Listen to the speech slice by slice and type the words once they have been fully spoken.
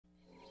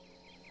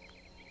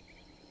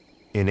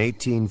In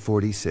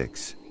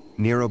 1846,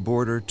 near a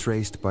border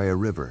traced by a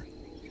river,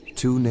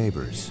 two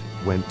neighbors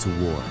went to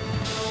war.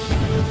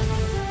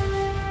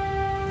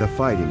 The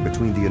fighting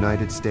between the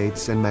United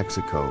States and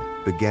Mexico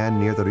began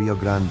near the Rio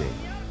Grande,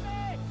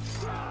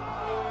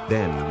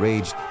 then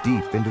raged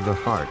deep into the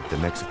heart of the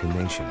Mexican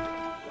nation.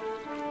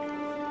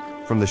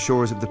 From the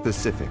shores of the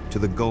Pacific to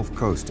the Gulf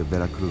Coast of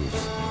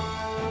Veracruz,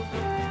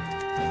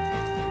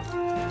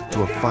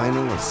 to a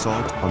final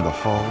assault on the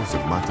halls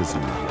of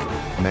Montezuma,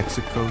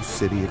 Mexico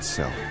City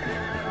itself.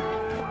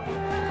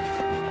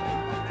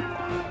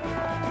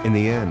 In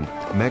the end,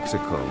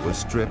 Mexico was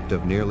stripped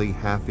of nearly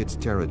half its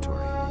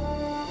territory.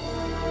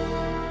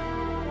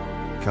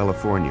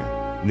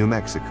 California, New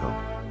Mexico,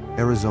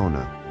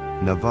 Arizona,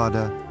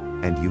 Nevada,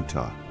 and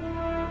Utah.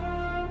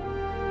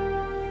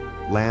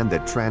 Land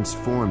that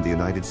transformed the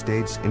United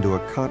States into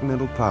a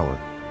continental power,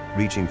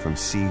 reaching from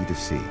sea to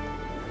sea.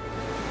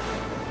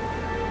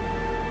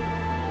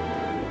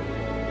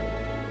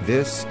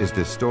 This is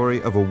the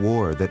story of a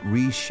war that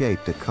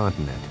reshaped a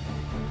continent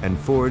and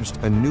forged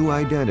a new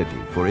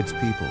identity for its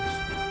peoples.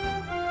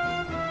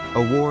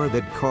 A war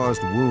that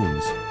caused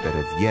wounds that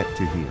have yet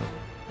to heal.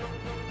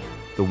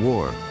 The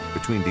war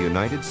between the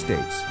United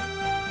States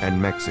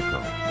and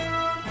Mexico.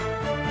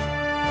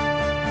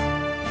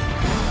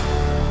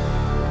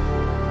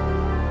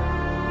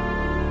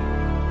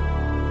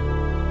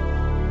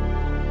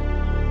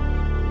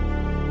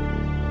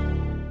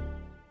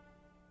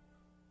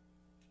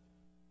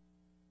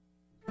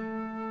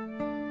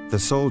 The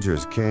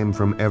soldiers came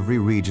from every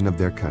region of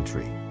their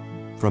country,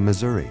 from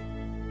Missouri,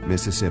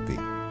 Mississippi,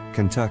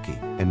 Kentucky,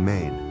 and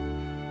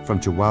Maine, from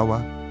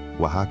Chihuahua,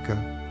 Oaxaca,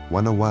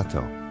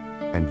 Guanajuato,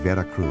 and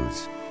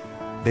Veracruz.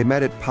 They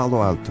met at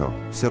Palo Alto,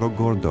 Cerro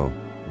Gordo,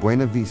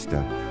 Buena Vista,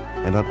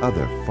 and on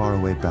other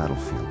faraway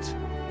battlefields,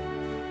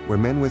 where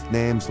men with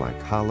names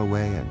like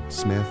Holloway and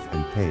Smith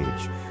and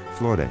Page,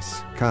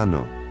 Flores,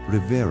 Cano,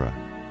 Rivera,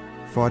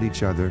 fought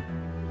each other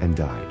and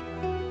died.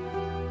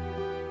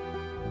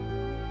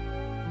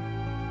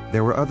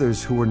 There were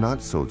others who were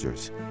not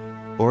soldiers,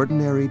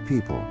 ordinary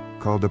people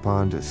called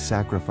upon to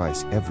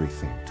sacrifice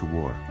everything to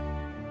war.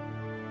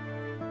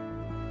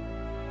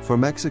 For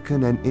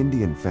Mexican and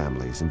Indian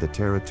families in the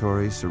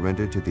territories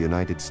surrendered to the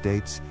United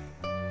States,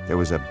 there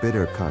was a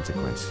bitter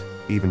consequence,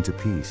 even to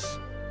peace.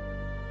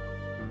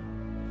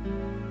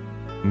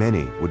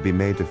 Many would be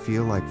made to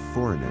feel like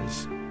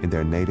foreigners in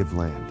their native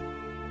land.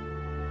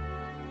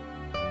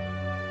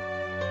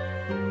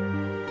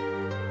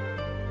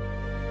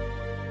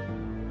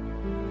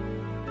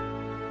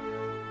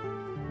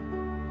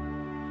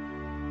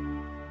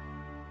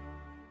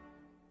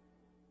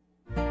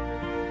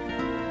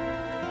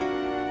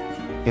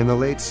 In the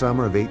late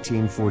summer of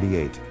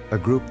 1848, a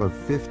group of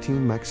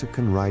 15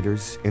 Mexican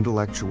writers,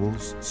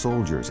 intellectuals,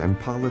 soldiers, and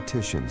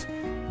politicians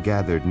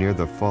gathered near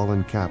the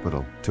fallen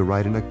capital to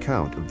write an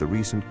account of the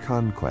recent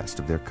conquest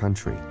of their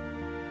country.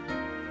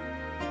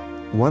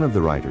 One of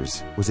the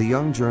writers was a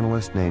young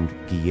journalist named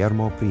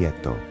Guillermo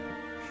Prieto,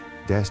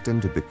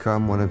 destined to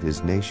become one of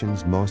his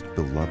nation's most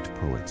beloved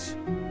poets.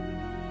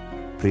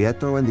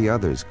 Prieto and the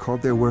others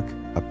called their work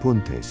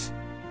Apuntes,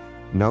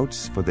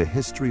 notes for the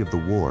history of the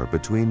war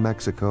between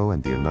Mexico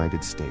and the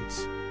United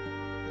States.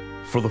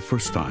 For the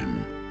first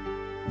time,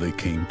 they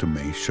came to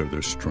measure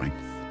their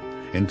strength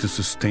and to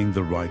sustain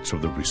the rights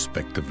of the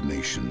respective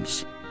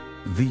nations.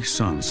 These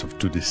sons of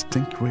two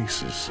distinct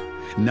races,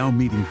 now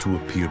meeting to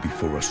appear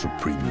before a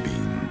supreme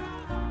being,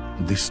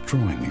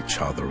 destroying each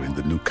other in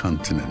the new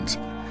continent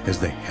as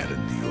they had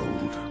in the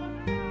old.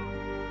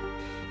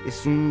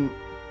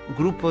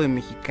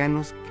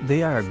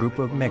 They are a group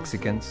of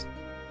Mexicans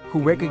who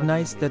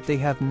recognize that they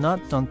have not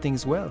done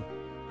things well,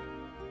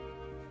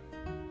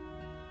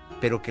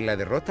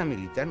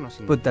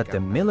 but that the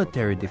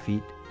military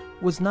defeat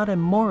was not a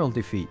moral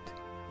defeat,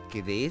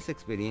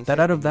 that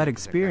out of that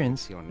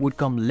experience would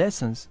come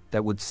lessons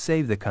that would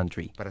save the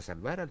country,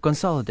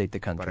 consolidate the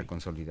country.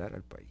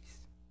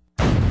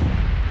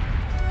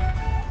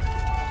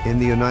 In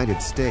the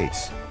United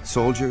States,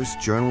 soldiers,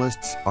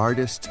 journalists,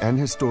 artists, and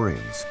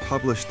historians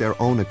published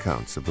their own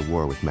accounts of the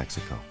war with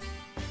Mexico.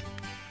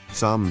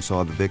 Some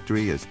saw the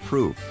victory as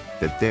proof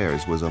that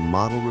theirs was a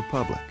model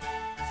republic,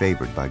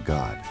 favored by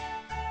God.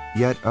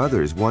 Yet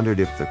others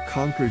wondered if the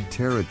conquered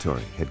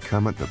territory had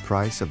come at the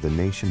price of the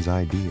nation's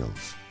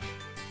ideals.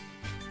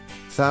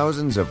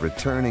 Thousands of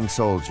returning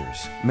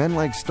soldiers, men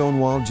like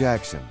Stonewall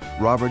Jackson,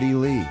 Robert E.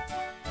 Lee,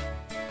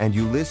 and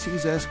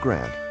Ulysses S.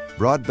 Grant,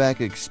 brought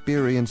back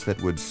experience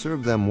that would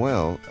serve them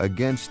well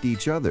against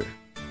each other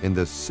in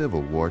the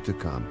Civil War to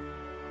come.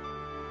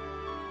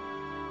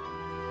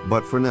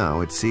 But for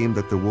now, it seemed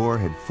that the war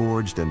had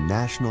forged a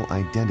national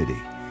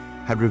identity,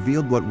 had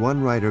revealed what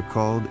one writer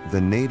called the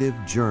native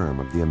germ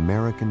of the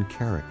American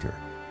character.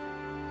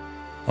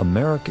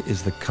 America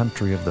is the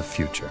country of the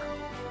future.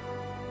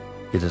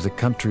 It is a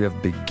country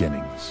of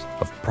beginnings,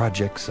 of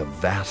projects, of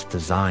vast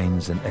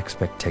designs and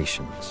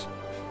expectations.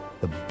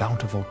 The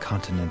bountiful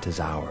continent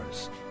is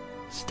ours,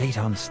 state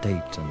on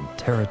state and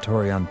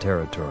territory on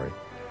territory,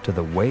 to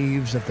the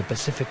waves of the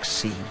Pacific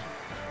Sea.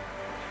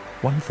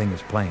 one thing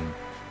is plain.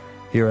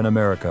 Here in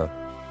America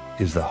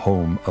is the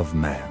home of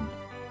man.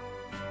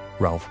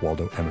 Ralph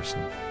Waldo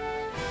Emerson.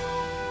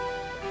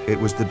 It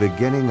was the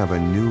beginning of a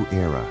new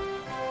era.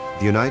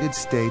 The United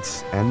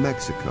States and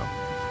Mexico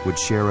would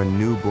share a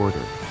new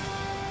border,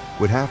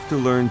 would have to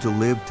learn to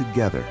live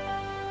together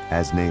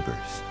as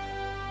neighbors.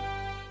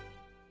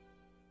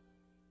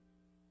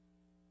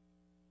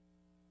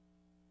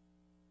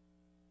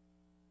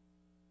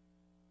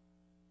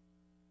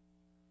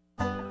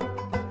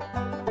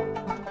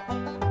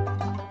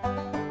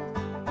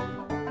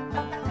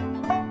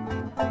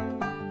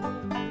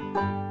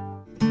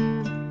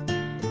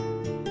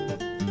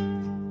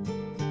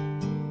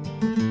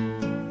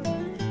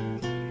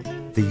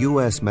 The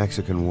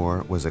U.S.-Mexican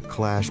War was a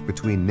clash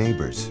between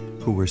neighbors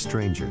who were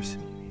strangers,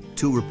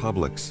 two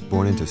republics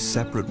born into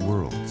separate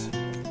worlds.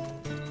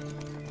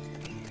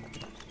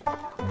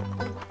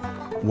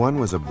 One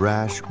was a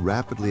brash,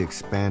 rapidly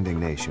expanding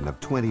nation of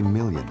 20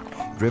 million,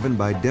 driven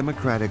by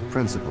democratic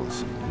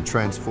principles and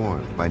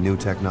transformed by new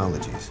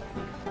technologies.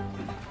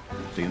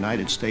 The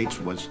United States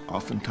was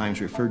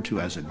oftentimes referred to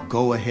as a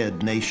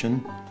go-ahead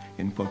nation,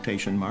 in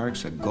quotation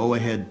marks, a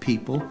go-ahead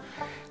people,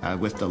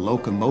 with the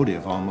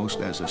locomotive almost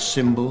as a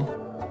symbol.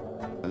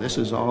 This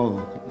is all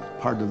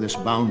part of this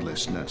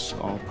boundlessness,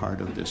 all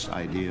part of this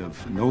idea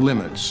of no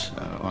limits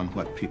on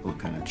what people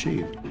can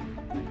achieve.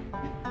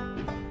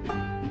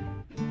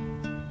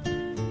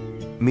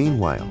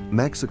 Meanwhile,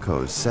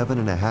 Mexico's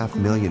 7.5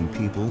 million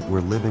people were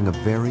living a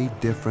very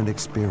different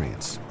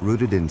experience,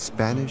 rooted in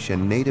Spanish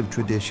and native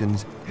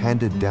traditions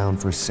handed down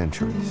for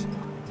centuries.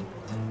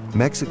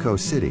 Mexico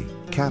City,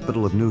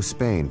 capital of New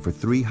Spain for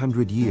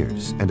 300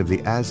 years and of the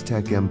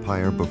Aztec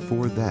Empire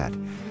before that,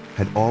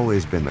 had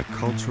always been the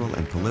cultural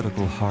and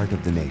political heart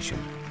of the nation.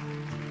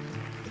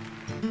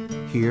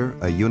 Here,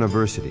 a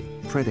university,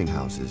 printing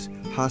houses,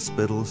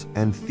 hospitals,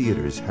 and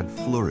theaters had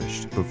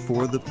flourished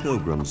before the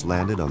Pilgrims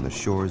landed on the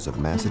shores of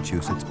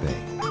Massachusetts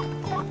Bay.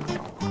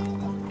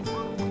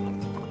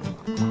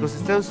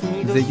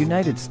 The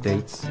United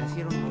States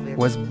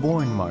was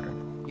born modern.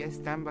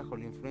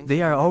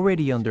 They are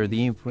already under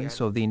the influence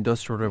of the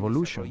Industrial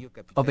Revolution,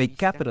 of a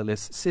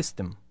capitalist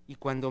system.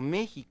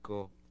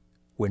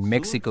 When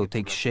Mexico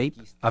takes shape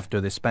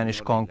after the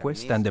Spanish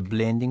conquest and the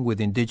blending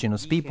with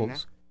indigenous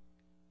peoples,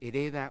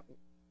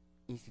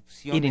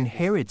 it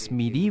inherits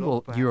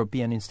medieval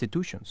European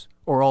institutions,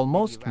 or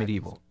almost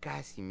medieval,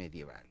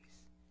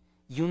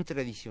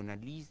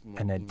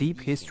 and a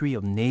deep history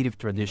of native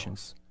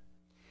traditions.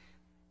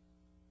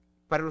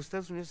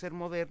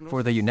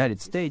 For the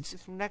United States,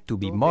 to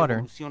be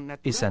modern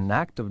is an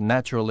act of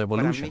natural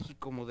evolution.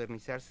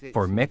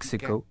 For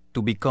Mexico,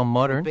 to become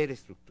modern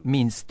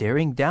means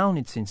tearing down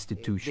its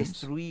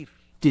institutions,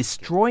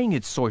 destroying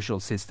its social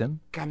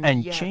system,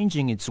 and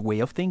changing its way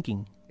of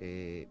thinking.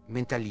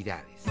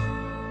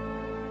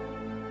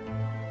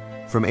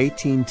 From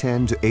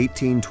 1810 to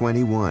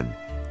 1821,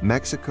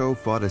 Mexico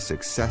fought a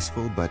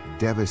successful but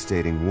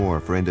devastating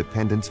war for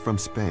independence from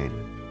Spain.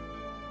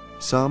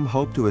 Some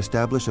hoped to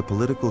establish a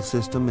political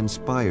system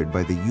inspired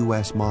by the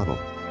U.S. model.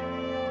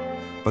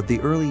 But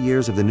the early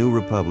years of the new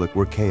republic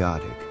were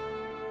chaotic.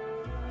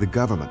 The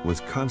government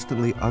was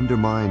constantly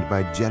undermined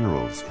by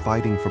generals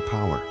fighting for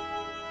power.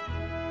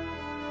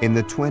 In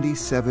the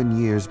 27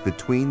 years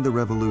between the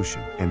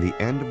revolution and the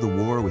end of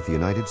the war with the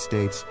United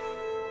States,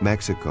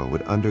 Mexico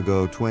would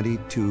undergo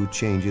 22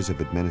 changes of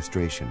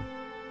administration.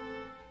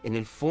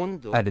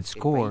 At its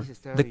core,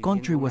 the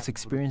country was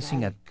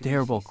experiencing a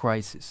terrible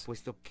crisis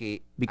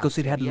because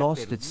it had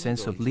lost its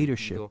sense of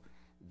leadership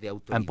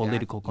and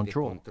political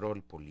control,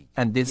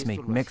 and this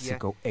made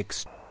Mexico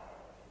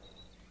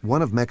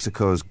One of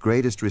Mexico's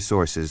greatest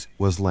resources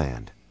was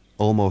land,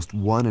 almost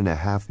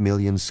 1.5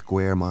 million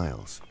square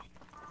miles.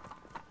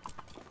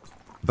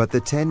 But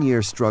the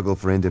 10-year struggle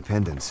for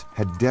independence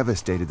had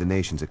devastated the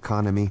nation's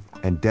economy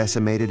and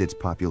decimated its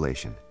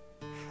population.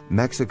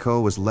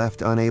 Mexico was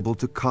left unable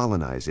to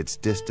colonize its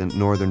distant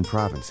northern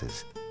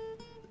provinces.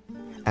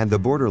 And the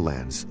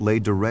borderlands lay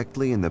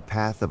directly in the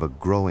path of a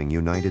growing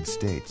United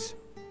States.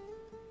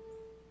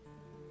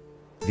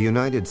 The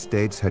United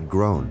States had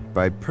grown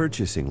by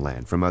purchasing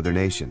land from other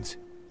nations.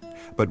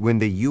 But when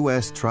the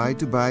U.S. tried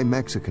to buy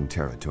Mexican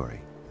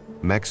territory,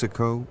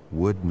 Mexico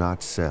would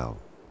not sell.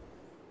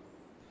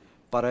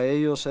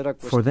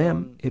 For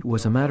them, it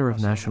was a matter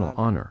of national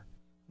honor,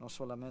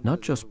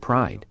 not just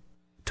pride,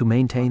 to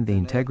maintain the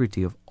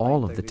integrity of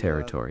all of the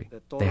territory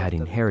they had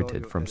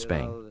inherited from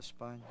Spain.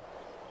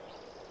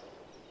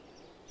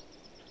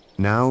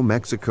 Now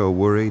Mexico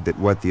worried that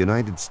what the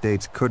United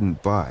States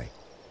couldn't buy,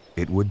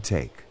 it would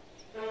take.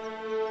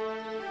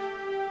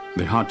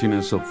 The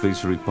haughtiness of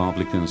these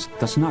Republicans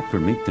does not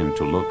permit them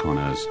to look on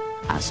us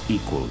as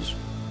equals,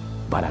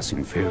 but as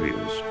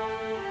inferiors.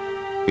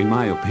 In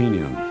my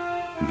opinion,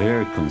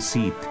 their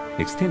conceit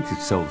extends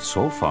itself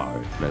so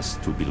far as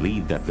to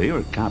believe that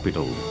their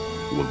capital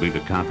will be the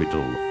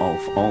capital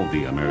of all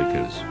the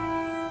Americas.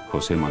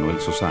 José Manuel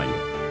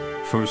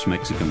Sosaya, first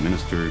Mexican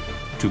minister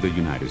to the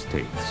United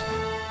States.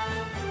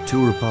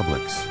 Two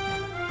republics,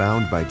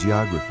 bound by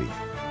geography,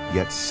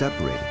 yet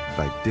separated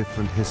by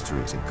different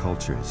histories and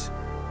cultures.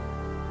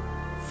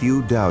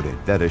 Few doubted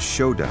that a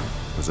showdown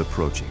was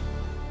approaching.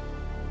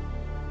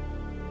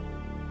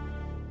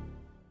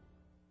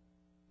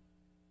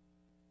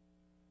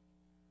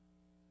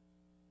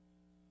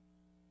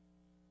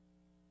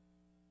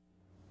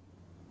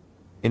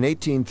 In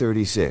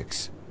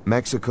 1836,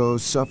 Mexico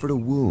suffered a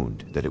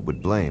wound that it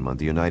would blame on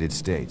the United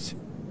States.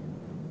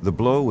 The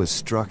blow was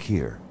struck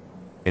here,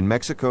 in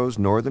Mexico's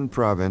northern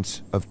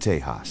province of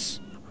Tejas.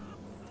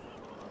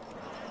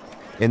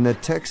 In the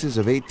Texas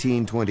of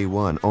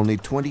 1821, only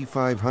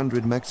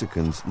 2,500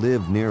 Mexicans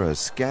lived near a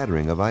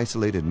scattering of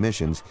isolated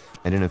missions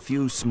and in a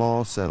few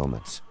small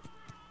settlements.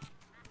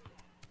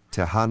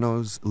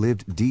 Tejanos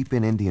lived deep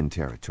in Indian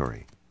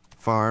territory,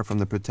 far from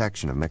the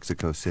protection of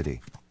Mexico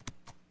City.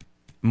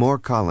 More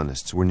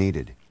colonists were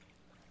needed.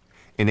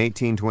 In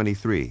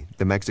 1823,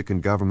 the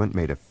Mexican government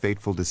made a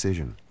fateful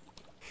decision.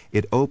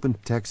 It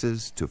opened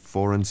Texas to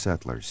foreign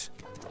settlers.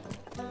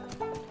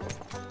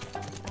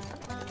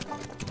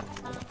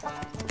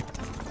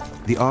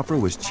 The offer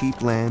was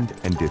cheap land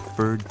and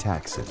deferred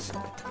taxes.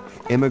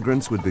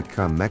 Immigrants would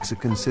become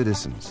Mexican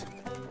citizens.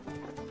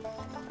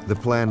 The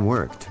plan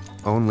worked,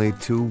 only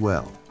too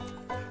well.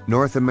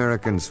 North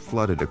Americans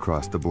flooded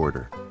across the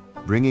border,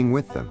 bringing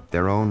with them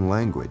their own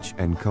language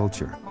and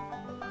culture.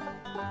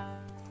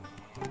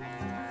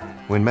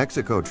 When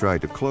Mexico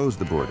tried to close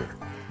the border,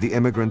 the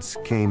immigrants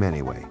came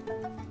anyway,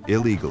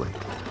 illegally.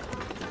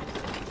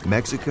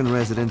 Mexican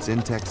residents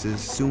in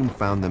Texas soon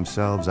found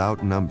themselves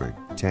outnumbered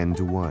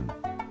 10-1.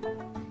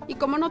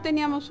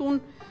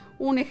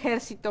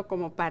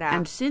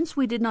 And since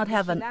we did not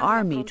have an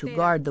army to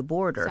guard the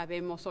border,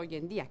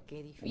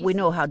 we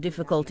know how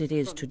difficult it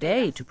is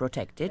today to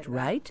protect it,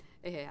 right?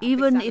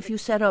 Even if you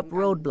set up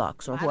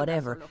roadblocks or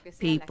whatever,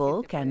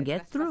 people can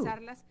get through.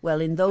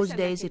 Well, in those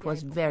days it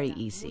was very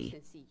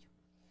easy.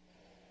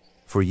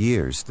 For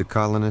years, the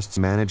colonists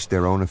managed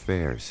their own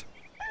affairs.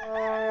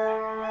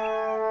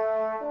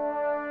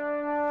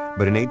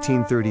 But in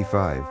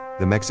 1835,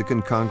 the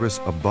Mexican Congress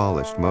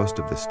abolished most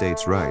of the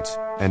state's rights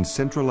and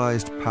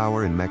centralized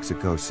power in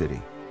Mexico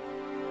City.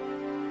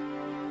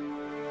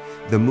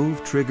 The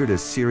move triggered a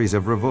series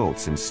of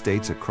revolts in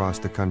states across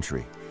the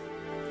country: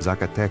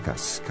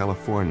 Zacatecas,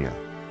 California,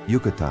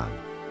 Yucatan,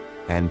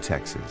 and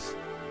Texas.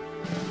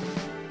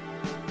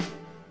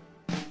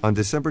 On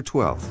December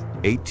 12,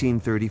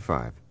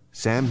 1835,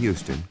 Sam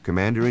Houston,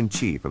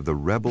 Commander-in-Chief of the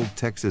rebel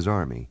Texas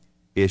Army,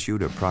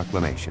 issued a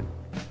proclamation.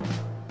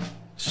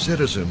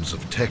 Citizens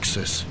of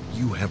Texas,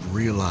 you have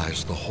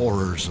realized the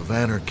horrors of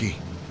anarchy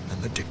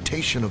and the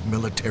dictation of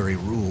military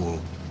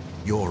rule.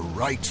 Your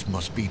rights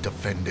must be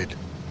defended.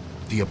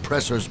 The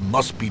oppressors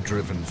must be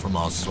driven from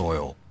our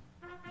soil.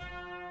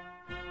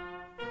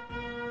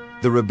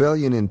 The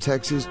rebellion in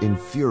Texas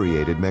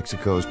infuriated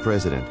Mexico's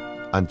president,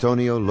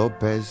 Antonio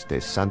López de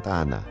Santa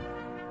Anna.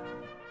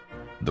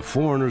 The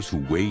foreigners who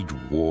wage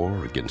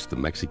war against the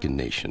Mexican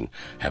nation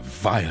have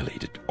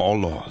violated all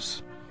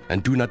laws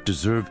and do not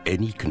deserve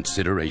any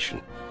consideration.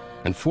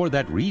 And for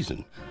that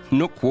reason,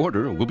 no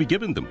quarter will be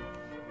given them.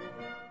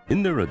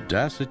 In their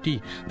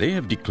audacity, they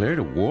have declared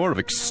a war of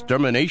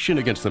extermination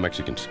against the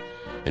Mexicans,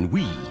 and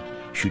we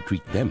should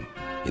treat them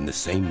in the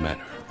same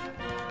manner.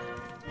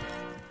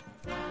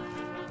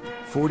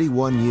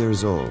 41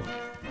 years old,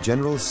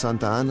 General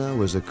Santa Anna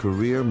was a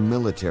career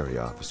military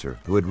officer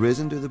who had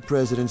risen to the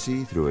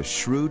presidency through a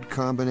shrewd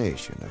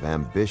combination of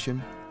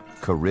ambition,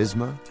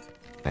 charisma,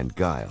 and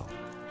guile.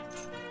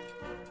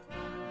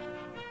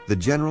 The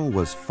general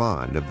was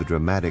fond of the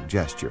dramatic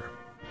gesture.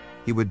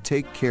 He would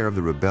take care of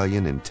the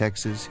rebellion in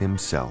Texas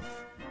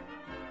himself.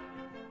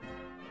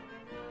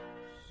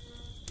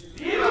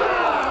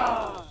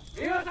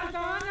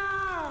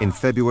 In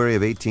February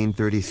of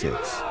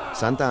 1836,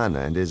 Santa Anna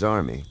and his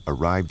army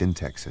arrived in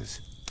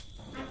Texas.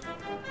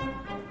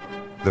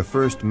 The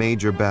first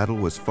major battle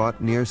was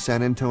fought near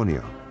San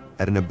Antonio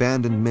at an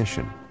abandoned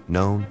mission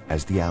known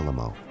as the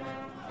Alamo.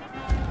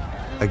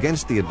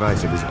 Against the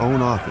advice of his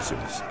own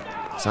officers,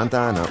 Santa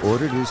Anna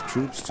ordered his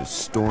troops to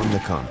storm the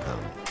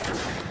compound.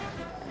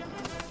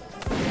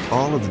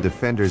 All of the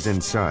defenders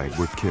inside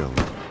were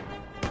killed.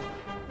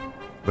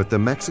 But the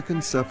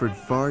Mexicans suffered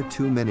far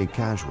too many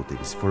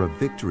casualties for a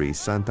victory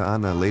Santa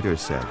Anna later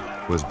said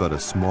was but a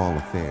small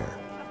affair.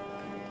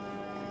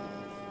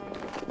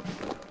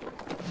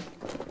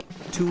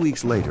 2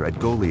 weeks later at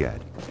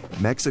Goliad,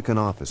 Mexican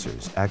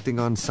officers acting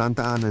on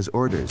Santa Anna's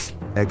orders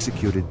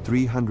executed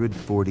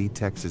 340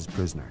 Texas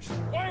prisoners.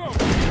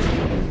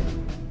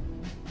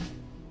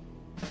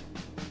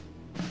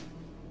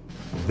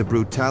 The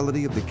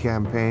brutality of the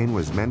campaign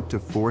was meant to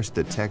force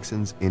the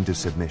Texans into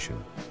submission.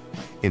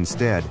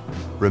 Instead,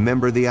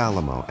 Remember the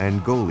Alamo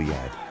and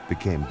Goliad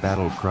became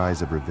battle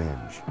cries of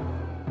revenge.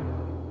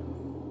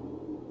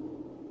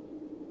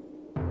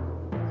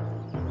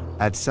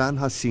 At San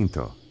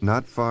Jacinto,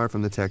 not far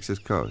from the Texas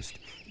coast,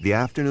 the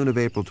afternoon of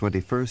April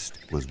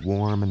 21st was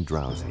warm and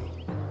drowsy.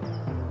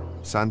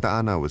 Santa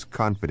Anna was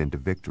confident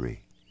of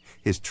victory.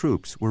 His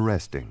troops were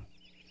resting.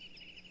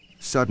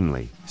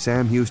 Suddenly,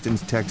 Sam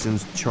Houston's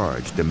Texans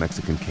charged the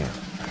Mexican camp.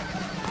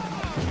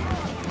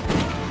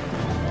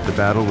 The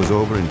battle was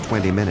over in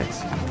 20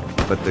 minutes,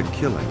 but the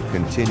killing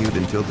continued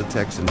until the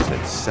Texans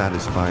had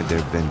satisfied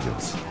their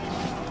vengeance.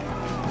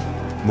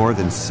 More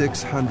than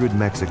 600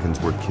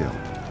 Mexicans were killed.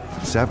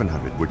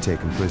 700 were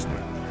taken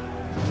prisoner.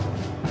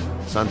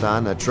 Santa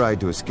Anna tried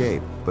to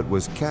escape, but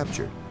was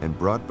captured and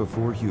brought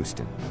before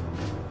Houston.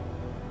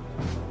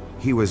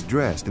 He was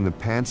dressed in the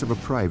pants of a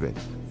private,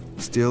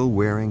 still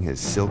wearing his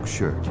silk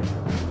shirt.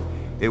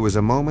 It was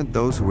a moment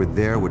those who were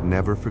there would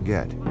never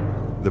forget,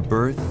 the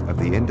birth of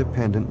the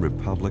independent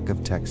Republic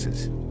of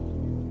Texas.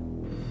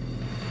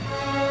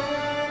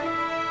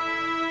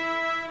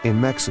 In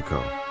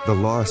Mexico, the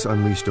loss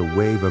unleashed a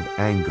wave of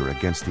anger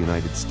against the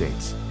United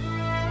States.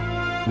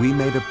 "We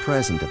made a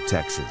present of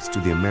Texas to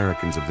the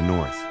Americans of the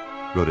North,"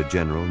 wrote a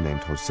general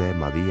named José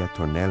María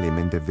Tornel y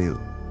Mendeville.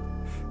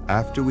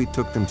 "After we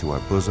took them to our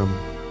bosom,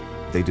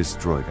 they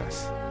destroyed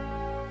us."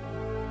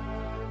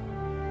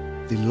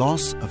 The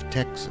loss of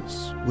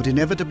Texas would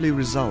inevitably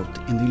result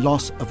in the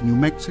loss of New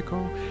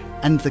Mexico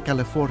and the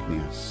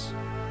Californias.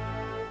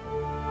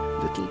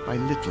 Little by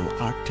little,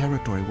 our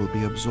territory will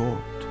be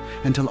absorbed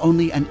until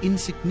only an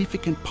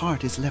insignificant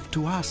part is left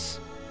to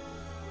us.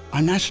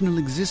 Our national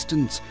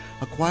existence,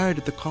 acquired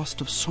at the cost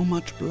of so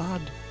much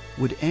blood,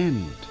 would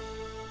end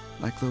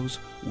like those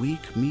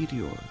weak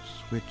meteors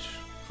which,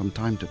 from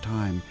time to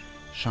time,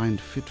 shine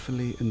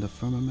fitfully in the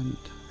firmament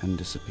and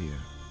disappear.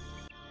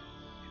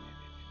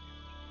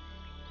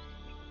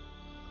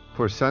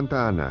 For Santa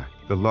Anna,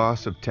 the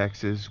loss of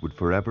Texas would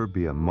forever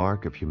be a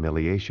mark of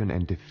humiliation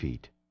and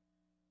defeat.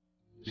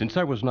 Since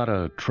I was not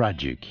a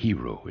tragic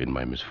hero in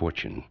my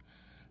misfortune,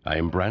 I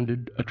am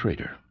branded a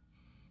traitor.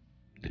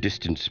 The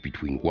distance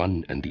between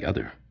one and the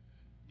other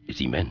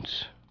is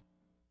immense.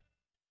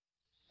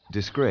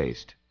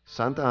 Disgraced,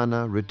 Santa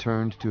Anna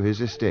returned to his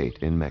estate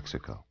in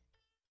Mexico.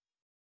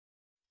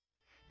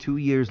 2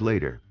 years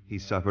later, he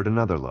suffered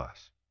another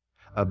loss,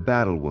 a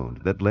battle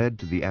wound that led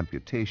to the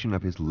amputation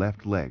of his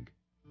left leg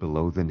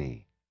below the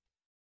knee.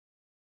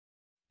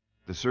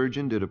 The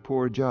surgeon did a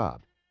poor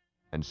job,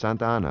 and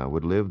Santa Anna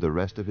would live the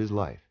rest of his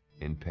life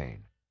in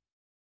pain.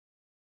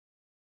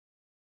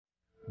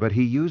 But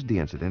he used the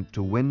incident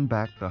to win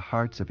back the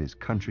hearts of his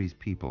country's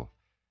people.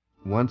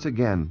 Once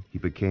again, he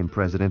became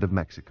president of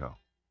Mexico,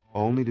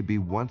 only to be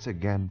once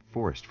again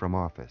forced from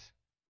office.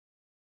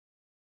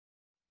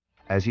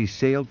 As he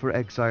sailed for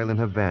exile in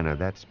Havana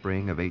that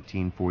spring of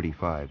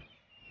 1845,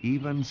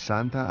 even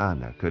Santa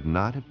Anna could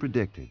not have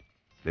predicted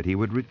that he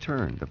would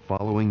return the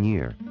following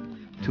year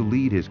to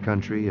lead his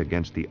country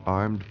against the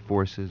armed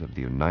forces of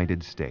the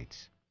United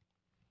States.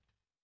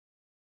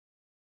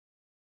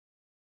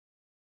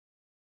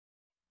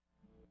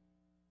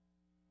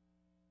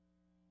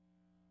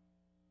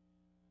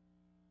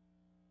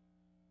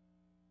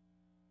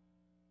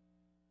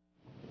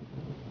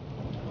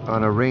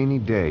 On a rainy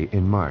day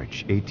in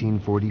March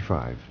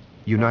 1845,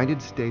 United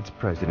States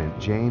President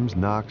James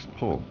Knox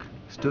Polk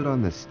stood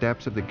on the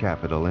steps of the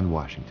Capitol in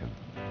Washington.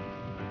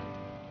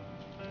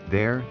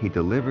 There, he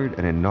delivered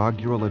an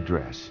inaugural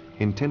address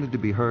intended to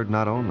be heard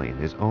not only in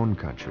his own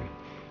country,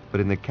 but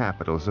in the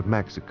capitals of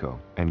Mexico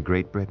and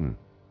Great Britain.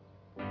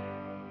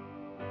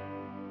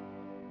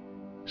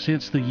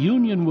 Since the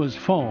Union was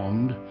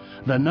formed,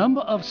 the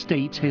number of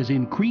states has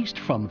increased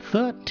from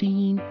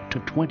 13 to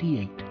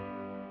 28.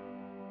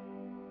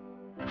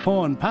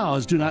 Foreign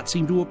powers do not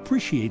seem to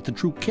appreciate the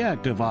true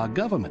character of our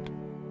government.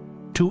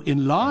 To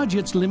enlarge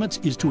its limits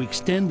is to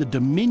extend the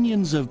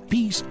dominions of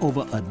peace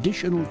over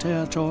additional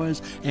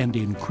territories and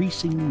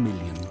increasing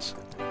millions.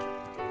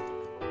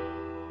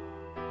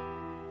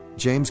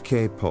 James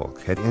K. Polk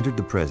had entered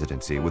the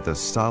presidency with a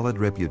solid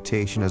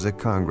reputation as a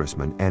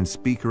congressman and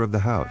Speaker of the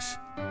House.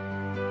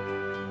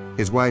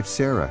 His wife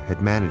Sarah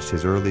had managed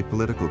his early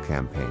political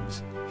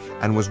campaigns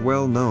and was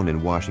well known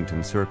in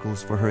Washington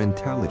circles for her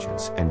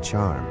intelligence and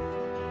charm.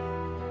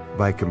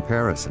 By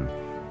comparison,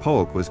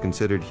 Polk was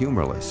considered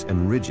humorless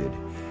and rigid,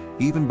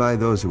 even by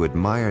those who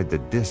admired the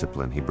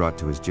discipline he brought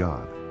to his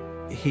job.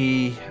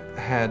 He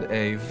had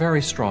a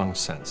very strong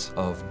sense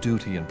of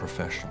duty and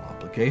professional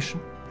obligation,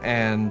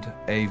 and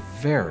a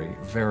very,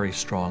 very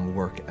strong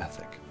work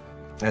ethic.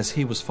 As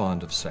he was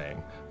fond of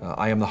saying,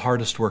 I am the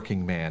hardest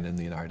working man in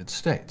the United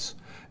States,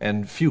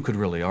 and few could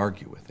really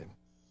argue with him.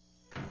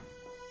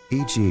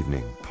 Each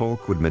evening,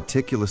 Polk would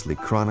meticulously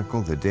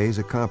chronicle the day's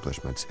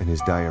accomplishments in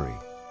his diary.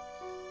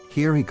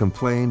 Here he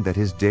complained that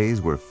his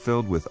days were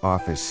filled with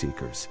office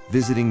seekers,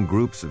 visiting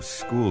groups of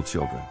school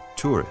children,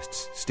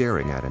 tourists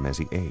staring at him as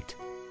he ate.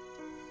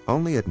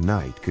 Only at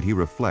night could he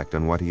reflect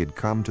on what he had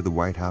come to the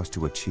White House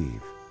to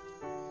achieve.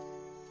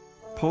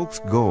 Polk's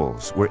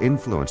goals were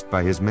influenced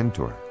by his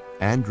mentor,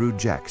 Andrew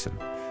Jackson,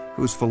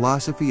 whose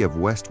philosophy of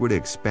westward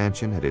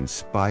expansion had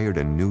inspired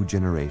a new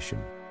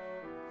generation.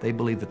 They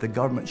believe that the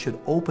government should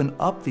open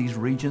up these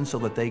regions so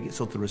that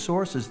the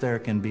resources there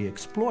can be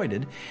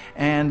exploited,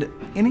 and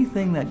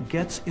anything that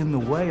gets in the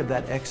way of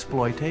that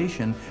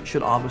exploitation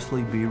should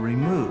obviously be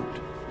removed.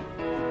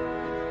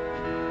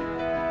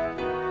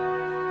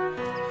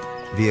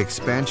 The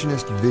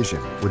expansionist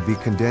vision would be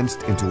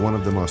condensed into one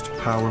of the most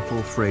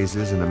powerful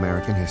phrases in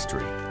American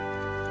history: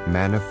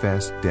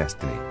 manifest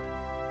destiny.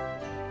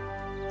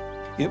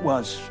 It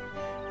was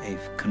a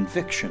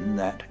conviction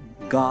that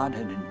God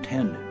had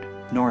intended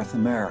North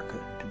America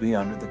to be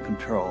under the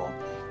control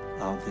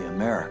of the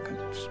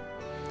Americans.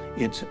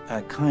 It's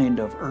a kind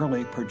of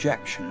early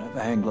projection of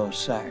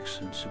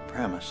Anglo-Saxon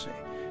supremacy,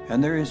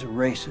 and there is a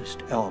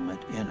racist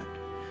element in it,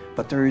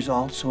 but there is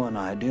also an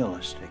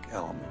idealistic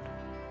element.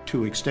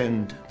 To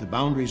extend the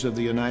boundaries of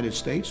the United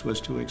States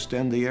was to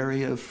extend the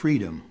area of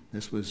freedom.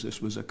 This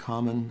was a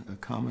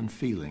common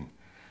feeling.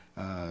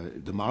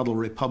 The model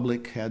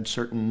republic had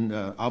certain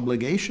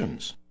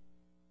obligations.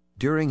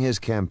 During his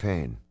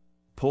campaign,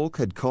 Polk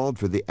had called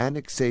for the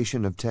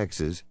annexation of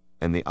Texas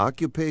and the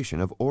occupation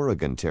of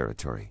Oregon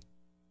Territory.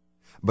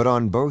 But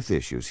on both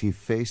issues, he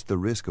faced the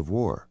risk of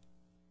war.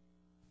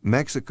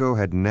 Mexico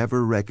had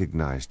never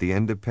recognized the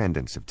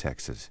independence of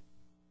Texas.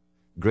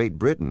 Great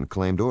Britain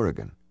claimed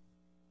Oregon.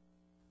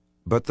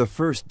 But the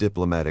first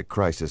diplomatic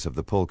crisis of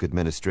the Polk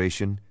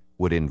administration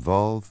would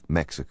involve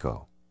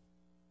Mexico.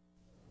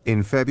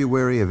 In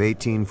February of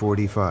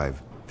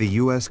 1845, the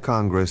U.S.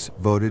 Congress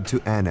voted to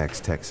annex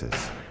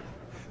Texas.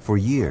 For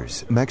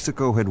years,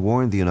 Mexico had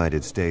warned the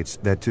United States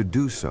that to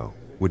do so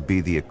would be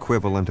the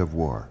equivalent of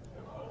war.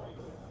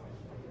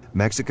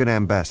 Mexican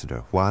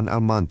Ambassador Juan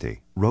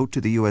Almonte wrote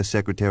to the U.S.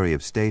 Secretary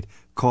of State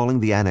calling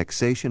the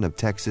annexation of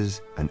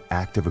Texas an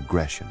act of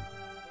aggression.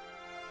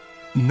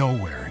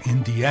 Nowhere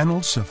in the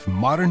annals of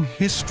modern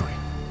history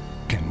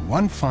can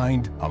one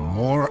find a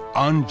more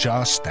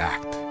unjust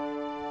act: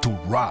 to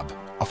rob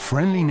a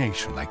friendly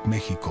nation like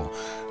Mexico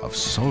of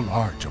so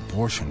large a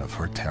portion of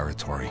her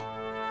territory.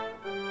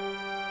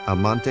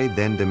 Almonte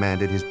then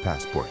demanded his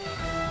passport,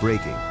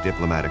 breaking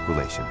diplomatic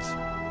relations.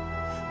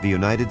 The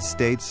United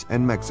States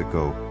and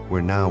Mexico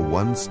were now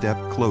one step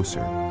closer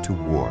to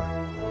war.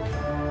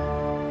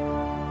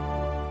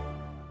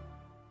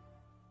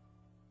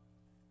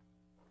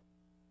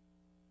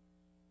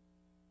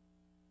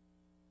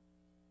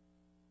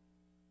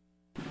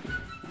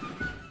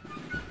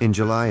 In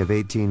July of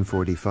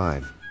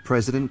 1845,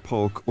 President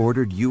Polk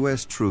ordered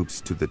U.S. troops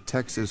to the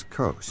Texas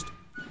coast.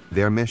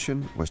 Their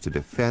mission was to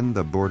defend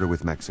the border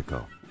with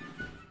Mexico.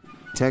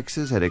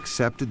 Texas had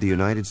accepted the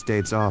United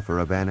States offer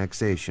of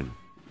annexation,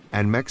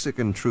 and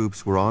Mexican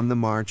troops were on the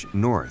march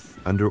north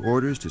under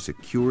orders to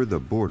secure the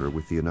border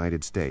with the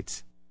United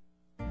States.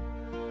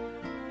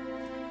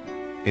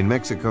 In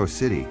Mexico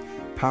City,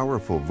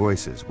 powerful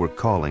voices were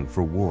calling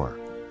for war.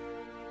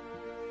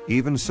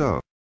 Even so,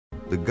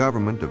 the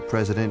government of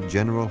President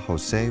General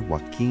José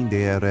Joaquín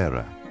de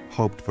Herrera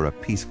hoped for a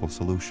peaceful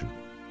solution.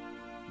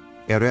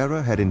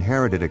 Herrera had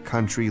inherited a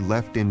country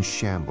left in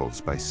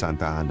shambles by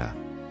Santa Anna,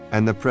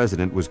 and the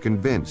president was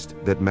convinced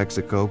that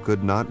Mexico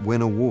could not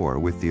win a war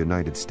with the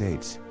United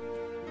States.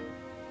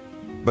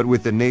 But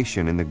with the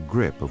nation in the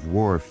grip of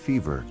war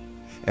fever,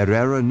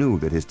 Herrera knew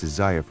that his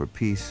desire for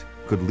peace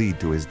could lead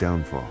to his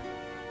downfall.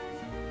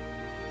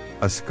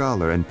 A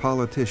scholar and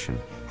politician,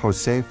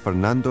 José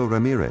Fernando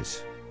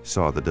Ramírez,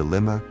 saw the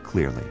dilemma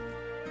clearly.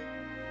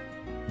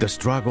 The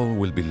struggle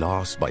will be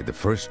lost by the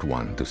first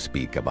one to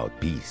speak about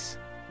peace.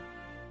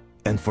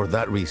 And for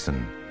that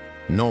reason,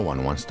 no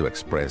one wants to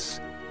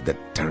express the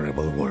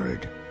terrible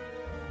word.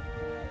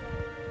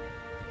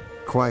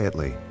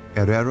 Quietly,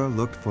 Herrera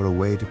looked for a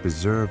way to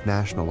preserve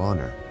national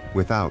honor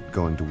without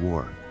going to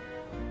war.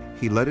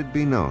 He let it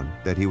be known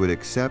that he would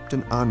accept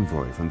an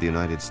envoy from the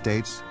United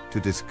States to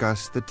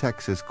discuss the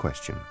Texas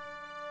question.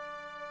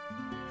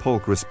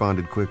 Polk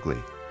responded quickly.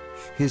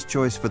 His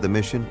choice for the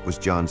mission was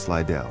John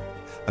Slidell,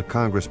 a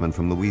congressman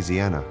from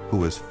Louisiana who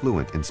was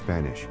fluent in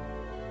Spanish.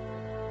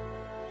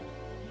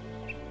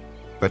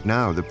 But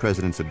now the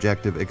president's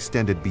objective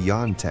extended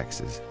beyond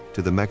Texas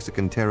to the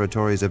Mexican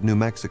territories of New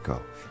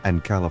Mexico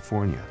and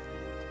California.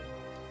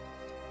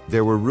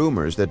 There were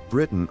rumors that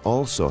Britain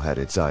also had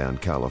its eye on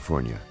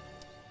California.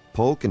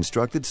 Polk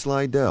instructed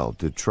Slidell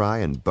to try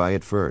and buy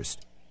it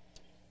first.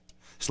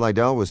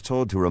 Slidell was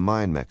told to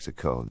remind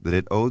Mexico that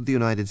it owed the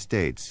United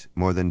States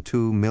more than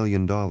 $2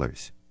 million.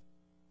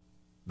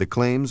 The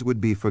claims would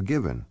be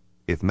forgiven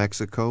if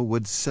Mexico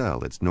would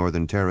sell its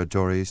northern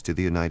territories to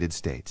the United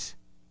States.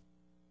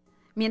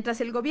 Mientras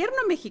el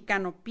gobierno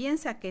mexicano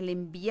piensa que el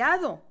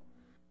enviado,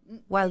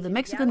 while the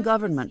Mexican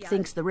government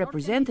thinks the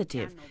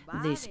representative,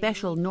 the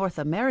special North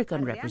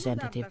American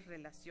representative,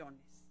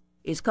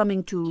 is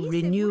coming to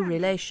renew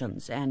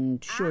relations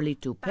and surely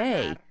to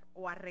pay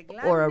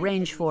or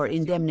arrange for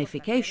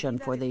indemnification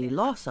for the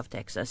loss of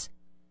Texas,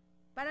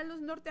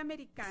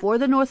 for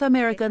the North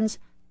Americans,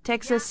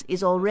 Texas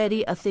is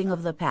already a thing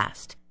of the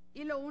past,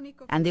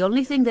 and the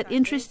only thing that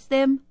interests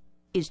them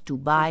is to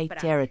buy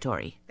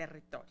territory.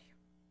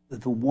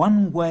 The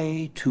one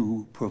way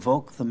to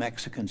provoke the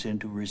Mexicans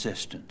into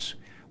resistance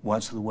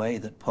was the way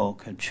that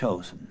Polk had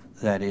chosen,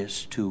 that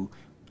is, to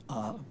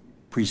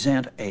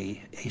present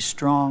a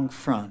strong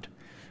front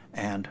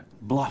and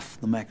bluff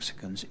the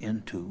Mexicans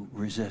into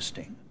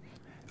resisting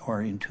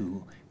or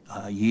into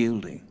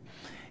yielding.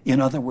 In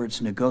other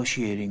words,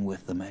 negotiating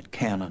with them at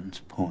cannon's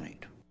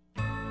point.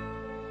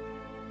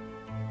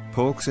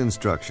 Polk's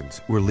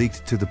instructions were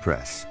leaked to the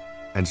press,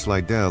 and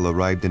Slidell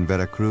arrived in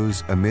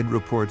Veracruz amid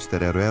reports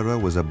that Herrera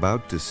was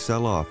about to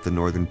sell off the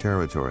Northern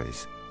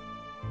Territories.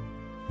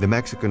 The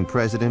Mexican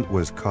president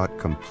was caught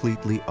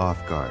completely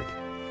off guard.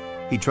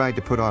 He tried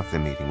to put off the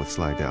meeting with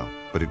Slidell,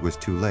 but it was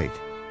too late.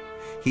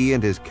 He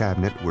and his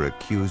cabinet were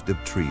accused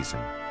of treason.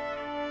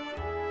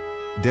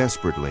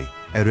 Desperately,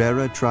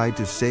 Herrera tried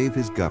to save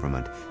his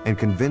government and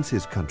convince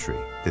his country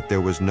that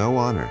there was no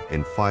honor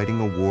in fighting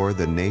a war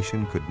the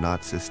nation could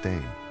not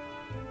sustain.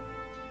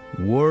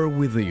 War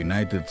with the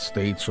United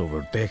States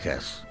over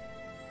Texas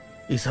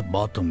is a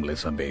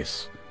bottomless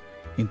abyss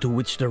into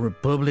which the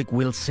Republic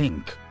will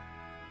sink,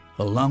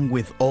 along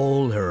with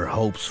all her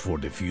hopes for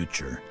the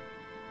future.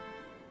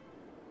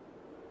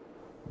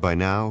 By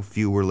now,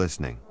 few were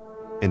listening.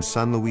 In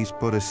San Luis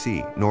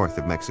Potosí, north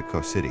of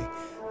Mexico City,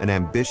 an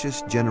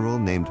ambitious general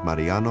named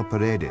Mariano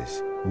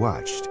Paredes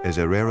watched as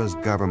Herrera's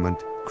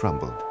government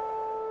crumbled.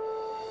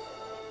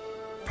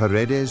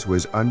 Paredes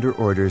was under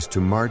orders to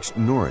march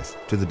north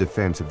to the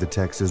defense of the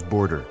Texas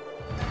border.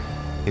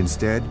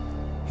 Instead,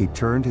 he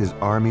turned his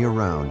army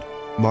around,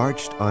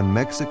 marched on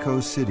Mexico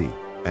City,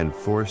 and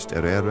forced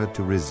Herrera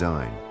to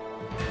resign.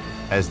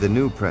 As the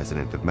new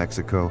president of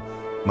Mexico,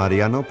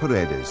 Mariano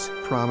Paredes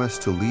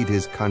promised to lead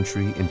his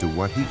country into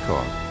what he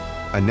called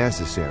a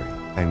necessary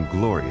and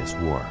glorious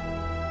war.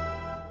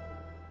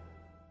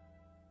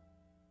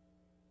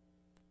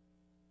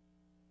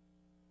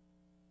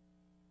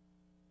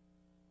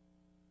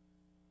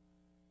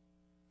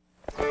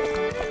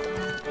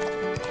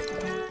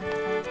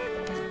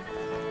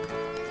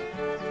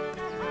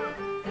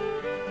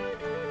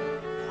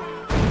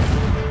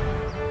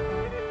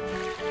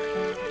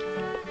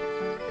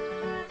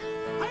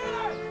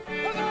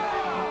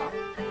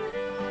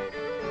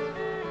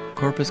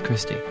 Corpus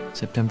Christi,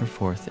 September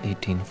 4th,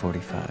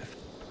 1845.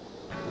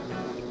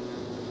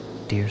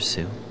 Dear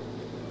Sue,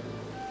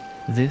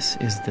 this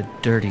is the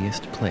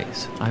dirtiest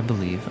place I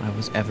believe I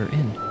was ever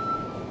in.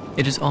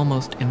 It is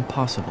almost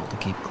impossible to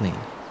keep clean.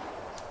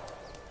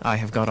 I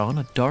have got on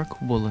a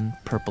dark woolen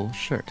purple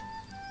shirt.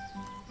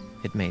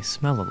 It may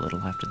smell a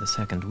little after the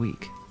second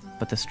week,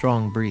 but the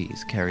strong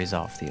breeze carries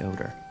off the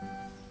odor.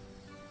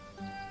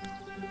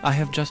 I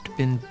have just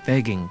been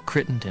begging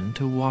Crittenden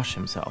to wash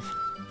himself,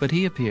 but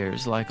he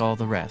appears, like all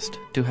the rest,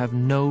 to have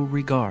no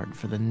regard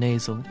for the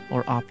nasal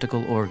or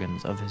optical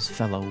organs of his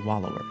fellow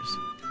wallowers.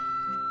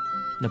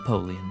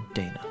 Napoleon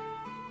Dana.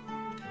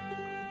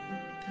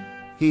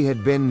 He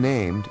had been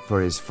named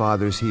for his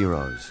father's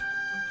heroes,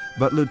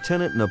 but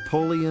Lieutenant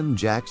Napoleon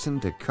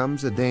Jackson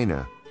Tecumseh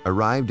Dana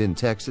arrived in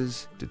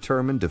Texas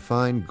determined to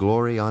find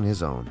glory on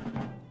his own.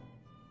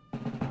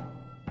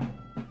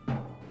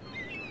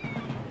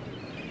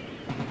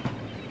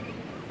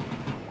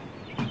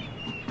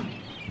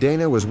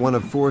 Dana was one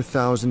of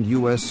 4,000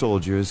 U.S.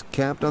 soldiers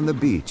camped on the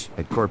beach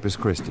at Corpus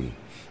Christi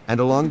and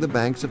along the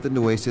banks of the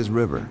Nueces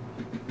River.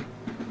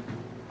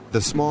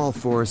 The small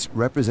force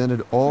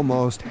represented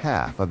almost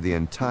half of the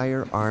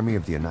entire Army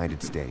of the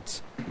United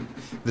States.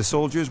 The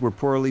soldiers were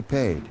poorly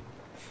paid.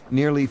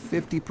 Nearly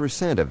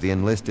 50% of the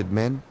enlisted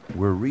men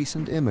were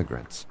recent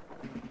immigrants.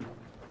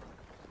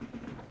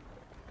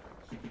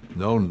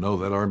 No,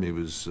 that army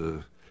was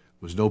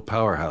no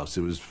powerhouse.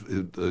 It was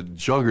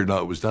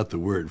juggernaut was not the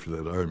word for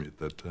that army at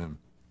that time.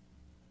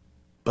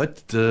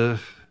 But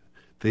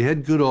they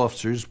had good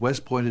officers.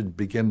 West Point had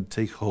begun to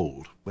take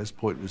hold. West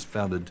Point was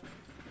founded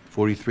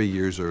 43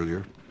 years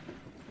earlier,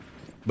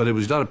 but it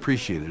was not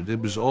appreciated. It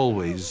was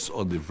always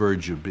on the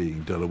verge of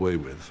being done away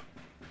with.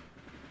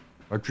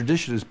 Our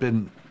tradition has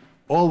been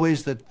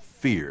always that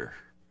fear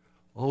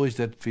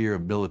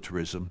of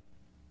militarism,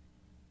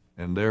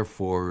 and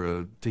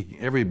therefore taking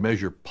every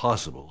measure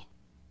possible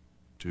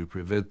to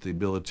prevent the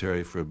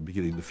military from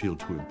beginning to feel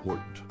too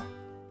important.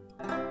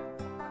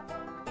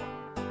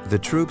 The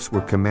troops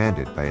were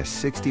commanded by a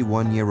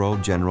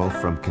 61-year-old general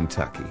from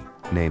Kentucky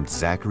named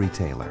Zachary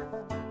Taylor.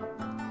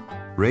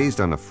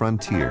 Raised on a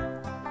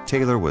frontier,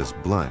 Taylor was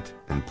blunt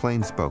and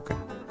plain-spoken.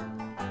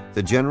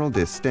 The general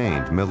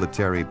disdained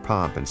military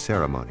pomp and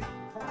ceremony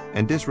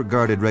and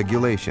disregarded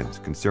regulations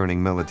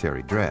concerning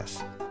military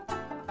dress.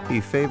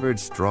 He favored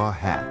straw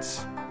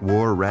hats,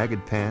 wore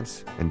ragged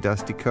pants and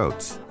dusty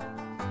coats.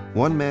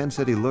 One man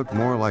said he looked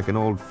more like an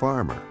old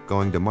farmer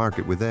going to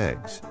market with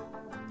eggs.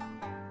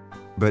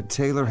 But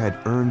Taylor had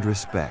earned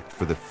respect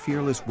for the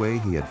fearless way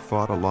he had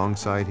fought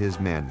alongside his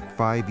men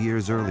 5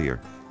 years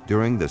earlier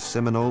during the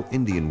Seminole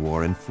Indian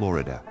War in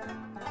Florida.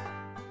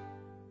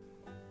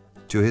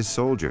 To his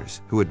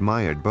soldiers, who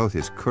admired both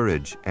his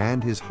courage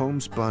and his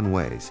homespun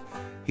ways,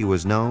 he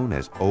was known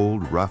as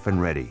Old Rough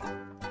and Ready.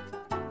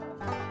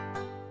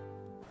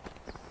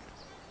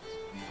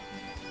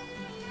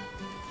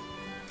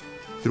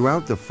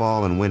 Throughout the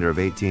fall and winter of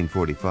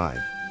 1845,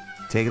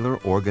 Taylor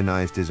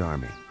organized his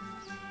army.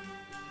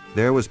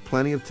 There was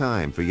plenty of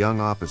time for young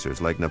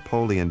officers like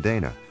Napoleon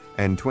Dana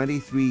and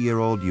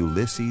 23-year-old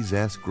Ulysses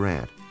S.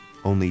 Grant,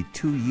 only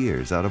 2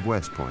 years out of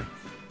West Point,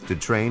 to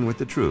train with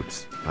the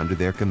troops under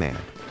their command.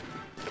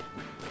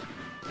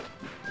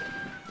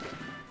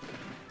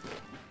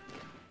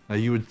 Now,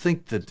 you would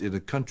think that in a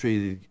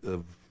country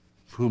of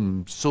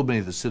whom so many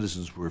of the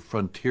citizens were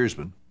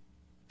frontiersmen,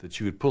 that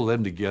you would pull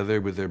them together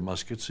with their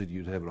muskets and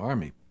you'd have an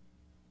army.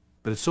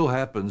 But it so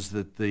happens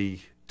that the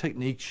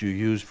techniques you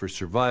use for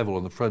survival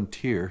on the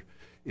frontier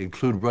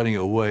include running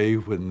away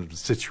when the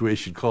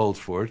situation calls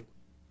for it,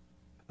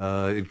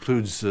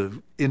 includes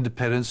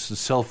independence and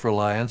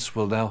self-reliance.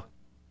 Well, now,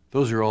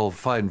 those are all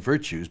fine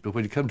virtues, but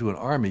when you come to an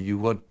army, you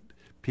want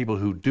people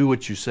who do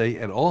what you say,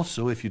 and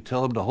also, if you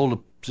tell them to hold a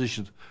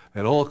position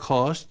at all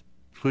costs,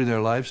 including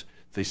their lives,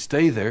 they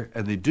stay there,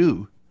 and they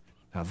do.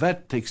 Now,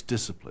 that takes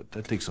discipline.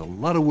 That takes a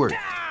lot of work.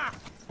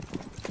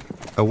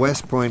 A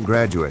West Point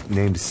graduate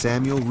named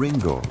Samuel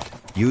Ringgold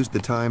used the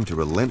time to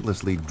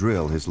relentlessly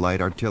drill his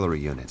light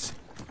artillery units,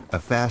 a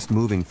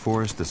fast-moving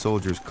force the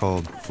soldiers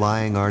called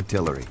flying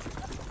artillery.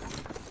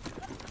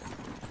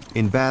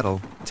 In battle,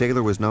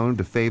 Taylor was known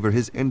to favor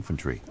his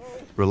infantry,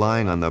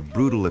 relying on the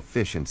brutal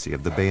efficiency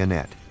of the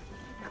bayonet.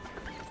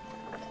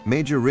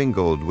 Major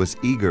Ringgold was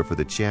eager for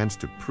the chance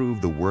to prove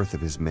the worth of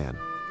his men,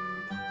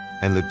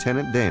 and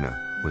Lieutenant Dana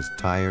was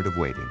tired of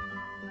waiting.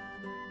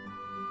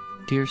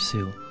 Dear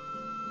Sue,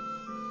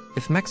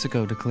 if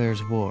Mexico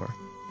declares war,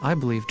 I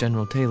believe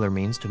General Taylor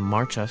means to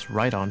march us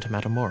right on to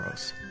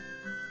Matamoros.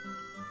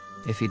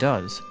 If he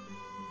does,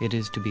 it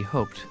is to be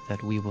hoped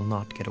that we will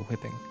not get a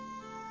whipping.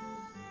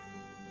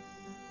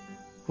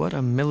 What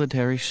a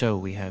military show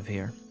we have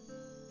here,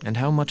 and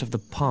how much of the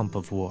pomp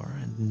of war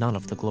and none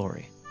of the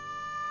glory.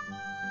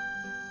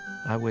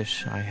 I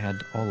wish I had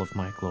all of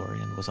my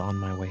glory and was on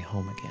my way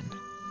home again.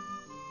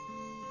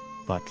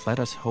 But let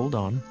us hold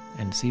on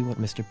and see what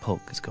Mr.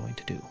 Polk is going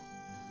to do.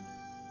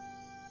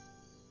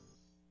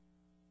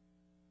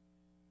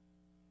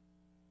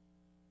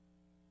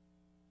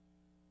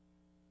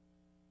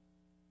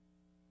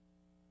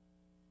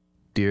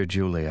 Dear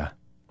Julia,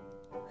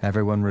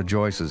 everyone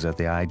rejoices at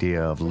the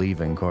idea of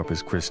leaving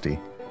Corpus Christi.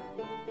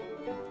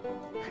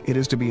 It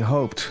is to be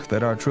hoped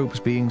that our troops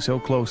being so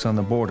close on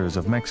the borders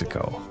of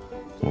Mexico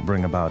will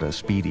bring about a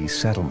speedy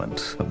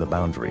settlement of the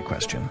boundary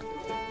question.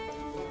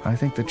 I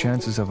think the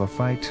chances of a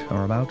fight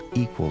are about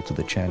equal to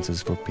the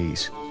chances for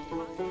peace.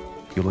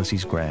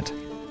 Ulysses Grant.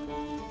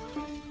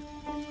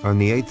 On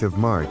the 8th of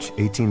March,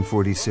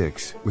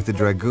 1846, with the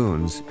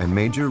dragoons and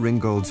Major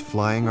Ringgold's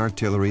flying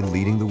artillery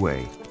leading the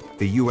way,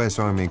 the U.S.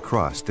 Army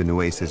crossed the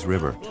Nueces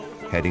River,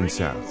 heading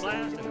south.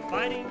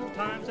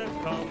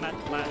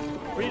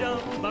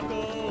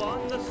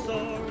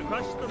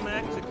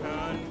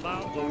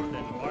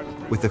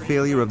 With the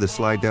failure of the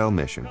Slidell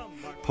mission,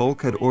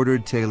 Polk had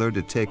ordered Taylor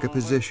to take a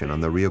position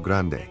on the Rio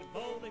Grande,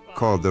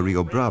 called the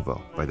Rio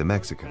Bravo by the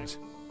Mexicans,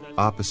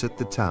 opposite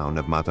the town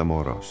of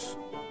Matamoros.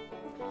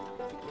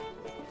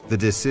 The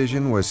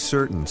decision was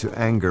certain to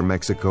anger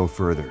Mexico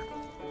further.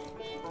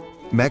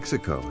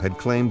 Mexico had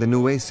claimed the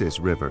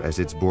Nueces River as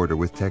its border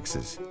with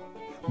Texas,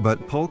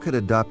 but Polk had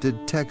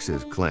adopted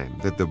Texas' claim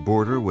that the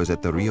border was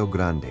at the Rio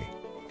Grande.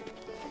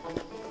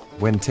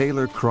 When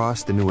Taylor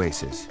crossed the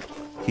Nueces,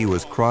 he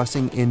was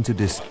crossing into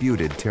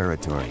disputed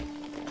territory.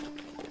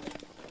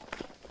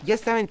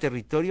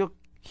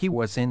 He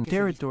was in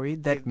territory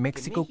that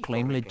Mexico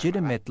claimed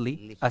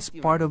legitimately as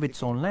part of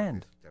its own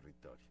land.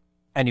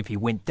 And if he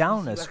went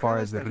down as far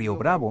as the Rio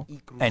Bravo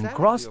and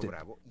crossed it,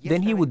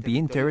 then he would be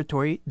in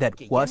territory that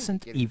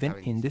wasn't even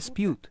in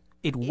dispute.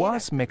 It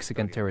was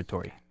Mexican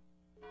territory.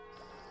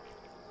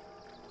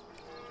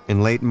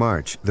 In late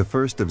March, the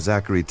first of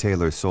Zachary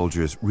Taylor's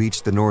soldiers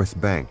reached the north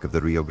bank of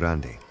the Rio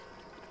Grande.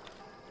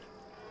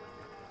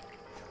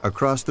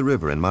 Across the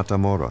river in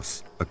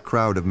Matamoros, a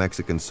crowd of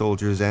Mexican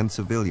soldiers and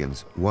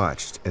civilians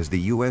watched as the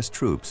U.S.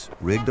 troops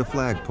rigged a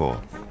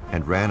flagpole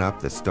and ran up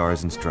the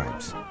Stars and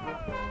Stripes.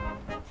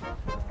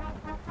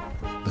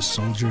 The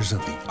soldiers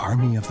of the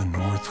Army of the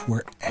North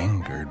were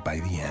angered by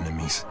the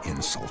enemy's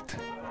insult.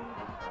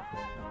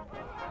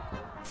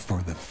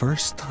 For the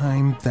first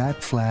time,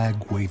 that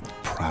flag waved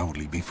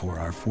proudly before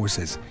our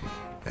forces,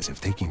 as if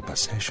taking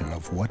possession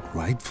of what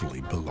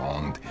rightfully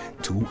belonged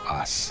to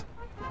us.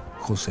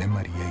 José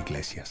María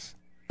Iglesias.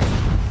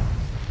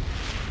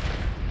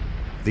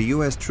 The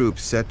U.S.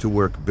 troops set to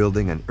work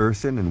building an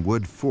earthen and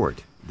wood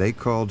fort they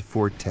called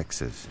Fort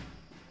Texas.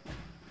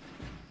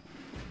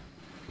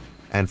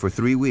 And for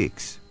 3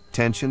 weeks,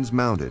 tensions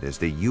mounted as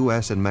the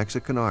U.S. and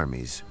Mexican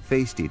armies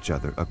faced each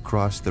other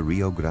across the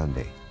Rio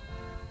Grande.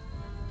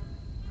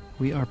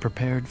 We are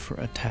prepared for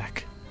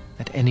attack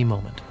at any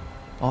moment,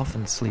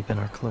 often sleep in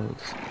our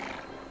clothes.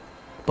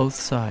 Both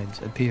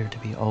sides appear to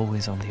be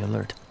always on the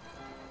alert.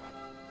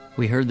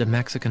 We heard the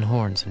Mexican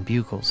horns and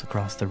bugles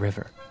across the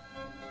river,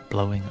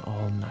 blowing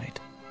all night.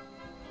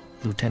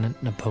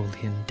 Lieutenant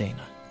Napoleon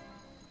Dana.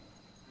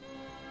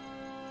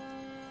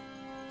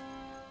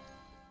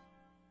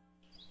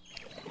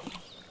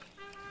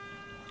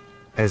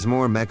 As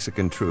more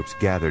Mexican troops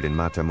gathered in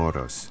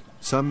Matamoros,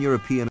 some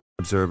European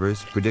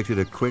observers predicted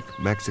a quick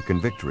Mexican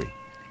victory.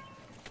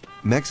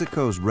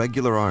 Mexico's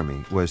regular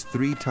army was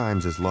 3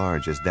 times as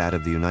large as that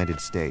of the United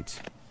States.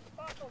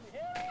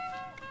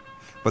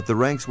 But the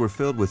ranks were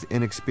filled with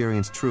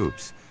inexperienced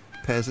troops,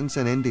 peasants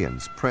and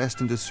Indians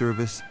pressed into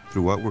service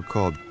through what were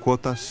called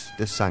cuotas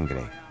de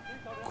sangre,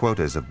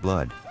 quotas of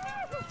blood.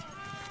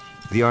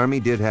 The army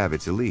did have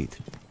its elite,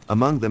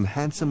 among them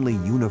handsomely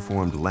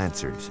uniformed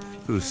lancers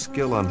whose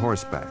skill on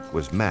horseback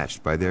was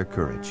matched by their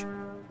courage.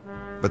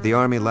 But the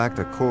army lacked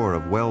a corps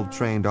of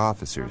well-trained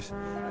officers,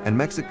 and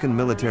Mexican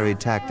military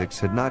tactics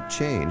had not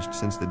changed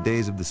since the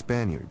days of the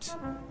Spaniards.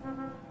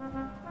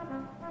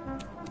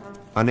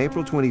 On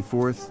April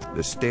 24th,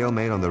 the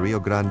stalemate on the Rio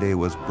Grande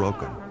was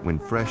broken when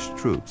fresh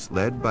troops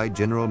led by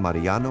General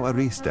Mariano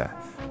Arista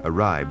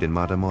arrived in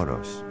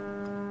Matamoros.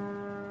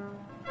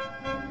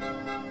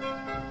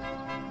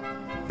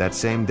 That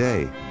same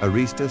day,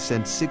 Arista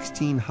sent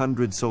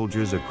 1,600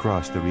 soldiers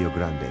across the Rio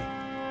Grande.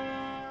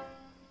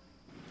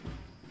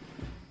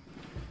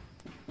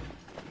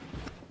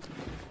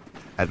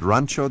 At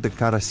Rancho de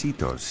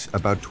Caracitos,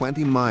 about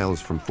 20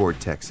 miles from Fort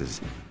Texas,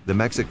 the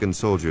Mexican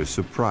soldiers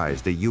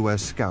surprised a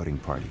U.S. scouting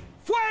party.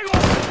 Fuego!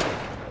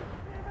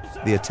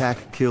 The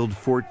attack killed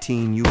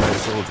 14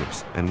 U.S.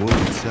 soldiers and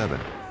wounded 7.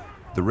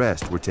 The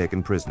rest were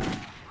taken prisoner.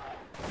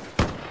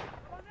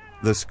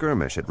 The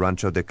skirmish at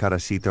Rancho de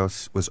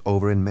Caracitos was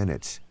over in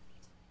minutes.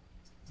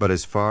 But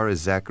as far as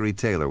Zachary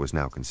Taylor was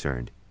now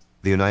concerned,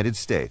 the United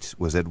States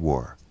was at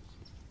war.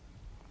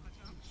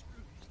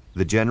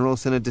 The general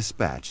sent a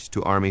dispatch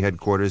to Army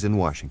headquarters in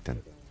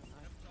Washington.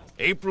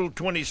 April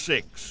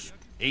 26,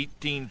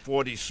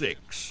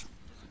 1846.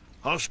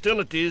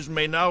 Hostilities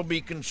may now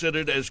be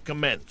considered as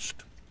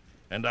commenced,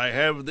 and I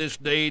have this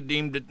day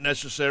deemed it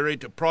necessary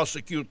to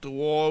prosecute the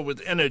war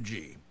with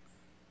energy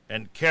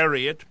and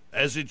carry it,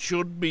 as it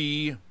should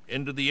be,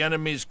 into the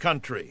enemy's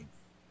country.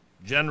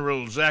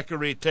 General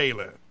Zachary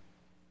Taylor.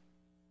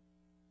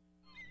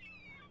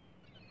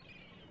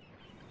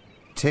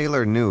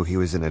 Taylor knew he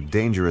was in a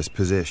dangerous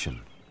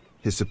position.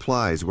 His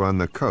supplies were on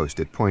the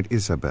coast at Point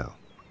Isabel.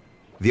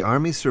 The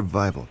Army's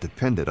survival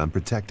depended on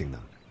protecting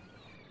them.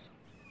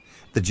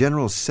 The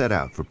general set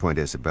out for Point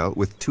Isabel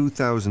with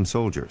 2,000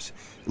 soldiers,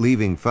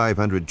 leaving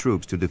 500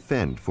 troops to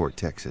defend Fort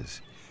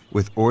Texas,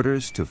 with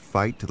orders to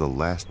fight to the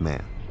last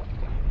man.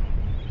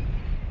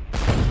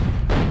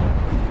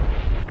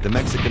 The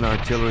Mexican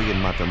artillery in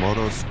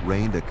Matamoros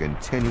rained a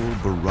continual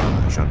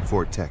barrage on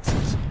Fort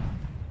Texas.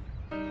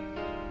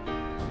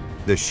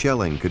 The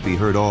shelling could be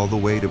heard all the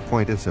way to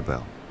Point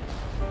Isabel.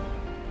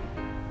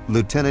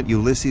 Lieutenant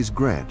Ulysses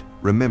Grant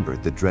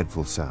remembered the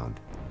dreadful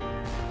sound.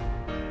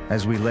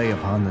 As we lay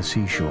upon the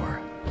seashore,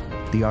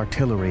 the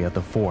artillery at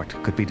the fort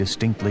could be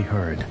distinctly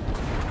heard.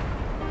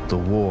 The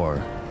war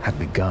had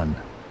begun.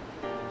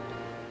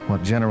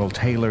 What General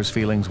Taylor's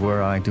feelings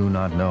were, I do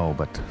not know,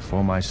 but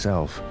for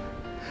myself,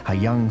 a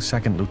young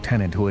second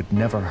lieutenant who had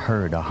never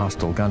heard a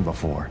hostile gun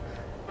before,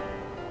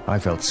 I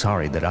felt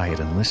sorry that I had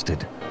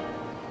enlisted.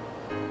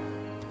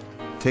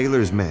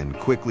 Taylor's men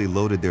quickly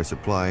loaded their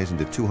supplies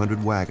into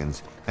 200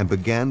 wagons and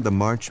began the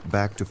march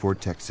back to Fort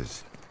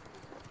Texas.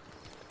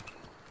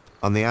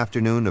 On the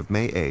afternoon of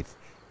May 8th,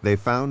 they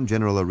found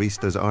General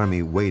Arista's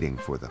army waiting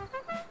for them.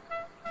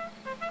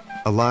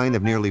 A line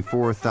of nearly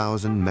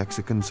 4,000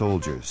 Mexican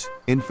soldiers,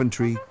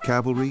 infantry,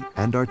 cavalry,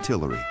 and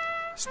artillery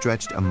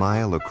stretched a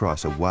mile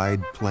across a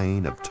wide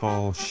plain of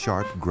tall,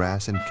 sharp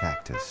grass and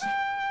cactus.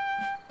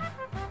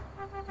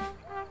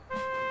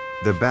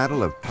 The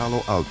Battle of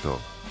Palo Alto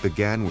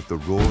began with the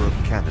roar of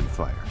cannon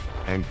fire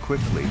and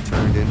quickly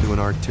turned into an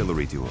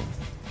artillery duel.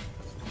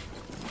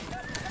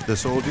 The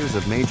soldiers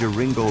of Major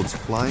Ringgold's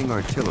flying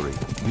artillery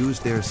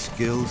used their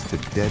skills to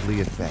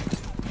deadly effect.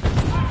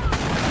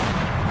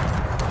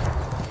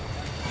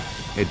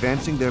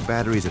 Advancing their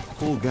batteries at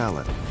full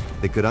gallop,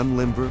 they could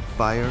unlimber,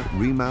 fire,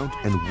 remount,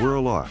 and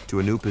whirl off to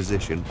a new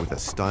position with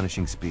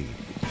astonishing speed.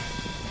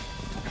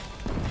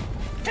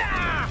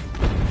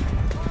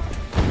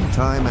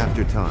 Time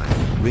after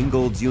time,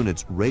 Ringgold's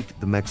units raked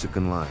the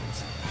Mexican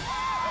lines,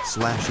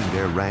 slashing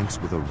their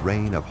ranks with a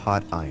rain of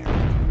hot iron.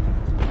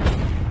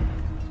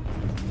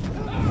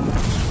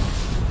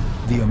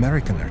 The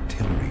American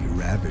artillery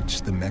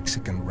ravaged the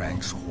Mexican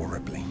ranks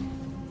horribly.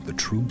 The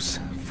troops,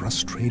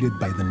 frustrated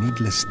by the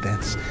needless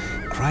deaths,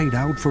 cried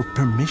out for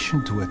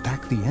permission to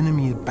attack the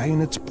enemy at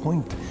bayonet's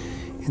point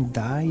and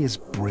die as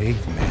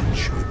brave men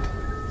should.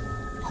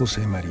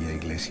 José María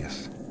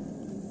Iglesias.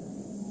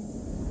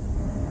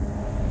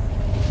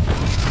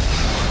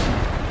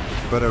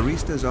 But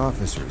Arista's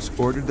officers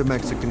ordered the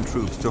Mexican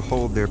troops to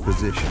hold their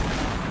position.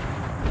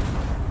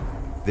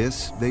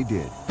 This they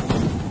did,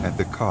 at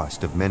the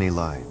cost of many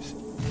lives.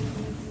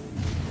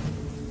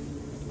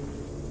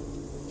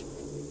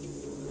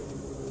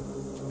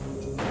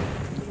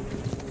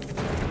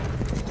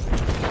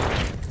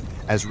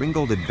 As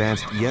Ringgold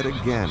advanced yet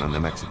again on the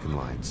Mexican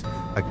lines,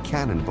 a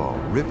cannonball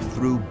ripped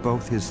through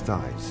both his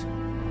thighs.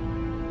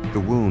 The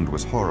wound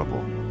was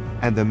horrible,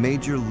 and the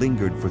major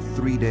lingered for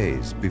 3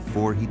 days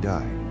before he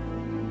died.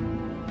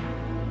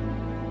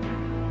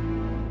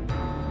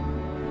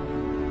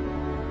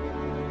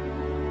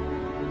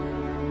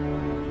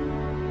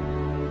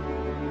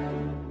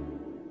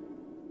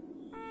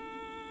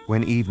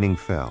 When evening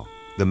fell,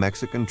 the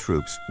Mexican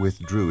troops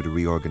withdrew to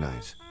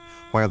reorganize,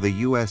 while the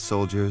U.S.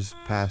 soldiers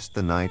passed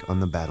the night on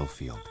the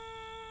battlefield.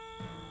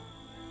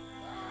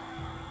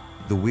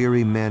 The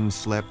weary men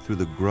slept through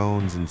the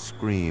groans and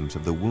screams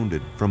of the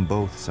wounded from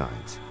both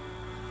sides.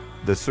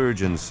 The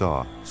surgeon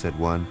saw, said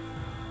one,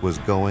 was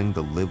going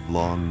the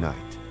livelong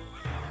night.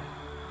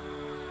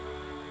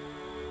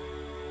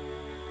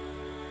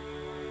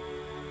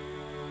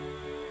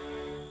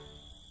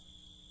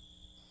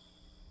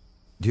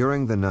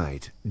 During the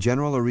night,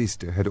 General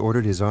Arista had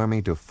ordered his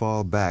army to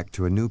fall back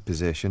to a new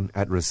position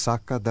at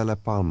Resaca de la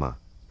Palma,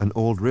 an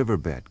old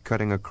riverbed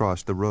cutting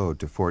across the road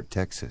to Fort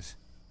Texas.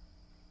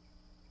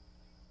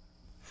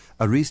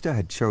 Arista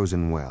had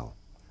chosen well.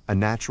 A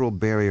natural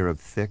barrier of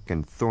thick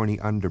and thorny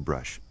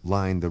underbrush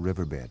lined the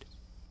riverbed.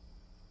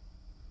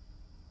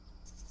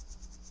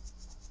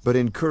 But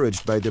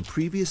encouraged by the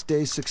previous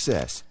day's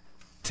success,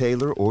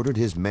 Taylor ordered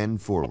his men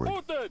forward.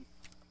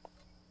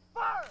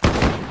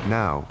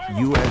 Now,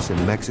 U.S.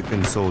 and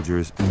Mexican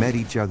soldiers met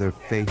each other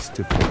face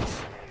to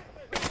face.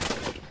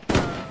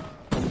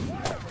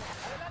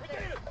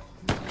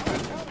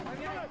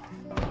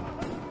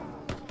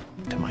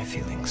 To my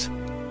feelings,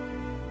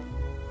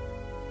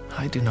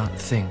 I do not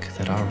think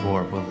that our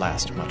war will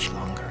last much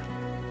longer.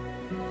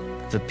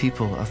 The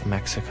people of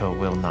Mexico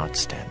will not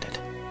stand it.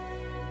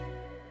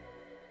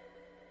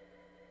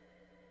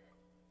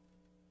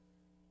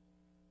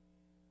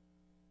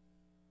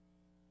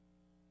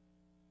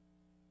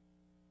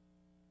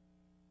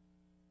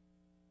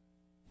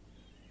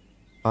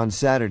 On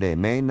Saturday,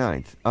 May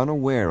 9th,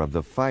 unaware of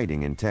the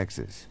fighting in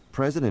Texas,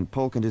 President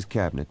Polk and his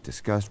cabinet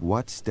discussed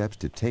what steps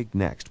to take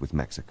next with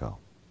Mexico.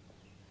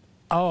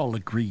 All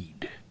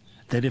agreed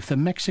that if the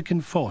Mexican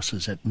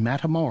forces at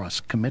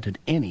Matamoros committed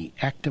any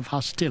act of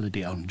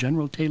hostility on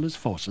General Taylor's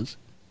forces,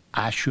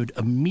 I should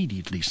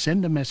immediately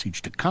send a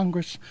message to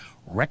Congress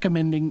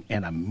recommending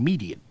an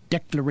immediate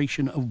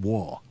declaration of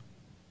war.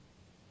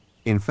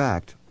 In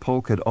fact,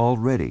 Polk had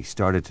already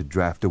started to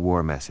draft a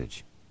war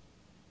message.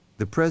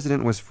 The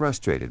president was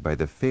frustrated by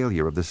the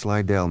failure of the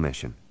Slidell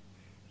mission.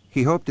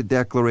 He hoped a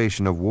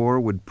declaration of war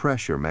would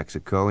pressure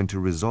Mexico into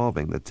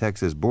resolving the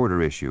Texas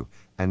border issue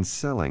and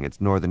selling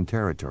its northern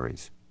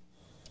territories.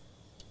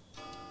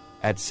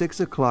 At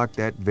 6 o'clock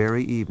that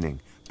very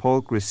evening,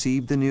 Polk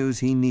received the news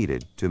he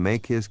needed to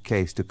make his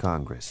case to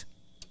Congress.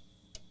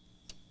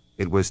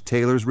 It was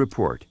Taylor's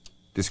report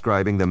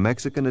describing the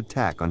Mexican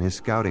attack on his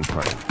scouting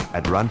party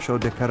at Rancho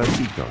de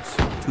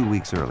Caracitos 2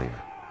 weeks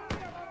earlier.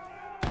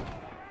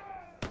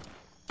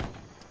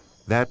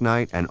 That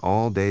night and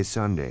all day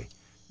Sunday,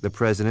 the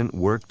president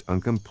worked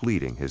on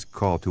completing his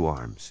call to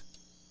arms.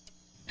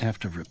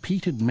 After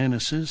repeated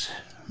menaces,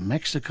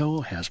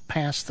 Mexico has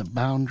passed the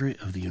boundary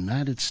of the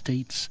United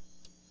States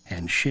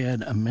and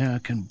shed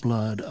American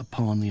blood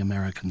upon the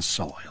American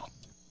soil.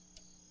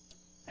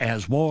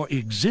 As war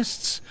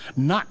exists,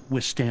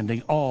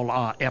 notwithstanding all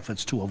our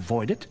efforts to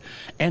avoid it,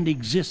 and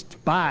exists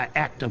by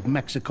act of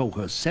Mexico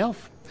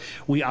herself,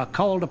 we are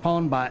called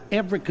upon by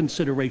every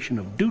consideration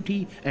of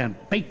duty and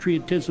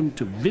patriotism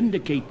to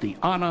vindicate the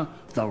honor,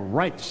 the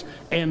rights,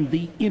 and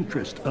the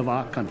interest of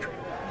our country.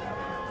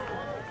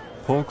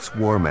 Polk's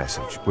war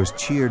message was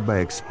cheered by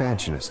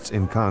expansionists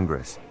in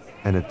Congress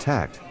and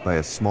attacked by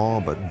a small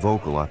but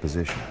vocal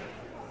opposition.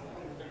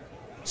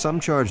 Some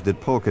charged that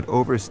Polk had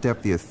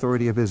overstepped the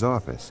authority of his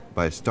office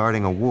by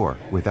starting a war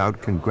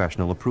without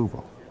congressional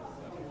approval.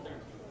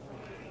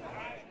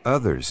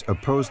 Others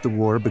opposed the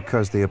war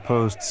because they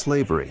opposed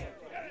slavery.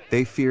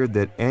 They feared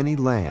that any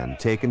land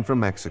taken from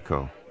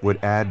Mexico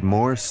would add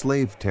more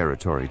slave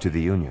territory to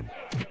the Union.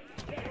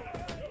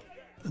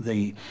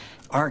 The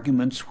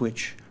arguments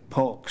which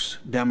Polk's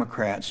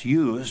Democrats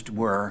used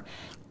were,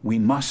 we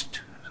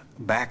must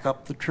back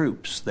up the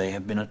troops. They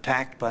have been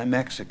attacked by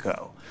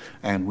Mexico,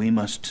 and we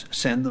must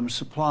send them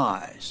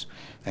supplies,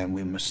 and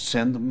we must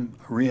send them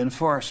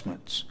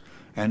reinforcements.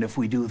 And if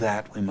we do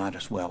that, we might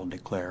as well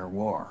declare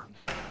war.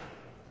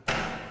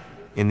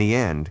 In the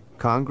end,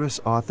 Congress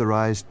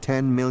authorized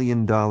 $10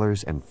 million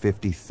and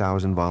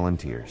 50,000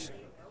 volunteers.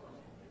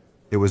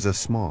 It was a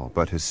small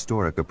but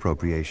historic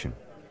appropriation.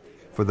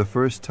 For the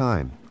first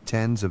time,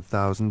 tens of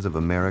thousands of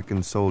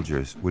American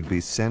soldiers would be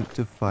sent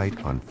to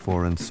fight on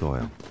foreign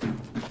soil.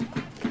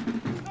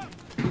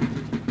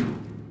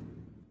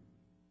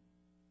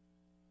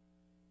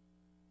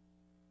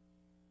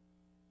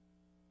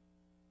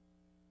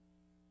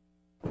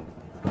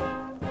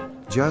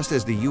 Just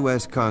as the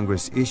U.S.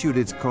 Congress issued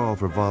its call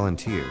for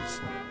volunteers,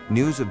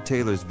 news of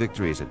Taylor's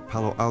victories at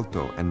Palo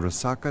Alto and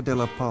Resaca de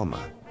la Palma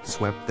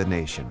swept the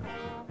nation.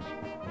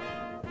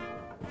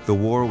 The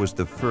war was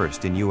the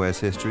first in U.S.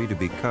 history to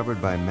be covered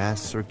by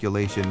mass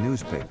circulation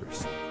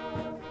newspapers.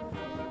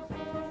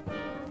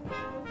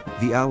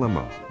 The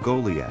Alamo,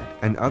 Goliad,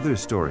 and other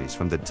stories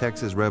from the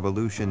Texas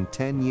Revolution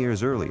 10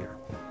 years earlier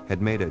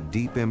had made a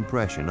deep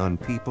impression on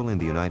people in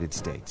the United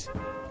States.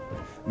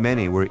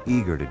 Many were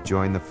eager to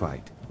join the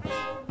fight.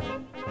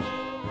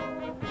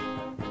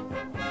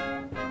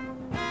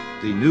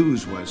 The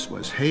news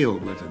was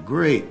hailed with a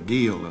great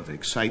deal of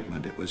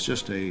excitement. It was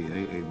just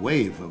a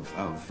wave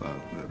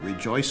of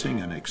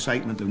rejoicing and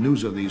excitement, the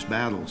news of these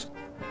battles.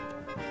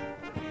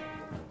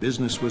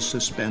 Business was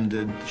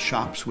suspended,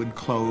 shops would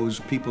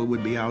close, people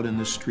would be out in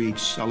the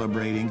streets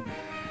celebrating.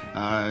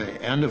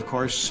 And of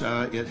course,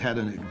 it had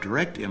a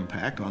direct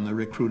impact on the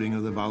recruiting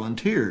of the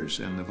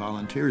volunteers, and the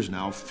volunteers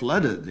now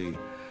flooded the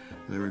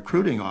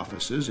recruiting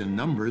offices in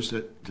numbers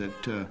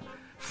that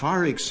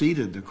far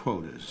exceeded the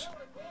quotas.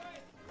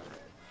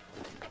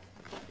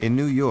 In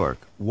New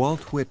York,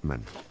 Walt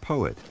Whitman,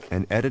 poet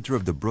and editor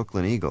of the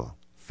Brooklyn Eagle,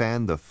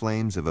 fanned the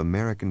flames of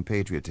American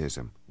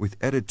patriotism with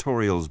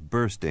editorials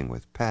bursting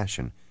with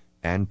passion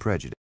and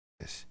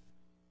prejudice.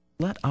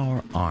 Let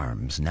our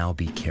arms now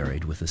be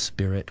carried with a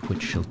spirit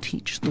which shall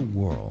teach the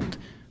world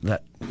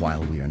that,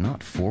 while we are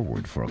not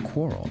forward for a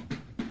quarrel,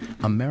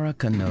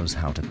 America knows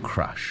how to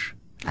crush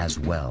as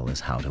well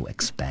as how to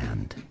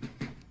expand.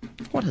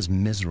 What has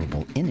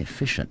miserable,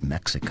 inefficient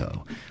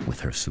Mexico, with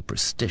her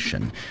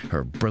superstition,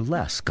 her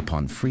burlesque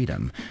upon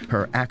freedom,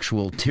 her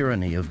actual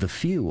tyranny of the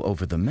few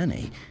over the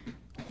many,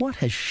 what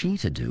has she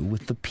to do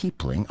with the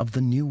peopling of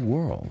the New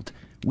World,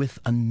 with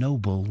a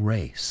noble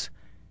race?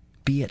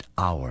 Be it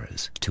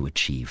ours to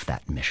achieve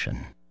that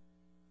mission.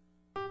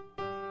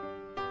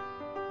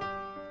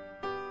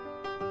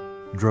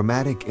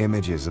 Dramatic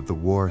images of the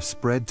war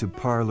spread to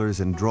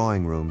parlors and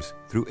drawing rooms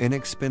through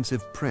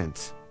inexpensive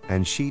prints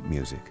and sheet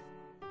music.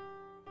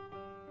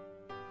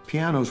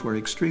 Pianos were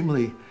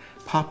extremely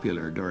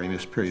popular during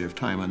this period of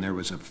time, and there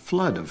was a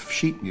flood of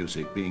sheet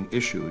music being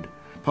issued,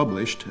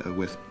 published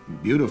with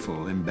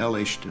beautiful,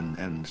 embellished,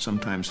 and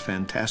sometimes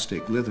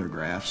fantastic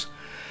lithographs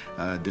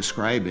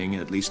describing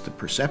at least the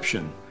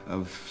perception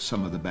of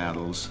some of the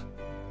battles.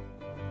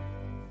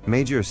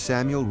 Major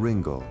Samuel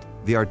Ringgold,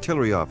 the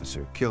artillery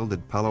officer killed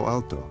at Palo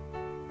Alto,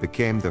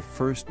 became the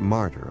first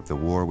martyr of the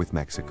war with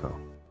Mexico.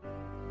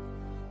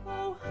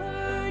 Oh,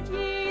 heard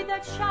ye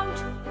that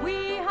shout,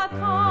 we have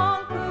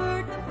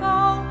conquered the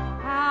foe,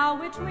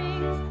 how it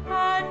rings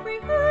and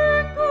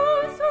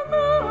re-echoes through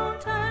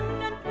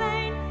mountain and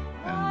plain.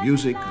 And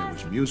music, there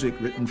was music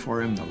written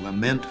for him, the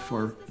lament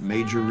for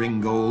Major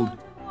Ringgold,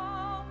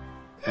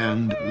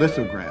 and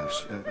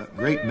lithographs, a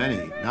great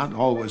many, not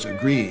always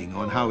agreeing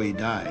on how he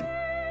died.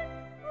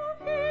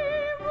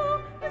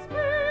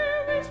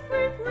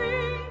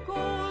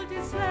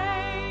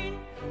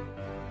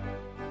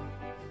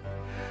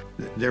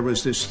 There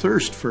was this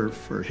thirst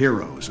for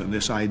heroes, and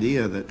this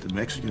idea that the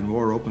Mexican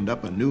War opened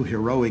up a new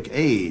heroic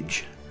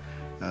age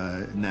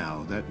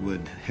now that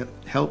would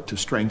help to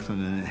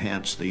strengthen and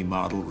enhance the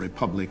model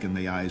republic in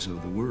the eyes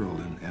of the world.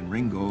 And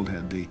Ringgold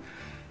had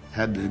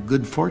the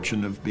good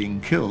fortune of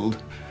being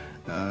killed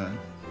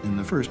in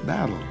the first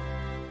battle.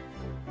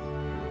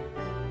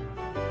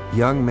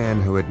 Young men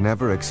who had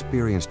never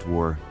experienced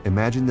war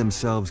imagined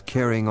themselves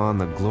carrying on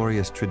the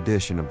glorious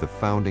tradition of the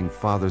founding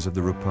fathers of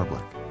the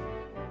republic.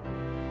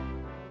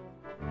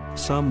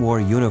 Some wore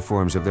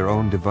uniforms of their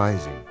own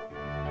devising.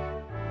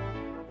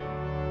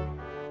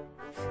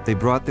 They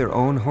brought their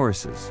own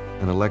horses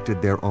and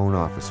elected their own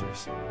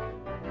officers.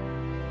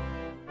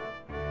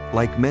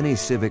 Like many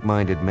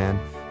civic-minded men,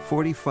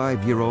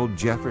 45-year-old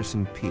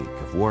Jefferson Peak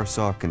of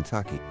Warsaw,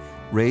 Kentucky,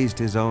 raised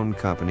his own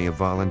company of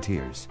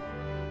volunteers.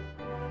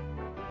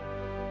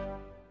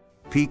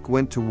 Peak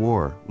went to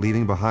war,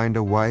 leaving behind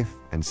a wife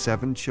and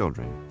 7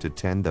 children to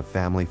tend the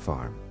family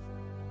farm.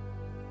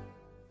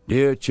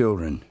 Dear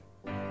children,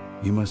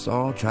 you must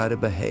all try to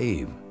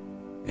behave,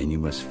 and you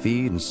must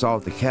feed and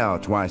salt the cow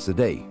twice a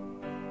day.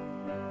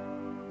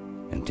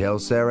 And tell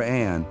Sarah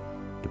Ann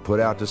to put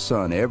out the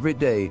sun every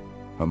day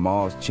for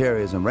Ma's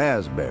cherries and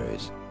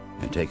raspberries,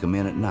 and take them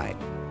in at night.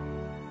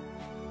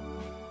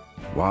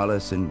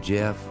 Wallace and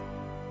Jeff,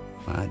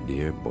 my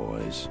dear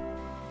boys,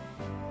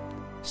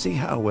 see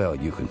how well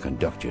you can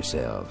conduct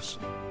yourselves.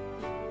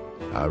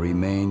 I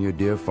remain your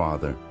dear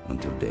father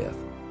until death,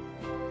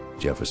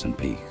 Jefferson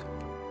Peak.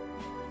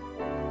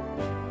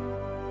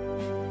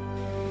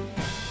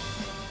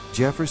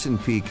 Jefferson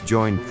Peak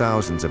joined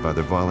thousands of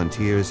other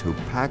volunteers who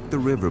packed the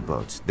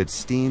riverboats that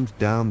steamed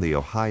down the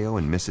Ohio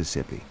and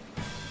Mississippi,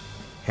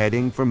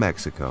 heading for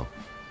Mexico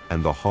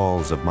and the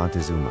halls of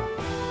Montezuma.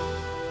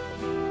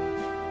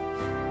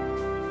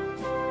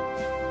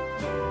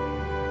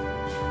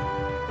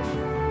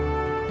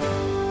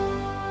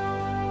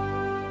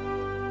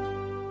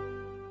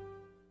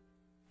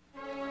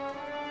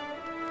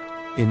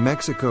 In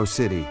Mexico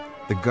City,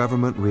 the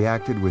government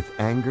reacted with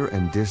anger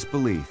and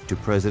disbelief to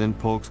President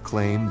Polk's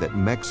claim that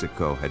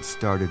Mexico had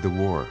started the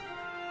war.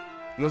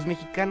 Los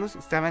mexicanos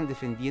estaban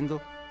defendiendo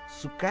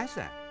su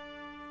casa.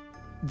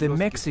 The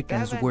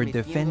Mexicans were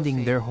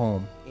defending their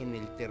home.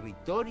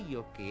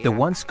 The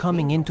ones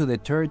coming into the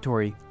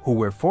territory who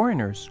were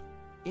foreigners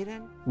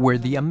were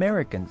the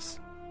Americans.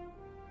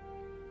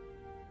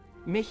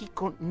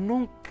 Mexico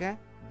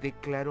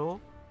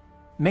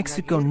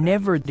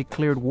never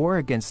declared war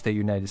against the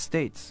United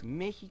States.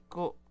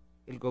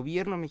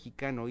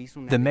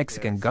 The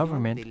Mexican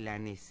government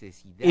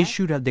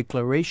issued a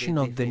declaration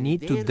of the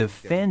need to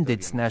defend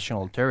its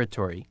national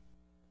territory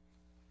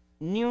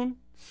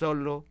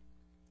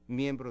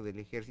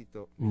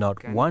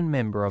Not one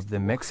member of the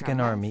Mexican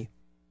army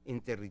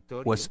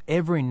was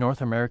ever in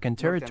North American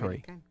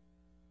territory.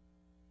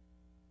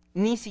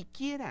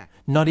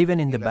 Not even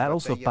in the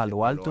battles of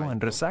Palo Alto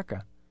and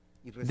Resaca.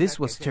 This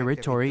was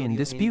territory in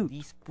dispute.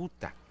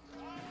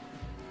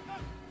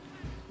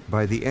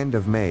 By the end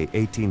of May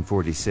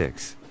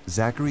 1846,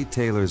 Zachary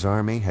Taylor's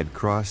army had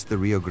crossed the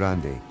Rio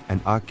Grande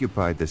and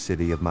occupied the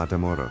city of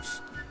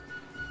Matamoros.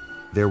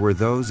 There were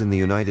those in the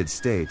United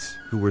States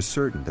who were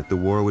certain that the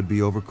war would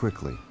be over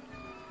quickly.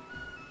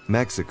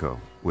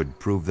 Mexico would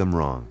prove them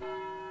wrong.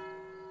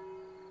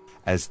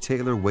 As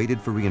Taylor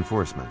waited for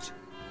reinforcements,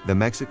 the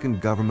Mexican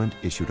government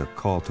issued a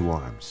call to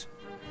arms.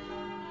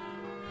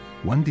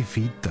 One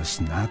defeat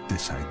does not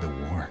decide the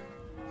war.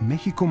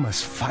 Mexico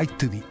must fight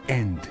to the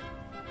end.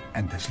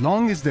 And as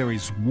long as there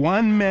is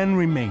one man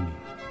remaining,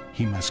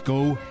 he must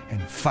go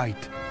and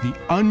fight the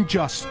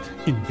unjust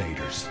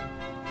invaders.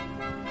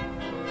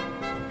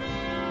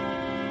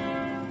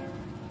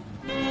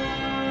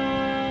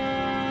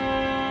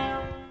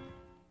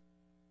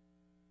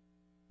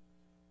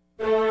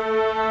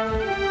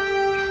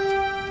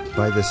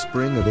 By the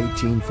spring of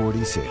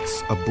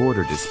 1846, a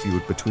border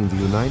dispute between the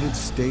United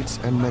States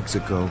and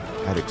Mexico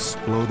had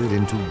exploded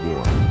into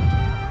war.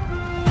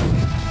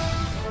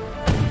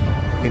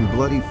 In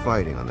bloody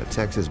fighting on the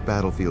Texas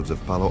battlefields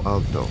of Palo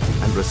Alto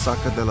and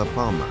Resaca de la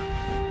Palma,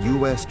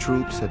 U.S.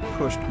 troops had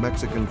pushed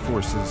Mexican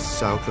forces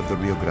south of the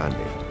Rio Grande.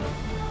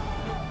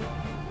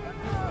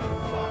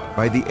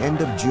 By the end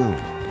of June,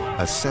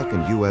 a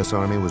second U.S.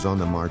 army was on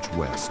the march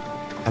west,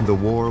 and the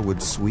war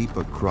would sweep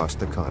across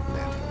the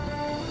continent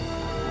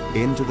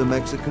into the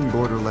Mexican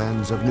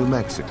borderlands of New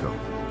Mexico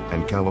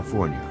and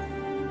California,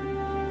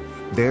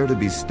 there to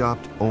be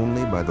stopped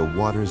only by the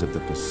waters of the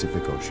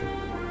Pacific Ocean.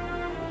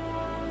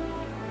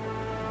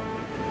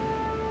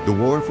 The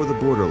war for the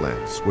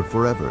borderlands would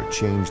forever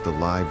change the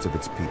lives of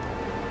its people.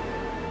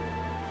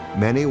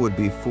 Many would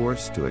be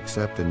forced to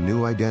accept a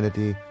new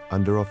identity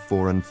under a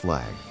foreign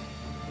flag.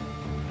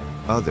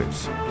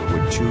 Others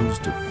would choose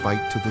to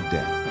fight to the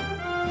death.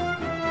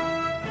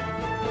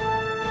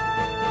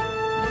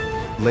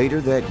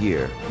 Later that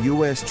year,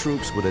 U.S.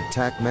 troops would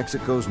attack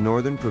Mexico's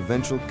northern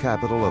provincial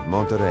capital of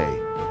Monterrey.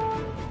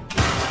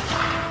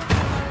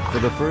 For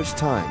the first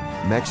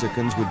time,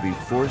 Mexicans would be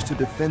forced to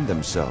defend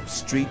themselves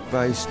street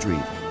by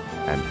street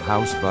and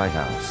house by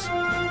house.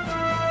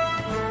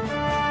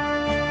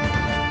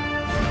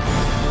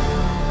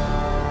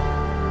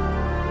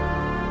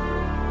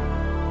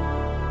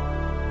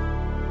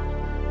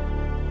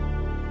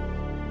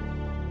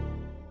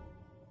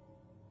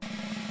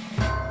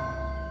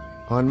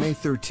 On May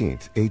 13,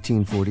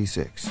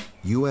 1846,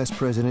 U.S.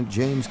 President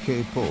James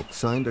K. Polk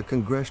signed a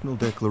congressional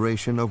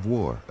declaration of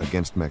war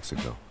against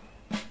Mexico.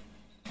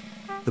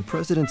 The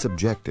president's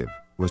objective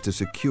was to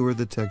secure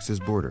the Texas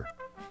border.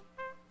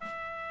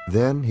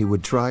 Then he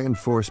would try and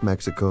force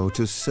Mexico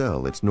to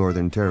sell its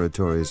northern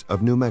territories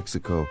of New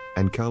Mexico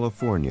and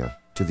California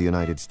to the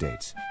United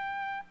States.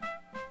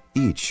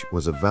 Each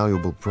was a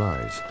valuable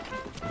prize.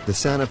 The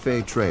Santa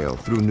Fe Trail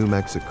through New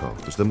Mexico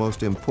was the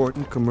most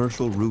important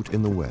commercial route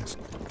in the West.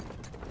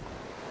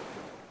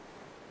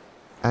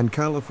 And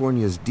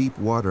California's deep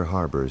water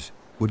harbors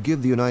would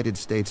give the United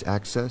States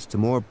access to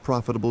more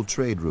profitable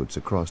trade routes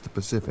across the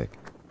Pacific.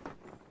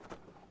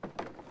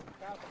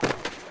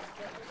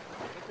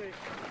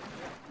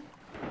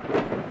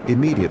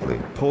 Immediately,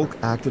 Polk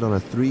acted on a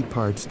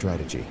three-part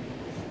strategy.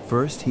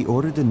 First, he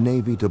ordered the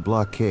Navy to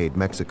blockade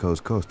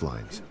Mexico's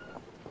coastlines.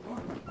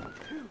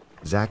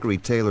 Zachary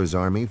Taylor's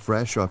army,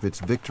 fresh off its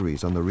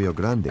victories on the Rio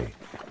Grande,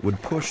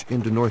 would push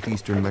into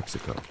northeastern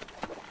Mexico.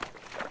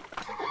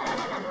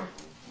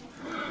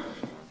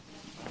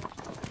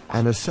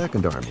 And a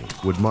second army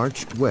would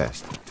march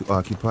west to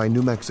occupy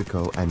New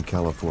Mexico and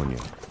California.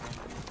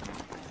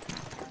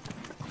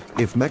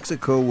 If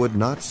Mexico would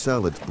not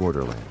sell its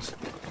borderlands,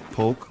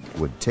 Polk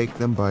would take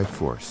them by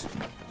force.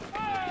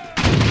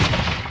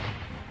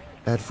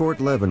 At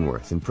Fort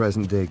Leavenworth in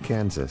present-day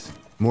Kansas,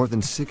 more than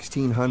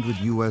 1,600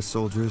 U.S.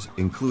 soldiers,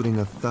 including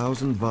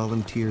 1,000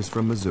 volunteers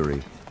from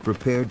Missouri,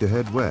 prepared to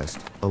head west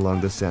along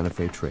the Santa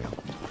Fe Trail.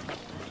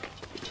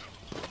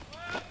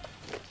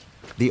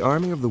 The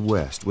Army of the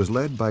West was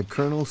led by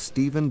Colonel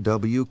Stephen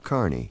W.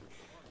 Kearny,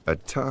 a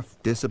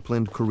tough,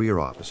 disciplined career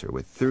officer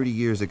with 30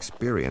 years'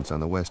 experience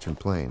on the Western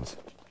Plains.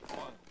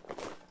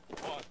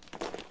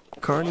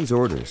 Kearny's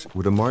orders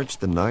were to march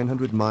the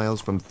 900 miles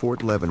from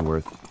Fort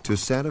Leavenworth to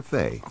Santa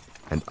Fe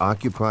and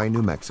occupy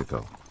New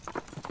Mexico.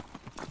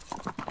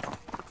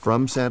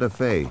 From Santa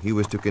Fe, he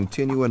was to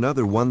continue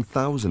another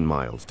 1,000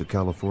 miles to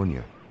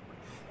California.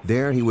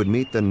 There he would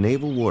meet the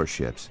naval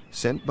warships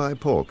sent by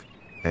Polk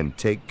and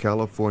take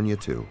California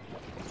too.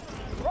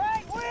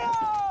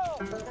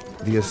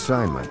 The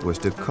assignment was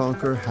to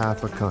conquer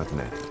half a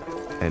continent,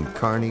 and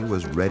Kearny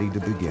was ready to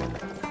begin.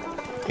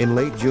 In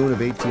late June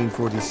of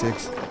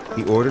 1846,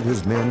 he ordered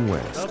his men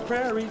west. The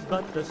prairies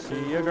but the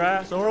sea of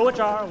grass o'er which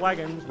our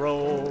wagons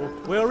roll.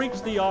 We'll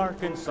reach the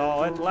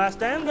Arkansas at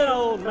last and then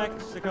old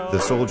Mexico. The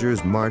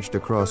soldiers marched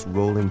across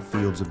rolling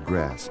fields of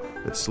grass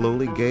that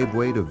slowly gave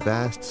way to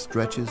vast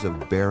stretches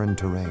of barren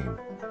terrain.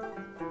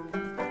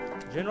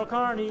 General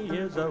Kearny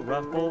is a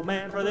rough old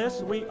man, for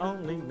this we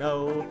only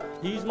know.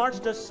 He's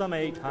marched us some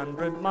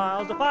 800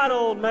 miles to fight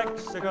old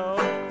Mexico.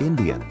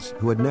 Indians,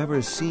 who had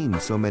never seen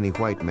so many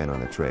white men on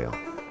the trail,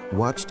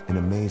 watched in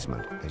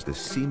amazement as the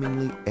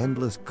seemingly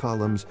endless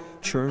columns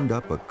churned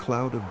up a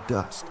cloud of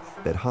dust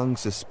that hung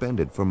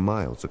suspended for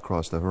miles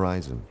across the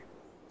horizon.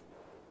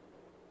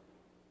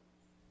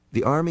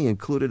 The Army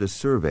included a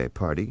survey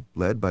party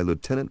led by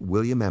Lieutenant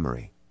William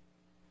Emory.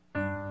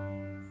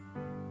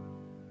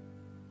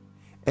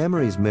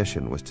 Emory's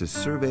mission was to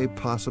survey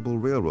possible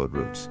railroad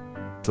routes,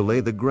 to lay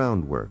the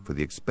groundwork for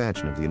the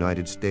expansion of the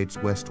United States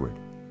westward.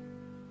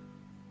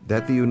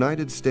 That the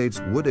United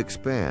States would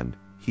expand,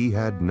 he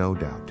had no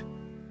doubt.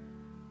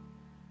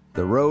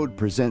 The road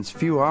presents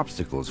few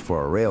obstacles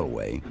for a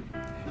railway,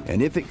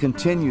 and if it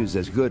continues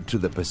as good to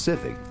the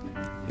Pacific,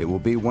 it will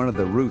be one of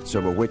the routes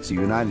over which the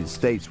United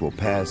States will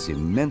pass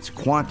immense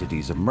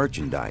quantities of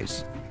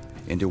merchandise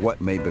into what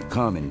may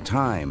become in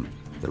time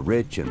the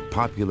rich and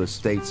populous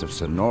states of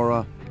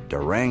Sonora,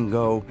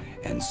 Durango,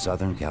 and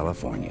Southern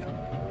California.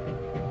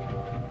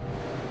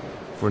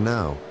 For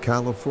now,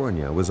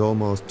 California was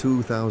almost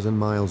 2,000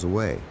 miles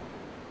away.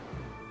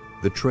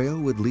 The trail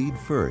would lead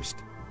first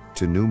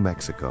to New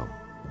Mexico.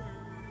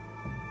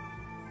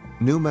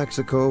 New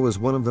Mexico was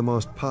one of the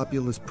most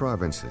populous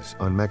provinces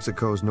on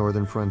Mexico's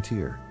northern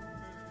frontier.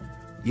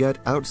 Yet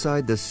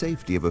outside the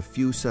safety of a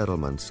few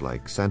settlements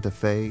like Santa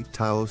Fe,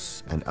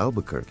 Taos, and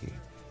Albuquerque,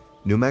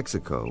 New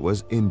Mexico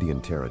was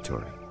Indian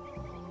territory.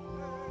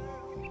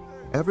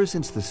 Ever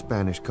since the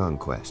Spanish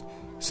conquest,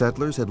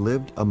 settlers had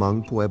lived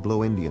among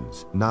Pueblo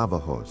Indians,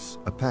 Navajos,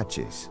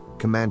 Apaches,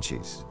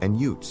 Comanches, and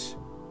Utes.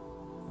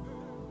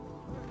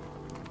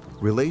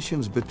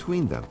 Relations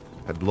between them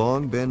had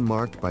long been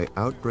marked by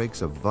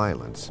outbreaks of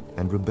violence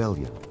and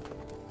rebellion.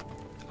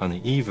 On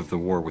the eve of the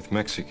war with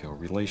Mexico,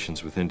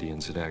 relations with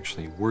Indians had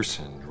actually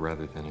worsened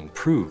rather than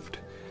improved.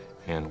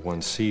 And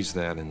one sees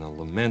that in the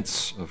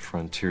laments of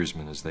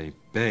frontiersmen as they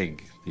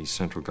beg the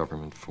central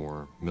government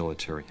for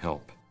military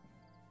help.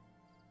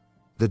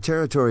 The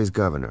territory's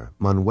governor,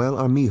 Manuel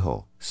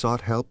Armijo,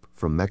 sought help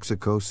from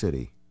Mexico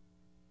City.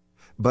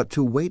 But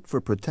to wait for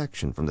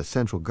protection from the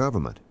central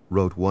government,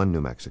 wrote one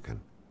New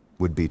Mexican,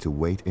 would be to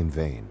wait in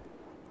vain.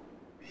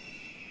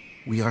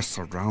 We are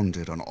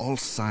surrounded on all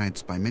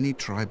sides by many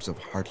tribes of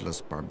heartless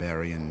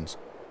barbarians,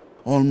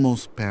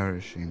 almost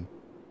perishing.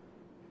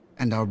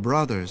 And our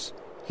brothers,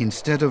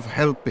 instead of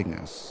helping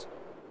us,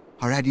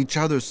 are at each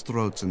other's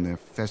throats in their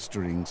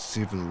festering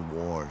civil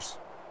wars.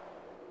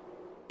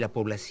 The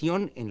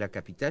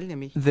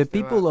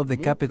people of the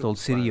capital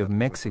city of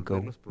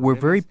Mexico were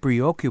very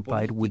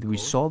preoccupied with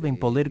resolving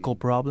political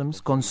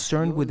problems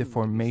concerned with the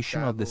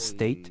formation of the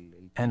state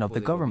and of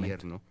the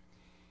government.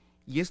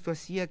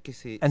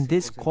 And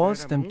this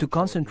caused them to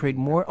concentrate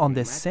more on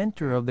the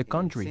center of the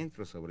country.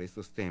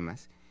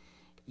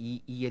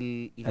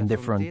 And the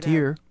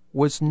frontier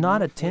was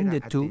not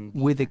attended to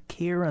with the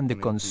care and the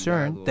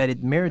concern that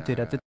it merited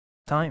at the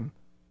time.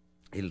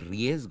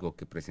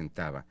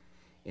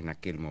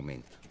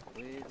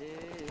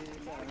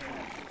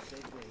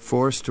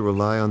 Forced to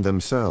rely on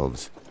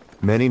themselves,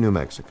 many New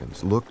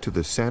Mexicans looked to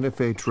the Santa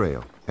Fe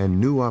Trail and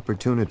new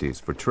opportunities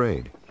for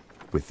trade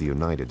with the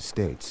United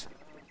States.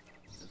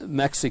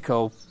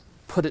 Mexico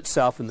put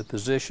itself in the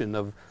position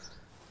of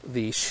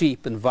the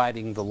sheep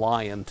inviting the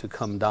lion to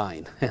come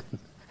dine,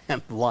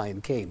 and the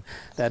lion came.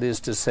 That is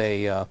to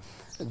say,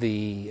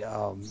 the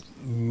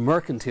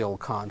mercantile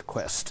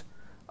conquest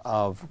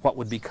of what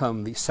would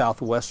become the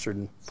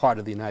southwestern part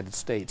of the United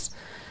States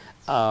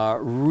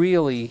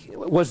really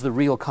was the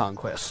real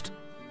conquest.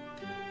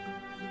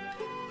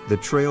 The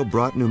trail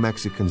brought New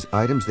Mexicans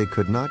items they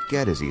could not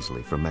get as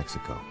easily from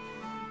Mexico: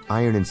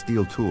 iron and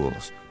steel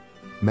tools,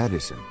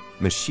 medicine,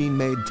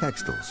 machine-made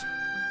textiles.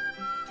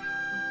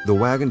 The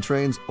wagon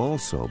trains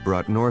also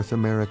brought North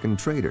American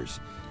traders,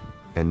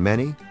 and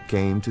many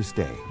came to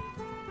stay.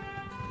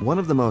 One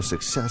of the most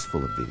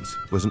successful of these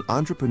was an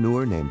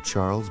entrepreneur named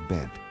Charles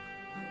Bent.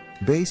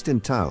 Based in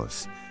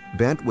Taos,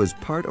 Bent was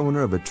part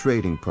owner of a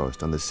trading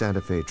post on the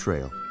Santa Fe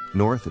Trail,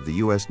 north of the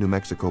U.S.-New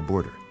Mexico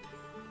border.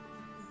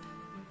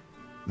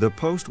 The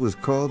post was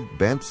called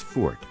Bent's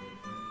Fort.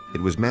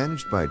 It was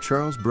managed by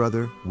Charles'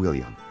 brother,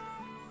 William.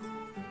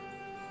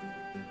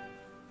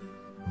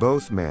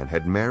 Both men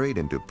had married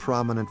into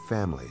prominent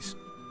families.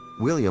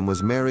 William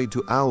was married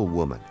to Owl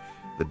Woman,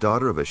 the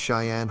daughter of a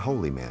Cheyenne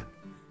holy man.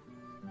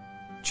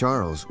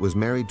 Charles was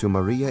married to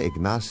Maria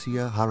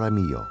Ignacia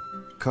Jaramillo,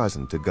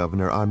 cousin to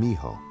Governor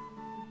Armijo.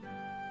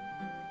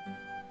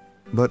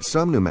 But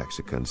some New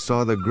Mexicans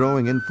saw the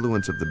growing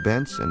influence of the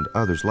Bents and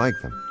others like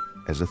them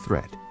as a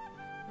threat.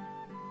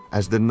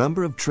 As the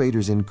number of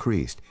traders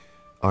increased,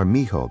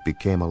 Armijo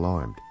became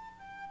alarmed.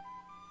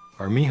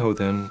 Armijo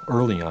then,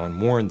 early on,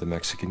 warned the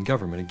Mexican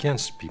government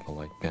against people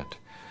like Bent.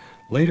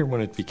 Later, when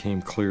it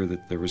became clear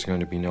that there was going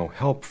to be no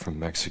help from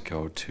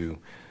Mexico to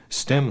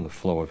stem the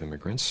flow of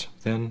immigrants,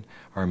 then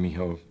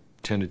Armijo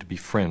tended to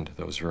befriend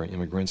those very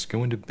immigrants,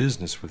 go into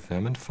business with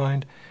them, and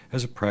find,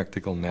 as a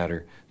practical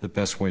matter, the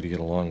best way to get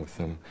along with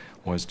them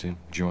was to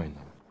join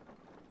them.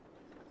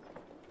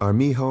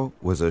 Armijo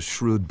was a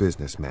shrewd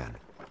businessman.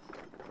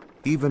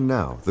 Even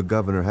now, the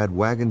governor had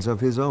wagons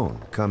of his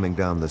own coming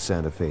down the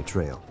Santa Fe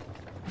Trail.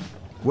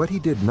 What he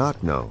did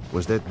not know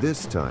was that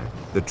this time,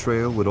 the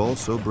trail would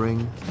also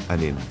bring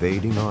an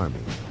invading army.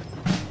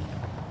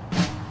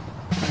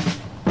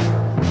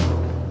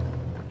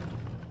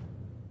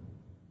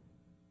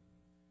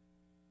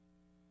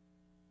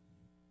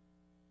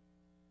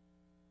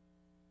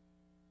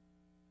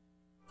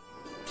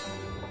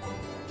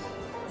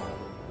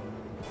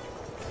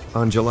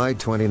 On July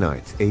 29,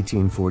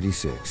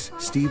 1846,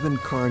 Stephen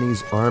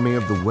Kearny's Army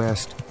of the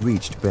West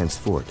reached Bent's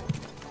Fort.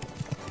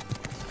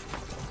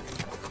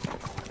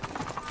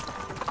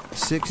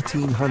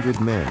 1,600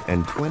 men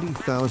and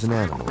 20,000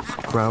 animals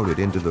crowded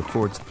into the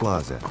fort's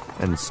plaza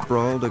and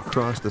sprawled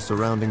across the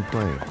surrounding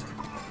plain.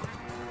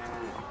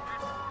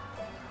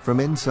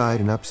 From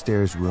inside an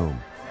upstairs room,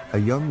 a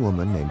young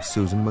woman named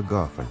Susan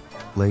McGoffin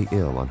lay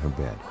ill on her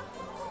bed.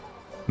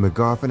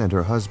 McGoffin and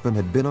her husband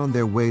had been on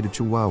their way to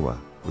Chihuahua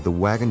with a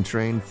wagon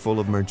train full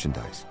of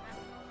merchandise.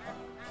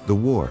 The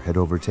war had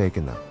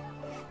overtaken them,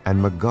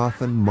 and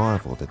McGoffin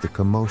marveled at the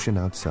commotion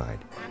outside.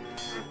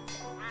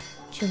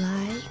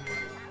 July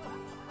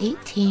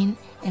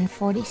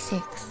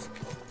 1846.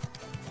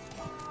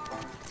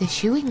 The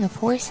shoeing of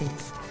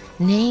horses,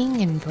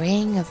 neighing and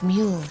braying of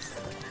mules,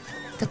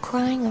 the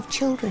crying of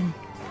children,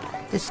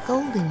 the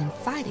scolding and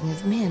fighting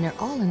of men are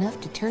all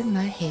enough to turn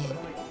my head.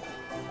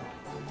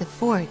 The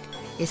fort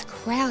is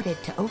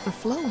crowded to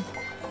overflowing.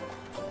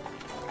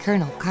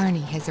 Colonel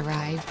Kearny has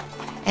arrived,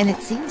 and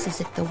it seems as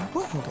if the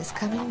world is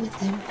coming with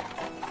him.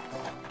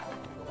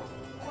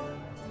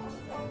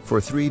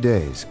 For 3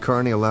 days,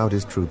 Kearny allowed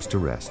his troops to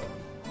rest.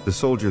 The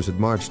soldiers had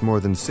marched more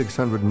than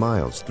 600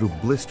 miles through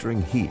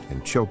blistering heat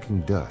and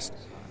choking dust.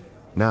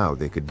 Now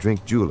they could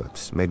drink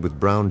juleps made with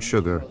brown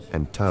sugar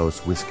and Taos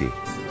whiskey.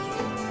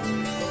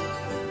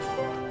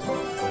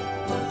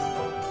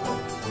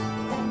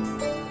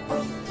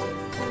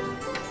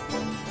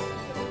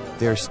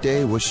 Their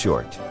stay was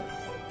short.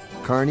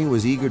 Kearny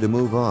was eager to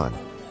move on.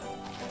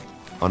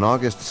 On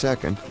August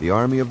 2nd, the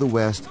Army of the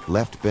West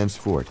left Bent's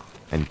Fort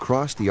and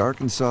crossed the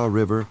Arkansas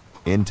River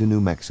into New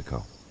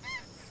Mexico.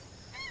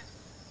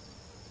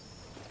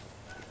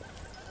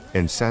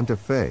 In Santa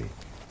Fe,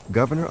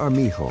 Governor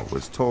Armijo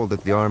was told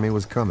that the army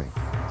was coming,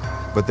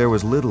 but there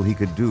was little he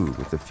could do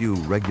with the few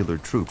regular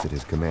troops at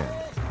his command.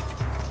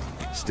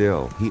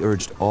 Still, he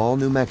urged all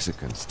New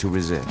Mexicans to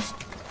resist.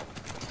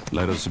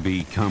 Let us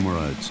be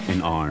comrades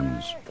in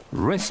arms.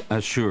 Rest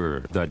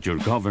assured that your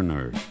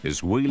governor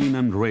is willing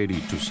and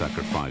ready to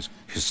sacrifice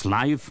his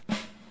life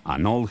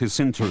and all his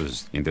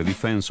interests in the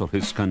defense of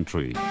his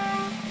country.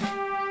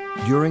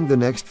 During the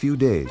next few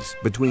days,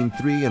 between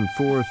 3,000 and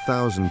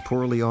 4,000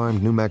 poorly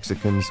armed New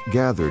Mexicans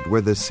gathered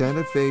where the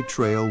Santa Fe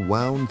Trail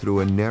wound through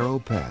a narrow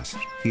pass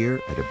here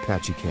at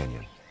Apache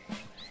Canyon.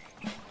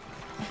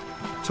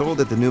 Told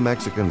that the New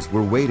Mexicans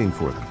were waiting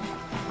for them,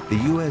 the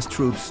U.S.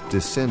 troops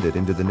descended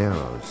into the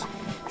Narrows,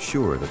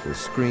 sure that the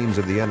screams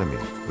of the enemy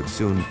would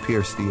soon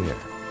pierce the air.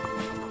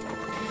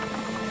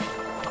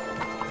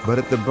 But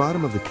at the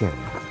bottom of the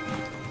canyon,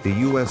 the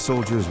U.S.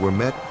 soldiers were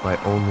met by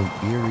only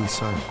eerie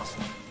silence.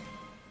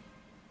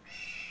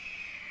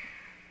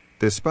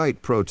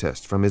 Despite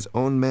protests from his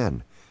own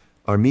men,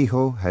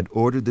 Armijo had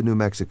ordered the New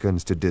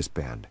Mexicans to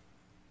disband.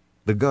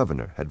 The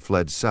governor had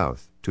fled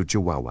south to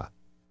Chihuahua.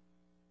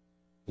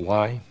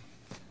 Why?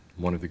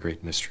 One of the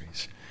great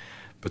mysteries.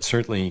 But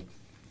certainly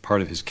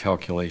part of his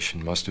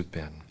calculation must have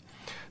been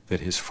that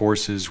his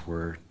forces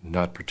were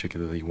not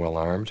particularly well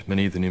armed.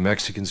 Many of the New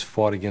Mexicans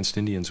fought against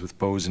Indians with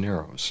bows and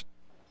arrows.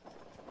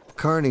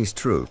 Kearny's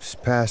troops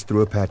passed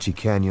through Apache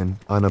Canyon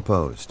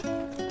unopposed.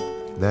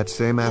 That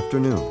same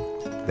afternoon,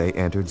 they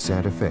entered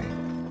Santa Fe.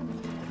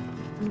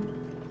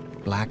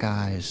 Black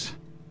eyes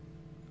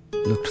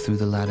looked through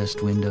the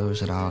latticed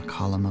windows at our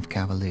column of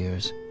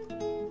cavaliers,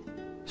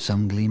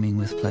 some gleaming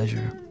with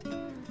pleasure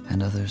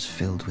and others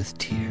filled with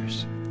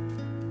tears.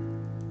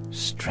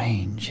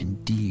 Strange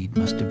indeed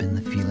must have been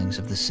the feelings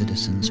of the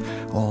citizens,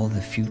 all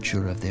the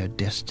future of their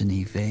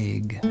destiny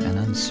vague and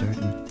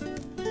uncertain.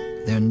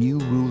 Their new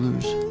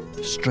rulers,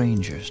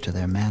 strangers to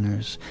their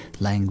manners,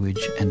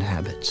 language, and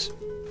habits.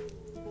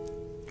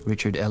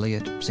 Richard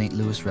Elliot, St.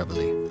 Louis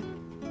Reveille.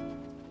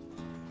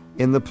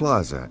 In the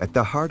plaza, at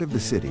the heart of the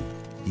city,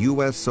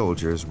 U.S.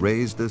 soldiers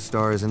raised the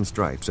stars and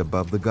stripes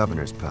above the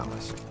governor's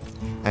palace,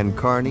 and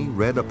Kearny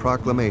read a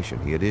proclamation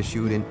he had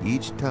issued in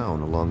each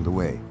town along the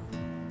way.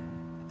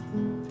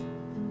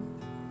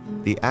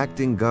 The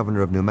acting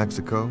governor of New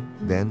Mexico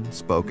then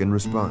spoke in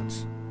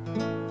response.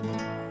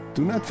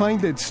 Do not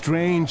find it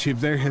strange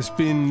if there has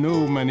been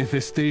no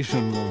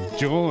manifestation of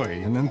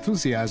joy and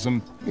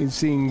enthusiasm in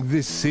seeing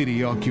this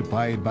city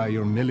occupied by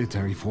your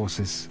military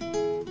forces.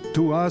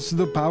 To us,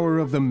 the power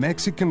of the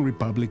Mexican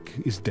Republic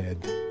is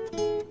dead.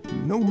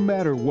 No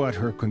matter what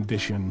her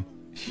condition,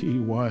 she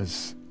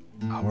was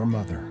our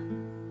mother.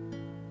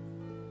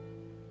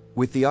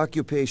 With the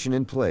occupation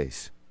in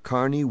place,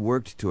 Kearny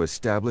worked to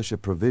establish a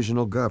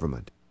provisional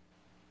government.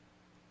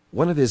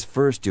 One of his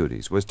first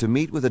duties was to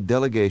meet with a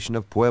delegation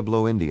of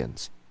Pueblo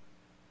Indians.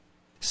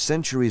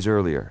 Centuries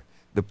earlier,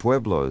 the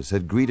Pueblos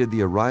had greeted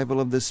the arrival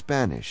of the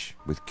Spanish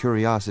with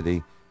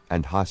curiosity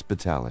and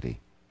hospitality.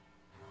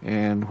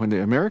 And when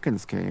the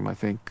Americans came, I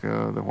think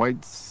the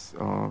whites,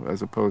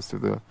 as opposed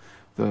to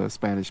the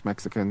Spanish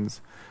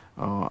Mexicans,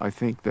 I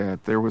think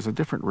that there was a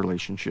different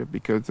relationship,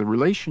 because the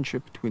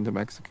relationship between the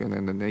Mexican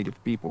and the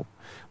native people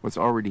was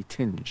already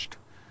tinged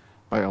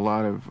by a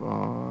lot of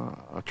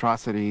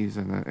atrocities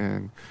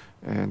and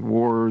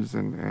wars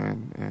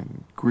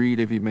and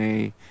greed, if you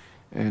may.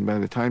 And by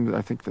the time that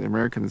I think the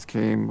Americans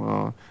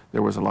came,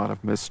 there was a lot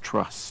of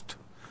mistrust,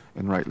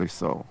 and rightly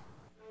so.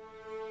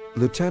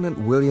 Lieutenant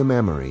William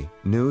Emery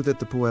knew that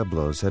the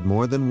Pueblos had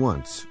more than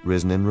once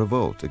risen in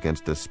revolt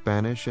against the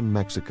Spanish and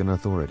Mexican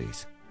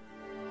authorities.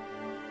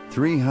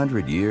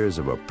 300 years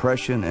of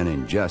oppression and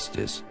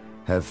injustice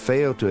have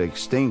failed to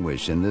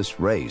extinguish in this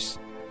race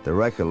the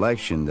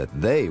recollection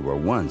that they were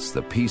once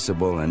the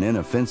peaceable and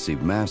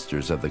inoffensive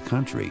masters of the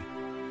country.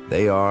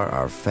 They are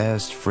our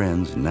fast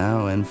friends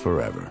now and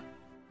forever.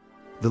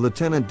 The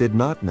lieutenant did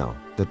not know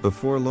that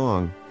before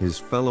long his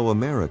fellow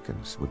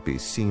Americans would be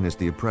seen as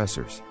the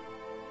oppressors,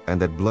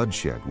 and that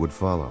bloodshed would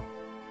follow.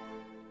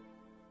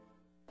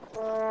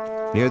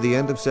 Near the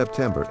end of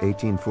September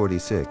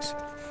 1846,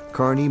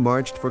 Kearny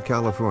marched for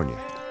California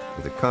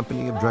with a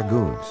company of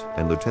dragoons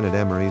and Lieutenant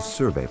Emery's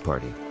survey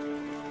party.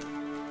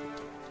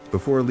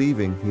 Before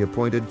leaving, he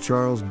appointed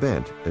Charles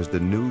Bent as the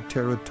new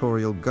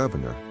territorial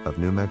governor of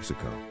New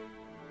Mexico.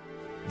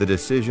 The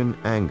decision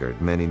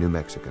angered many New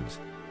Mexicans.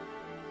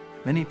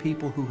 Many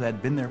people who had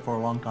been there for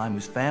a long time,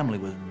 whose family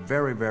was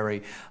very,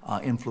 very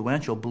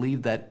influential,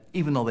 believed that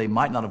even though they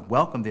might not have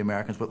welcomed the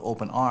Americans with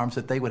open arms,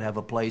 that they would have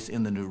a place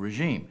in the new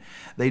regime.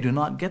 They do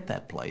not get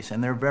that place,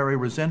 and they're very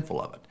resentful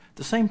of it. At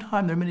the same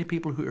time, there are many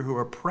people who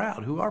are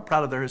proud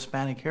of their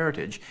Hispanic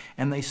heritage,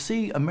 and they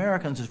see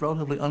Americans as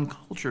relatively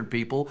uncultured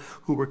people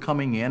who were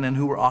coming in and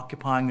who were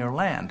occupying their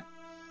land.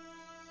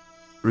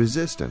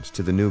 Resistance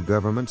to the new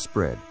government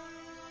spread.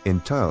 In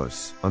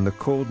Taos, on the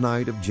cold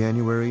night of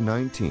January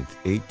 19,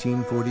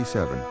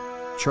 1847,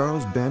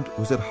 Charles Bent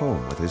was at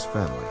home with his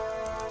family.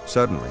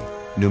 Suddenly,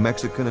 New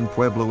Mexican and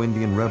Pueblo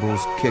Indian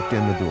rebels kicked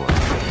in the door.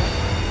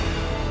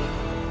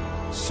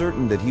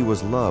 Certain that he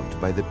was loved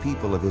by the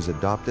people of his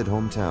adopted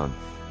hometown,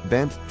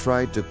 Bent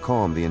tried to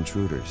calm the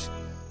intruders.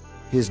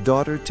 His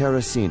daughter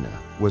Teresina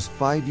was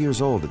 5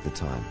 years old at the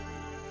time.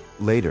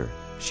 Later,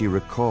 she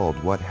recalled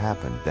what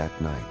happened that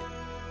night.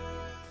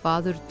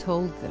 Father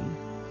told them,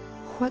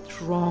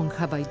 "What wrong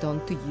have I done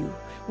to you?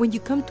 When you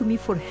come to me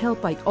for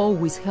help, I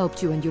always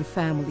helped you and your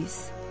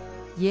families."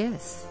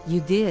 "Yes, you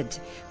did,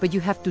 but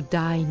you have to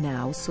die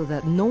now so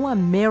that no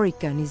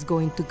American is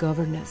going to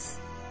govern us."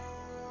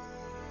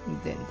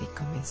 Then they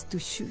commenced to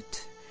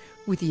shoot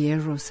with the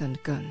arrows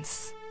and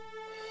guns.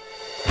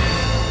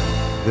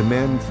 The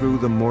men threw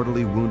the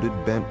mortally wounded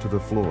Bent to the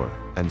floor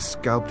and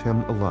scalped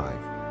him alive.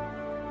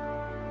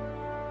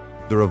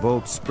 The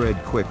revolt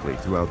spread quickly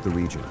throughout the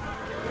region.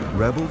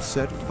 Rebels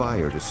set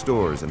fire to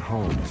stores and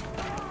homes.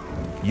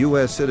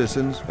 U.S.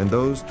 citizens and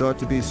those thought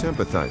to be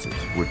sympathizers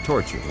were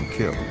tortured and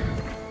killed.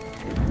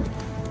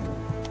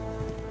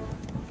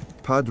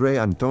 Padre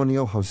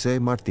Antonio Jose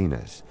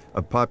Martinez,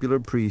 a popular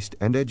priest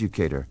and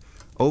educator,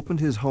 opened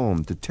his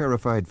home to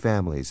terrified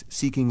families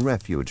seeking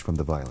refuge from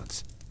the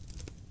violence.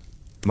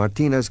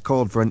 Martinez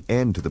called for an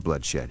end to the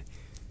bloodshed,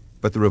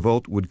 but the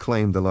revolt would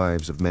claim the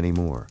lives of many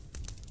more.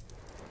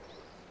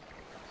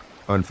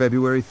 On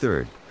February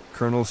 3rd,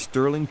 Colonel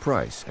Sterling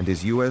Price and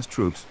his U.S.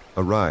 troops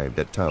arrived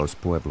at Taos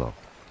Pueblo,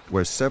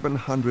 where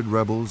 700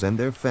 rebels and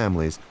their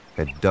families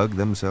had dug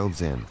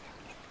themselves in.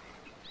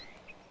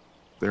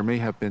 There may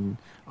have been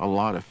a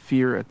lot of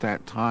fear at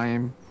that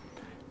time,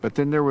 but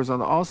then there was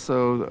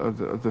also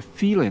the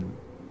feeling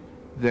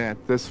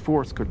that this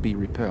force could be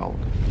repelled.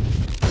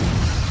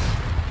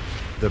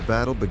 The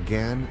battle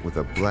began with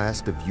a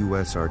blast of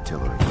U.S.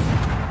 artillery.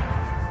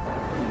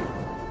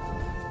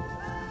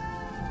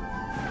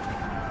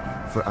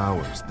 For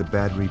hours, the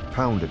battery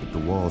pounded at the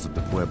walls of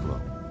the Pueblo.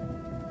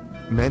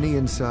 Many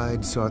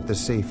inside sought the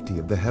safety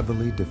of the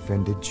heavily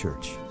defended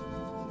church.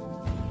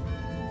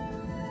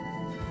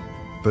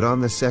 But on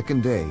the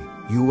second day,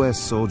 U.S.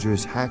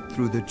 soldiers hacked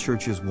through the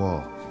church's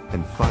wall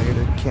and fired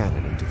a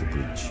cannon into the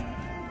breach.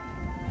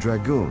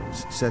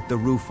 Dragoons set the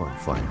roof on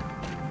fire.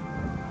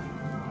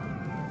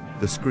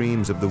 The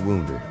screams of the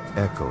wounded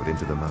echoed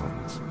into the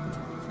mountains.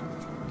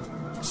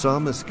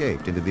 Some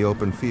escaped into the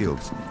open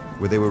fields,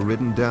 where they were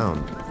ridden down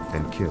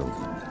and killed.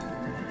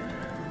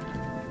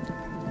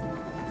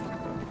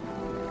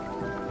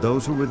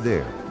 Those who were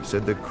there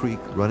said the creek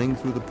running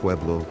through the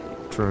pueblo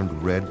turned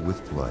red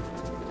with blood.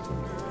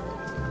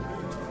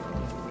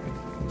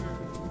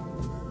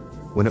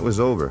 When it was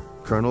over,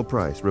 Colonel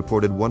Price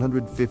reported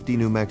 150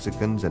 New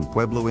Mexicans and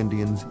Pueblo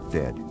Indians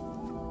dead.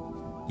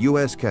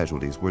 U.S.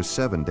 casualties were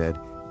 7 dead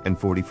and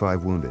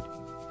 45 wounded.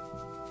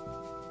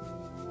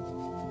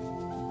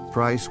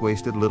 Price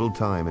wasted little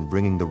time in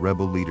bringing the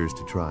rebel leaders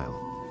to trial.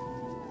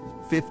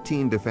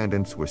 15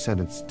 defendants were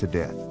sentenced to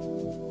death,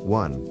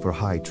 1 for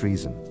high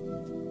treason.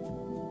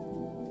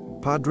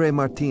 Padre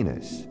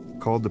Martinez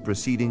called the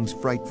proceedings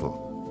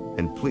frightful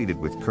and pleaded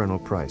with Colonel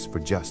Price for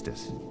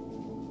justice.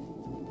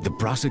 The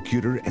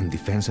prosecutor and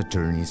defense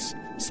attorneys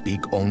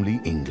speak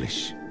only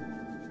English,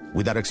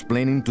 without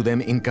explaining to them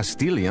in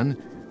Castilian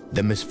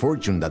the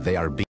misfortune that they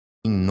are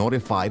being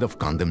notified of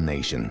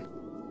condemnation.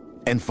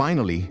 And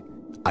finally,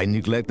 I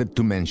neglected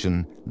to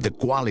mention the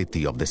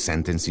quality of the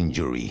sentencing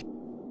jury,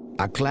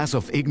 a class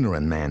of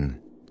ignorant men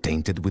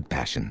tainted with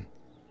passion.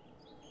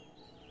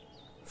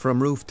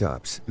 From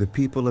rooftops, the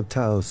people of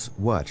Taos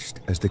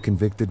watched as the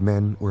convicted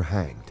men were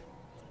hanged.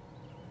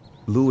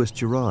 Louis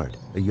Girard,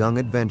 a young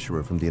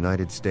adventurer from the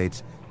United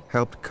States,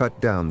 helped cut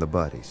down the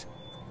bodies.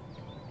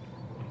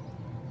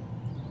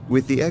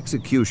 With the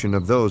execution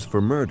of those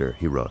for murder,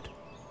 he wrote,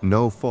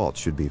 no fault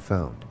should be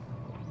found.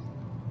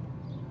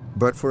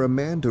 But for a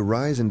man to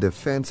rise in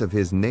defense of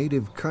his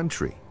native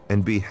country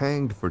and be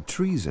hanged for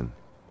treason,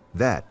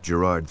 that,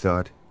 Girard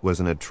thought, was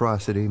an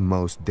atrocity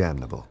most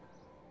damnable.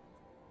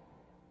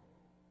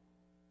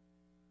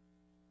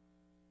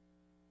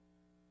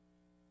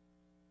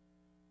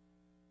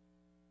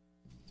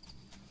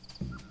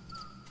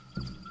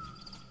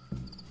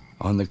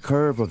 On the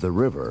curve of the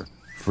river,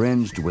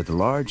 fringed with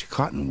large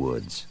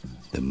cottonwoods,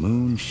 the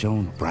moon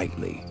shone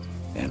brightly,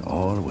 and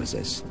all was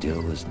as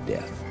still as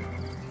death,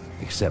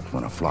 except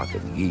when a flock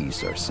of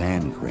geese or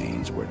sand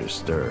cranes were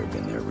disturbed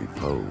in their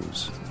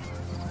repose.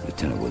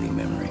 Lieutenant William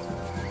Emery.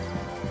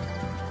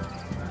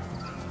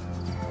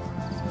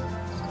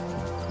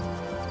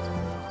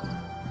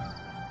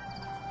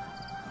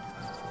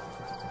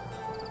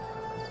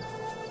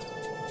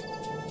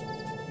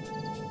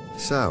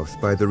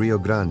 South by the Rio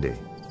Grande,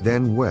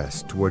 then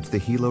west towards the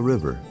Gila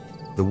River,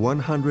 the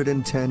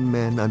 110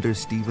 men under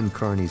Stephen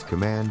Kearny's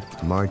command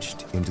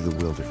marched into the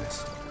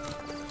wilderness.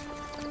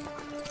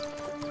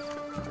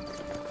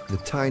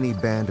 The tiny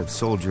band of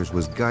soldiers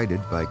was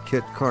guided by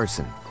Kit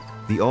Carson,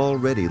 the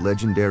already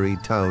legendary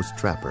Taos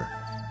trapper.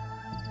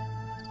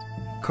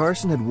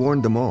 Carson had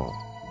warned them all.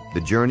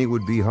 The journey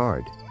would be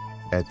hard.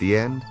 At the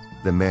end,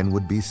 the men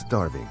would be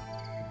starving.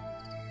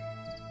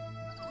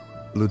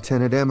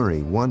 Lieutenant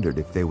Emery wondered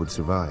if they would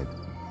survive,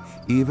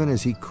 even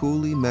as he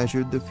coolly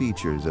measured the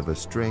features of a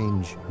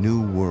strange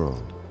new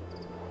world.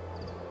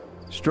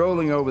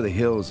 Strolling over the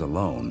hills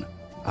alone,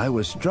 I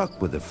was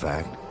struck with the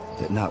fact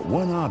that not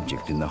one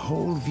object in the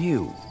whole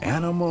view,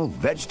 animal,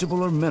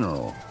 vegetable, or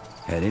mineral,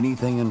 had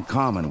anything in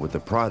common with the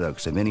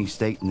products of any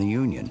state in the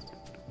Union,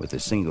 with the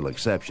single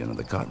exception of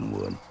the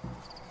cottonwood.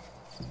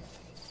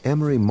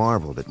 Emery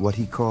marveled at what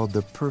he called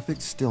the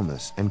perfect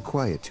stillness and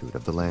quietude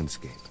of the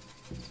landscape.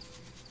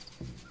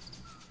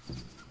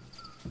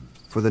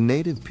 For the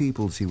native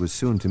peoples he was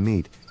soon to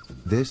meet,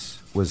 this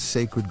was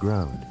sacred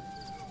ground.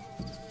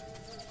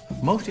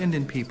 Most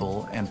Indian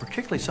people, and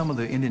particularly some of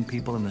the Indian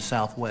people in the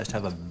Southwest,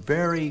 have a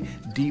very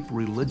deep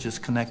religious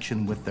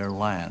connection with their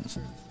lands.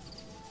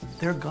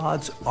 Their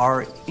gods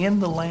are in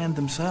the land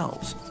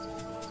themselves.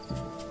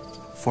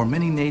 For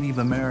many Native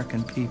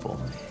American people,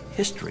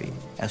 history,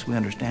 as we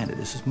understand it,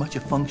 is as much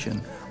a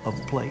function of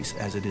place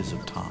as it is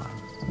of time.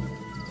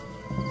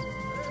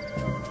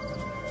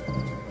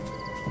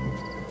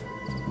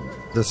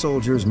 The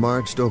soldiers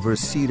marched over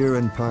cedar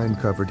and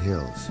pine-covered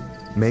hills,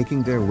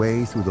 making their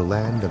way through the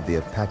land of the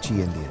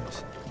Apache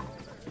Indians.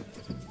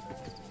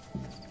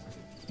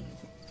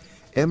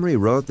 Emery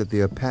wrote that the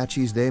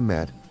Apaches they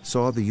met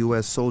saw the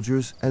U.S.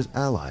 soldiers as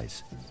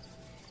allies.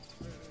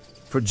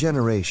 For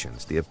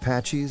generations, the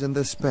Apaches and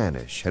the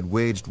Spanish had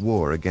waged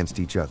war against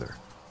each other.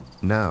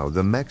 Now,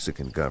 the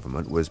Mexican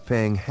government was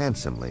paying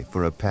handsomely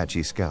for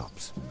Apache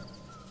scalps.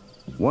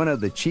 One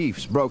of the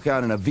chiefs broke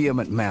out in a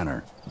vehement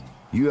manner.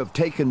 You have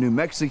taken New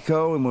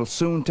Mexico and will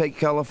soon take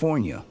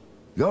California.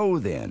 Go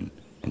then,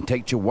 and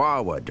take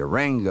Chihuahua,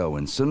 Durango,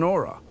 and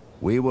Sonora.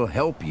 We will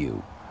help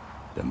you.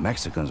 The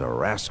Mexicans are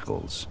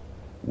rascals.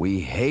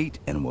 We hate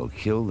and will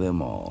kill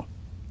them all.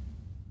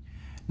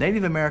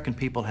 Native American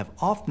people have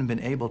often been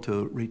able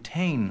to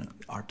retain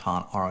our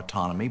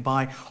autonomy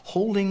by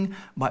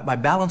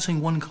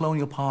balancing one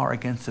colonial power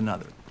against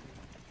another.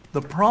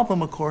 The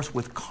problem, of course,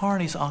 with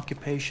Kearny's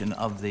occupation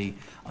of the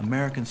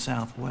American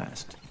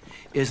Southwest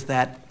is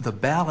that the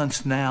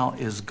balance now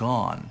is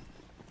gone,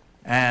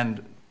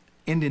 and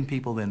Indian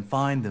people then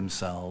find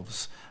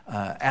themselves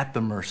at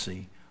the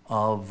mercy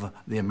of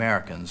the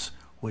Americans,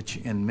 which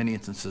in many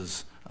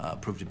instances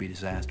proved to be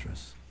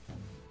disastrous.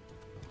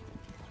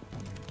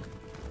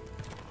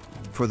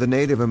 For the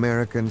Native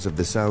Americans of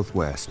the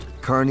Southwest,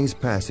 Kearny's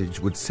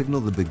passage would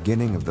signal the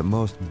beginning of the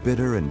most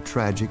bitter and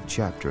tragic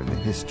chapter in the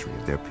history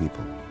of their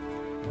people.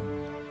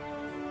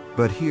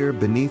 But here,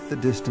 beneath the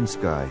distant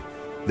sky,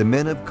 the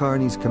men of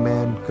Kearny's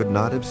command could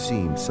not have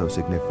seemed so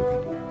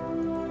significant.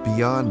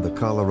 Beyond the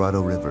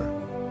Colorado River,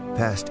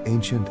 past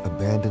ancient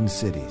abandoned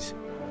cities,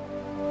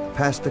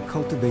 past the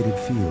cultivated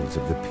fields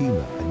of the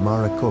Pima and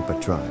Maricopa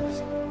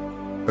tribes,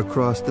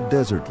 across the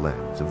desert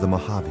lands of the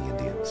Mojave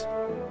Indians.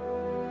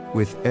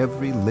 With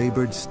every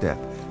labored step,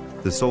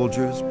 the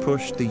soldiers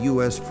pushed the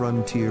U.S.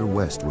 frontier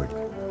westward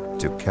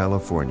to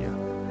California.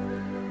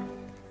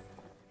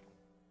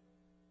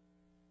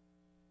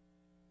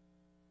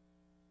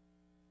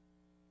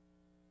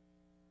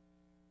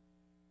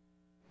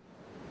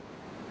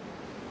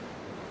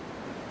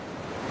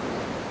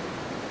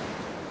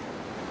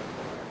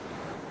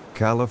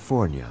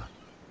 California.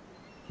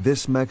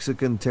 This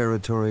Mexican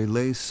territory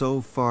lay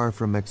so far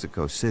from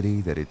Mexico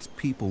City that its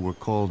people were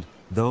called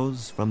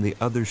those from the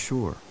other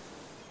shore.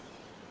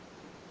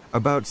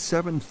 About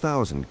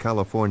 7,000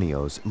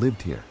 Californios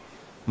lived here,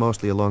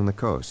 mostly along the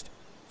coast.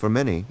 For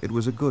many, it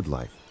was a good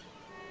life.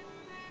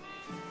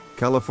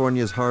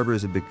 California's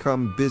harbors had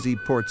become busy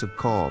ports of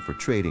call for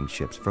trading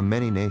ships from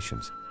many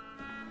nations.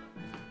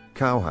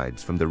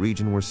 Cowhides from the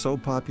region were so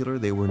popular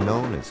they were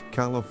known as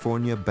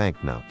California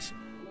banknotes.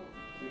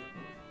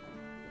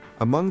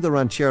 Among the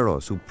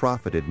rancheros who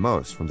profited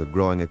most from the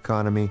growing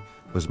economy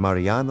was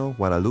Mariano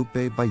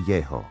Guadalupe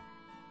Vallejo.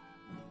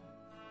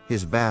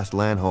 His vast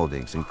land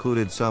holdings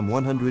included some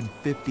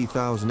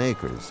 150,000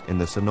 acres in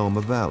the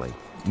Sonoma Valley,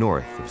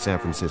 north of San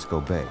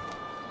Francisco Bay.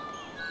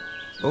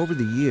 Over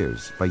the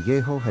years,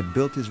 Vallejo had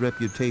built his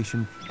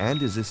reputation and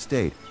his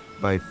estate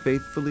by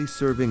faithfully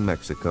serving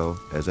Mexico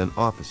as an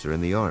officer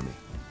in the army.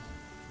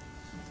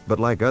 But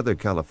like other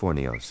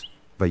Californios,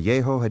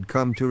 Vallejo had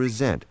come to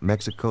resent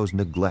Mexico's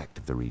neglect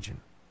of the region.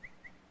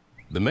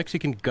 The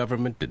Mexican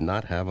government did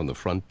not have on the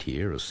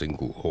frontier a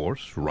single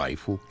horse,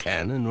 rifle,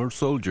 cannon, or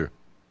soldier.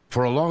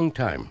 For a long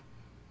time,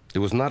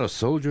 there was not a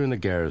soldier in the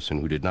garrison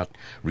who did not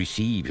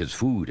receive his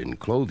food and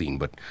clothing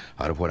but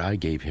out of what I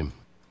gave him,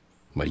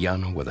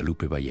 Mariano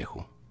Guadalupe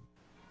Vallejo.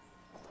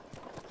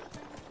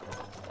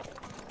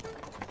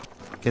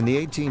 In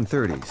the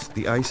 1830s,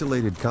 the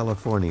isolated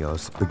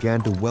Californios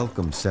began to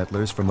welcome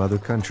settlers from other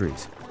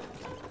countries.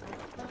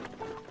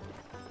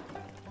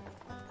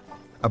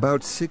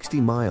 About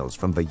 60 miles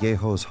from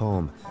Vallejo's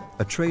home,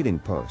 a trading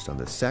post on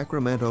the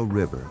Sacramento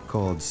River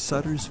called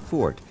Sutter's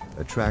Fort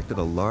attracted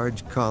a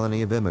large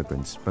colony of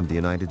immigrants from the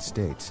United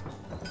States.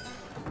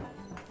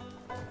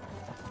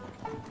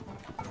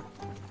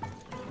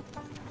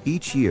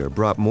 Each year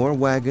brought more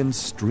wagons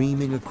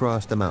streaming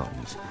across the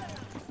mountains.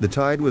 The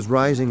tide was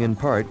rising in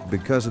part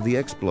because of the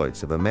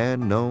exploits of a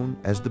man known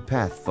as the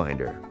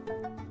Pathfinder.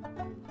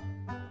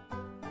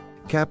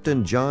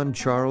 Captain John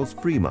Charles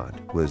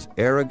Fremont was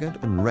arrogant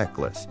and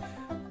reckless,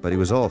 but he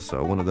was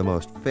also one of the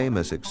most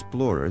famous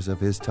explorers of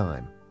his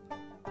time.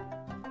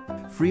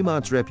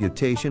 Fremont's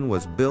reputation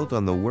was built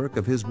on the work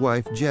of his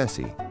wife,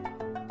 Jessie,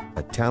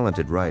 a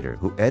talented writer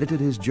who edited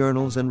his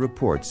journals and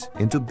reports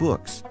into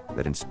books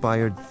that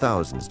inspired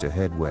thousands to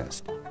head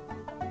west.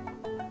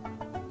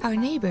 Our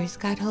neighbors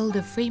got hold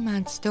of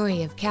Fremont's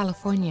story of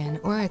California and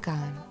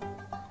Oregon,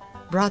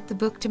 brought the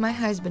book to my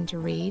husband to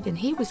read, and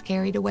he was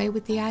carried away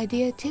with the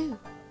idea too.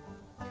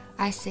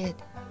 I said,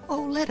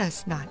 "Oh, let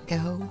us not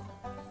go."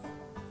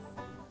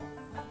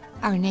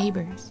 Our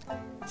neighbors,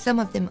 some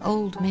of them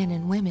old men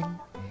and women,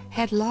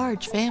 had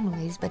large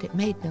families, but it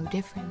made no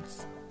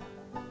difference.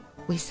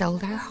 We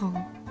sold our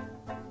home,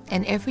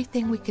 and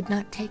everything we could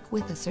not take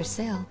with us or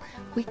sell,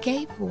 we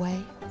gave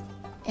away,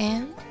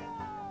 and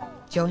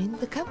joined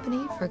the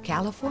company for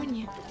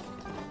California.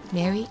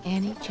 Mary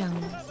Annie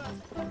Jones.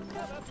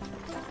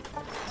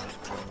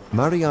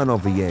 Mariano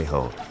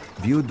Vallejo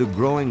viewed the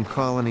growing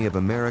colony of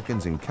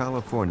Americans in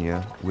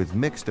California with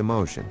mixed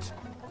emotions.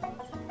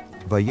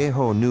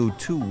 Vallejo knew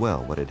too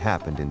well what had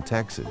happened in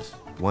Texas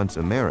once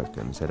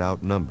Americans had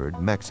outnumbered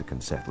Mexican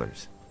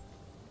settlers.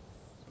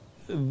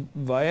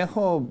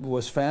 Vallejo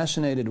was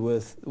fascinated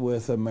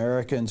with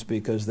Americans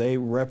because they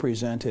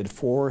represented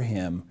for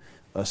him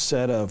a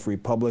set of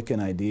Republican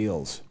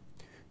ideals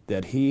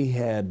that he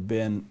had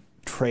been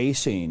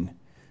tracing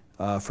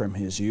from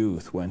his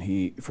youth,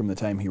 from the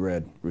time he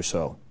read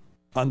Rousseau.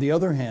 On the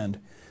other hand,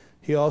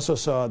 he also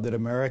saw that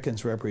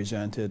Americans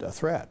represented a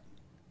threat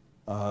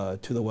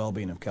to the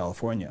well-being of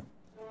California.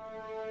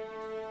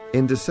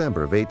 In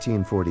December of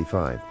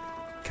 1845,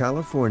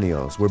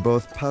 Californios were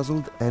both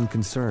puzzled and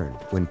concerned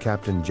when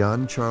Captain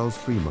John Charles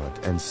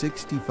Fremont and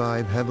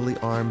 65 heavily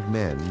armed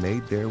men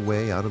made their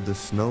way out of the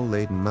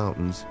snow-laden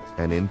mountains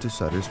and into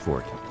Sutter's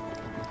Fort.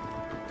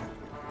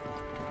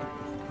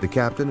 The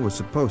captain was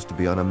supposed to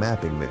be on a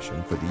mapping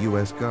mission for the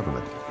U.S.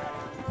 government,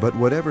 but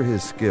whatever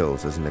his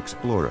skills as an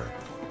explorer,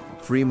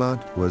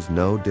 Fremont was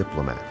no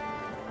diplomat.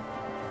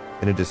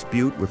 In a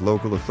dispute with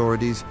local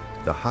authorities,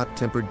 the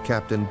hot-tempered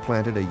captain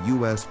planted a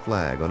U.S.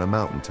 flag on a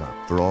mountaintop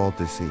for all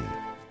to see.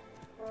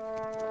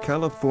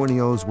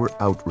 Californios were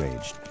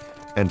outraged,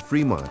 and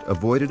Fremont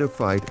avoided a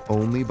fight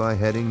only by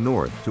heading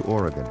north to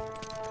Oregon.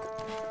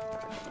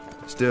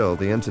 Still,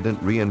 the incident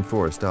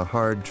reinforced a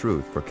hard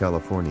truth for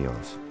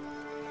Californios.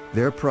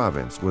 Their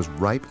province was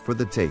ripe for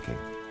the taking.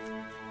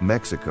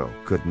 Mexico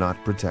could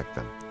not protect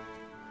them.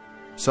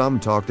 Some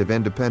talked of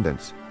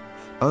independence,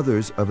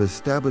 others of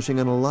establishing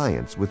an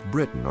alliance with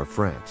Britain or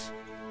France.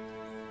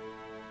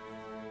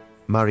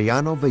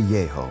 Mariano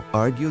Vallejo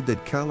argued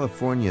that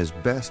California's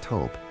best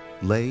hope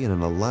lay in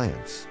an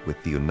alliance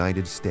with the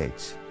United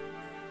States.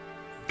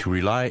 To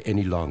rely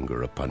any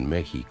longer upon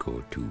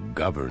Mexico to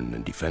govern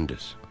and defend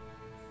us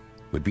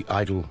would be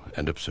idle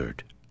and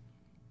absurd.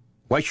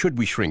 Why should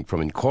we shrink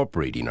from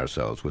incorporating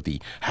ourselves with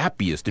the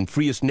happiest and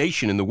freest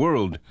nation in the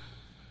world,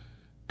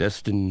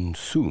 destined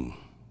soon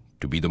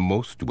to be the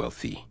most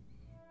wealthy?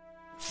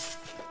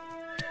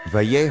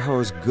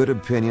 Vallejo's good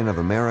opinion of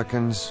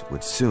Americans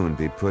would soon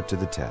be put to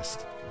the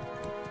test.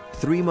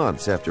 3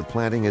 months after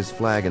planting his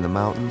flag in the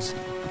mountains,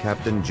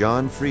 Captain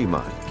John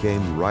Fremont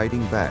came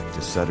riding back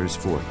to Sutter's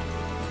Fort.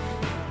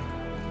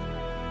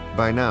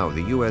 By now,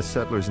 the U.S.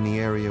 settlers in the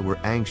area were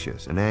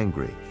anxious and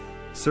angry,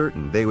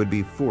 certain they would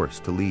be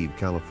forced to leave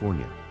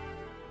California.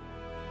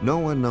 No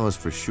one knows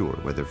for sure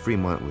whether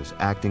Fremont was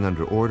acting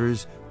under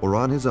orders or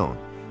on his own,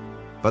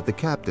 but the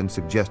captain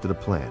suggested a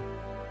plan.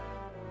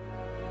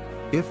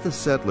 If the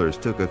settlers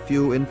took a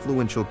few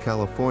influential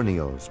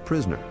Californios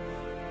prisoner,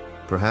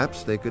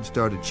 perhaps they could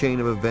start a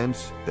chain of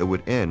events that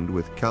would end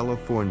with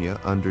California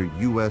under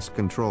U.S.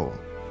 control.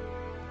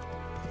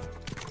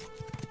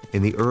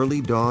 In the early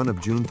dawn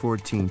of June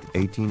 14,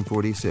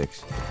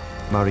 1846,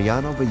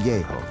 Mariano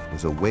Vallejo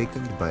was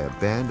awakened by a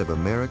band of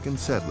American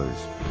settlers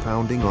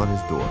pounding on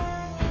his door.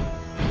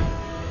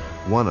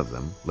 One of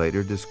them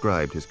later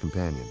described his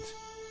companions.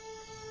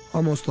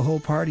 Almost the whole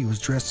party was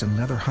dressed in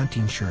leather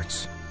hunting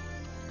shirts.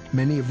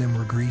 Many of them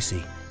were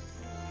greasy.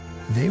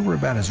 They were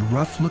about as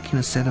rough-looking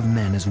a set of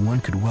men as one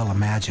could well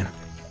imagine.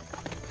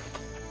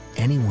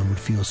 Anyone would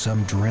feel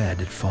some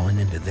dread at falling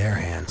into their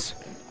hands.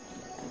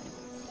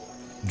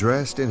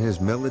 Dressed in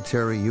his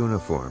military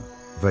uniform,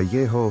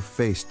 Vallejo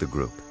faced the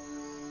group.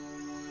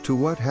 To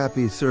what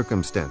happy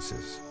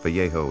circumstances,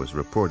 Vallejo is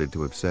reported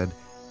to have said,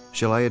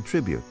 shall I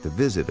attribute the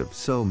visit of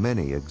so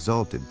many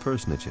exalted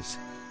personages?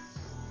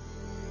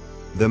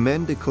 The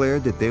men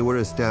declared that they were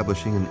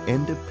establishing an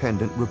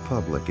independent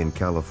republic in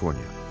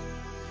California.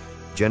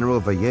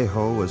 General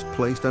Vallejo was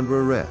placed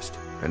under arrest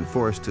and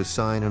forced to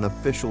sign an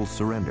official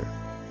surrender.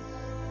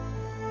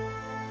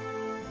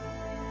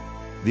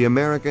 The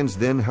Americans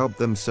then helped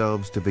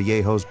themselves to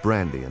Vallejo's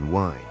brandy and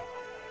wine.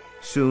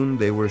 Soon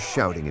they were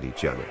shouting at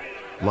each other,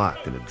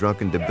 locked in a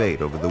drunken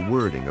debate over the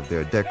wording of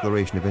their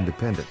Declaration of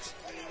Independence.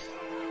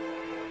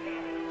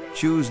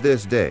 "Choose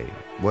this day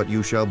what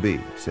you shall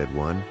be," said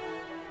one.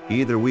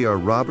 "Either we are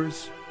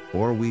robbers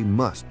or we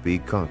must be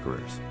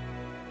conquerors."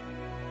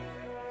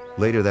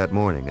 Later that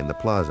morning in the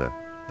plaza,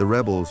 the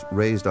rebels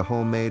raised a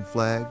homemade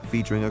flag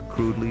featuring a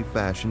crudely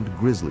fashioned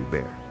grizzly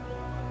bear.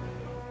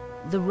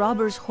 The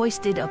robbers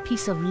hoisted a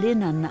piece of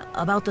linen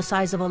about the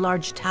size of a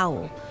large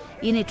towel.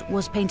 In it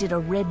was painted a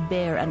red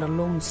bear and a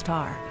lone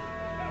star.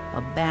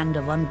 A band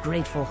of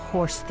ungrateful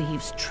horse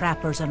thieves,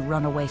 trappers, and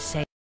runaway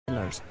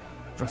sailors.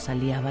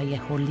 Rosalia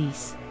Vallejo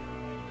Lis.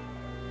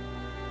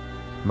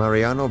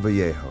 Mariano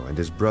Vallejo and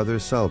his brother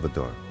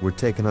Salvador were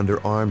taken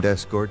under armed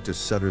escort to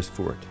Sutter's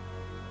Fort.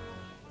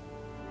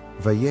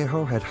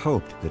 Vallejo had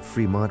hoped that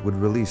Fremont would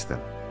release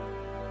them.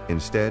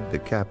 Instead, the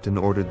captain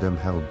ordered them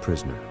held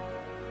prisoner.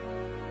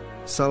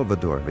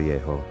 Salvador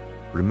Vallejo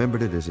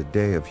remembered it as a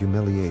day of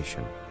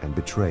humiliation and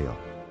betrayal.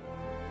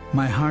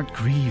 My heart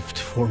grieved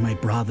for my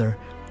brother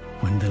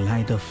when the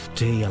light of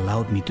day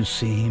allowed me to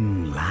see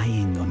him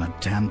lying on a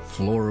damp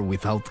floor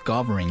without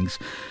coverings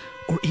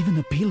or even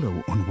a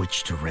pillow on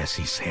which to rest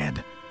his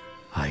head.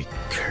 I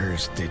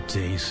cursed the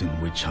days in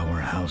which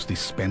our house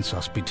dispensed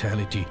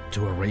hospitality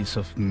to a race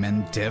of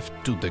men deaf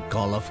to the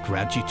call of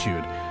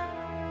gratitude,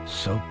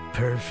 so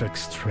perfect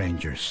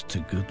strangers to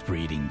good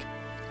breeding.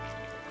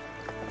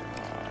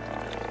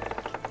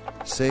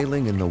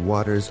 Sailing in the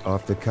waters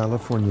off the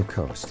California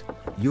coast,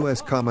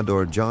 U.S.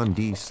 Commodore John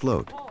D.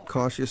 Sloat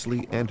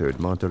cautiously entered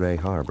Monterey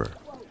Harbor.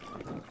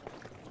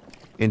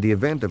 In the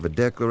event of a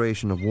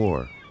declaration of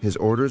war, his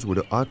orders were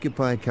to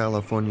occupy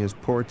California's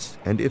ports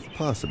and, if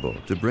possible,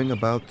 to bring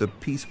about the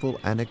peaceful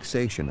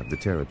annexation of the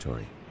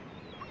territory.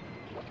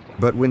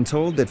 But when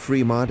told that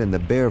Fremont and the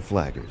Bear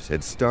Flaggers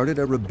had started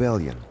a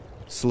rebellion,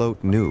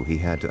 Sloat knew he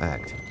had to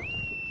act.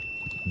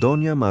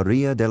 Doña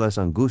Maria de las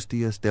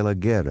Angustias de la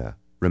Guerra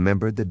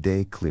remembered the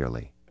day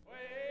clearly.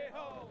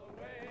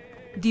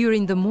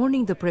 During the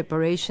morning, the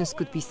preparations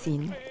could be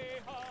seen.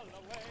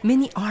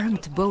 Many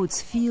armed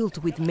boats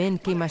filled with men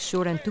came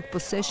ashore and took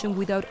possession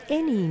without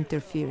any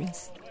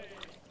interference.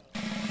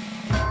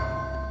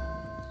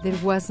 There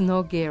was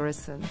no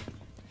garrison,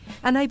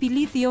 and I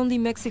believe the only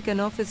Mexican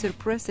officer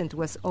present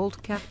was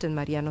old Captain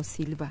Mariano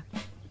Silva.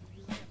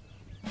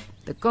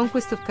 The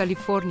conquest of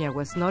California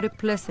was not a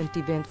pleasant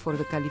event for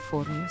the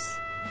Californios,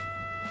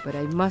 but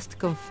I must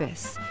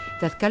confess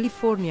that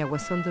California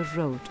was on the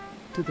road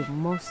to the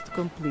most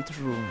complete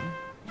ruin.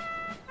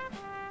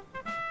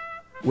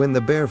 When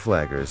the Bear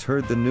Flaggers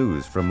heard the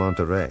news from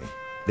Monterey,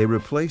 they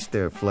replaced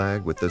their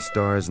flag with the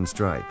Stars and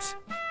Stripes.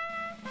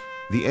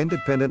 The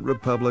independent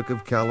Republic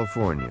of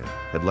California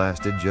had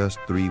lasted just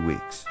 3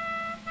 weeks.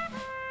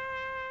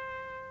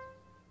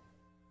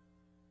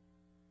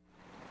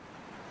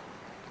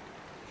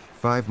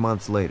 Five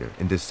months later,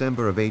 in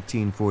December of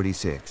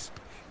 1846,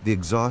 the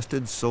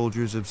exhausted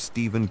soldiers of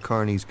Stephen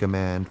Kearny's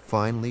command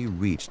finally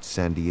reached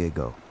San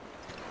Diego.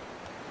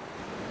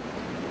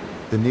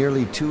 The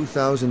nearly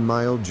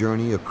 2,000-mile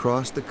journey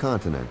across the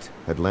continent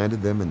had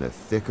landed them in the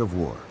thick of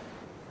war.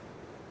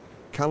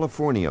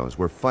 Californios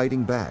were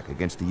fighting back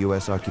against the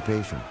U.S.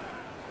 occupation.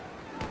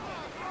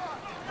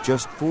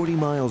 Just 40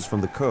 miles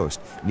from the coast,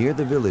 near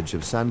the village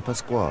of San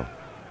Pascual,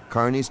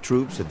 Kearny's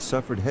troops had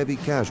suffered heavy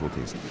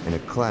casualties in a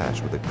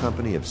clash with a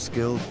company of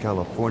skilled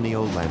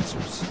Californio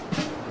lancers.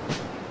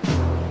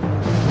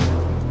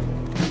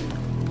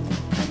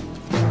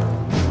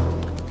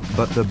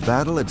 But the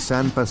battle at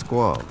San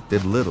Pascual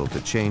did little to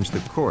change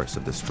the course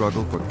of the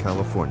struggle for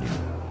California.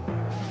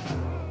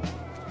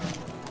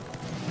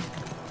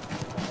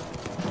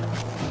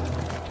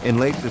 In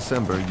late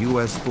December,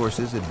 U.S.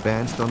 forces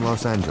advanced on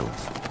Los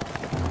Angeles.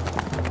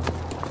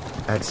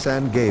 At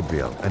San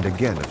Gabriel and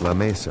again at La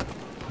Mesa,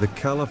 the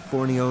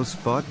Californios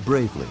fought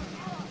bravely,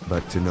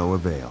 but to no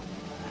avail.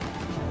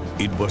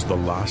 It was the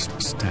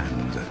last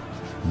stand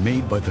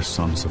made by the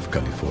sons of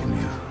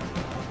California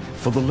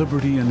for the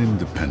liberty and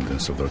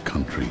independence of their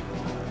country,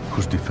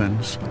 whose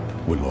defense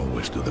will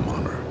always do them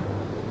honor.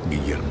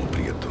 Guillermo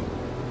Prieto.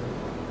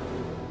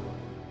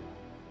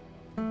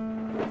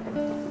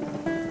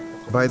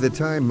 By the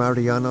time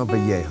Mariano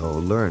Vallejo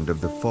learned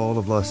of the fall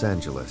of Los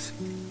Angeles,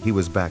 he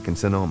was back in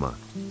Sonoma,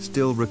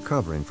 still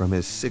recovering from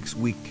his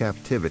 6-week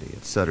captivity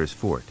at Sutter's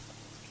Fort.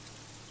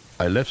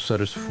 I left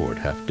Sutter's Fort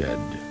half dead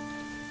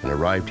and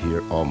arrived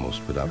here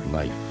almost without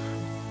life,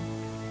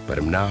 but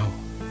am now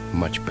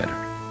much better.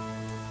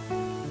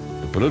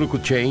 The political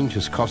change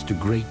has cost a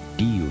great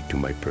deal to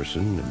my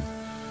person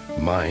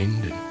and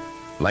mind, and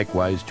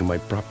likewise to my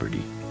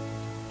property.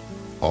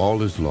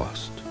 All is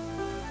lost,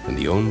 and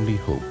the only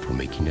hope for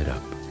making it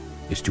up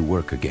is to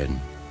work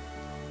again.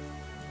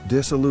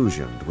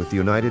 Disillusioned with the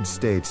United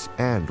States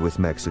and with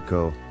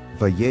Mexico,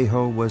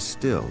 Vallejo was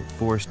still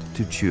forced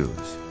to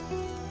choose.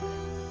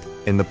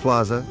 In the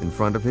plaza in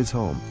front of his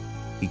home,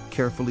 he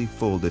carefully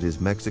folded his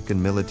Mexican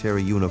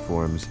military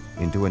uniforms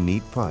into a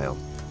neat pile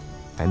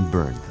and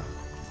burned them.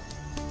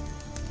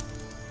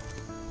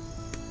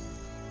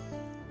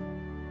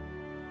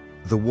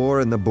 The war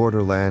in the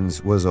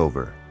borderlands was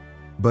over.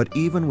 But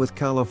even with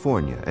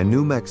California and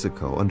New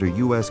Mexico under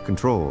U.S.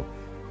 control,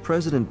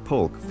 President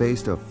Polk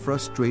faced a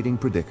frustrating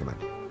predicament.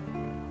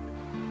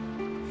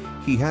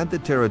 He had the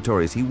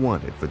territories he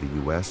wanted for the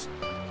U.S.,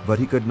 but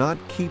he could not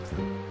keep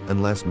them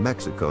unless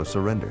Mexico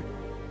surrendered.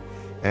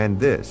 And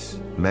this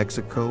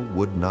Mexico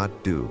would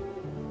not do.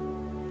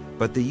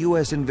 But the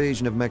U.S.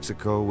 invasion of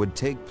Mexico would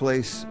take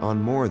place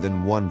on more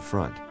than one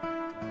front.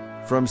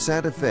 From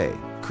Santa Fe,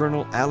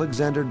 Colonel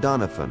Alexander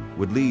Doniphan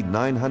would lead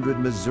 900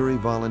 Missouri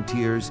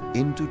volunteers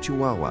into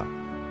Chihuahua.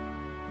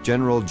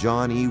 General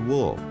John E.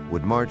 Wool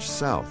would march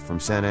south from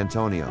San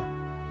Antonio.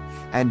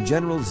 And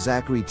General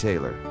Zachary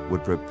Taylor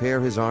would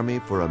prepare his army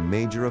for a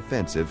major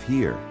offensive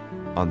here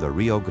on the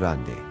Rio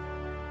Grande.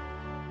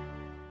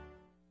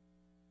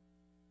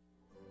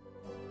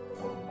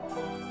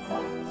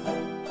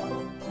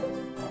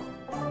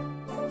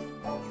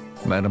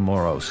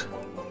 Matamoros.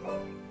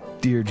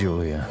 Dear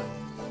Julia,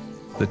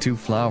 the 2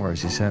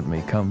 flowers you sent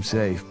me come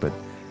safe, but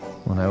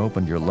when I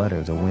opened your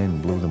letter, the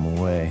wind blew them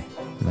away,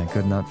 and I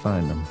could not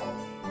find them.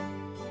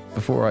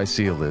 Before I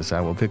seal this,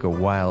 I will pick a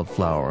wild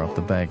flower off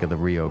the bank of the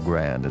Rio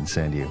Grande and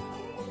send you.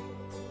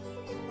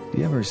 Do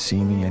you ever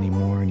see me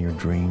anymore in your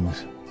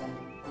dreams?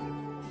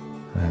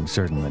 I am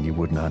certain that you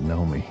would not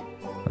know me.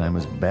 I am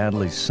as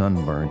badly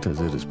sunburnt as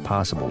it is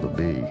possible to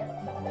be.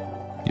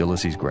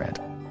 Ulysses Grant.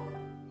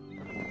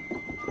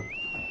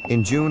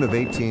 In June of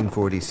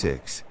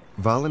 1846,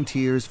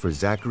 volunteers for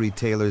Zachary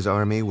Taylor's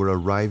army were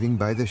arriving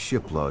by the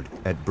shipload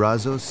at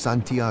Brazos,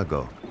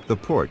 Santiago, the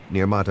port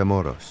near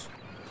Matamoros.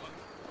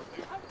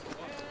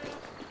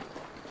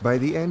 By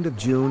the end of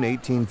June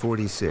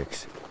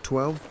 1846,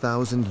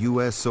 12,000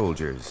 U.S.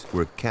 soldiers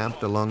were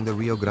camped along the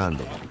Rio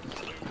Grande.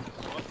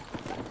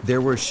 There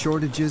were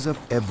shortages of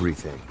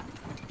everything.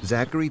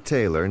 Zachary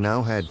Taylor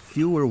now had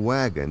fewer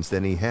wagons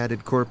than he had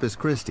at Corpus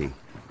Christi,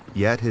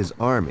 yet his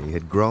army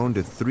had grown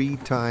to 3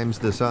 times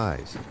the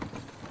size.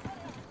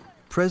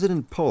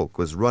 President Polk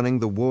was running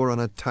the war on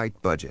a tight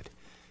budget,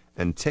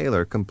 and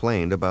Taylor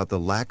complained about the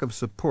lack of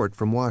support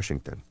from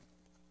Washington.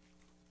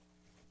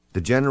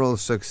 The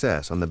general's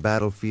success on the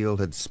battlefield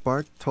had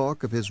sparked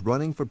talk of his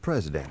running for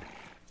president,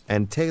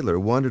 and Taylor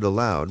wondered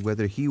aloud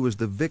whether he was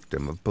the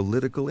victim of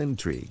political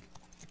intrigue.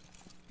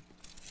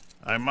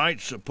 I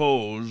might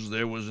suppose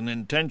there was an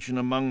intention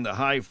among the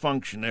high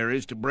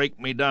functionaries to break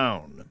me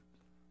down.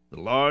 The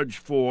large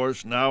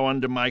force now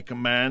under my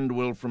command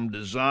will, from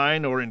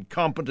design or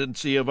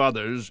incompetency of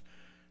others,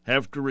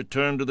 have to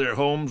return to their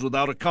homes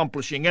without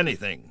accomplishing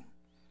anything.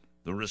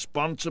 The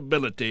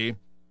responsibility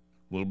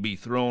will be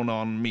thrown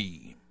on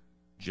me,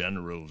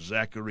 General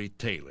Zachary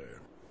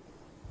Taylor.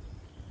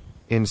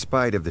 In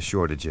spite of the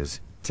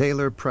shortages,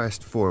 Taylor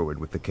pressed forward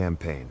with the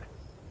campaign.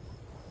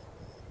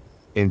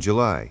 In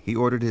July, he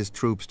ordered his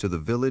troops to the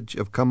village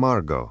of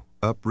Camargo,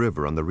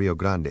 upriver on the Rio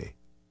Grande.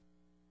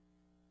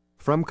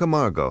 From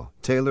Camargo,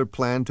 Taylor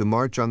planned to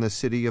march on the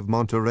city of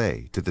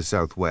Monterrey to the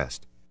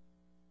southwest.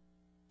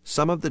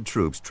 Some of the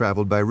troops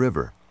traveled by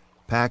river,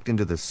 packed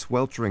into the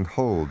sweltering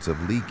holds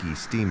of leaky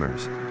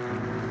steamers.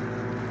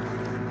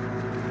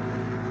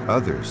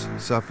 Others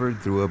suffered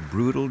through a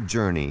brutal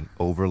journey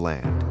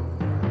overland.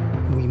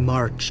 We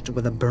marched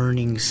with a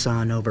burning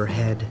sun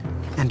overhead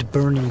and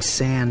burning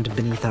sand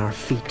beneath our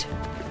feet.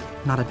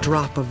 Not a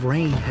drop of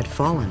rain had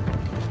fallen,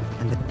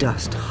 and the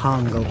dust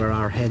hung over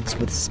our heads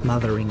with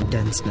smothering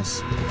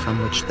denseness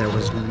from which there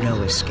was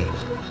no escape.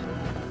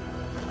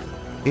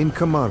 In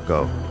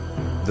Camargo,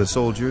 the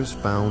soldiers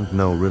found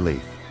no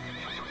relief.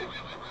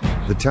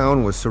 The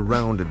town was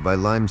surrounded by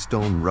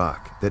limestone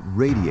rock that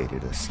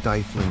radiated a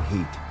stifling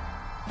heat.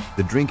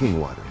 The drinking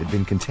water had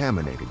been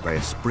contaminated by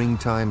a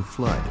springtime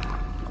flood.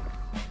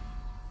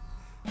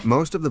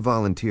 Most of the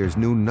volunteers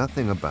knew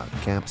nothing about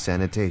camp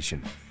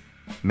sanitation.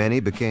 Many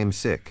became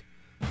sick.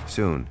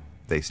 Soon,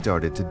 they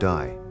started to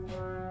die.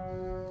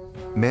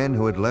 Men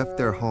who had left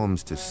their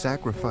homes to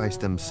sacrifice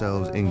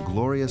themselves in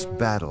glorious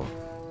battle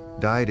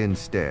died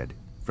instead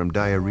from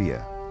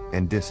diarrhea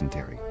and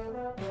dysentery.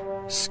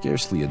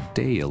 Scarcely a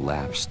day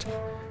elapsed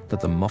that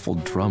the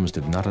muffled drums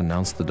did not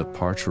announce the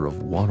departure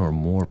of one or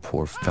more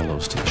poor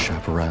fellows to the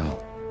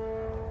chaparral.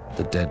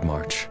 The Dead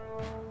March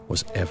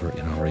was ever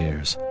in our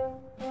ears.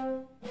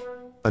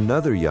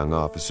 Another young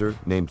officer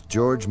named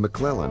George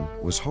McClellan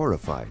was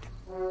horrified.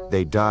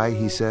 They die,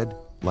 he said,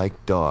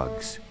 like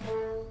dogs.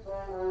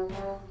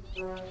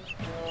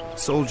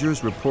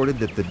 Soldiers reported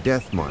that the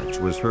death march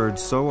was heard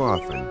so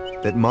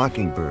often that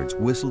mockingbirds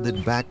whistled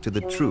it back to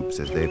the troops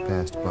as they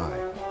passed by.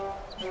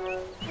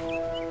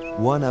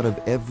 1 out of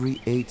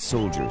every 8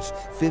 soldiers,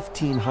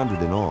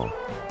 1,500 in all,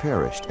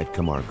 perished at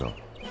Camargo.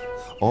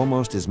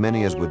 Almost as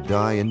many as would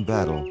die in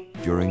battle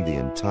during the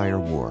entire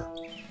war.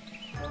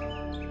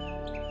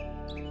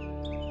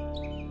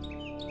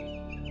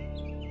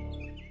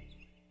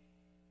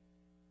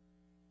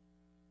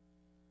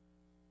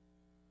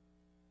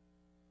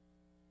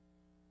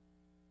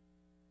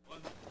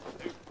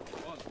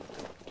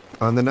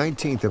 On the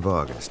 19th of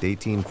August,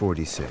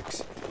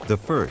 1846, the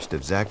first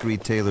of Zachary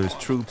Taylor's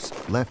troops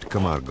left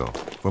Camargo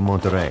for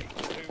Monterrey.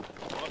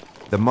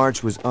 The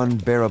march was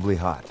unbearably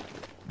hot,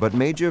 but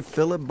Major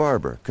Philip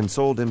Barber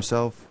consoled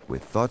himself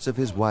with thoughts of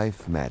his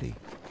wife, Mattie.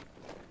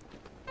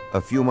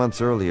 A few months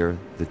earlier,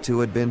 the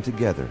two had been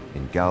together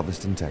in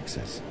Galveston,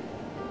 Texas.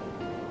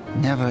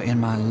 Never in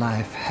my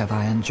life have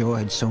I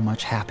enjoyed so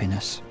much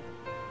happiness.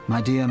 My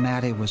dear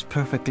Mattie was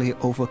perfectly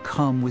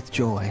overcome with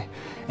joy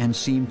and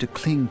seemed to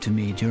cling to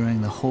me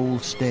during the whole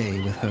stay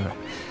with her,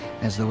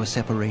 as though a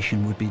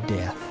separation would be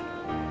death.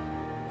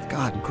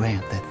 God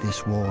grant that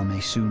this war may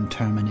soon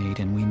terminate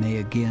and we may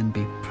again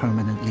be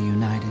permanently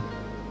united.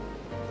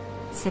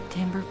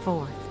 September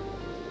 4th.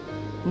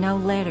 No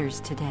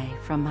letters today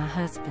from my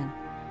husband.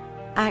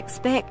 I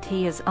expect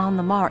he is on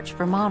the march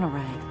for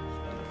Monterey.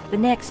 The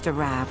next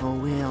arrival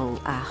will,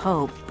 I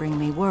hope, bring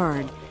me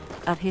word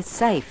of his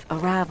safe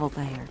arrival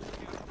there.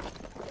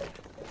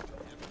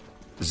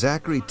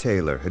 Zachary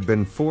Taylor had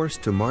been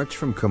forced to march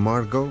from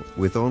Camargo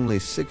with only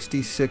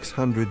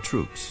 6,600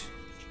 troops.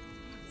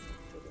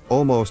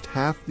 Almost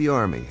half the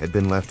army had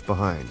been left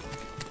behind.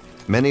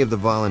 Many of the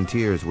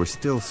volunteers were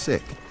still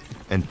sick,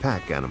 and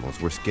pack animals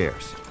were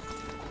scarce.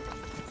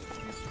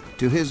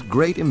 To his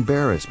great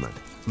embarrassment,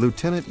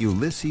 Lieutenant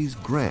Ulysses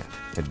Grant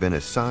had been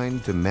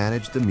assigned to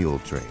manage the mule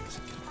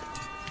trains.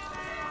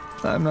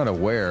 I'm not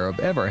aware of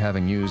ever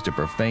having used a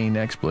profane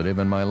expletive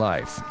in my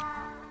life.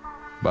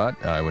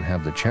 But I would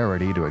have the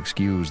charity to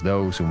excuse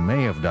those who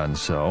may have done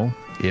so,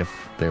 if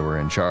they were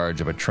in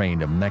charge of a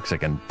train of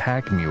Mexican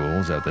pack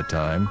mules at the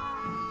time.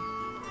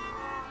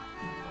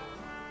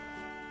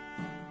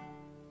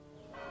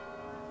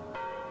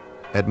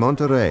 At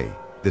Monterrey,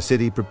 the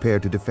city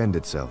prepared to defend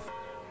itself.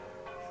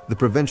 The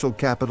provincial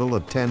capital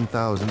of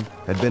 10,000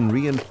 had been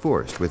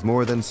reinforced with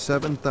more than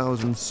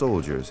 7,000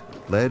 soldiers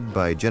led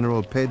by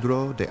General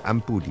Pedro de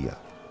Ampudia.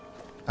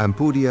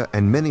 Ampudia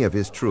and many of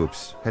his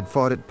troops had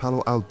fought at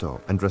Palo Alto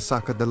and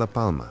Resaca de la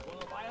Palma.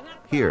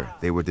 Here,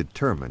 they were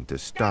determined to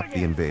stop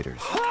the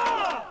invaders.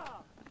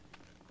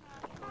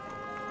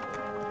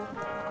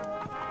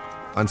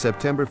 On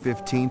September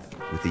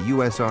 15th, with the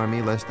U.S.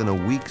 Army less than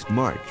a week's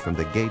march from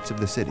the gates of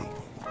the city,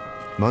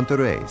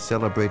 Monterrey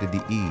celebrated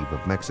the eve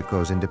of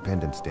Mexico's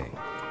Independence Day.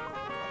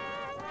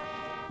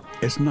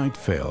 As night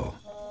fell,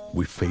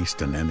 we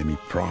faced an enemy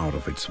proud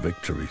of its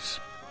victories,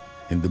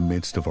 in the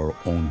midst of our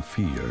own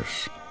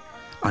fears.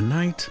 A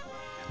night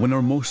when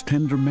our most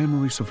tender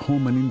memories of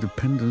home and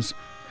independence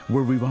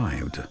were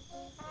revived.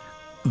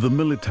 The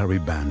military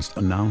bands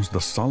announced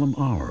the solemn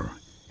hour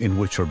in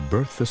which our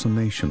birth as a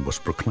nation was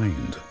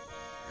proclaimed.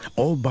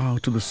 All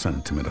bowed to the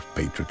sentiment of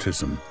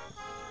patriotism.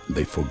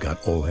 They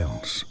forgot all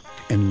else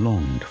and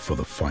longed for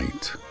the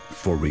fight,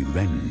 for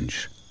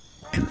revenge,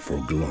 and for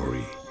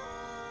glory.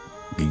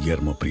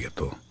 Guillermo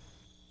Prieto.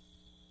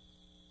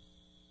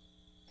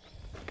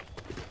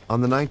 On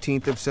the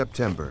 19th of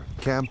September,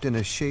 camped in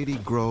a shady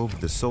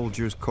grove the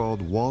soldiers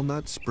called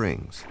Walnut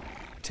Springs,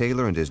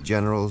 Taylor and his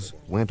generals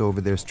went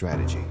over their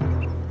strategy.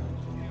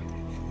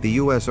 The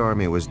U.S.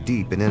 Army was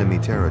deep in enemy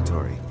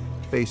territory,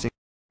 facing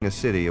a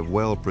city of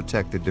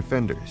well-protected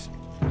defenders.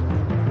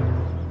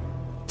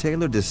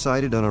 Taylor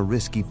decided on a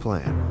risky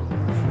plan.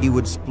 He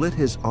would split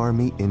his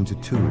army into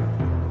two.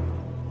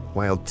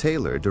 While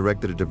Taylor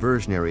directed a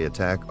diversionary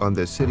attack on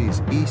the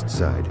city's east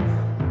side,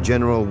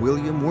 General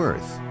William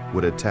Worth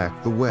would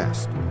attack the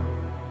west.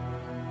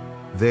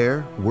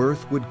 There,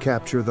 Worth would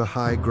capture the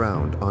high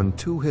ground on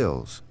two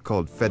hills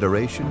called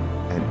Federation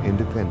and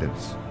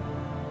Independence.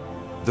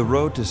 The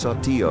road to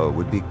Saltillo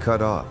would be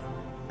cut off,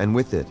 and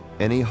with it,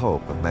 any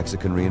hope of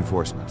Mexican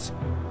reinforcements.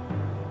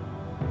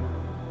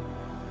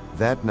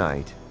 That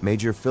night,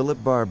 Major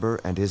Philip Barber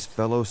and his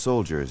fellow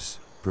soldiers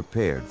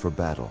prepared for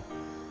battle.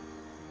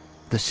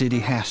 The city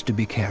has to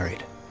be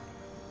carried,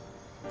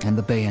 and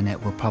the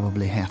bayonet will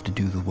probably have to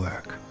do the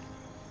work.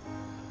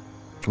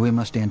 We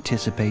must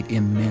anticipate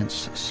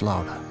immense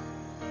slaughter,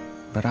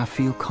 but I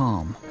feel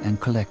calm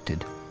and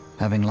collected,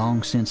 having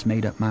long since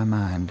made up my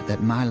mind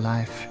that my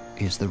life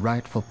is the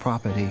rightful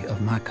property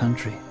of my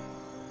country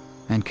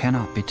and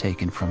cannot be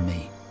taken from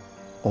me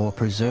or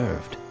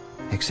preserved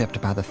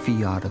except by the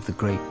fiat of the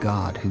great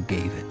God who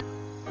gave it.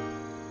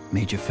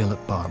 Major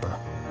Philip Barber.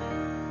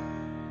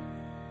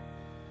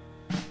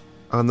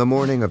 On the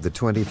morning of the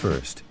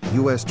 21st,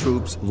 U.S.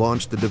 troops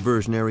launched the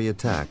diversionary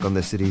attack on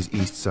the city's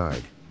east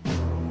side.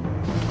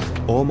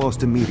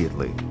 Almost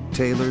immediately,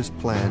 Taylor's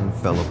plan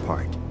fell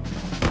apart.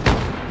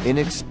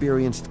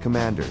 Inexperienced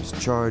commanders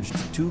charged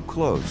too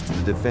close to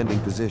the defending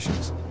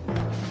positions,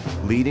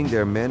 leading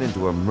their men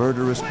into a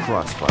murderous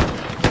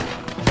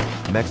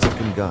crossfire.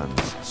 Mexican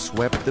guns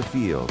swept the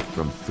field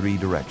from three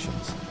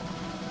directions.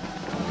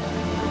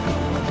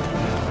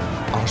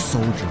 Our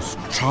soldiers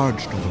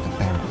charged over the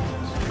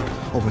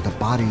barricades, over the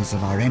bodies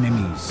of our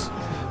enemies,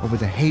 over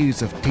the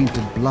haze of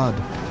tainted blood.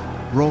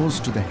 Rose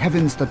to the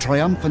heavens the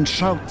triumphant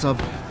shouts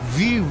of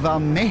Viva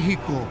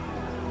Mexico!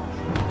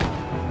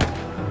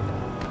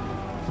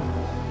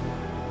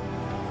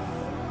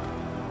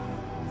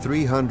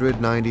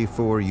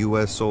 "394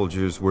 U.S.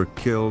 soldiers were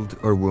killed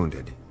or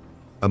wounded.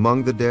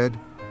 Among the dead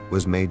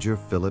was Major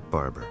Philip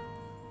Barber.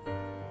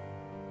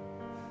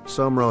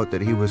 Some wrote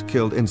that he was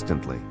killed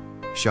instantly,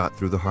 shot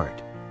through the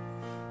heart.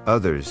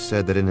 Others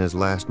said that in his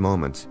last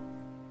moments,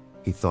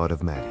 he thought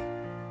of Maddie.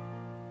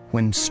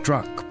 When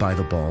struck by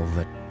the ball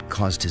that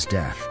caused his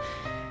death,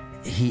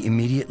 he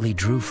immediately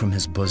drew from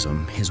his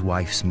bosom his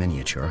wife's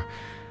miniature,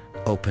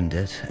 opened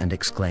it, and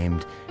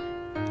exclaimed,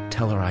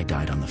 'Tell her I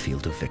died on the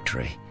field of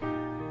victory,'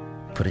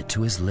 put it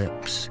to his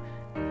lips,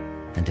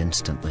 and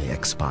instantly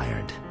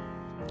expired."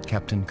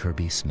 Captain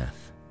Kirby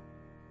Smith.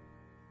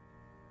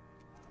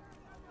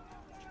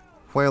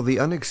 While the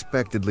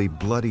unexpectedly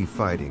bloody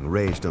fighting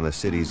raged on the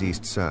city's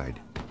east side,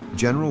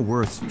 General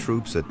Worth's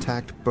troops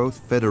attacked both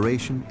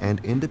Federation and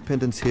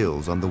Independence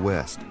Hills on the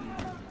west.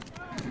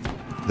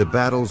 The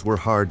battles were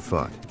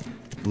hard-fought.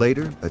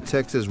 Later, a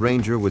Texas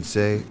Ranger would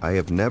say, "I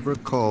have never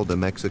called a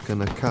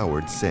Mexican a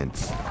coward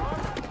since."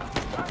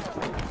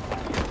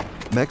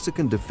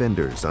 Mexican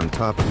defenders on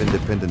top of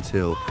Independence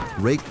Hill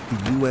raked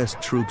the U.S.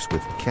 troops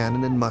with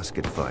cannon and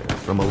musket fire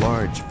from a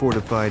large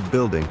fortified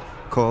building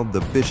called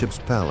the Bishop's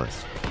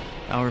Palace.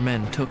 Our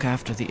men took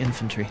after the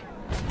infantry.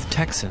 The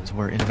Texans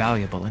were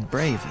invaluable and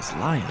brave as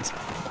lions.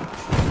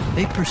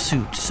 They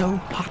pursued so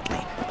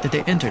hotly that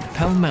they entered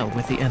pell-mell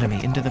with the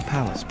enemy into the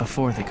palace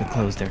before they could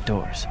close their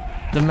doors.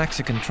 The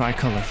Mexican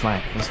tricolor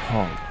flag was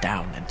hauled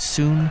down, and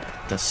soon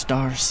the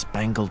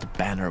star-spangled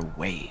banner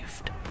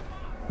waved.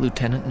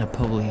 Lieutenant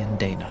Napoleon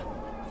Dana.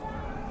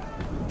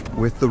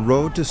 With the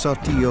road to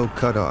Saltillo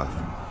cut off,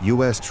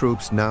 U.S.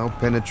 troops now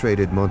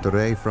penetrated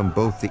Monterrey from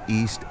both the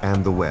east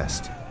and the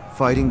west,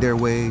 fighting their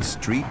way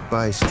street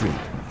by street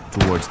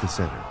towards the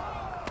center.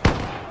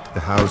 The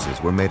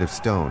houses were made of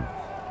stone.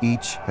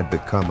 Each had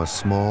become a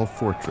small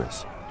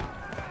fortress.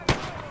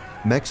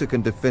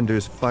 Mexican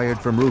defenders fired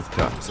from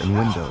rooftops and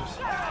windows.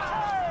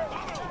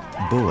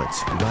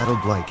 Bullets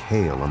rattled like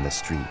hail on the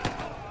street.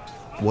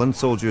 One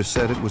soldier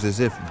said it was as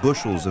if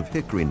bushels of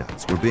hickory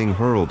nuts were being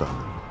hurled on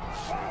them.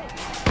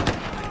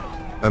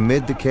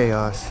 Amid the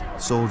chaos,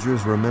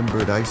 soldiers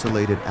remembered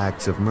isolated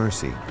acts of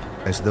mercy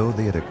as though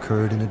they had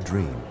occurred in a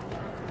dream.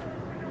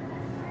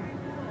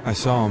 I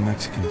saw a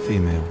Mexican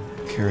female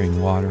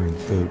carrying water and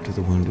food to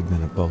the wounded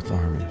men of both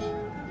armies.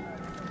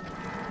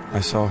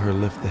 I saw her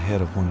lift the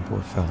head of one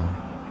poor fellow,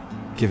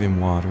 give him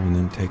water, and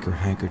then take her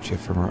handkerchief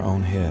from her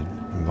own head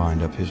and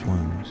bind up his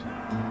wounds.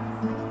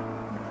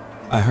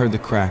 I heard the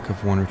crack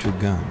of one or two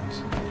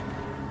guns,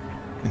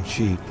 and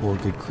she, poor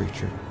good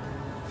creature,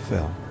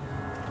 fell.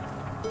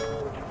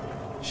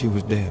 She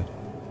was dead.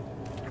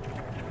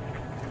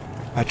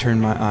 I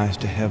turned my eyes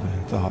to heaven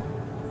and thought,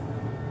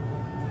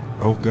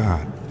 "Oh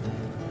God,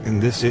 and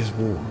this is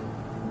war."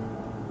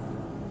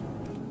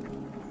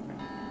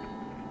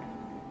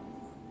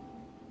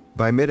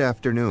 By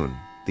mid-afternoon,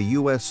 the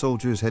U.S.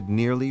 soldiers had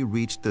nearly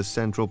reached the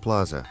central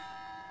plaza.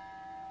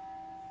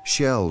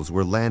 Shells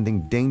were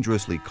landing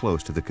dangerously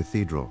close to the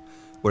cathedral,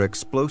 where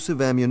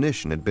explosive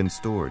ammunition had been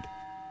stored.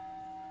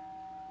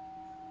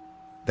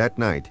 That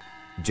night,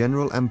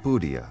 General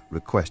Ampudia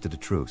requested a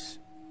truce.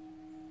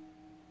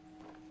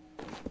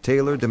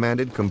 Taylor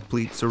demanded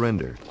complete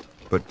surrender,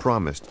 but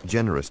promised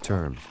generous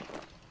terms.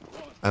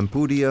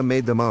 Ampudia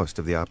made the most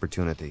of the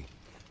opportunity,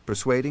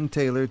 persuading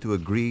Taylor to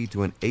agree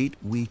to an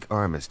 8-week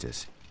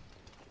armistice.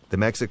 The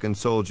Mexican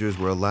soldiers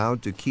were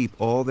allowed to keep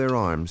all their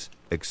arms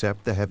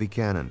except the heavy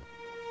cannon.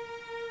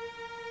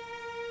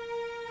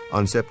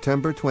 On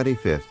September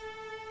 25th,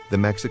 the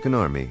Mexican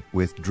army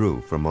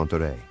withdrew from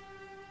Monterrey.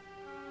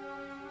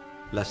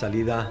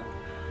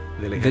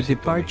 The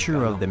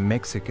departure of the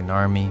Mexican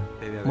army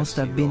must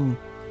have been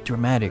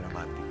dramatic,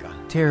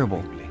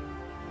 terrible.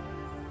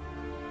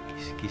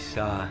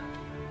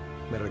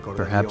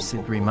 Perhaps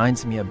it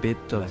reminds me a bit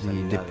of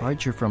the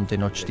departure from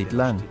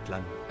Tenochtitlan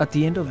at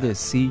the end of the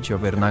siege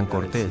of Hernán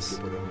Cortés.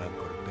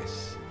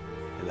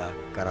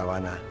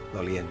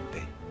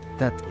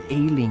 That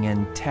ailing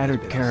and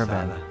tattered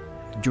caravan,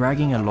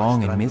 dragging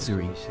along in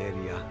misery,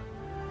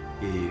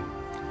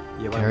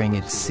 carrying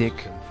its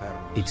sick,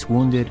 its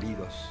wounded,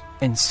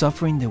 and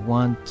suffering the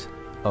want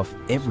of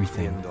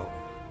everything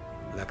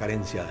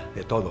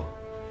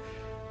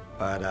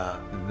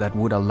that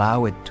would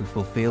allow it to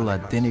fulfill a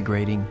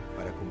denigrating,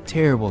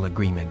 terrible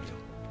agreement.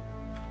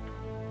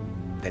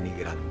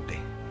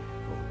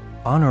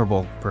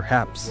 Honorable,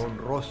 perhaps,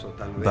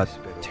 but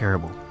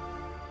terrible.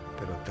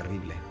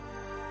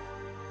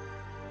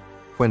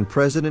 When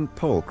President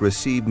Polk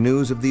received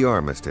news of the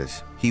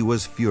armistice, he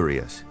was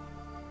furious.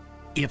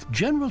 If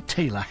General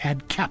Taylor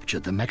had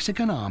captured the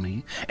Mexican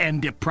army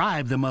and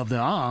deprived them of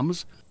their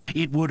arms,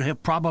 it would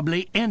have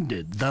probably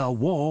ended the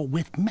war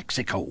with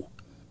Mexico.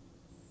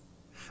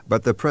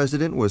 But the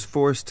president was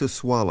forced to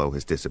swallow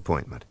his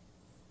disappointment.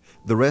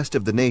 The rest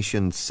of the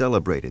nation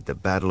celebrated the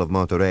Battle of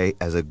Monterrey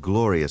as a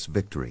glorious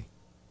victory.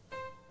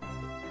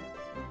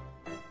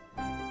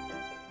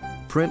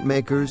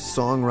 Printmakers,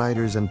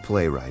 songwriters, and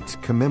playwrights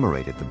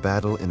commemorated the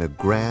battle in a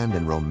grand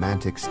and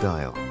romantic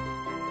style.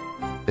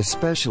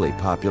 Especially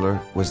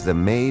popular was The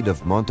Maid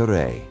of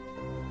Monterrey.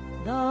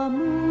 The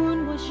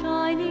moon was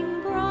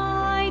shining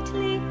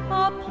brightly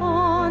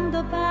upon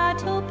the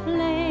battle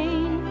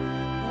plain.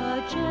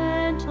 The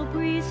gentle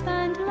breeze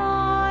fanned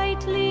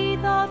lightly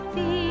the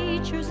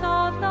features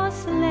of the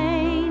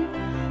slain.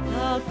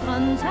 The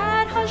guns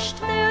had hushed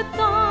their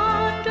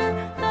thunder,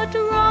 the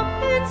drum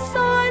in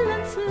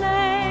silence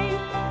lay.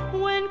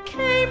 When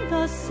came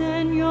the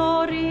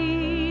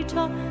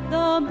señorita,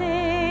 the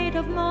Maid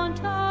of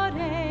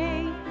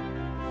Monterrey.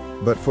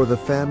 But for the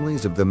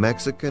families of the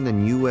Mexican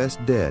and U.S.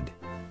 dead,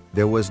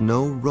 there was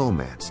no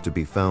romance to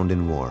be found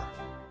in war.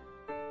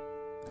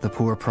 The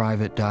poor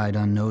private died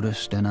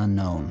unnoticed and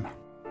unknown.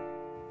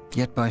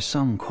 Yet by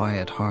some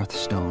quiet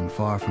hearthstone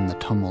far from the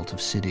tumult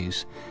of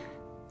cities,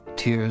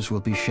 tears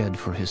will be shed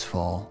for his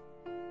fall.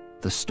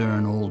 The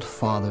stern old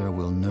father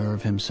will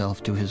nerve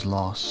himself to his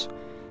loss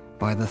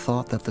by the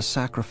thought that the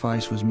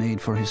sacrifice was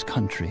made for his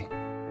country,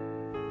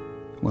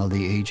 while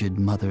the aged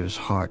mother's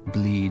heart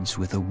bleeds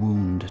with a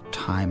wound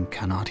time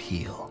cannot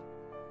heal.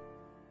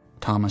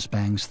 Thomas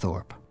Bangs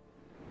Thorpe.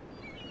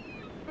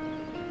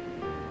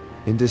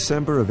 In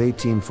December of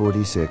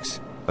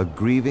 1846, a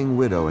grieving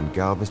widow in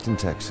Galveston,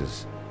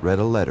 Texas, read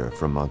a letter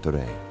from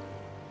Monterrey.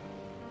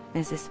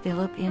 Mrs.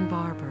 Philip N.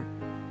 Barber,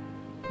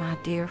 my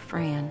dear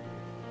friend,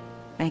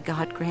 may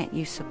God grant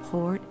you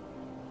support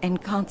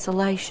and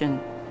consolation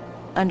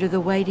under the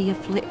weighty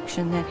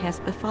affliction that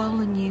has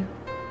befallen you.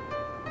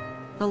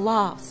 The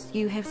loss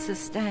you have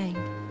sustained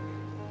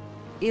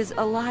is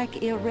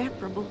alike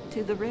irreparable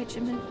to the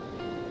regiment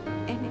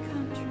and the country.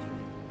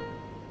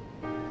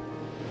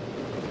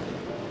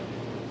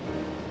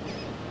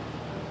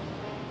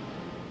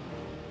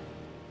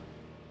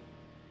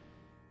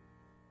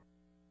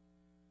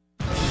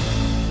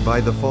 By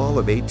the fall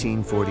of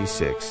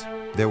 1846,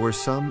 there were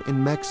some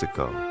in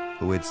Mexico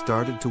who had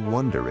started to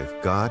wonder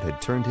if God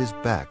had turned his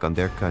back on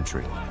their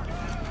country.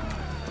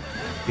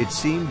 It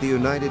seemed the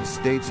United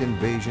States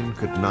invasion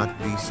could not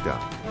be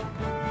stopped.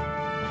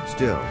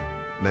 Still,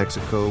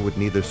 Mexico would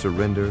neither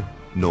surrender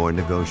nor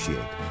negotiate.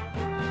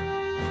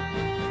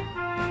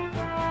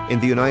 In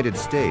the United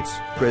States,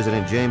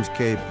 President James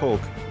K.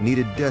 Polk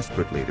needed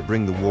desperately to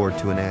bring the war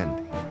to an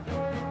end.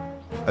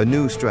 A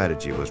new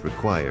strategy was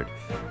required,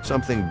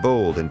 something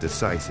bold and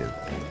decisive,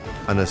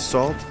 an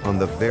assault on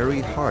the very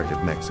heart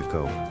of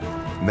Mexico,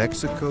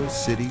 Mexico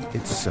City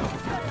itself.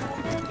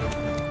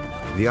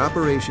 The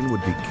operation would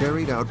be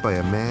carried out by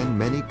a man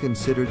many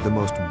considered the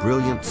most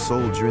brilliant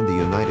soldier in the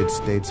United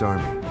States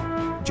Army,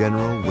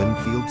 General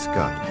Winfield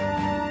Scott.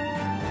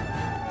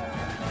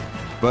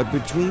 But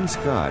between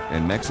Scott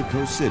and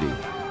Mexico City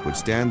would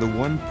stand the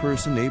one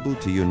person able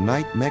to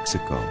unite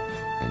Mexico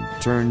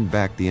and turn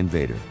back the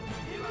invader.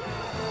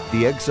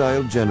 The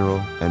exiled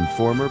general and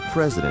former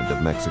president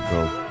of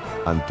Mexico,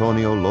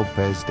 Antonio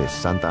López de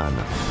Santa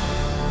Anna.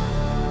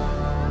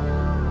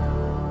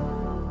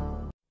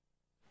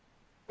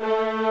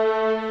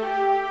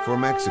 For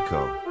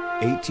Mexico,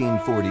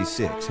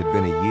 1846 had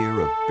been a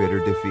year of bitter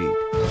defeat.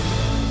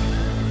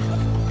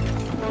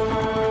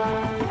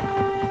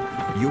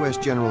 U.S.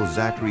 General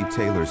Zachary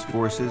Taylor's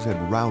forces had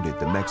routed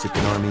the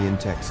Mexican army in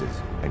Texas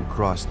and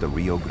crossed the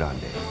Rio Grande.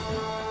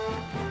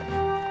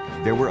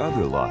 There were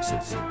other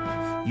losses.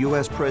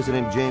 U.S.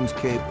 President James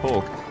K.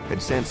 Polk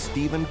had sent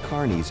Stephen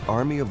Kearny's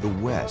Army of the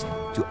West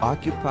to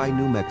occupy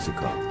New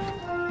Mexico.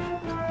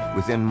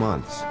 Within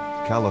months,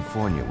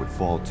 California would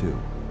fall too.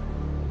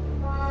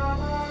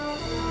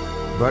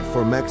 But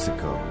for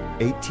Mexico,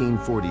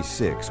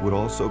 1846 would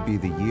also be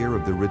the year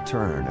of the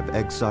return of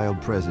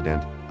exiled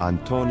President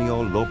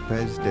Antonio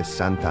López de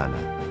Santa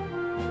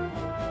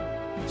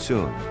Anna.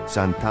 Soon,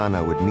 Santa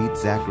Anna would meet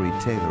Zachary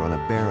Taylor on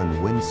a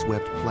barren,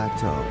 windswept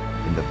plateau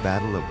in the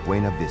Battle of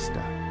Buena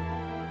Vista.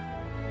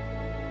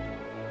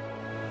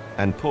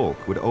 And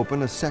Polk would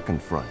open a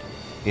second front,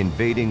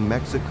 invading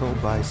Mexico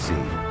by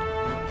sea.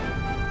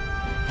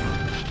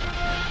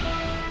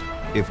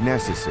 If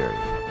necessary,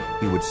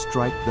 he would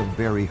strike the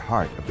very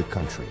heart of the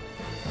country,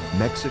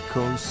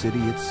 Mexico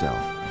City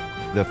itself,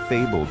 the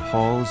fabled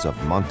halls of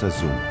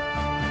Montezuma.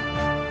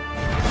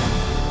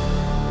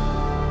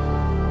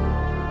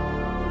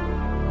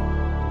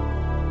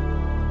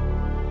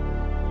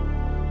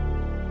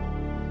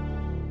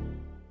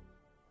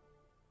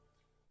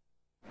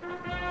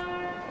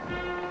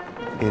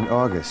 In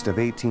August of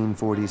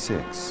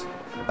 1846,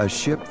 a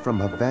ship from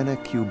Havana,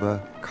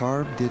 Cuba,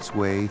 carved its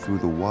way through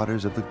the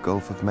waters of the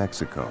Gulf of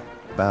Mexico,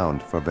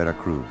 bound for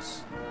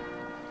Veracruz.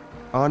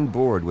 On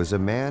board was a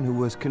man who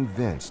was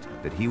convinced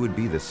that he would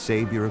be the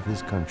savior of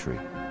his country.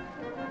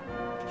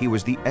 He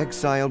was the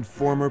exiled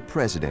former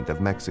president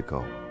of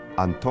Mexico,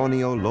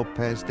 Antonio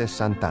López de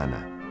Santa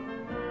Anna.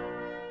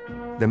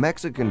 The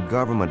Mexican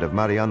government of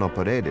Mariano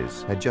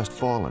Paredes had just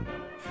fallen,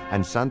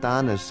 and Santa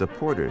Anna's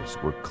supporters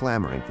were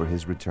clamoring for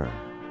his return.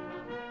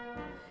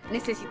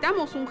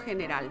 Necesitamos un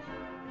general.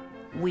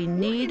 We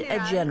need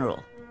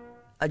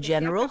a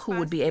general who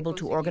would be able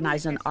to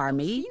organize an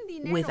army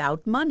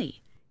without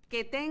money,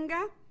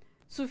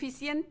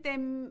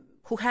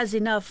 who has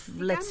enough,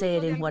 let's say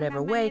it in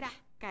whatever way,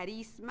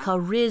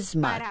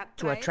 charisma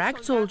to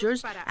attract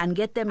soldiers and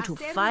get them to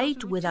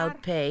fight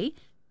without pay,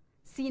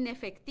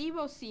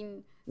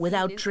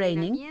 without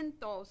training,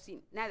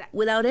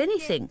 without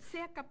anything,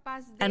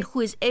 and who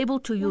is able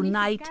to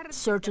unite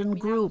certain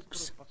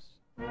groups.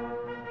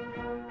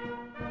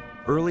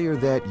 Earlier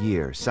that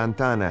year,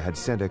 Santa Anna had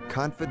sent a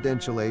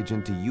confidential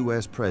agent to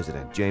U.S.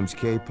 President James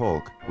K.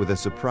 Polk with a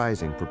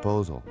surprising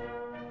proposal.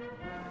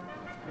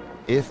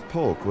 If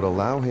Polk would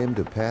allow him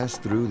to pass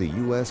through the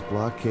U.S.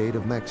 blockade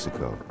of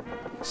Mexico,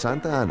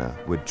 Santa Anna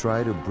would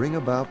try to bring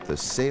about the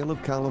sale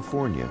of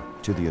California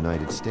to the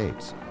United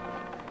States.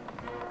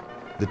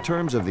 The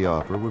terms of the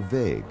offer were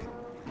vague,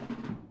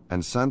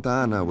 and Santa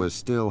Anna was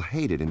still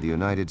hated in the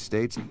United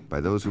States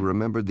by those who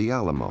remembered the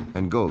Alamo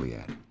and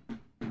Goliad.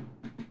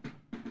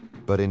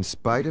 But in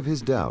spite of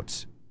his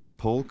doubts,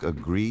 Polk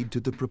agreed to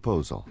the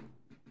proposal.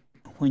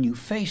 When you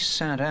face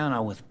Santa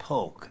Anna with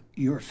Polk,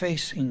 you're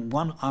facing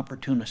one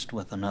opportunist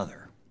with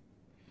another.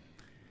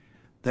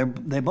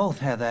 They both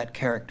have that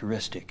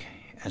characteristic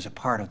as a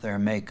part of their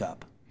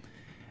makeup.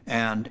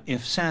 And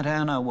if Santa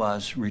Anna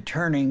was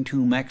returning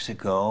to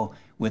Mexico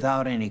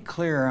without any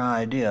clear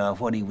idea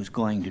of what he was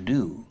going to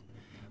do,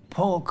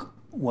 Polk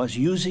was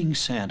using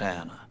Santa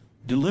Anna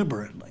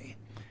deliberately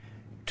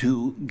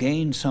to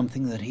gain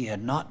something that he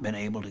had not been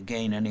able to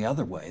gain any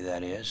other way,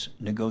 that is,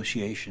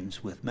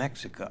 negotiations with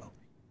Mexico.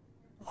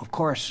 Of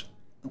course,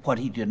 what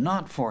he did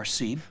not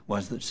foresee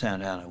was that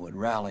Santa Anna would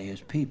rally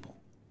his people.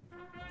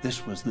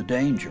 This was the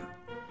danger,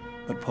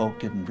 but Polk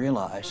didn't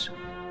realize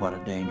what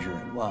a danger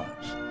it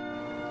was.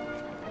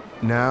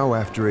 Now,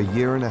 after a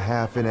year and a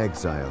half in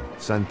exile,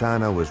 Santa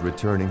Anna was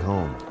returning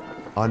home.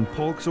 On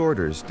Polk's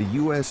orders, the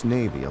U.S.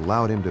 Navy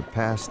allowed him to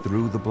pass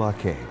through the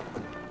blockade.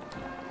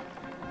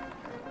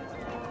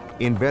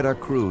 In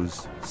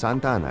Veracruz,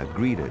 Santa Anna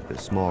greeted the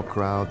small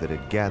crowd that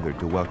had gathered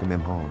to welcome him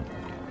home.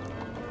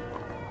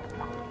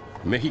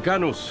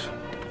 Mexicanos,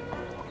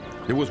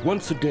 there was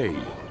once a day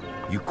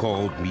you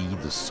called me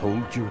the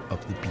soldier of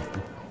the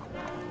people.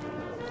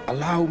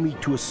 Allow me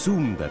to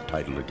assume that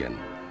title again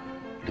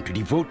and to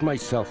devote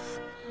myself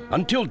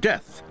until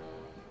death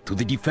to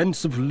the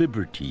defense of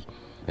liberty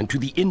and to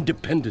the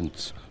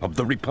independence of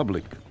the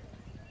Republic.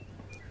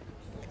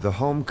 The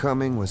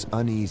homecoming was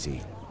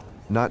uneasy.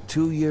 Not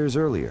 2 years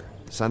earlier,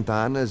 Santa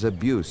Anna's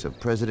abuse of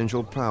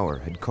presidential power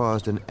had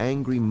caused an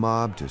angry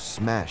mob to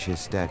smash his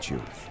statue,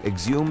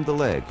 exhume the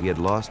leg he had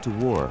lost to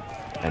war,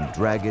 and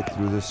drag it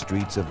through the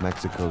streets of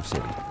Mexico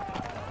City.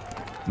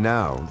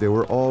 Now, there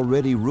were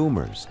already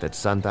rumors that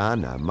Santa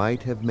Anna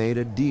might have made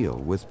a deal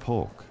with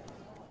Polk.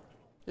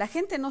 La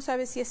gente no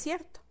sabe si es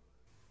cierto.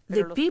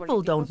 The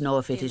people don't know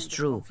if it is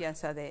true,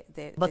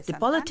 but the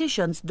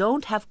politicians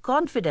don't have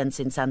confidence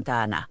in Santa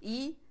Anna.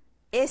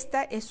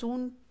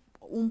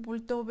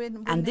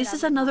 And this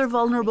is another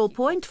vulnerable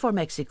point for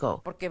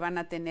Mexico,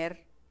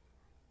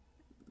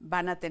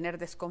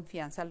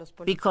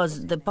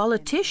 Because the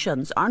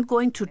politicians aren't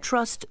going to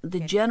trust the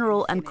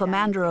general and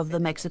commander of the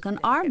Mexican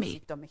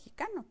army.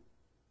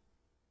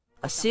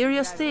 A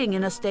serious thing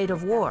in a state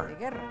of war.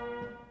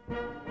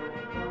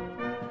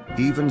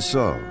 Even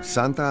so,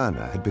 Santa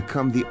Anna had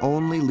become the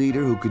only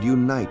leader who could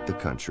unite the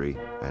country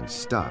and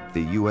stop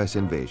the U.S.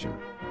 invasion.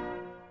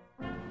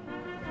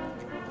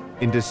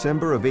 In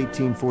December of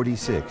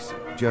 1846,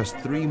 just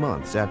 3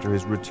 months after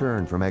his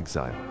return from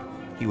exile,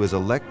 he was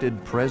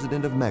elected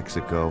President of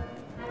Mexico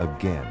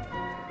again.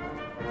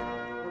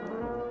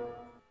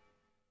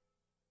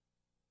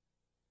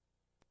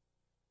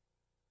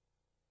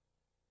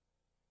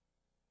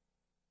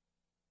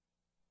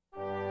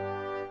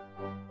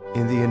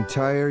 In the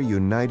entire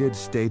United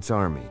States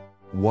Army,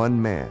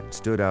 one man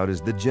stood out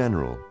as the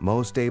general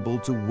most able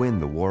to win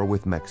the war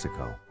with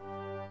Mexico.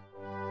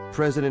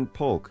 President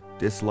Polk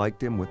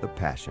disliked him with a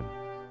passion.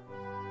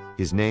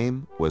 His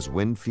name was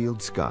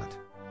Winfield Scott.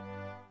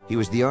 He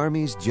was the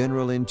Army's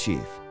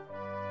general-in-chief.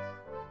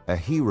 A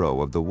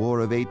hero of the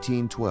War of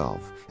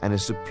 1812 and a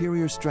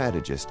superior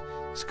strategist,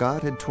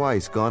 Scott had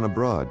twice gone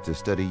abroad to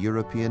study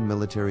European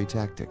military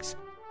tactics.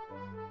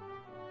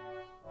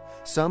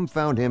 Some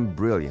found him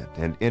brilliant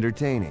and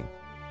entertaining,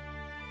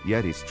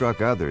 yet he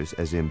struck others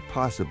as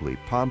impossibly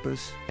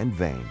pompous and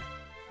vain.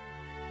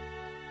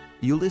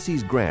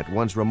 Ulysses Grant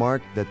once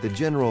remarked that the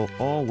general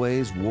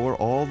always wore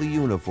all the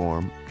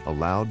uniform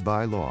allowed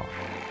by law.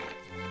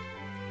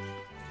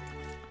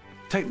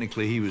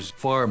 Technically, he was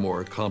far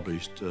more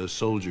accomplished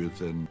soldier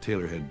than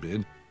Taylor had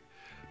been.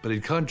 But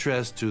in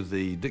contrast to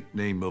the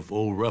nickname of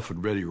Old Rough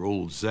and Ready or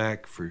Old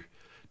Zack for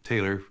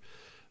Taylor,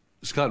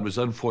 Scott was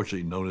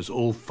unfortunately known as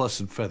Old Fuss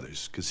and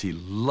Feathers because he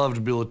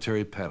loved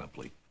military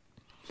panoply.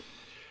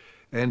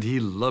 And he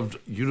loved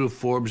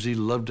uniforms, he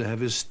loved to have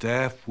his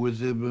staff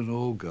with him, and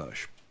oh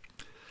gosh.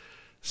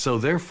 So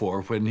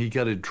therefore, when he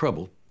got in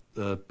trouble,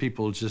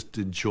 people just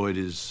enjoyed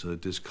his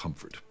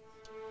discomfort.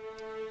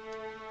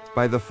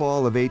 By the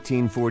fall of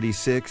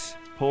 1846,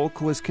 Polk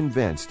was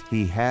convinced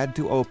he had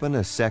to open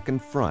a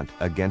second front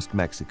against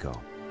Mexico.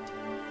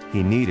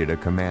 He needed a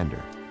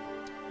commander.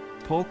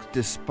 Polk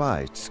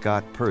despised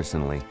Scott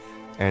personally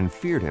and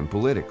feared him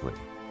politically.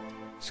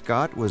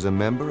 Scott was a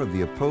member of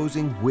the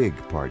opposing Whig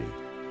Party.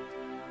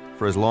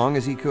 For as long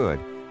as he could,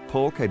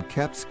 Polk had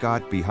kept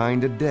Scott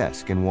behind a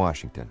desk in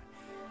Washington.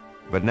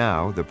 But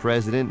now the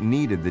president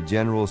needed the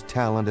general's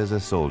talent as a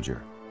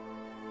soldier.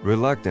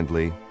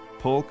 Reluctantly,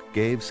 Polk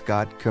gave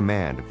Scott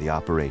command of the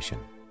operation.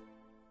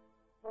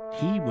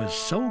 He was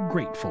so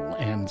grateful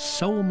and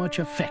so much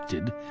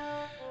affected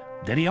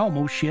that he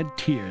almost shed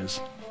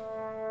tears.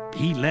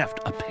 He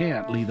left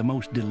apparently the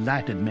most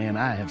delighted man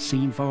I have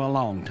seen for a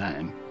long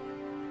time,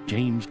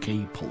 James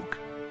K. Polk.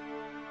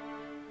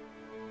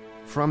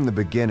 From the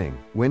beginning,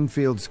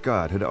 Winfield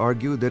Scott had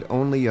argued that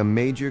only a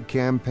major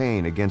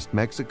campaign against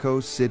Mexico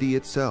City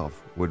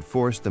itself would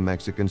force the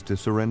Mexicans to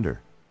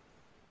surrender.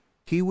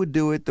 He would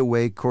do it the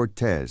way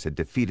Cortez had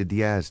defeated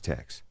the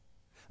Aztecs,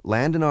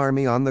 land an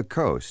army on the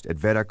coast at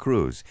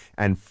Veracruz,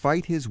 and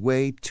fight his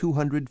way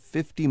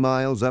 250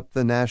 miles up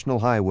the national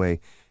highway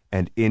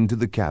and into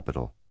the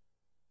capital.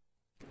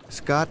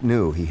 Scott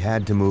knew he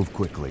had to move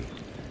quickly.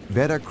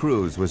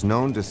 Veracruz was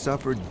known to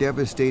suffer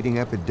devastating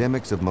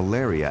epidemics of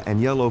malaria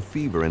and yellow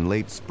fever in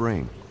late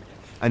spring.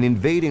 An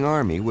invading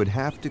army would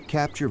have to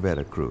capture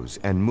Veracruz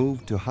and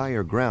move to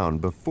higher ground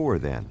before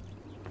then.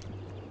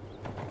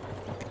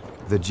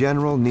 The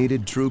general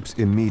needed troops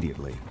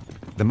immediately.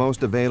 The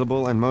most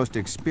available and most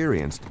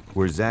experienced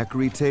were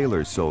Zachary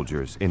Taylor's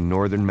soldiers in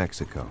northern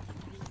Mexico.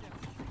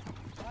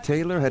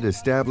 Taylor had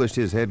established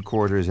his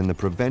headquarters in the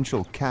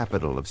provincial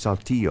capital of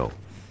Saltillo,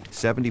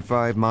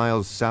 75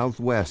 miles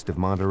southwest of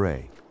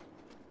Monterrey.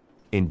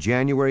 In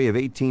January of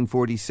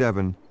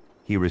 1847,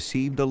 he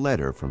received a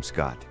letter from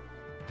Scott.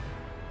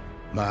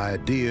 My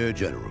dear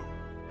General,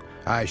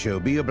 I shall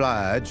be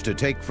obliged to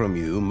take from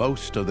you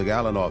most of the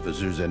gallant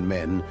officers and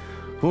men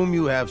whom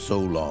you have so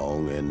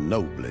long and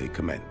nobly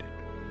commanded.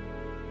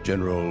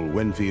 General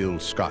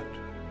Winfield Scott.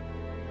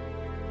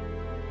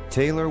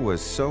 Taylor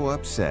was so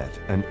upset,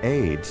 an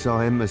aide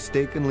saw him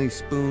mistakenly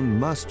spoon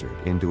mustard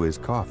into his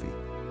coffee.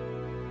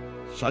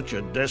 Such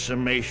a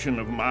decimation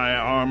of my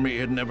army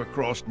had never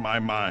crossed my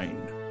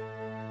mind.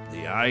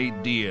 The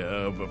idea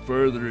of a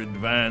further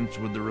advance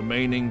with the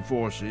remaining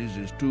forces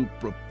is too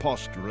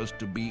preposterous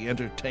to be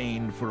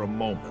entertained for a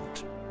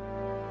moment.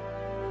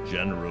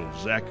 General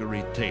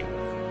Zachary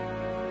Taylor.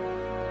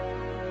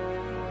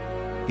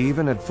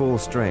 Even at full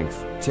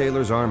strength,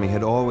 Taylor's army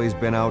had always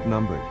been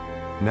outnumbered.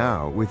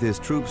 Now, with his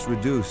troops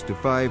reduced to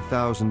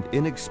 5,000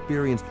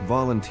 inexperienced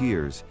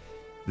volunteers,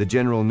 the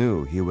general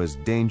knew he was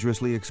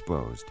dangerously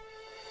exposed.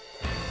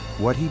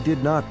 What he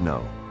did not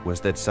know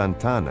was that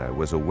Santana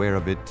was aware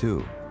of it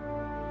too.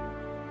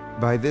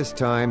 By this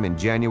time, in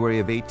January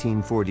of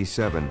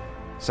 1847,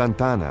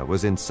 Santana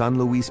was in San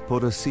Luis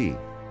Potosí,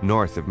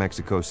 north of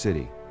Mexico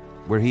City,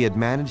 where he had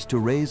managed to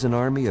raise an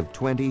army of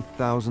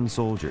 20,000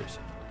 soldiers.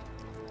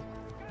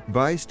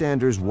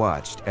 Bystanders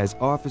watched as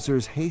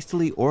officers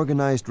hastily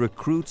organized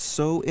recruits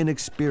so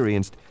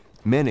inexperienced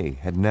Many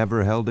had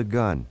never held a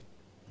gun.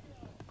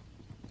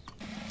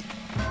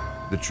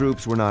 The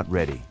troops were not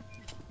ready,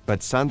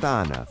 but Santa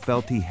Anna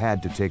felt he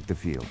had to take the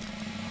field.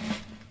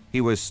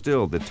 He was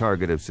still the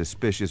target of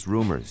suspicious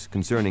rumors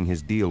concerning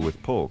his deal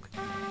with Polk.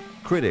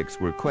 Critics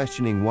were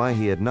questioning why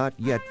he had not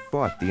yet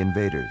fought the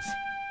invaders.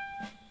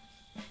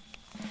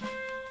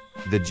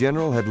 The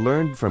general had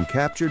learned from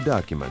captured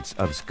documents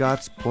of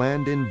Scott's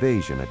planned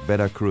invasion at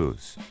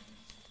Veracruz.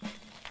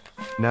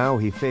 Now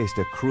he faced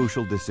a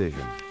crucial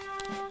decision.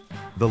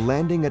 The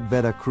landing at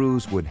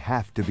Veracruz would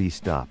have to be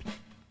stopped,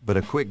 but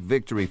a quick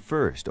victory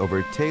first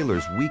over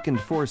Taylor's weakened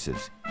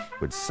forces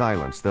would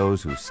silence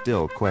those who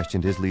still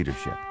questioned his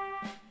leadership.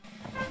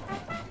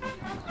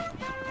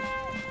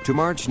 To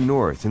march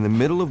north in the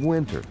middle of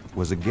winter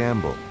was a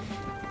gamble,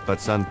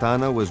 but Santa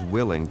Anna was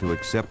willing to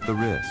accept the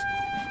risk.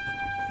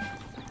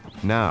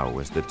 Now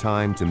was the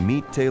time to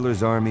meet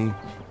Taylor's army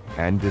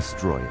and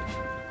destroy it.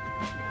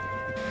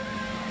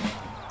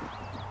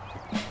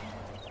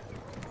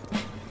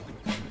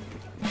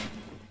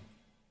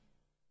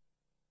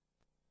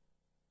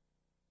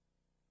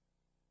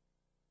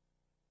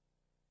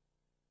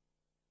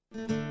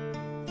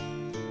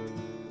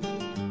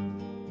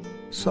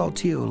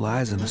 Saltillo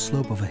lies on the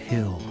slope of a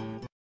hill.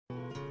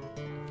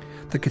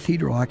 The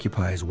cathedral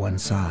occupies one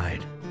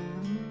side.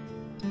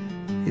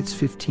 Its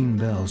 15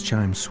 bells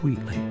chime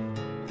sweetly.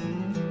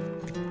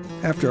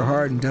 After a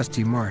hard and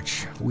dusty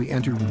march, we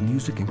entered with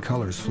music and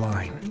colors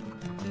flying.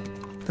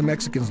 The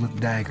Mexicans looked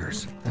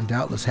daggers, and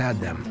doubtless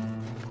had them,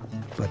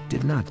 but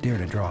did not dare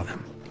to draw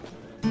them.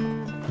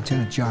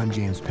 Lieutenant John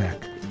James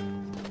Peck.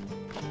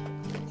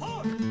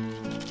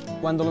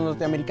 Cuando los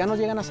norteamericanos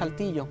llegan a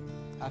Saltillo,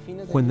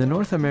 when the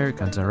North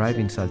Americans arrived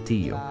in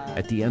Saltillo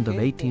at the end of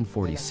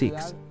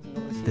 1846,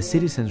 the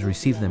citizens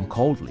received them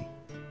coldly.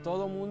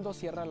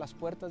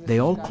 They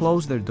all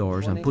closed their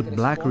doors and put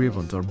black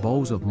ribbons or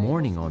bows of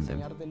mourning on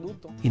them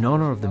in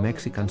honor of the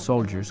Mexican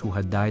soldiers who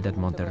had died at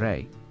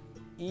Monterrey.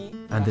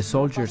 And the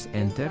soldiers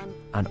enter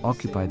and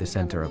occupy the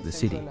center of the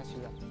city.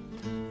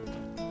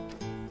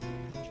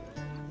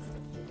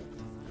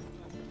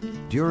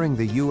 During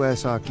the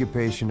U.S.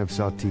 occupation of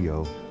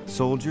Saltillo,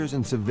 soldiers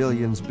and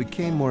civilians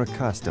became more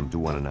accustomed to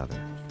one another.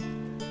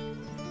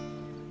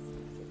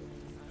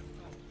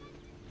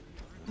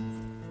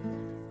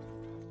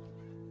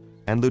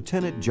 And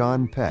Lieutenant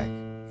John Peck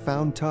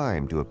found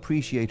time to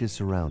appreciate his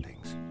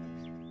surroundings.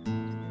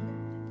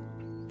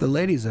 The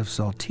ladies of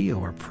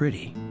Saltillo are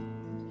pretty,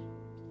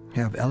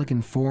 have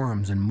elegant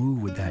forms and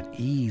move with that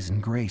ease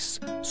and grace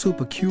so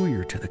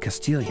peculiar to the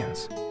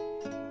Castilians.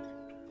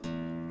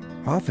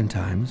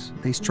 Oftentimes,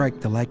 they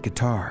strike the light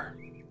guitar.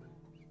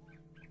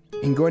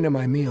 In going to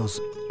my meals,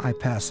 I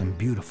pass some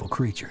beautiful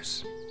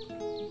creatures.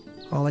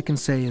 All I can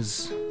say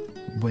is,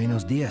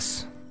 buenos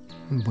dias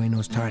and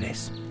buenos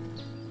tardes.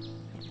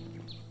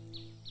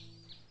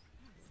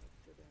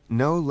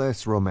 No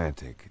less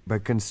romantic,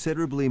 but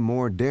considerably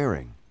more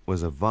daring,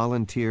 was a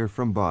volunteer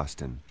from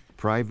Boston,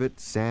 Private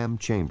Sam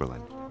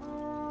Chamberlain.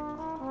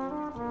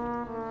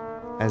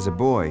 As a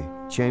boy,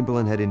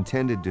 Chamberlain had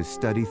intended to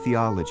study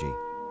theology,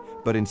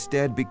 but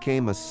instead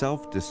became a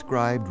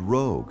self-described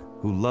rogue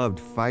who loved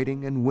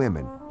fighting and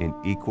women in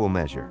equal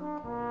measure.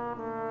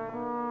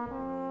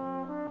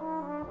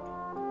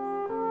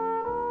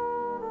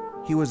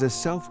 He was a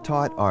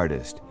self-taught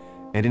artist,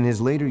 and in his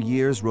later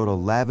years wrote a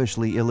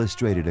lavishly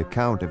illustrated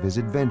account of his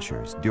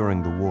adventures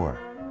during the war.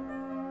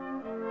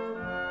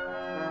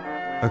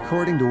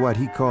 According to what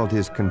he called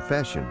his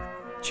confession,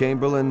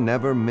 Chamberlain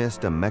never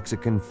missed a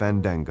Mexican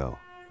fandango,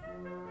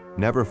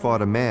 never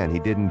fought a man he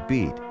didn't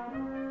beat,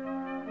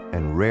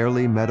 and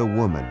rarely met a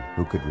woman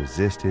who could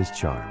resist his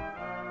charm.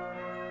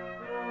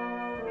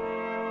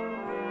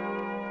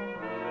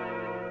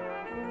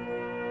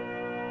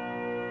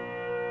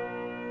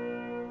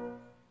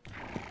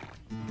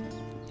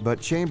 But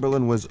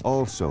Chamberlain was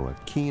also a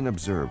keen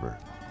observer,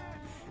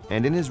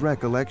 and in his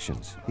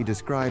recollections, he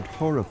described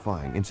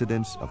horrifying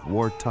incidents of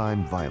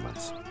wartime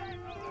violence.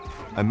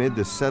 Amid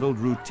the settled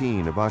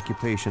routine of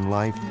occupation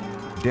life,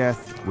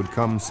 death would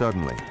come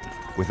suddenly,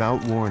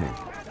 without warning.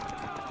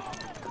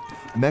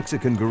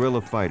 Mexican guerrilla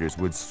fighters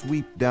would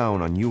sweep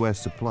down on U.S.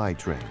 supply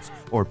trains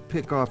or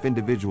pick off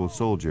individual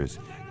soldiers,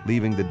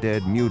 leaving the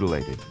dead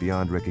mutilated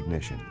beyond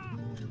recognition.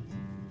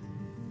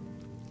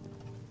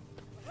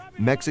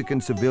 Mexican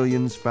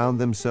civilians found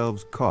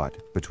themselves caught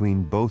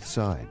between both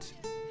sides.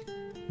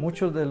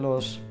 Many of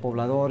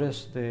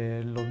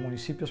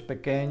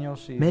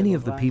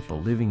the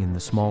people living in the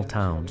small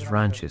towns,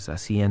 ranches,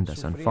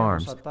 haciendas, and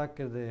farms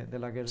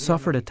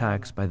suffered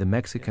attacks by the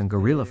Mexican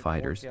guerrilla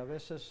fighters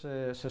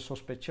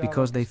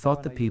because they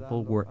thought the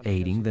people were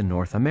aiding the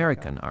North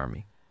American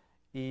army.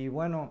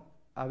 And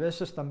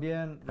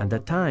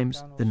at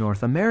times, the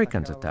North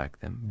Americans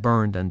attacked them,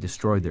 burned and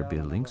destroyed their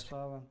buildings,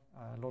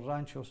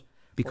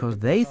 because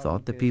they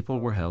thought the people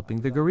were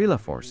helping the guerrilla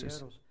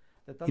forces.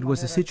 It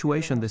was a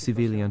situation the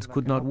civilians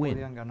could not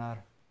win.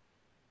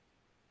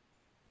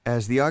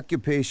 As the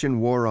occupation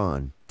wore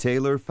on,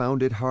 Taylor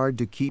found it hard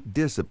to keep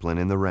discipline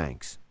in the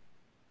ranks.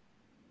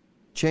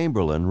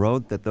 Chamberlain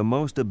wrote that the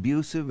most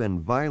abusive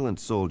and violent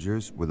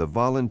soldiers were the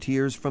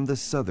volunteers from the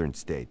southern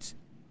states.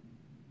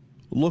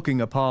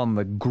 Looking upon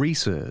the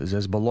greasers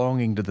as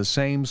belonging to the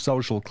same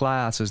social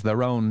class as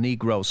their own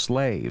Negro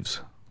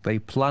slaves, they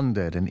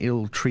plundered and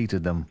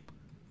ill-treated them.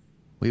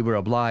 We were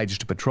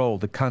obliged to patrol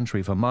the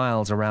country for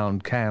miles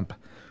around camp,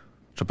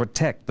 to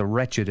protect the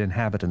wretched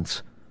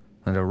inhabitants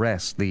and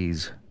arrest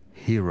these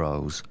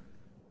heroes.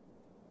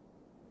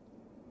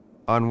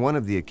 On one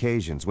of the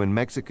occasions when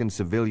Mexican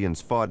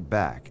civilians fought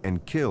back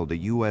and killed a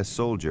U.S.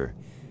 soldier,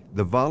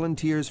 the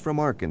volunteers from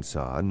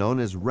Arkansas, known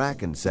as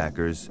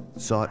Rackensackers,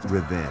 sought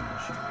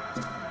revenge.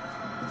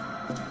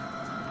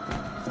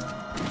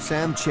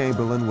 Sam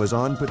Chamberlain was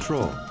on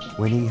patrol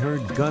when he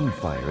heard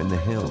gunfire in the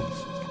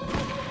hills.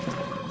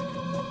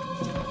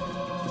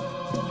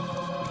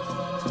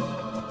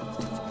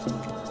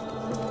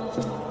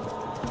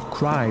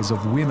 Cries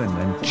of women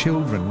and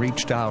children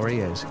reached our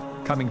ears,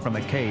 coming from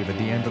a cave at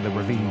the end of the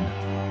ravine.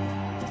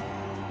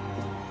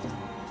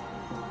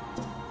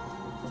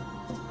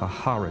 A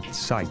horrid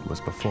sight was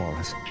before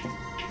us.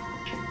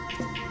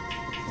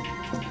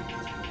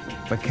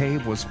 The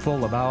cave was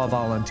full of our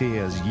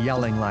volunteers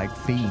yelling like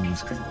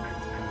fiends,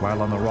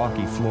 while on the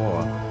rocky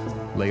floor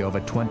lay over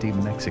 20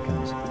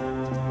 Mexicans,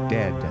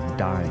 dead and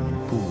dying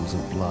in pools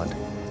of blood.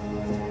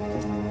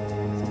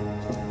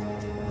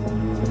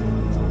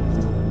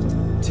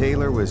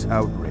 Taylor was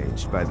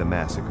outraged by the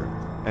massacre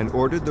and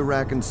ordered the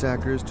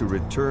Rackensackers to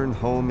return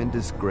home in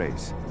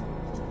disgrace.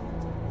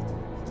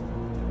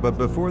 But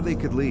before they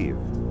could leave,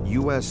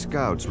 U.S.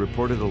 scouts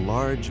reported a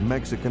large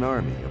Mexican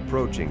army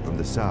approaching from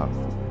the south.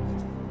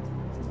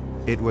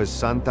 It was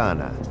Santa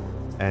Anna,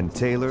 and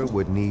Taylor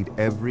would need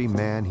every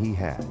man he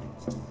had.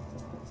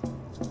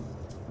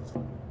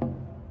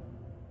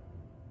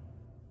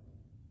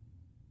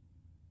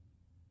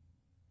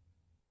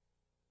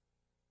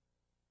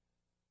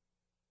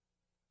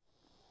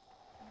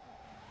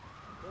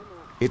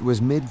 It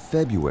was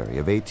mid-February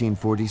of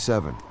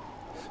 1847.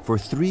 For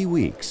 3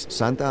 weeks,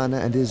 Santa Anna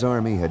and his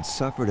army had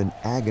suffered an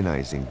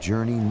agonizing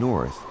journey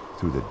north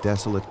through the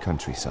desolate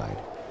countryside.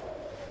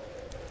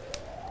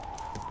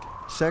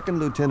 Second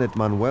Lieutenant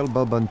Manuel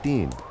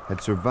Balbantin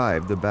had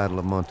survived the Battle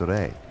of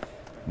Monterrey.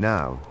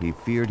 Now he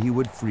feared he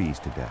would freeze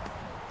to death.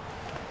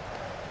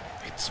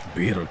 It's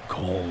bitter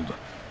cold,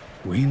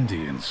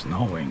 windy and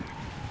snowing.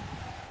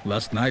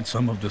 Last night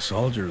some of the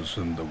soldiers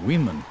and the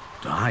women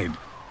died.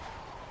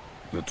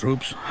 The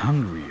troops,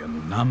 hungry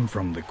and numb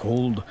from the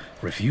cold,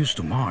 refused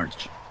to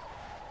march.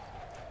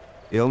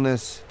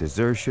 Illness,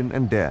 desertion,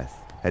 and death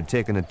had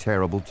taken a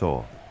terrible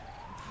toll.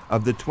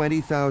 Of the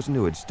 20,000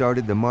 who had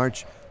started the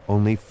march,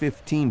 only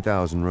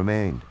 15,000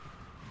 remained.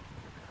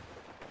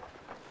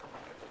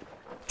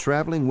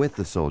 Traveling with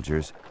the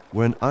soldiers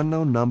were an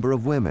unknown number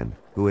of women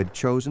who had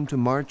chosen to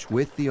march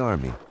with the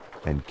army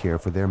and care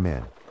for their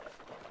men.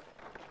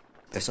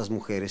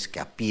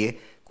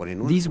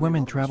 These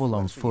women travel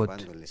on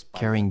foot,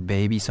 carrying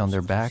babies on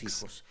their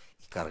backs,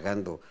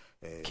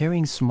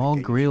 carrying small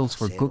grills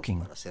for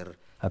cooking,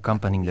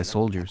 accompanying the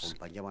soldiers.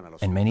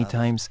 And many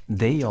times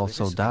they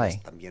also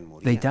die.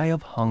 They die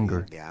of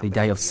hunger, they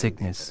die of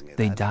sickness,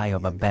 they die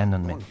of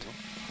abandonment.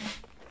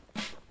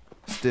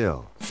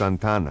 Still,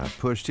 Santa Anna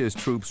pushed his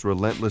troops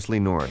relentlessly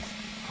north,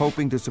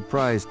 hoping to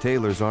surprise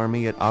Taylor's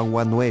army at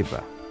Agua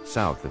Nueva,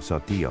 south of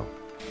Saltillo.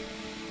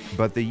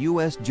 But the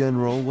U.S.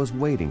 general was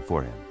waiting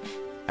for him.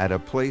 At a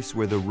place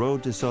where the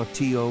road to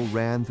Saltillo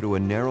ran through a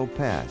narrow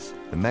pass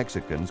the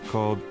Mexicans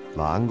called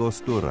La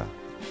Angostura.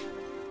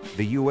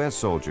 The U.S.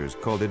 soldiers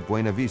called it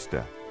Buena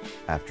Vista,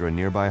 after a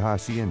nearby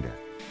hacienda.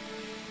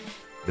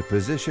 The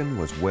position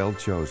was well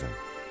chosen.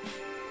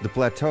 The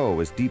plateau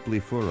was deeply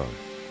furrowed,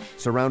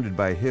 surrounded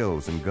by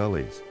hills and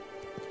gullies.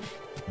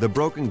 The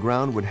broken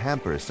ground would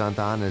hamper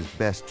Santa Anna's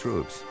best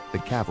troops, the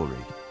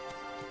cavalry.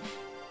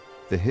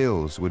 The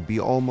hills would be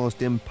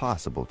almost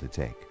impossible to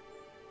take.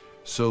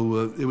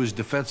 So it was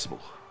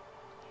defensible.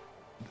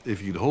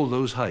 If you could hold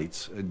those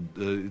heights, and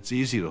it's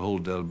easy to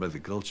hold down by the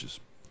gulches,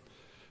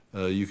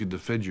 you could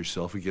defend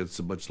yourself against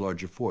a much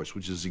larger force,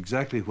 which is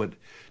exactly what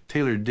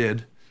Taylor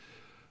did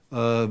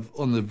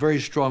on the very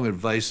strong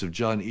advice of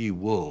John E.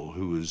 Wool,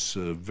 who was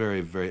a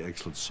very, very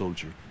excellent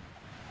soldier.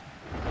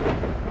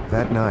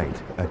 That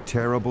night, a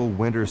terrible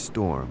winter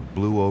storm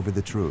blew over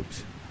the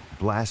troops,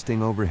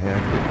 blasting overhead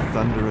with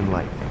thunder and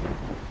lightning.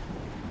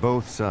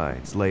 Both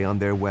sides lay on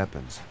their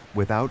weapons,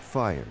 without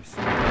fires,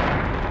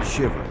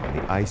 shivering in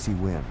the icy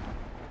wind.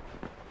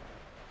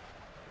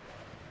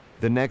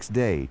 The next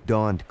day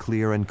dawned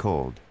clear and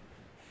cold.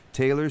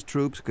 Taylor's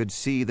troops could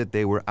see that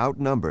they were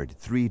outnumbered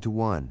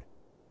 3-1.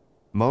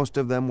 Most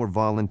of them were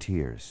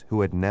volunteers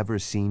who had never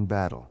seen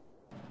battle.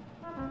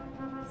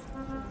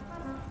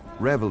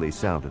 Reveille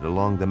sounded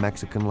along the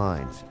Mexican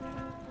lines.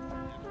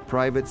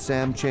 Private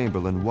Sam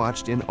Chamberlain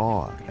watched in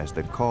awe as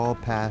the call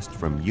passed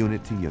from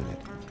unit to unit.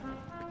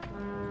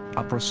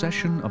 A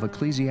procession of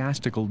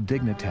ecclesiastical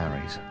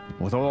dignitaries,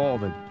 with all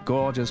the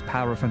gorgeous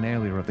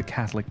paraphernalia of the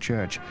Catholic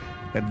Church,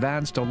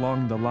 advanced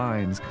along the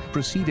lines,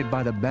 preceded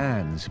by the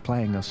bands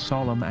playing a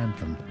solemn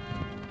anthem.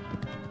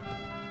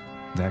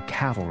 Their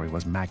cavalry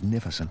was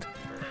magnificent.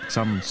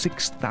 Some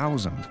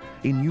 6,000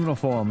 in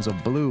uniforms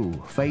of blue,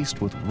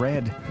 faced with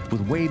red,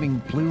 with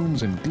waving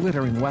plumes and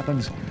glittering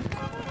weapons,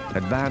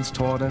 advanced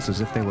toward us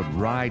as if they would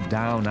ride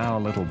down our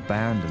little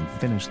band and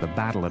finish the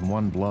battle in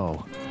one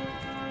blow.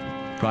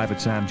 Private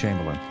Sam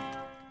Chamberlain.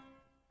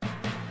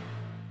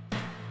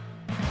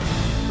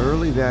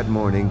 Early that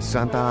morning,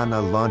 Santa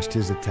Anna launched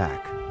his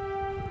attack.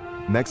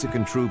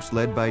 Mexican troops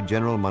led by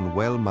General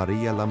Manuel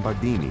Maria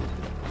Lombardini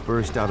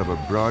burst out of a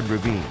broad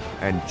ravine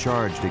and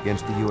charged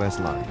against the U.S.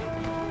 line.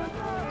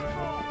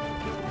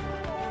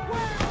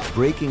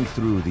 Breaking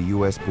through the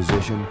U.S.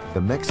 position,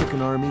 the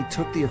Mexican army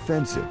took the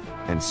offensive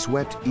and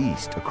swept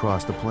east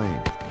across the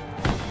plain.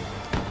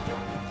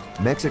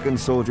 Mexican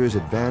soldiers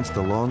advanced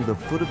along the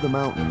foot of the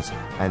mountains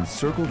and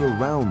circled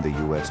around the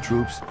U.S.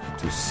 troops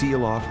to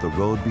seal off the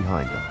road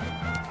behind them.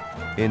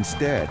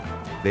 Instead,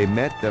 they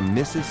met the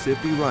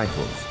Mississippi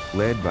Rifles,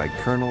 led by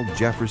Colonel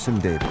Jefferson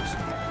Davis.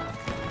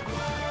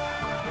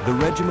 The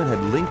regiment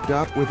had linked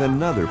up with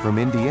another from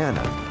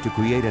Indiana to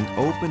create an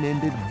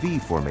open-ended V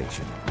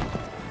formation.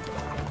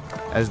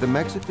 As the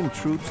Mexican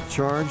troops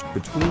charged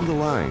between the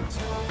lines,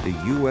 the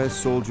U.S.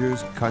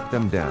 soldiers cut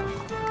them down.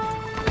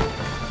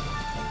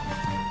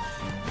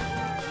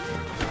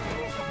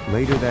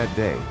 Later that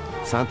day,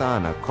 Santa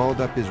Anna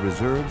called up his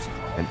reserves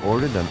and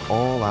ordered an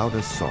all-out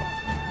assault.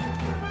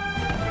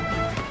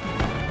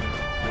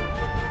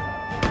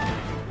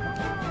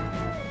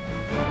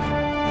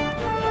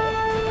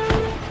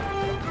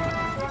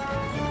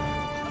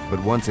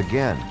 But once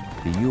again,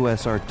 the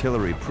U.S.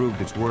 artillery proved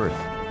its worth.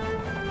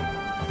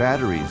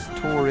 Batteries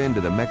tore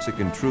into the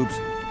Mexican troops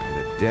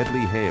with a deadly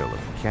hail of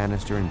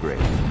canister and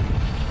grape.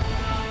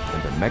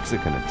 And the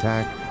Mexican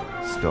attack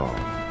stalled.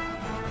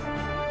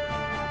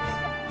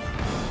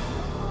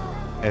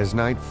 As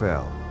night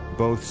fell,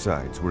 both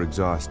sides were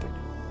exhausted.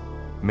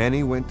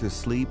 Many went to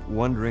sleep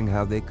wondering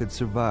how they could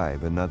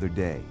survive another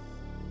day.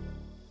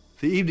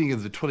 The evening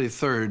of the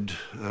 23rd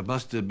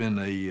must have been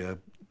a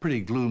pretty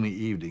gloomy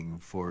evening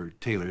for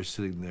Taylor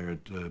sitting there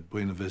at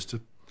Buena Vista,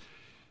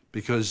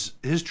 because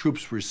his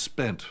troops were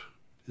spent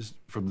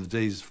from the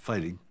day's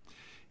fighting.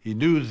 He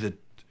knew that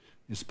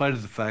in spite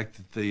of the fact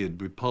that they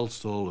had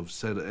repulsed all of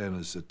Santa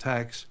Anna's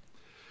attacks,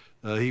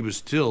 he was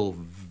still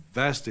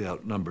vastly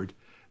outnumbered,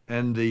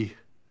 and the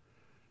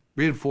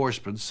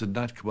reinforcements had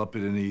not come up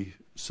in any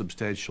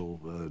substantial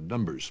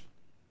numbers.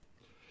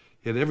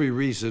 He had every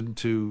reason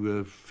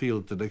to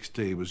feel that the next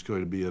day was going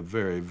to be a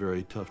very,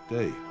 very tough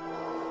day.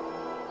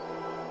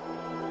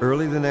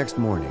 Early the next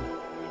morning,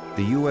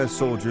 the U.S.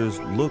 soldiers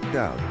looked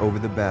out over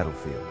the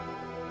battlefield.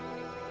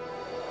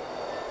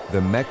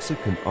 The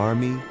Mexican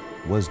army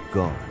was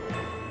gone.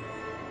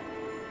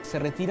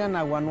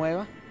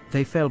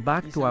 They fell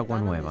back to Agua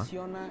Nueva,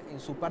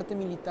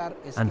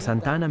 and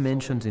Santana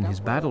mentions in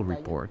his battle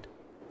report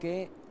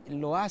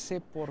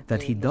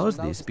that he does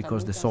this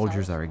because the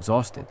soldiers are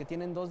exhausted.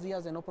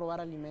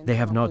 They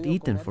have not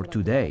eaten for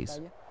 2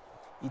 days.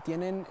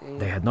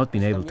 They had not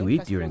been able to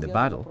eat during the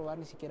battle,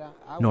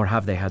 nor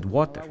have they had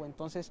water.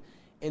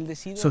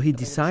 So he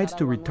decides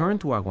to return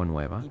to Agua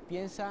Nueva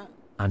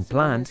and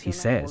plans, he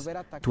says,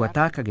 to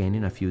attack again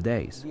in a few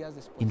days.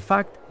 In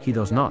fact, he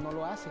does not.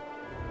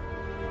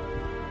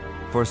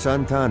 For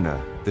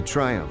Santana, the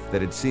triumph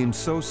that had seemed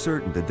so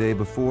certain the day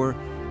before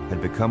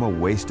had become a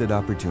wasted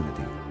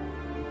opportunity.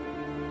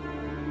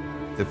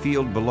 The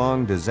field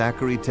belonged to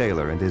Zachary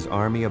Taylor and his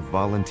army of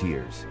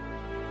volunteers.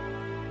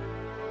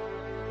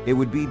 It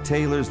would be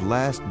Taylor's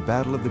last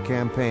battle of the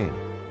campaign,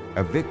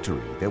 a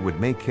victory that would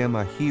make him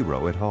a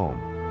hero at home.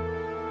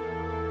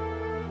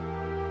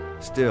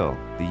 Still,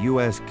 the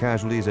U.S.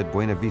 casualties at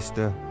Buena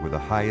Vista were the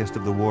highest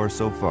of the war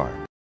so far.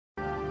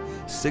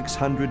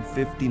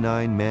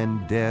 659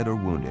 men dead or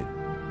wounded.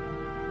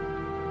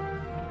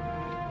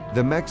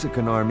 The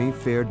Mexican army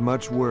fared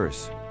much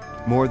worse,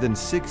 more than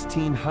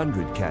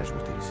 1,600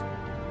 casualties.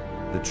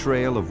 The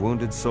trail of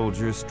wounded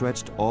soldiers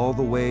stretched all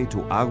the way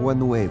to Agua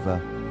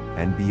Nueva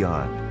and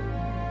beyond.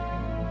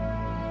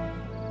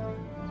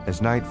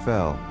 As night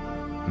fell,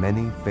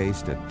 many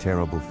faced a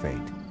terrible fate.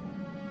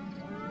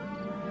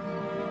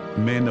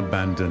 Men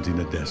abandoned in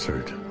a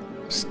desert,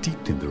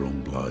 steeped in their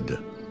own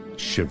blood,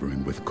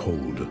 shivering with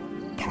cold,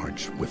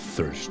 parched with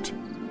thirst.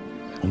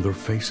 On their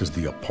faces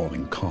the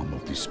appalling calm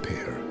of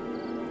despair.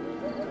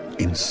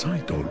 In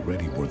sight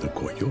already were the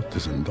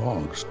coyotes and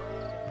dogs,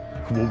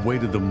 who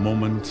awaited the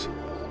moment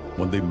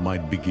when they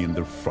might begin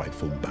their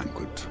frightful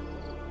banquet.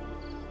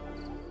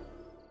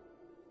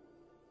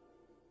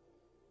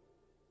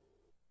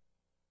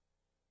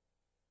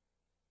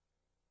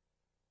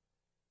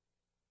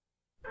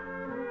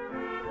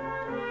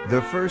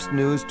 The first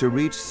news to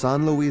reach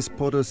San Luis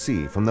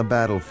Potosí from the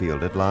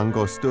battlefield at La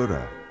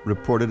Angostura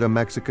reported a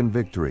Mexican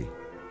victory.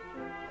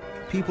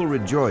 People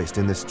rejoiced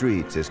in the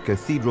streets as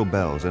cathedral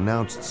bells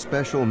announced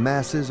special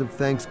masses of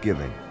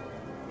thanksgiving.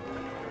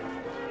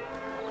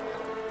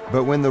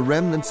 But when the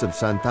remnants of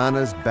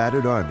Santana's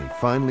battered army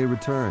finally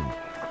returned,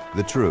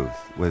 the truth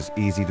was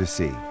easy to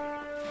see.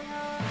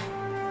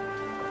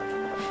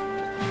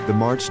 The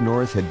march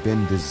north had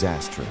been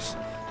disastrous.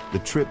 the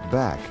trip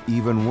back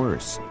even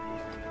worse.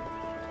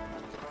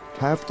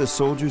 Half the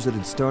soldiers that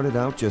had started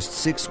out just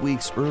 6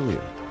 weeks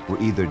earlier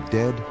were either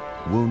dead,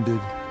 wounded,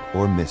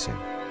 or missing.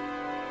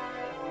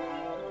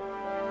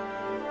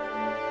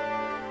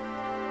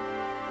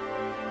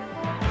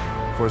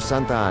 For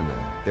Santa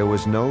Anna, there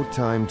was no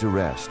time to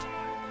rest.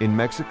 In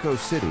Mexico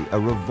City, a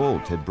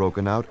revolt had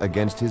broken out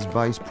against his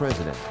vice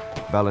president,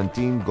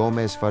 Valentin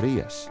Gómez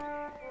Farias.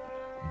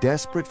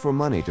 Desperate for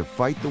money to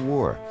fight the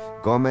war,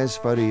 Gómez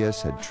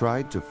Farias had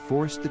tried to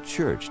force the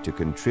church to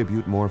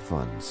contribute more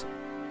funds.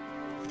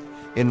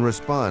 In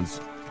response,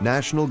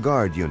 National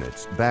Guard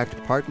units,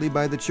 backed partly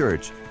by the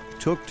church,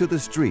 took to the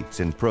streets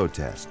in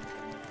protest.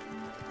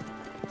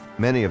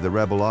 Many of the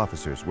rebel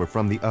officers were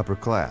from the upper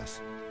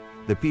class.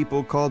 The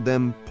people called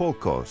them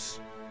polkos,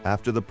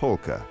 after the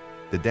polka,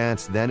 the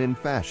dance then in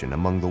fashion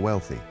among the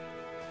wealthy.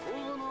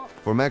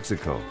 For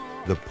Mexico,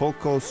 the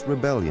Polkos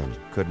rebellion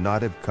could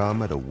not have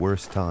come at a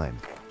worse time.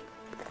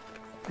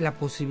 The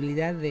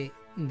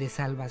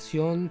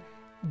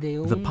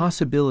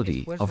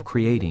possibility of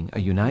creating a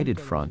united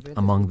front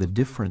among the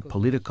different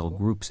political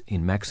groups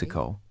in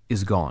Mexico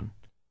is gone.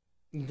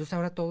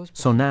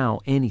 So now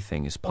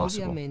anything is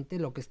possible.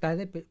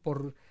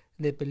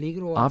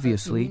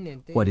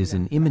 Obviously, what is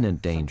in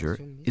imminent danger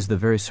is the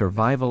very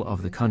survival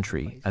of the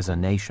country as a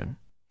nation.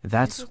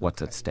 That's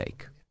what's at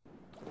stake.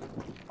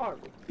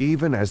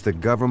 Even as the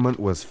government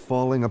was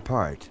falling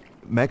apart,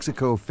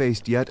 Mexico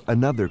faced yet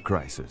another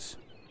crisis.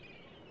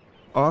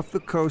 Off the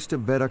coast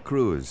of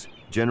Veracruz,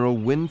 General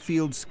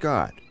Winfield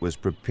Scott was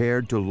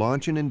prepared to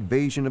launch an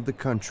invasion of the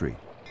country.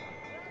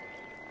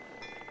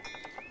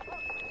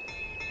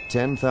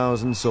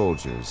 10,000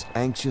 soldiers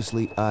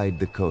anxiously eyed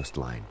the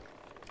coastline.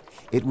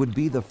 It would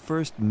be the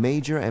first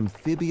major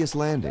amphibious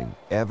landing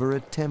ever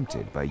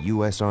attempted by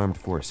U.S. armed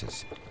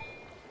forces.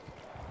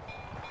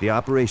 The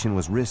operation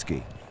was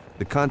risky,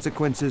 the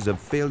consequences of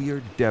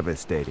failure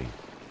devastating,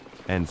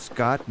 and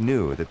Scott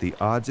knew that the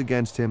odds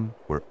against him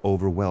were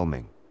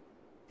overwhelming.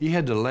 He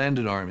had to land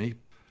an army,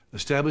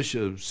 establish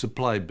a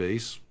supply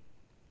base,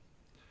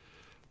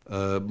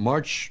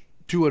 march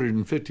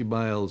 250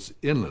 miles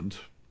inland,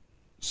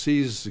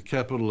 seize the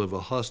capital of a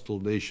hostile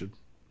nation,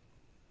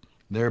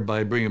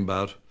 thereby bring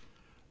about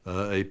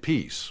a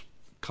peace,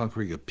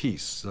 conquering a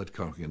peace, not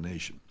conquering a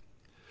nation.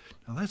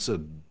 Now that's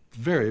a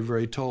very,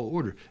 very tall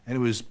order, and it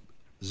was,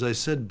 as I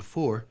said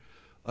before,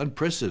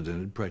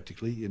 unprecedented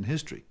practically in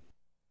history.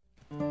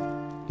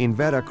 In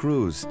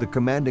Veracruz, the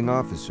commanding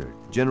officer,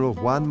 General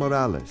Juan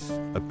Morales,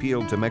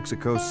 appealed to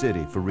Mexico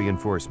City for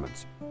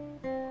reinforcements.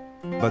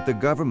 But the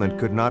government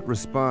could not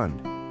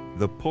respond.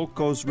 The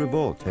Polkos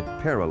revolt had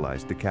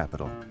paralyzed the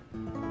capital.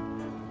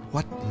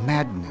 What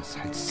madness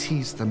had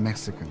seized the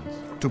Mexicans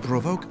to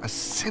provoke a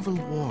civil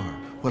war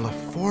while a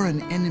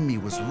foreign enemy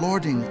was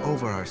lording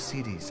over our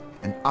cities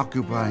and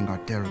occupying our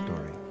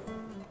territory?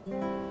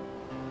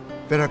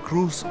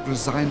 Veracruz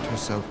resigned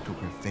herself to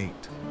her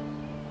fate.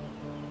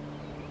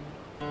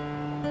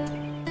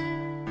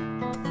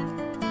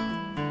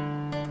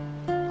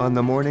 On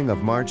the morning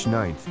of March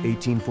 9th,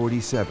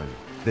 1847,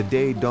 the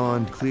day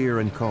dawned clear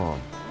and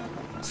calm.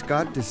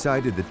 Scott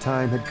decided the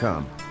time had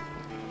come.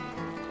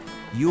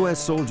 U.S.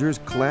 soldiers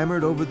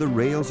clambered over the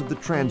rails of the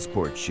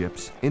transport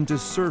ships into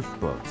surf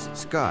boats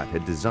Scott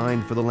had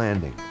designed for the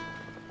landing.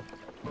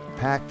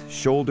 Packed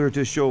shoulder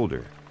to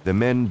shoulder, the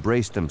men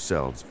braced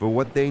themselves for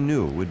what they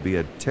knew would be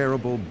a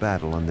terrible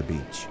battle on the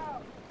beach.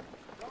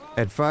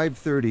 At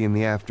 5:30 in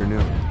the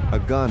afternoon, a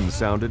gun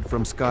sounded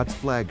from Scott's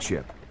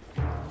flagship.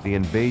 The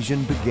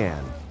invasion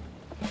began.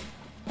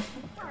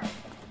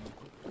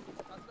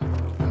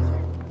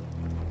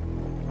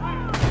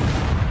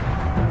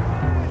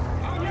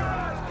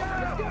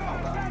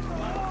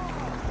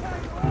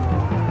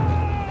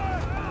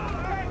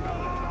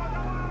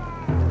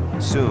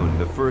 Soon,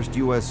 the first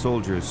U.S.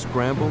 soldiers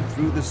scrambled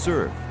through the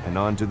surf and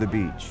onto the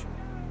beach.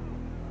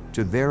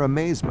 To their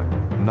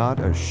amazement, not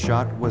a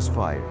shot was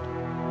fired.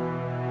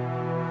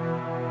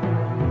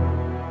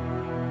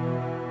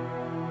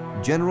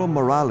 General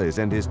Morales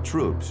and his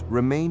troops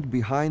remained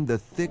behind the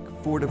thick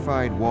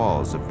fortified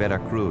walls of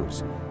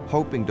Veracruz,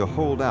 hoping to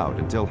hold out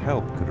until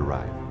help could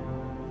arrive.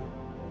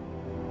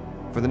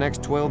 For the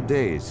next 12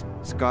 days,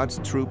 Scott's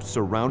troops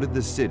surrounded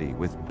the city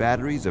with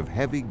batteries of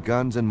heavy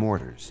guns and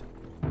mortars.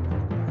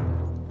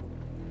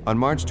 On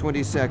March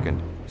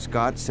 22nd,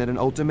 Scott sent an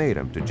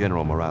ultimatum to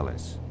General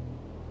Morales.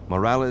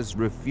 Morales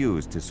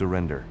refused to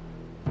surrender.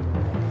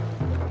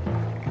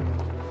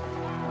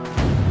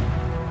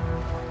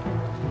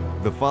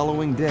 The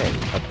following day,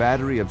 a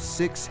battery of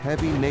 6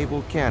 heavy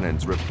naval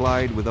cannons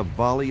replied with a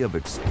volley of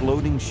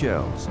exploding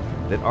shells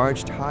that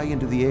arched high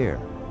into the air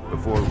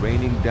before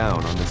raining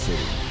down on the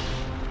city.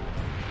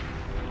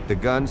 The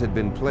guns had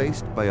been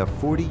placed by a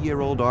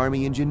 40-year-old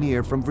Army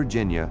engineer from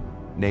Virginia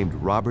named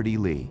Robert E.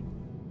 Lee.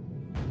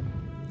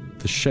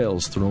 The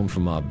shells thrown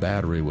from our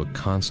battery were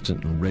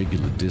constant and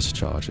regular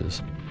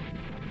discharges,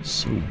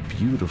 so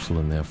beautiful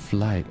in their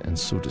flight and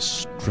so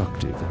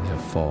destructive in their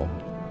fall.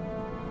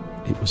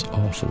 It was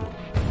awful.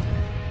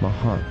 My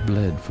heart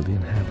bled for the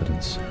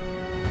inhabitants.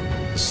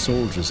 The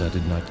soldiers I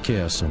did not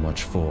care so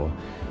much for,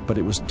 but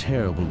it was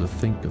terrible to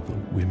think of the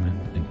women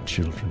and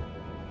children.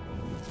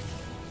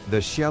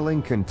 The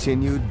shelling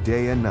continued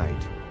day and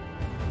night.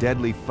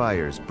 Deadly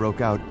fires broke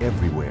out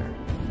everywhere.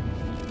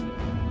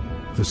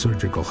 The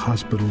surgical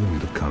hospital in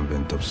the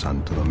convent of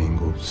Santo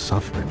Domingo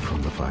suffered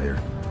from the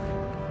fire.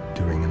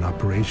 During an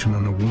operation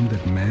on a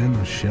wounded man,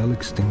 a shell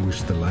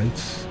extinguished the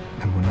lights,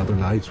 and when other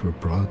lights were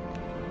brought,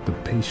 the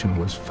patient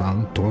was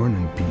found torn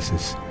in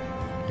pieces,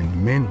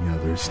 and many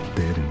others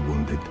dead and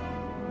wounded.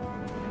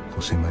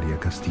 José María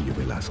Castillo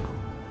Velasco.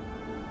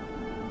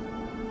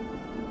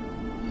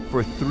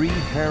 For 3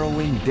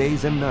 harrowing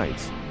days and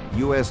nights,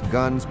 U.S.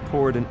 guns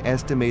poured an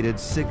estimated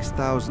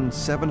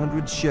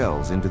 6,700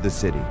 shells into the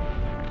city.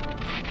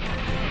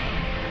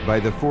 By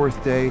the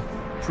 4th day,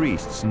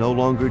 priests no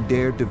longer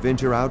dared to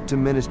venture out to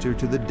minister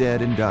to the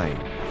dead and dying.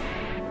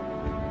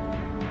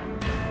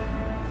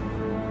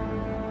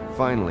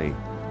 Finally,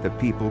 the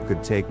people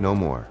could take no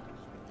more.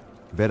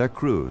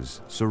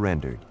 Veracruz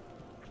surrendered.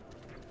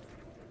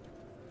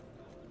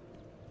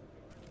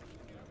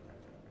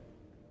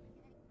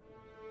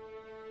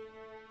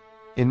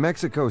 In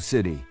Mexico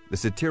City, the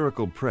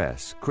satirical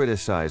press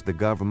criticized the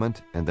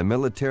government and the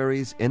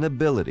military's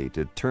inability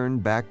to turn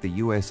back the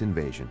U.S.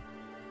 invasion.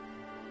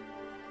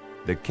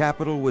 The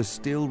capital was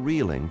still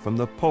reeling from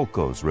the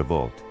Polk's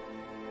revolt.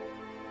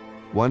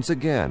 Once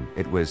again,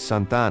 it was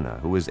Santa Anna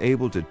who was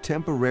able to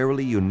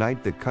temporarily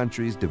unite the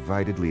country's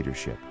divided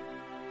leadership.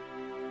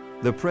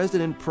 The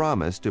president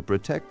promised to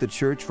protect the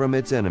church from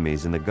its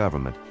enemies in the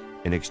government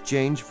in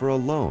exchange for a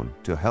loan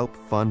to help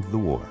fund the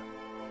war.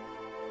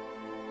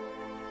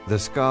 The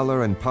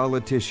scholar and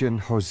politician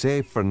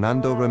José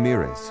Fernando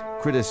Ramirez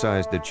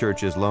criticized the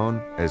church's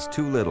loan as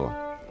too little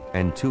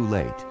and too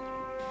late.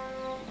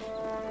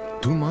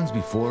 2 months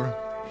before,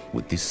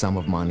 with this sum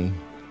of money,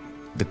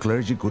 the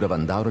clergy could have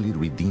undoubtedly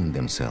redeemed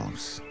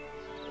themselves.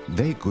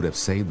 They could have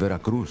saved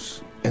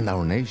Veracruz and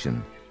our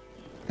nation,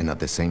 and at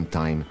the same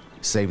time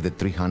saved the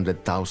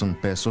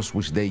 300,000 pesos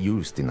which they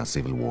used in a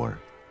civil war.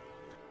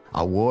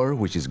 A war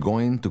which is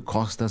going to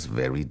cost us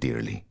very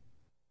dearly.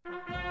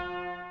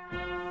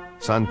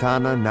 Santa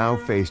Anna now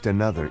faced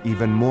another,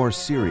 even more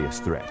serious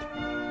threat.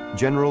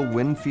 General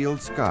Winfield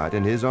Scott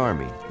and his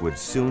army would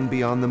soon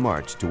be on the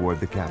march toward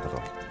the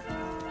capital.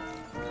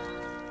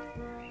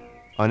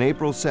 On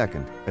April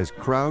 2nd, as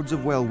crowds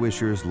of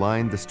well-wishers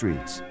lined the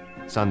streets,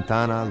 Santa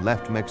Anna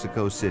left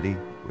Mexico City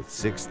with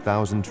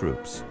 6,000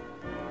 troops.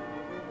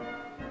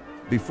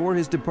 Before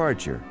his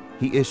departure,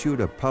 he issued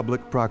a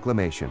public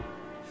proclamation,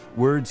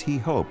 words he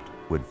hoped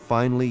would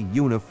finally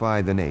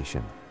unify the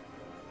nation.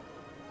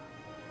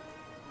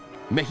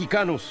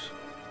 Mexicanos,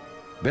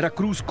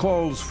 Veracruz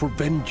calls for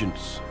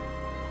vengeance.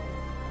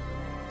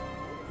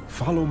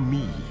 Follow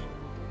me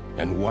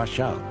and wash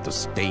out the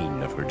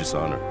stain of her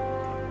dishonor.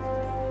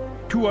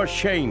 To our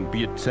shame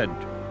be it said,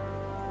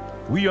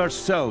 we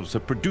ourselves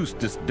have produced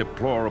this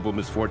deplorable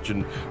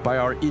misfortune by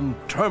our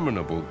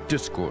interminable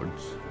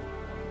discords.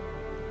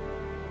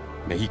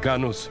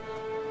 Mexicanos,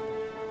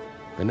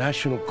 the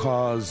national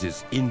cause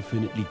is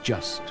infinitely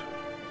just,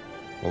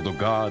 although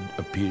God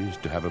appears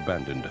to have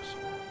abandoned us.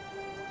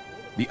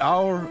 The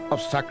hour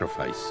of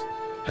sacrifice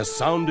has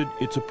sounded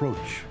its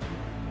approach.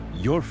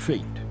 Your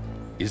fate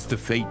is the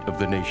fate of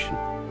the nation.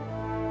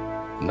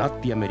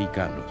 Not the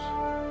Americanos,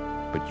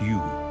 but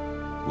you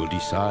will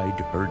decide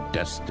her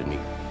destiny.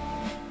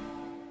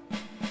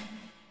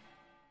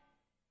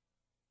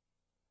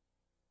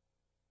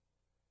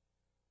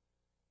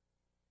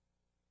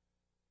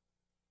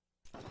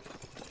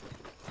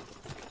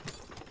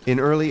 In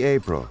early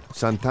April,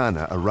 Santa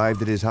Anna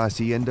arrived at his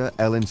hacienda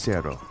El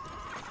Encero.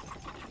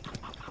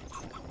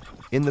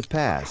 In the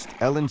past,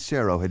 El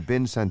Encero had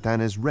been Santa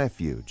Anna's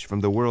refuge from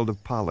the world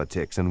of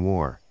politics and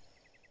war.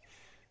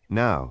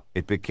 Now,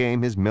 it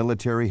became his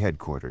military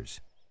headquarters.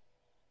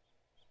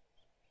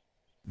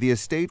 The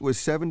estate was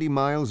 70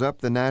 miles up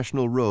the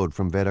national road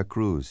from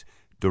Veracruz,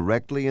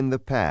 directly in the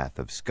path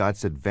of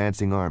Scott's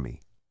advancing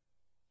army.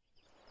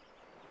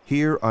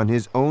 Here, on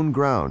his own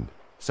ground,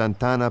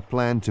 Santa Anna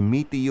planned to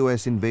meet the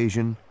U.S.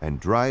 invasion and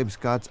drive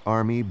Scott's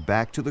army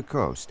back to the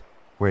coast,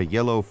 where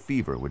yellow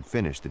fever would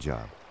finish the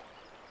job.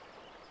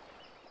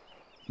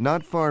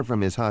 Not far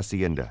from his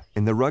hacienda,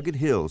 in the rugged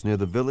hills near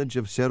the village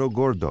of Cerro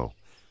Gordo,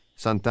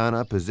 Santa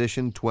Anna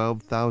positioned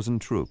 12,000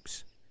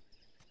 troops.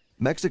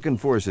 Mexican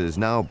forces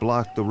now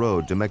blocked the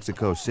road to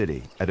Mexico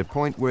City at a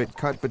point where it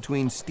cut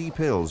between steep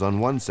hills on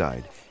one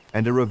side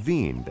and a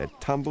ravine that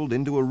tumbled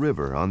into a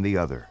river on the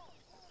other.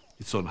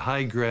 It's on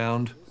high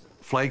ground,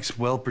 flanks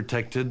well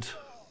protected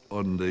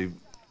on the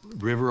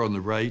river on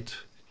the right,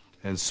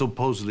 and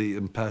supposedly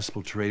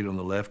impassable terrain on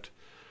the left.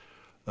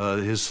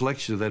 His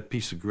selection of that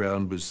piece of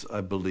ground was,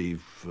 I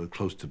believe,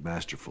 close to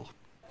masterful.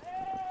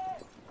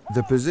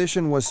 The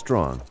position was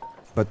strong,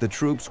 but the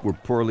troops were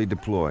poorly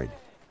deployed.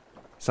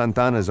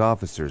 Santa Anna's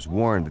officers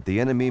warned that the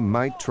enemy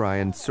might try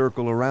and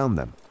circle around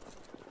them.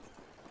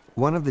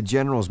 One of the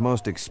general's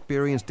most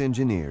experienced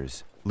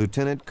engineers,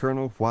 Lieutenant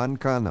Colonel Juan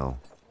Cano,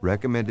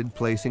 recommended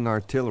placing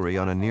artillery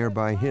on a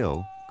nearby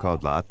hill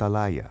called La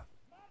Atalaya.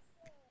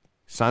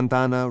 Santa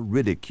Anna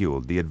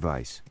ridiculed the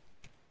advice.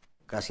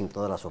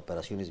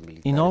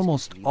 In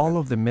almost all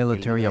of the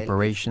military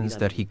operations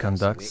that he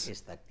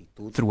conducts,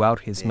 throughout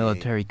his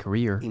military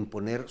career,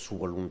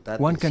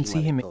 one can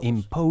see him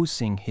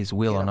imposing his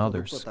will on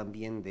others.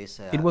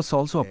 It was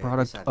also a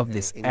product of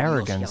this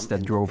arrogance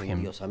that drove him.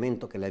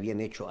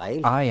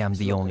 I am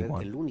the only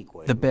one,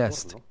 the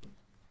best.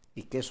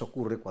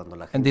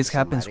 And this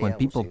happens when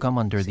people come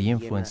under the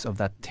influence of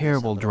that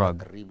terrible drug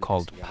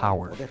called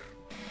power.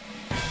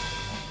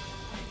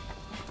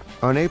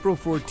 On April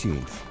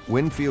 14th,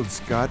 Winfield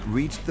Scott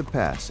reached the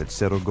pass at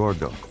Cerro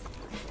Gordo.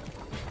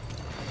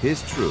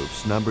 His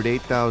troops numbered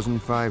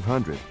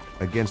 8,500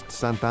 against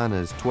Santa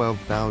Anna's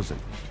 12,000.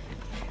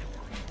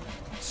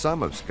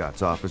 Some of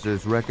Scott's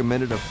officers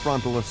recommended a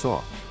frontal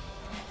assault.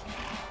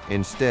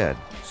 Instead,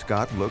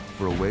 Scott looked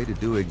for a way to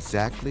do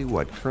exactly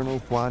what Colonel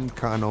Juan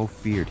Cano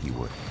feared he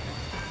would: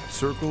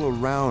 circle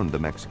around the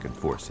Mexican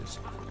forces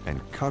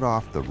and cut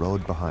off the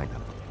road behind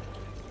them.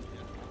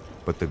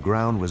 But the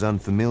ground was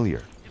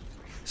unfamiliar.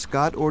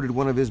 Scott ordered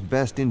one of his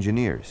best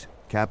engineers,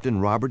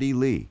 Captain Robert E.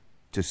 Lee,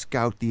 to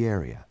scout the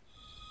area.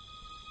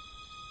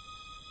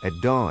 At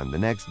dawn the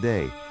next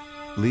day,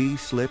 Lee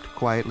slipped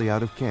quietly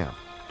out of camp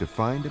to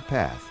find a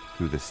path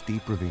through the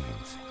steep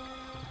ravines.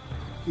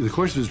 In the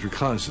course of his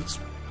reconnaissance,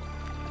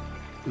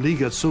 Lee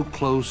got so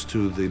close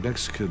to the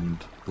Mexican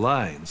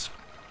lines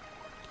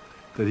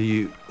that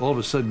he all of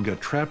a sudden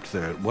got trapped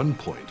there at one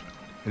point,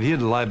 and he had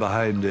to lie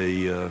behind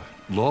a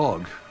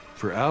log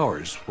for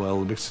hours while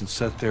the Mexicans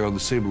sat there on the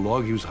same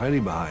log he was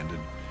hiding behind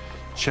and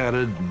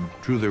chatted and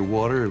drew their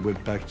water and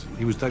went back.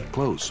 He was that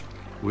close.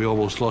 We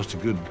almost lost a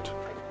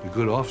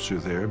good officer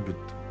there, but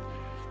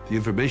the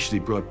information he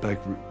brought back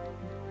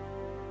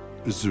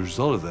as a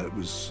result of that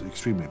was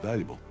extremely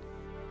valuable.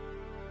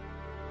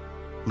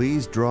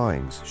 Lee's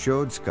drawings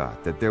showed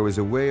Scott that there was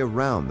a way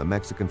around the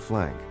Mexican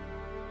flank.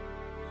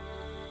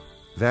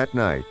 That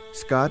night,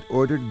 Scott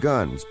ordered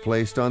guns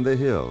placed on the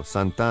hill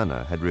Santa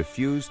Anna had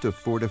refused to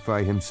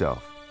fortify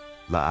himself,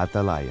 La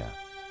Atalaya.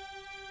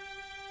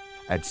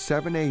 At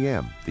 7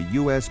 a.m., the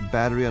U.S.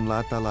 battery on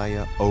La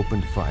Atalaya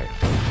opened fire,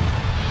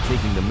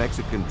 taking the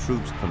Mexican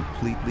troops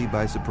completely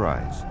by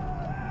surprise.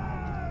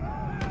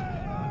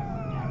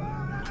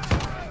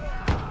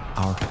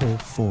 Our whole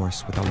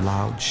force, with a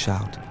loud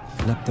shout,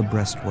 leapt the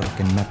breastwork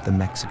and met the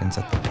Mexicans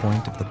at the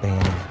point of the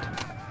bayonet.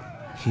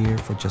 Here,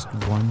 for just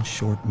one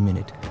short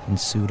minute,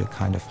 ensued a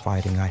kind of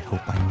fighting I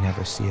hope I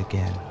never see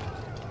again.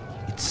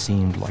 It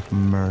seemed like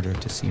murder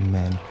to see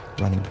men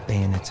running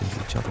bayonets into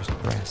each other's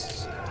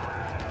breasts.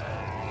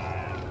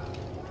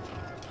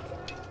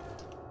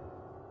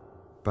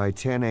 By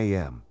 10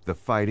 a.m., the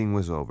fighting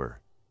was over.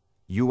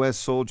 U.S.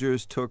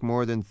 soldiers took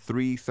more than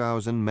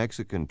 3,000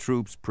 Mexican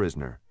troops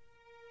prisoner.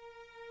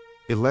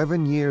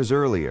 11 years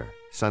earlier,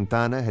 Santa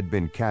Anna had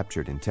been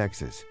captured in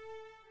Texas.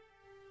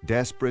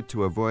 Desperate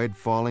to avoid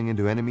falling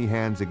into enemy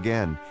hands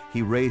again,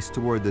 he raced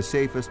toward the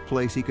safest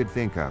place he could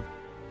think of,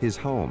 his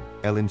home,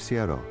 El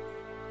Encierro.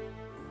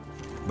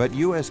 But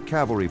U.S.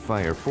 cavalry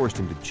fire forced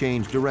him to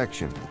change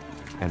direction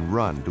and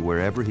run to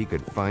wherever he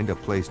could find a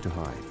place to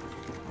hide.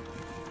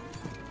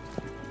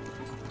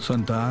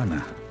 Santa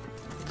Anna,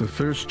 the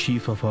first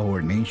chief of our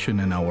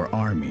nation and our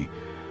army,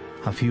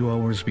 a few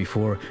hours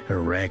before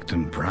erect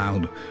and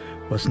proud,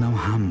 was now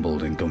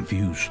humbled and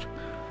confused,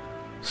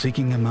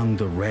 seeking among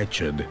the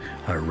wretched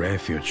a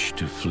refuge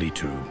to flee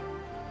to.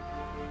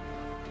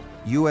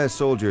 U.S.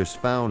 soldiers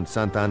found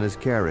Santa Anna's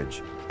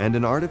carriage and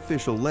an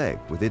artificial leg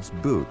with its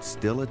boot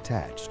still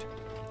attached.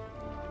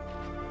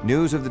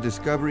 News of the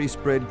discovery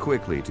spread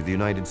quickly to the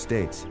United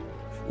States,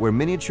 where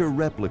miniature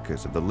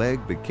replicas of the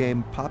leg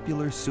became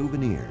popular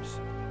souvenirs.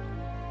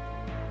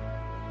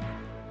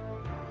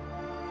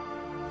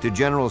 To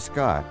General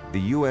Scott,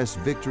 the U.S.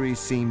 victory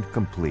seemed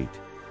complete.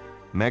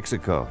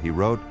 Mexico, he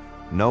wrote,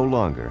 no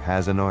longer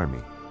has an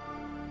army.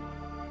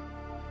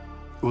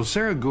 Well,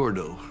 Cerro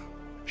Gordo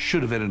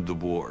should have ended the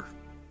war.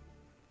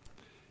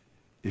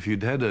 If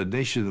you'd had a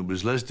nation that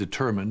was less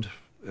determined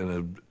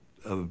and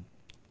a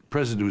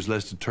president who was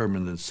less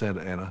determined than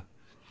Santa Anna,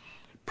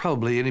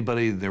 probably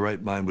anybody in their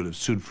right mind would have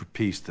sued for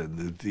peace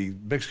then. The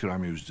Mexican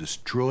army was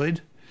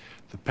destroyed.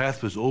 The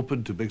path was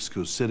open to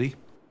Mexico City.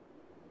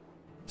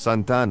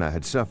 Santa Anna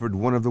had suffered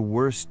one of the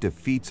worst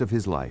defeats of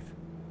his life.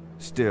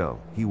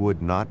 Still, he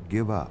would not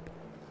give up.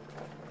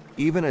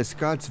 Even as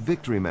Scott's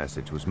victory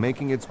message was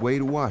making its way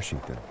to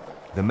Washington,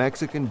 the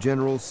Mexican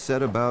generals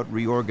set about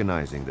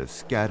reorganizing the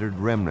scattered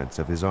remnants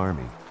of his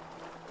army.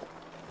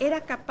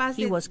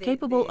 He was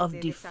capable of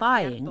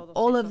defying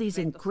all of these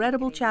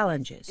incredible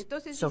challenges.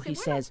 So he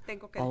says,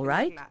 all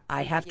right,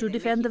 I have to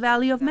defend the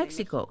Valley of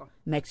Mexico,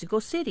 Mexico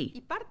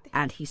City.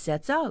 And he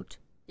sets out.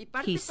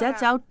 He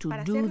sets out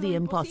to do the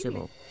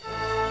impossible.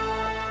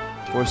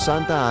 For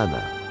Santa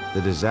Anna, the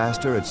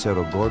disaster at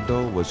Cerro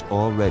Gordo was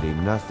already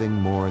nothing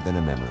more than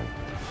a memory.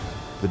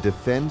 The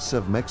defense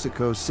of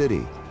Mexico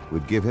City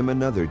would give him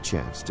another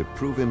chance to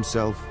prove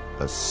himself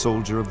a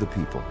soldier of the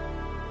people.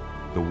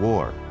 The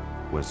war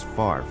was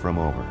far from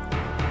over.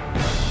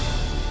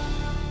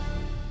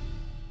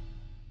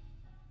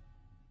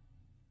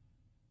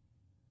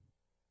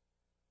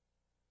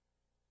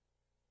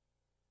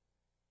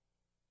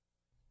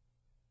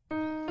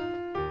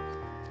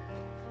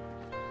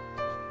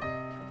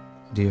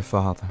 Dear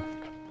Father,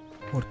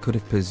 what could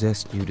have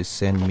possessed you to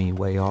send me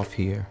way off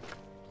here?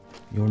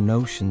 Your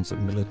notions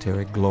of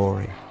military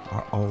glory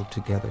are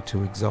altogether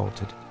too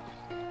exalted.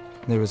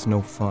 There is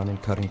no fun in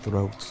cutting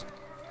throats.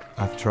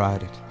 I've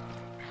tried it.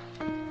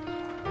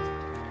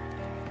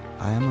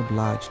 I am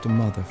obliged to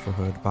Mother for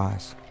her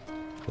advice,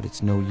 but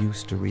it's no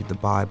use to read the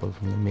Bible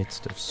in the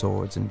midst of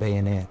swords and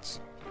bayonets.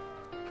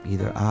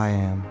 Either I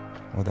am,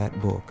 or that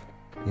book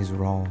is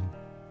wrong.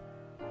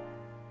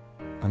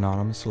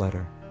 Anonymous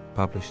letter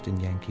published in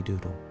Yankee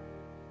Doodle.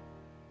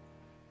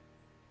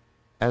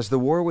 As the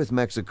war with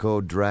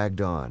Mexico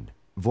dragged on,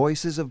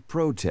 voices of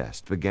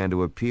protest began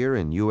to appear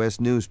in U.S.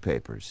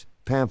 newspapers,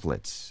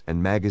 pamphlets,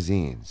 and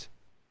magazines.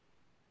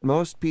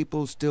 Most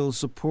people still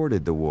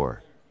supported the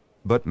war,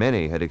 but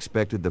many had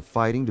expected the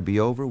fighting to be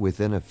over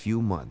within a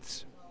few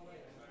months.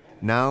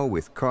 Now,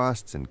 with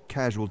costs and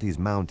casualties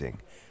mounting,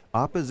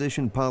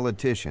 opposition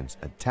politicians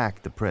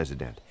attacked the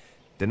president,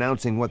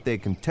 denouncing what they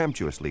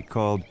contemptuously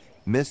called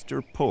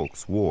Mr.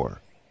 Polk's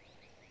war.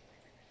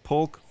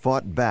 Polk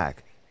fought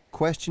back,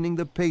 questioning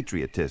the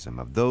patriotism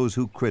of those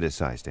who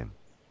criticized him.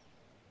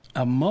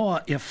 A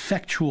more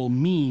effectual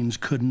means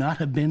could not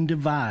have been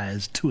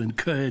devised to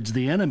encourage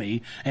the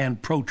enemy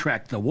and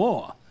protract the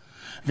war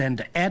than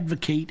to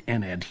advocate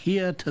and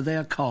adhere to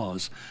their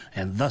cause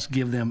and thus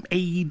give them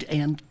aid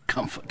and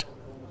comfort.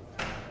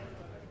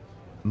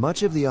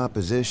 Much of the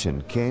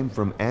opposition came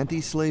from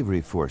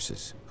anti-slavery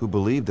forces who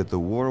believed that the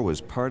war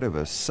was part of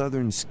a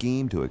Southern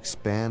scheme to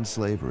expand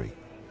slavery.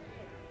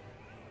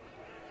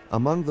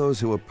 Among those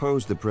who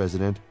opposed the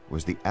president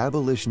was the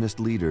abolitionist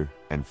leader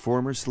and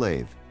former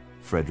slave,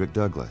 Frederick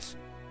Douglass.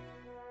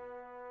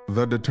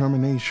 The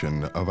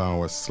determination of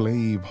our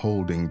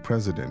slave-holding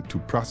president to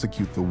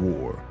prosecute the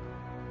war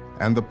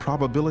and the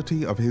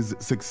probability of his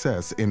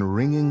success in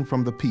wringing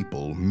from the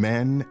people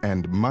men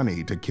and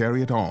money to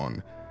carry it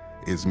on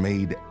is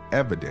made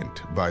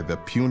evident by the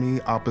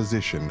puny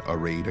opposition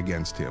arrayed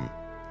against him.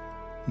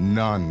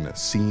 None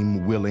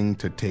seem willing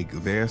to take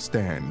their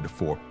stand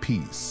for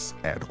peace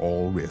at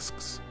all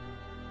risks.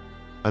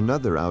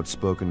 Another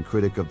outspoken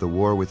critic of the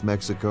war with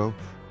Mexico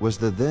was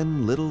the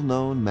then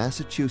little-known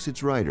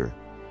Massachusetts writer,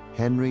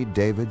 Henry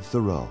David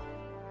Thoreau.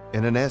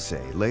 In an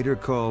essay later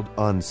called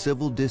On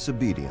Civil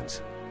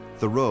Disobedience,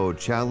 Thoreau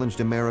challenged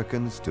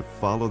Americans to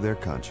follow their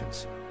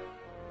conscience.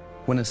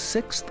 When a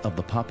sixth of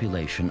the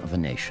population of a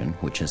nation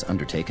which has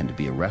undertaken to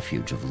be a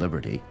refuge of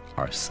liberty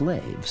are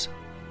slaves,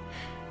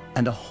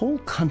 and a whole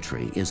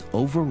country is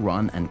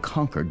overrun and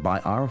conquered by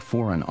our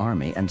foreign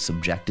army and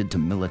subjected to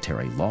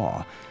military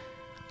law,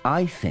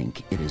 I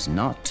think it is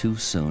not too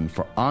soon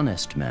for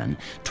honest men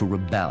to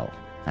rebel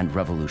and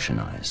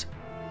revolutionize.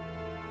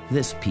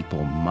 This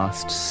people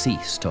must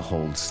cease to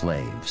hold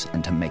slaves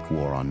and to make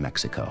war on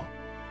Mexico.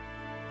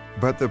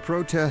 But the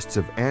protests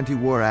of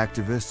anti-war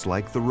activists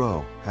like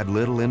Thoreau had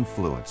little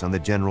influence on the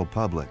general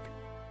public,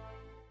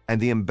 and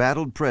the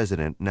embattled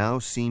president now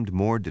seemed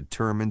more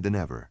determined than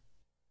ever.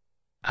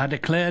 I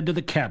declared to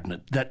the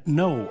cabinet that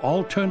no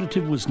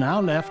alternative was now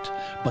left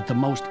but the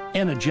most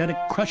energetic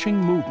crushing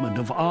movement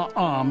of our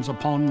arms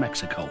upon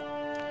Mexico.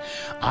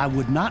 I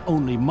would not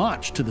only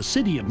march to the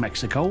city of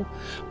Mexico,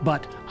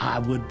 but I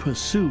would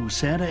pursue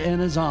Santa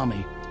Anna's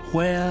army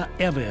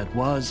wherever it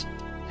was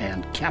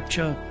and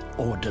capture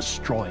or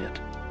destroy it.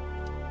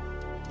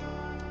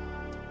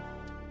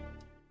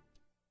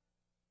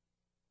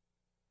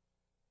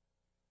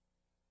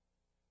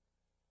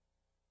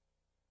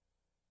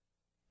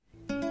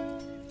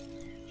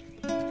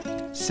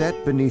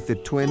 Set beneath the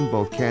twin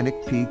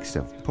volcanic peaks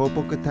of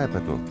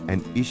Popocatépetl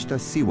and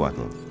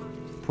Iztaccíhuatl,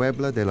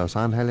 Puebla de Los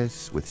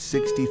Angeles, with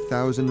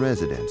 60,000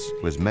 residents,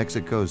 was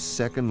Mexico's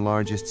second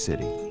largest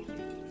city.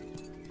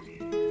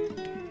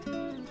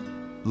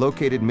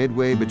 Located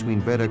midway between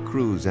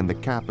Veracruz and the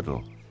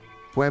capital,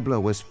 Puebla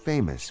was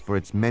famous for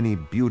its many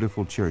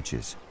beautiful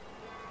churches.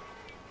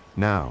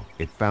 Now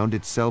it found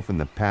itself in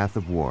the path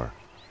of war.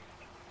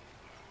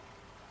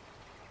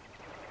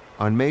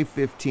 On May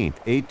 15,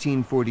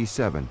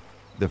 1847,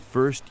 the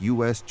first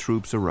U.S.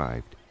 troops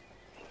arrived.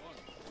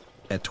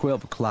 At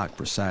 12 o'clock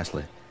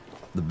precisely,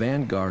 the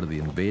vanguard of the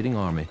invading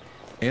army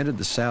entered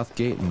the south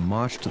gate and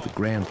marched to the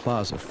Grand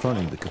Plaza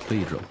fronting the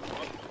cathedral.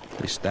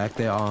 They stacked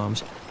their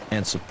arms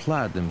and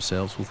supplied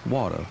themselves with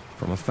water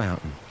from a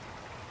fountain,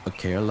 a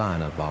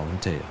Carolina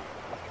volunteer.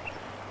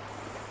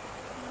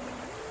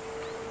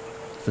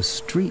 The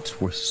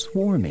streets were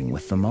swarming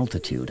with the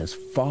multitude as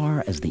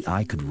far as the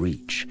eye could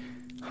reach.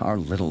 Our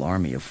little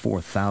army of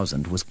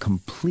 4,000 was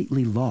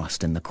completely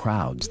lost in the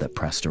crowds that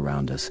pressed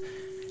around us,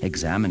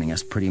 examining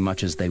us pretty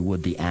much as they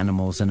would the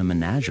animals in a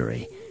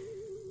menagerie.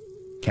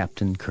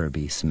 Captain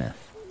Kirby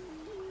Smith.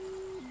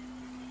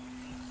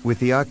 With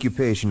the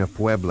occupation of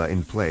Puebla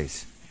in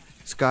place,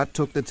 Scott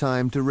took the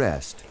time to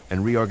rest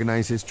and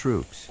reorganize his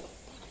troops.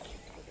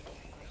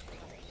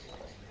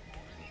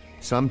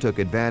 Some took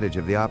advantage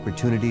of the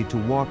opportunity to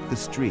walk the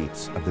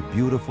streets of the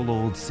beautiful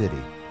old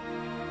city.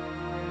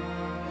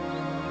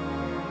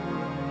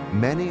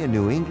 Many a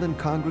New England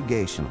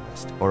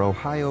Congregationalist or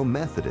Ohio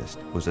Methodist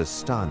was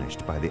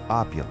astonished by the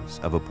opulence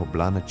of a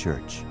Poblana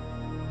church.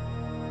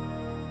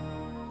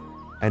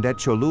 And at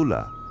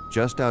Cholula,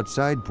 just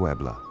outside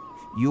Puebla,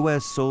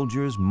 U.S.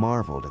 soldiers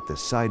marveled at the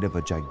sight of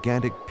a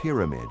gigantic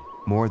pyramid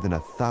more than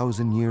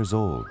 1,000 years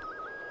old.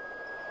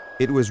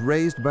 It was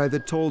raised by the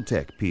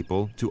Toltec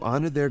people to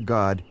honor their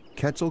god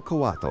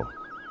Quetzalcoatl.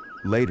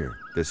 Later,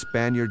 the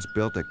Spaniards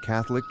built a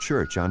Catholic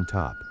church on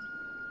top.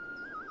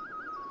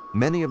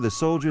 Many of the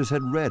soldiers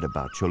had read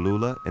about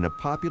Cholula in a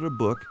popular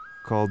book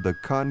called The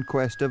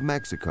Conquest of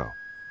Mexico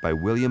by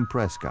William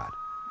Prescott.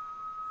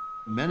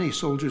 Many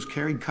soldiers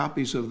carried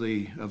copies of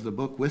the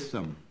book with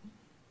them.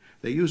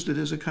 They used it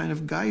as a kind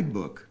of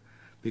guidebook,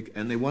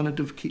 and they wanted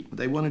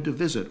to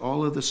visit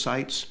all of the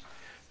sites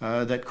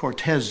that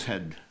Cortez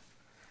had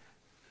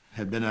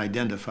been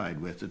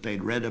identified with, that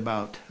they'd read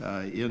about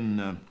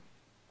in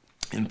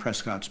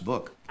Prescott's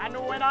book. And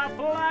when our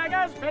flag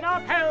has been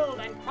upheld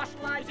and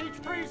crushed lies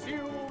each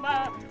presume.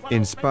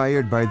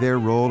 Inspired by their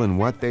role in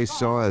what they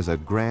saw as a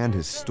grand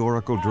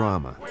historical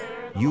drama,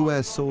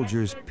 U.S.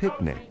 soldiers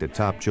picnicked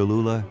atop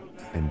Cholula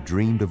and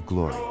dreamed of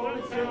glory.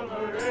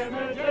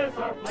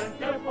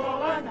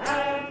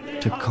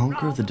 To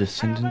conquer the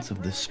descendants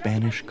of the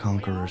Spanish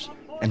conquerors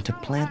and to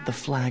plant the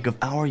flag of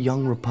our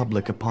young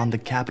republic upon the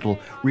capital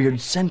reared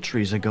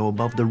centuries ago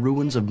above the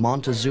ruins of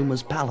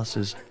Montezuma's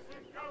palaces.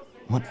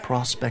 What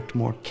prospect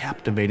more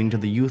captivating to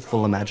the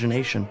youthful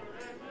imagination?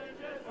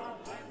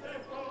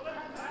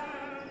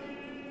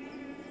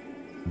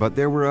 But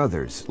there were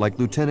others, like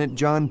Lieutenant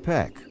John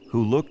Peck,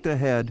 who looked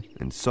ahead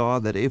and saw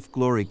that if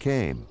glory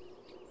came,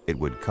 it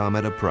would come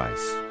at a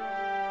price.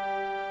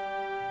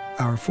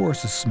 Our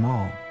force is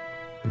small,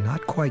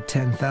 not quite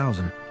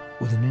 10,000,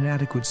 with an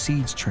inadequate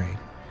siege train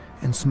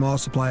and small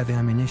supply of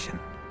ammunition.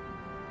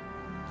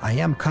 I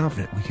am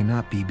confident we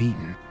cannot be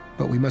beaten,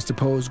 but we must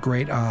oppose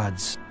great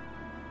odds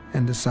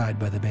and decide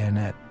by the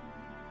bayonet.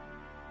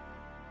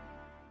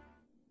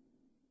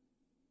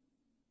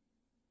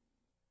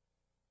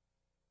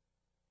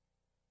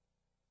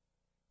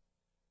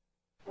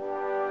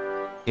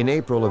 In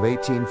April of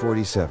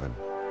 1847,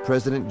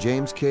 President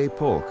James K.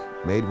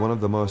 Polk made one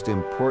of the most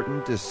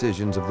important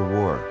decisions of the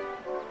war.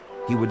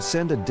 He would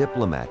send a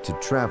diplomat to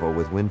travel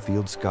with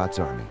Winfield Scott's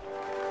army.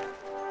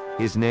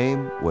 His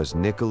name was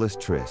Nicholas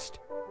Trist.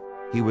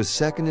 He was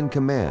second in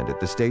command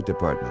at the State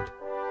Department.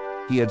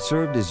 He had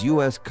served as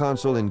U.S.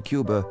 consul in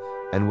Cuba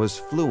and was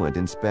fluent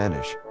in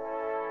Spanish.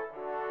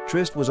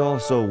 Trist was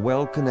also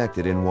well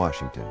connected in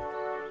Washington.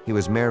 He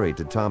was married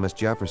to Thomas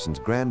Jefferson's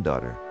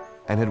granddaughter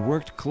and had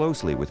worked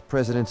closely with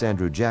Presidents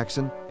Andrew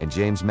Jackson and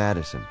James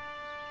Madison.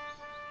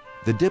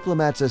 The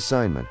diplomat's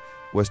assignment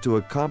was to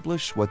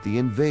accomplish what the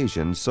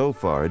invasion so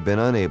far had been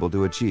unable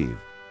to achieve: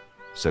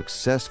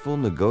 successful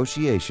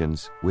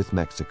negotiations with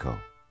Mexico.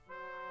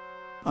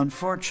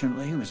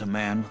 Unfortunately, he was a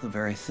man with a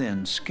very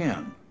thin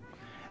skin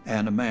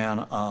and a man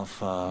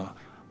of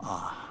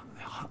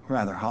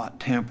rather hot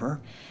temper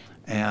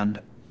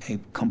and a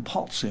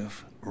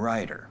compulsive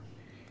writer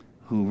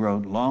who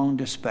wrote long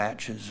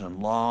dispatches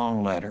and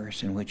long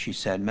letters in which he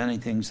said many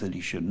things that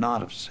he should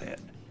not have said.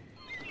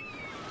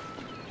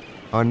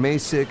 On May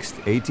 6,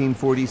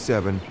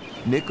 1847,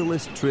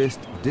 Nicholas Trist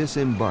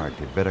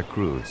disembarked at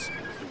Veracruz.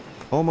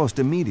 Almost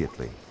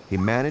immediately, he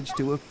managed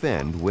to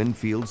offend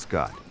Winfield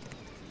Scott.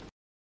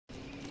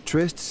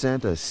 Trist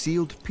sent a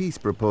sealed peace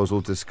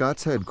proposal to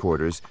Scott's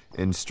headquarters,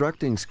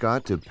 instructing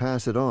Scott to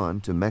pass it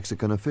on to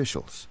Mexican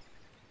officials.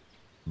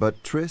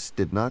 But Trist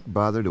did not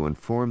bother to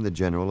inform the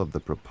general of the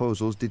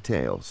proposal's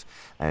details,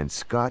 and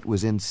Scott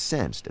was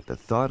incensed at the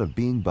thought of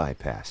being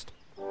bypassed.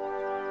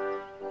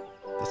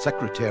 The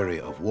Secretary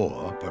of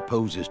War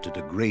proposes to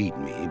degrade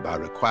me by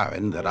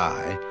requiring that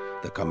I,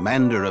 the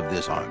commander of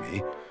this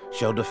army,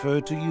 shall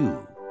defer to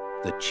you,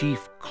 the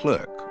chief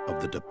clerk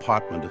of the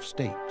Department of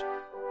State.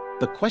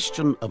 The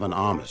question of an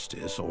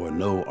armistice or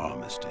no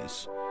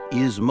armistice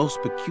is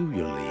most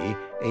peculiarly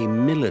a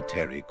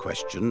military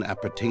question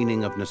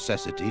appertaining of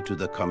necessity to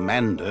the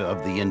commander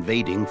of the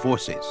invading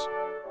forces.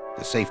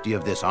 The safety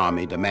of this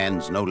army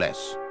demands no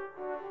less.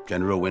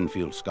 General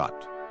Winfield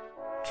Scott.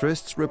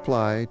 Trist's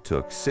reply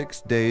took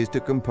 6 days to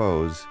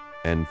compose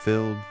and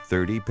filled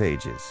 30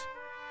 pages.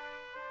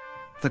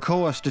 The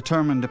course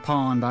determined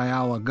upon by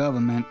our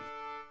government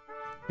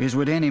is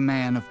what any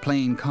man of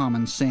plain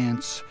common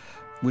sense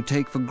would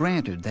take for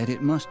granted that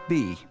it must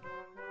be.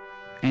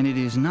 And it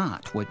is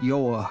not what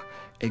your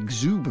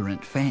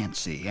exuberant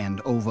fancy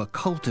and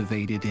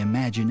over-cultivated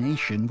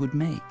imagination would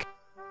make.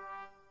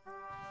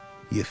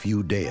 If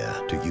you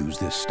dare to use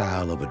this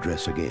style of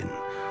address again,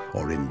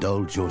 or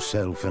indulge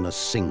yourself in a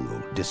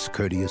single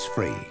discourteous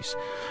phrase,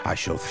 I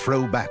shall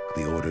throw back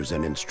the orders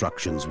and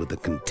instructions with the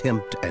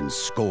contempt and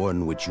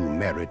scorn which you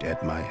merit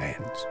at my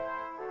hands.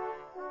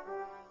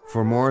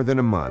 For more than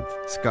a month,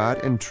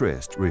 Scott and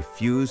Trist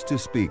refused to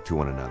speak to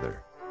one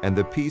another, and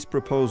the peace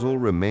proposal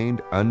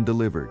remained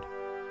undelivered.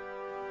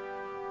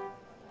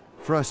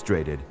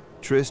 Frustrated,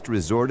 Trist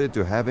resorted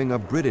to having a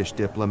British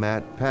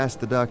diplomat pass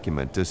the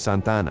document to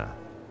Santana.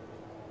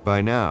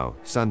 By now,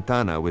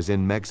 Santana was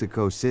in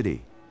Mexico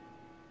City,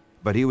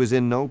 but he was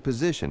in no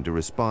position to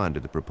respond to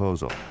the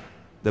proposal.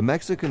 The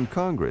Mexican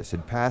Congress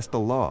had passed a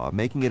law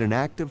making it an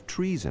act of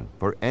treason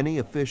for any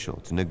official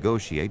to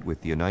negotiate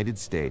with the United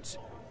States.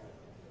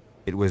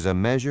 It was a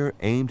measure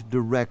aimed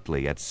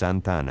directly at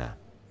Santana.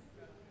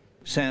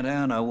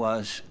 Santana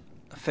was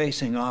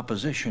facing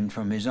opposition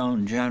from his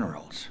own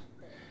generals,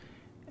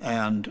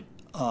 and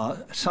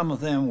some of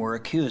them were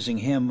accusing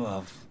him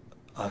of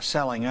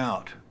selling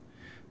out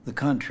the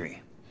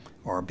country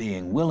or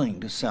being willing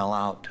to sell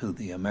out to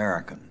the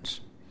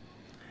Americans.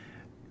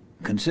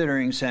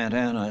 Considering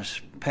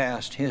Santana's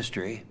past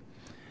history,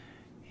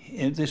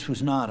 this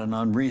was not an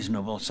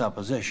unreasonable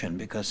supposition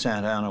because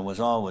Santana was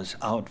always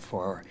out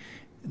for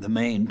the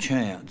main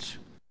chance.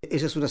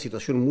 Esa es una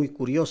situación muy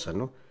curiosa,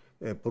 ¿no?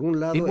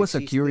 It was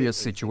a curious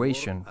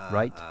situation,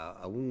 right?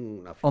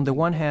 On the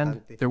one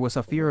hand, there was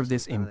a fear of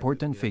this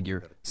important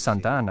figure,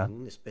 Santana,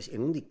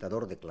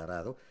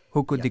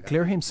 who could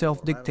declare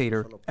himself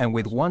dictator and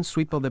with one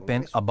sweep of the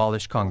pen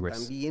abolish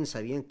Congress.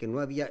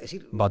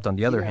 But on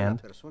the other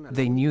hand,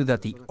 they knew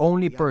that the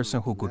only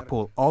person who could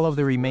pull all of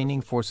the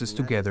remaining forces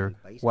together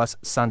was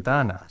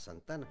Santana.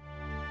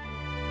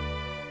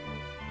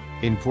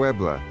 In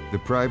Puebla, the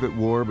private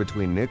war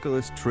between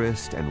Nicholas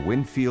Trist and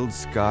Winfield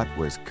Scott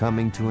was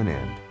coming to an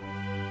end.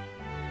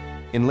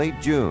 In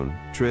late June,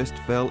 Trist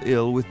fell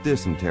ill with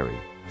dysentery,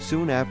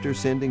 soon after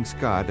sending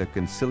Scott a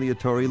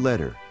conciliatory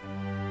letter.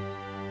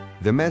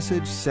 The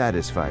message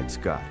satisfied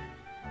Scott,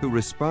 who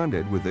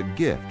responded with a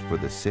gift for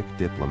the sick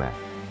diplomat.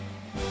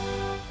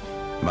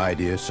 My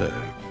dear sir,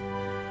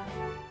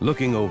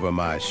 looking over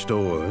my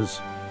stores,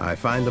 I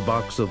find a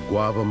box of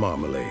guava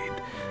marmalade,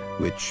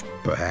 which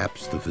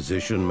perhaps the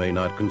physician may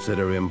not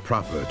consider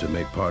improper to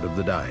make part of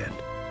the diet.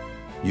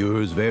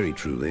 Yours very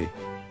truly,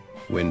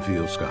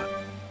 Winfield Scott.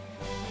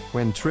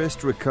 When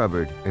Trist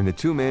recovered and the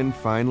two men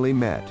finally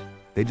met,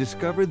 they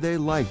discovered they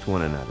liked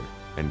one another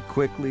and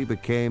quickly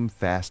became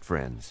fast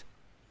friends.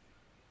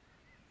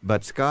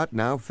 But Scott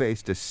now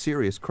faced a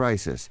serious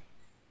crisis.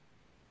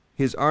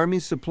 His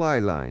army's supply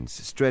lines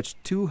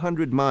stretched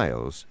 200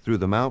 miles through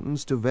the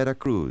mountains to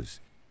Veracruz.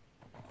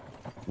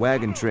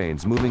 Wagon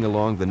trains moving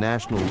along the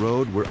national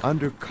road were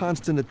under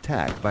constant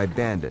attack by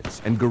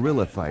bandits and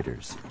guerrilla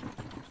fighters.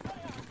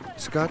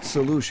 Scott's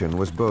solution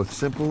was both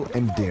simple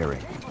and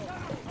daring.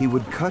 He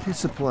would cut his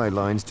supply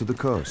lines to the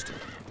coast.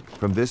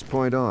 From this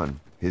point on,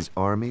 his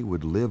army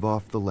would live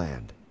off the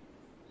land.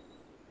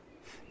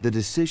 The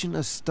decision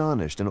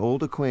astonished an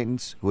old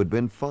acquaintance who had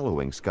been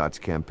following Scott's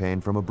campaign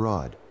from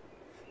abroad,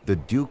 the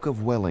Duke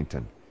of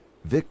Wellington,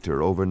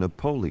 victor over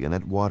Napoleon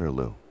at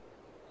Waterloo.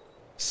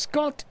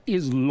 Scott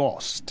is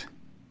lost.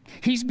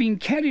 He's been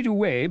carried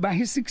away by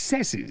his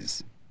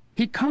successes.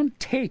 He can't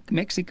take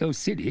Mexico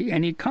City,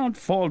 and he can't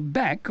fall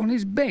back on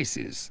his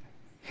bases.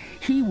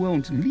 He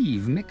won't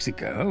leave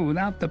Mexico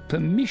without the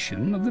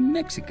permission of the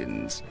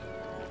Mexicans.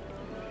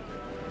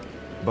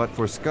 But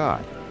for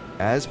Scott,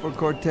 as for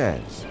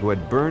Cortez, who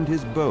had burned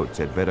his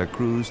boats at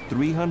Veracruz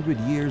 300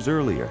 years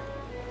earlier,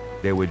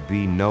 there would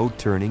be no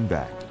turning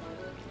back.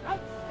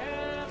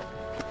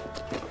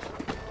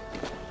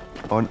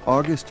 On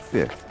August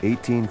 5,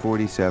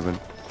 1847,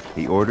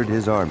 he ordered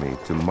his army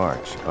to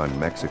march on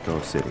Mexico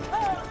City.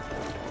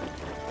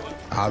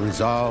 I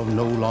resolved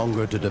no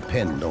longer to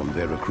depend on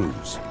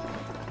Veracruz,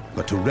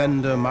 but to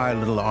render my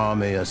little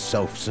army a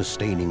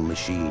self-sustaining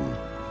machine.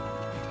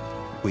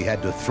 We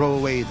had to throw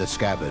away the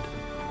scabbard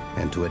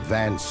and to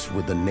advance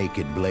with the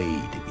naked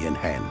blade in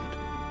hand.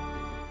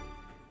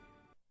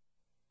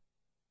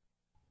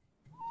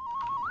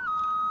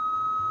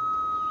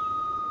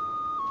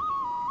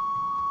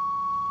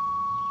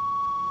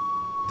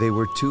 They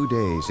were 2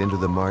 days into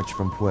the march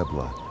from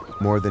Puebla,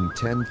 more than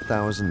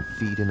 10,000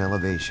 feet in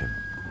elevation.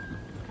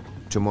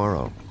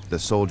 Tomorrow, the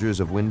soldiers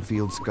of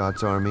Winfield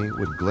Scott's army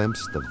would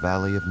glimpse the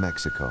Valley of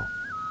Mexico.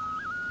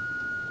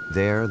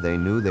 There, they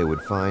knew they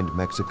would find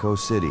Mexico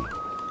City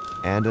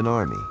and an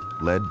army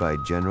led by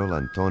General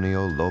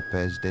Antonio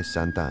López de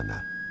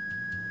Santana.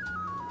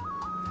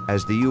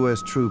 As the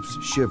U.S. troops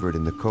shivered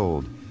in the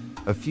cold,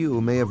 a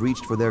few may have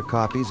reached for their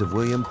copies of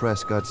William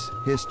Prescott's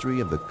History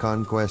of the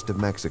Conquest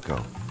of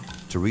Mexico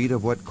to read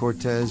of what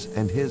Cortez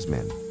and his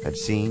men had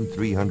seen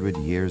 300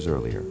 years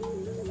earlier.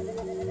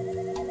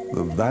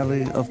 The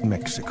Valley of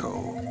Mexico,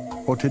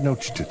 or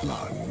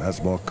Tenochtitlan,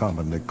 as more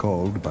commonly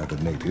called by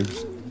the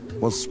natives,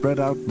 was spread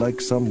out like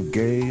some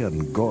gay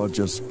and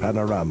gorgeous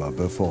panorama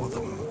before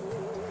them.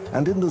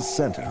 And in the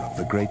center of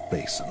the Great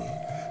Basin,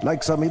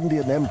 like some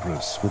Indian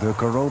empress with her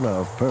corona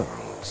of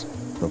pearls,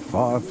 the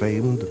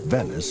far-famed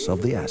Venice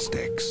of the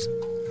Aztecs.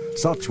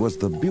 Such was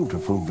the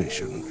beautiful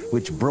vision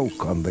which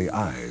broke on the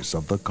eyes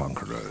of the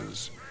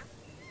conquerors.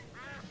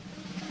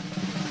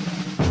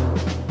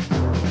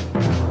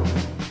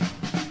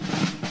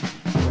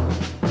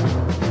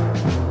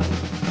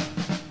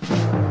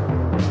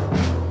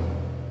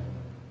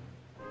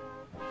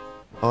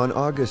 On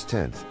August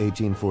 10,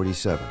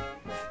 1847,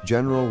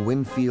 General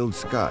Winfield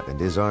Scott and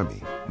his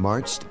army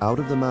marched out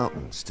of the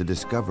mountains to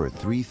discover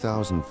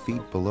 3,000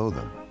 feet below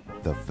them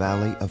the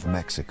Valley of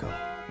Mexico.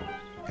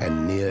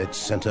 And near its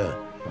center,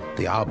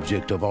 the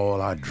object of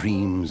all our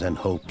dreams and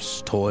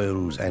hopes,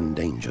 toils and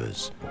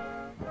dangers,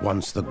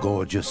 once the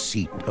gorgeous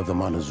seat of the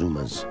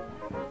Montezumas.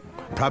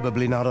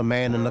 Probably not a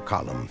man in the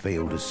column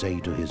failed to say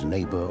to his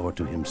neighbor or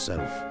to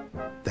himself,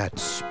 that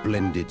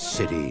splendid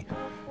city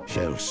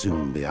shall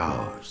soon be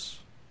ours.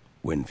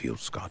 Winfield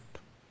Scott.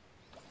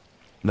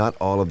 Not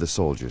all of the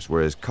soldiers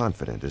were as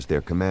confident as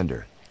their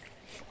commander.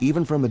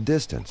 Even from a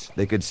distance,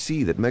 they could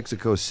see that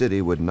Mexico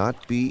City would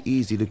not be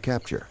easy to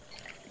capture.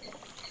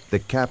 The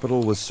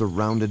capital was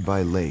surrounded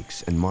by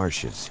lakes and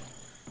marshes.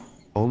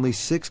 Only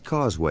 6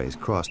 causeways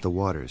crossed the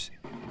waters,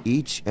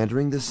 each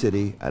entering the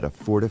city at a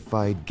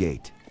fortified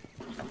gate.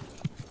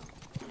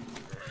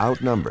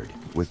 Outnumbered,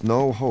 with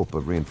no hope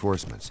of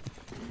reinforcements,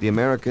 the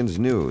Americans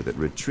knew that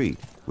retreat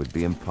would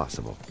be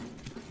impossible.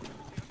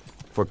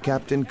 For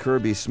Captain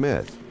Kirby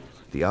Smith,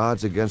 the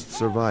odds against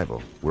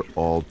survival were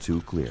all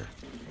too clear.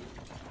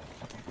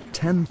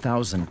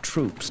 10,000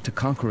 troops to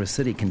conquer a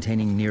city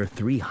containing near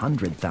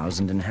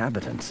 300,000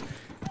 inhabitants.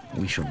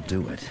 We shall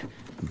do it,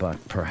 but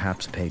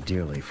perhaps pay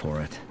dearly for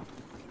it.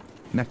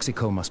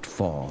 Mexico must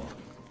fall,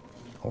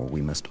 or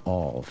we must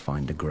all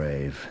find a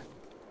grave.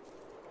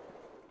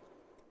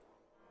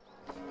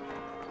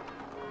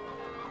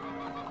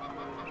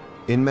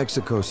 In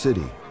Mexico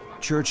City,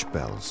 church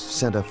bells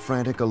sent a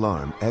frantic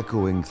alarm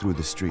echoing through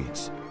the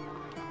streets.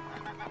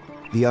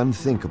 The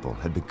unthinkable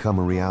had become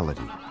a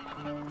reality.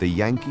 The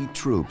Yankee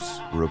troops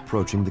were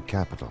approaching the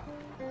capital.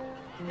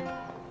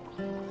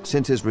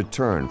 Since his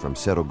return from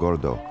Cerro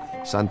Gordo,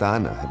 Santa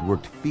Anna had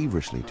worked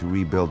feverishly to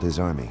rebuild his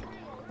army.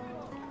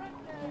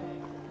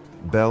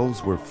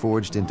 Bells were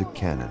forged into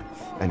cannon,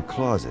 and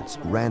closets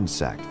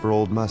ransacked for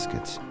old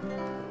muskets.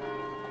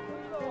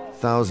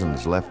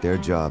 Thousands left their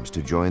jobs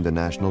to join the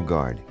National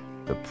Guard,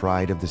 the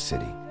pride of the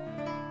city.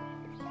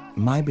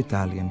 My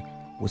battalion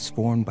was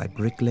formed by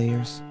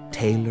bricklayers,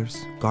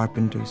 tailors,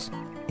 carpenters,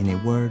 in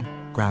a word,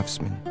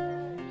 craftsmen.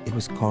 It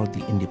was called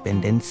the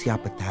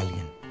Independencia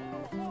Battalion.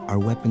 Our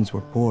weapons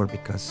were poor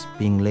because,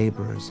 being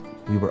laborers,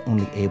 we were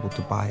only able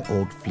to buy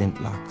old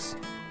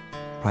flintlocks.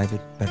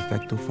 Private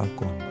Perfecto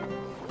Falcon.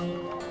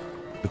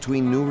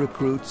 Between new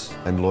recruits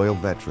and loyal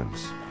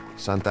veterans,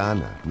 Santa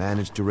Anna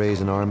managed to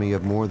raise an army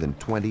of more than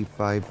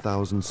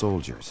 25,000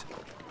 soldiers.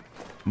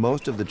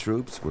 Most of the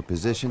troops were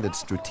positioned at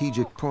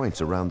strategic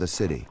points around the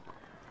city.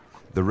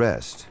 The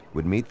rest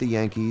would meet the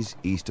Yankees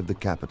east of the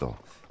capital,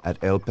 at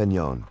El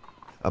Peñón,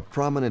 a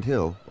prominent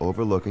hill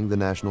overlooking the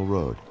National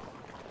Road.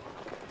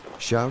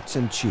 Shouts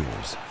and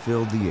cheers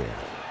filled the air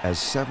as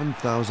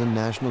 7,000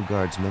 National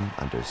Guardsmen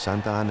under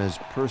Santa Anna's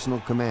personal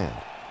command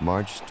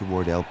marched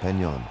toward El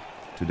Peñón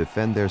to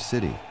defend their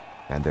city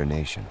and their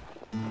nation.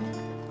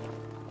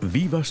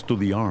 Vivas to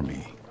the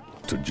army,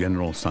 to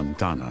General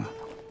Santana,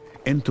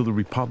 and to the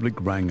Republic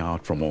rang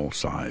out from all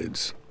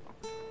sides.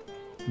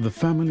 The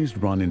families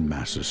run in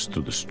masses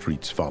to the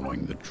streets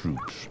following the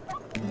troops.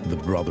 The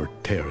brother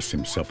tears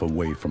himself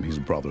away from his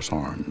brother's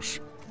arms.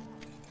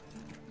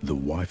 The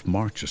wife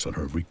marches at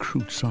her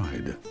recruit's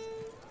side.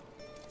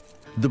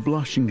 The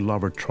blushing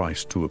lover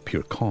tries to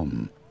appear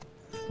calm,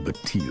 but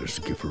tears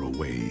give her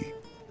away.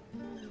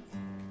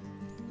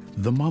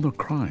 The mother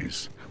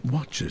cries,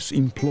 watches,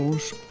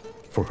 implores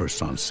for her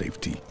son's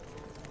safety.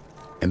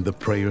 And the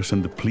prayers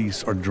and the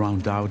pleas are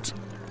drowned out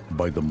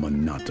by the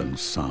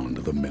monotonous sound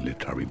of the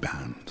military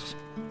bands.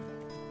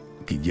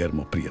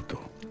 Guillermo Prieto.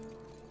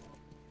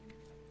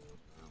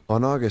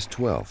 On August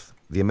 12th,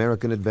 the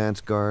American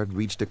advance guard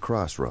reached a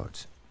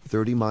crossroads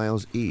 30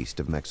 miles east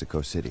of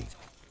Mexico City.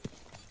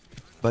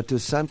 But to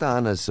Santa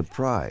Anna's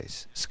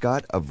surprise,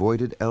 Scott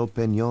avoided El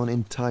Peñón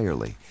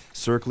entirely,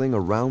 circling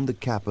around the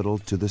capital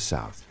to the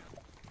south.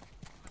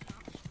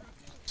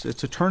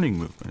 It's a turning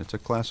movement. It's a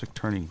classic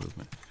turning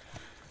movement.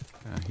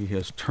 He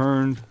has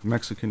turned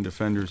Mexican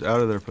defenders out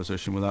of their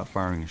position without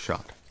firing a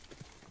shot.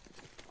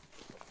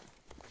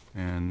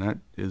 And that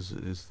is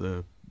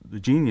the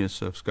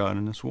genius of Scott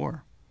in this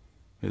war,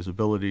 his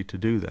ability to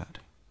do that.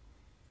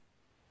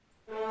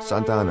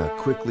 Santa Anna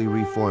quickly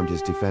reformed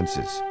his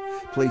defenses,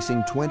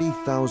 placing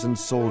 20,000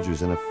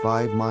 soldiers in a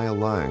 5-mile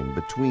line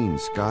between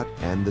Scott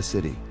and the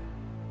city.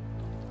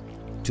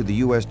 To the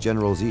U.S.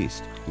 general's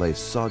east lay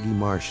soggy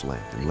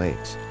marshland and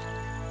lakes.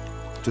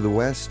 To the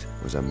west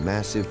was a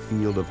massive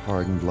field of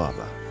hardened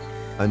lava,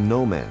 a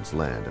no-man's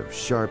land of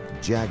sharp,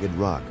 jagged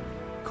rock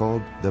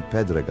called the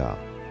Pedregal.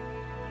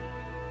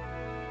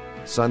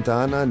 Santa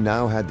Anna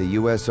now had the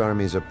U.S.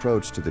 Army's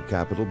approach to the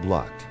capital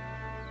blocked.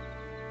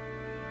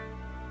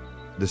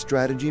 The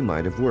strategy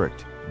might have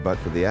worked, but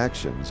for the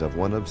actions of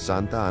one of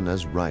Santa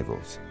Anna's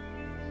rivals.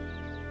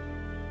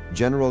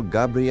 General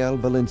Gabriel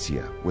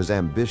Valencia was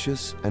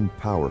ambitious and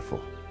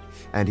powerful,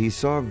 and he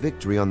saw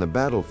victory on the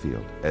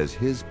battlefield as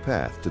his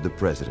path to the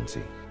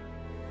presidency.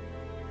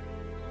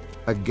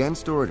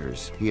 Against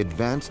orders, he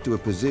advanced to a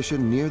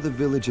position near the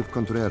village of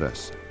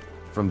Contreras.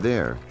 From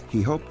there,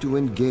 he hoped to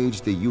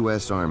engage the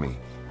U.S. Army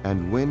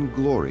and win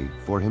glory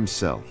for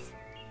himself.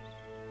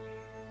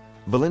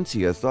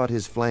 Valencia thought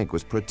his flank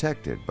was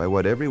protected by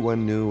what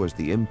everyone knew as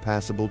the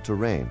impassable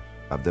terrain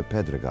of the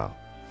Pedregal.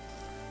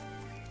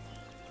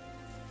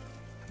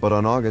 But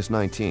on August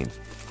 19th,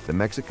 the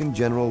Mexican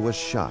general was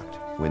shocked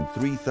when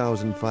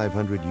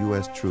 3,500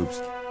 U.S.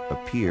 troops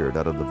appeared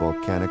out of the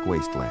volcanic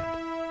wasteland.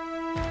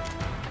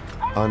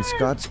 On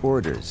Scott's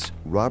orders,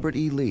 Robert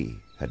E. Lee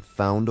had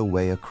found a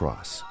way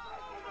across.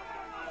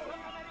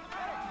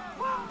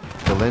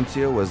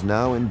 Valencia was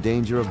now in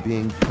danger of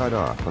being cut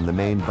off from the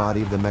main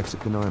body of the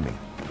Mexican army.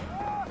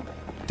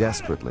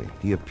 Desperately,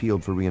 he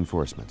appealed for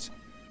reinforcements.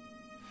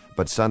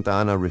 But Santa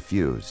Anna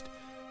refused.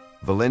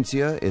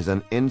 Valencia is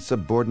an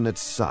insubordinate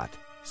sot,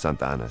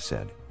 Santa Anna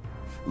said.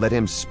 Let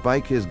him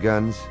spike his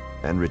guns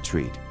and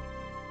retreat.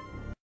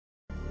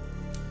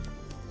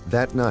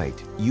 That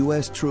night,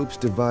 U.S. troops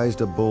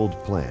devised a bold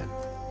plan,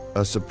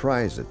 a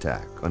surprise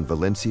attack on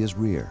Valencia's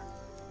rear.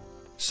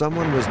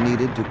 Someone was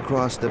needed to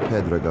cross the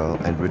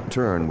Pedregal and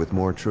return with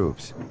more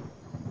troops.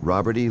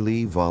 Robert E.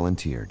 Lee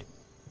volunteered.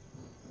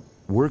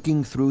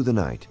 Working through the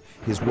night,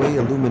 his way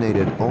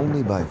illuminated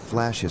only by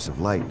flashes of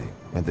lightning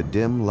and the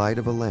dim light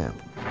of a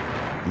lamp,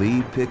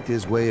 Lee picked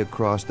his way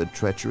across the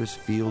treacherous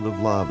field of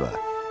lava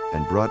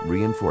and brought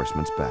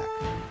reinforcements back.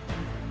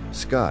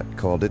 Scott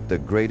called it the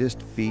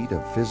greatest feat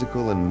of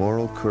physical and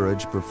moral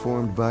courage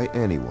performed by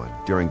anyone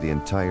during the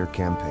entire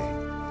campaign.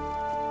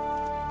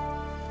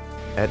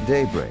 At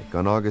daybreak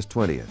on August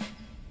 20th,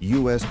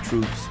 U.S.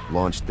 troops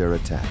launched their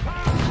attack.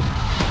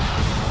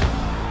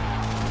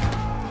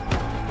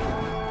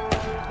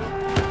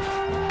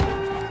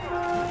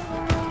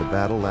 The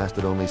battle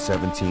lasted only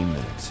 17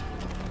 minutes.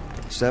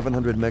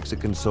 700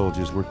 Mexican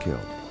soldiers were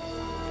killed.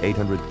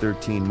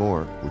 813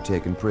 more were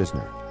taken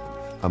prisoner.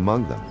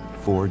 Among them,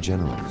 4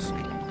 generals.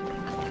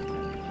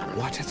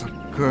 What has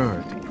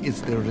occurred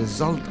is the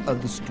result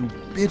of the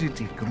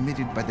stupidity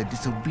committed by the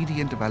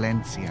disobedient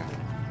Valencia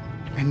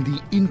and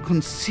the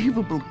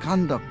inconceivable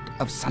conduct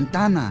of Santa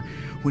Anna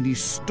when he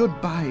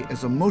stood by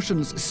as a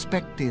motionless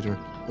spectator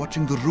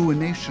watching the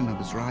ruination of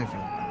his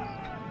rival.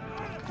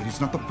 It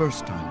is not the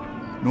first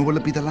time, nor will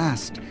it be the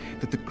last,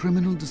 that the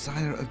criminal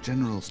desire of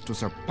generals to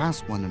surpass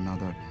one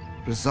another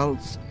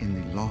results in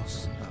the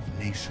loss of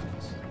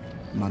nations.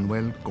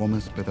 Manuel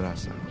Gomez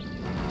Pedraza.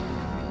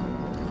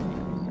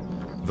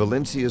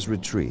 Valencia's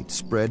retreat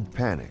spread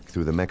panic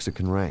through the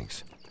Mexican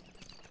ranks.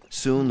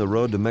 Soon the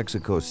road to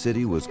Mexico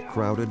City was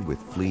crowded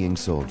with fleeing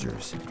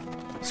soldiers.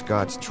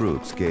 Scott's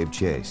troops gave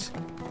chase.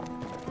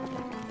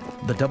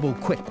 The double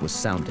quick was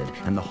sounded,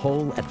 and the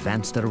whole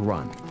advanced at a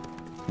run.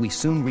 We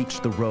soon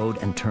reached the road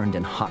and turned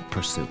in hot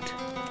pursuit.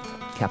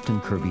 Captain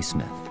Kirby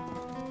Smith.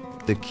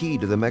 The key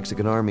to the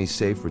Mexican army's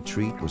safe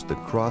retreat was the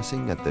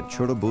crossing at the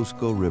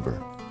Churubusco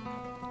River.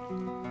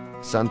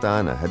 Santa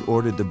Anna had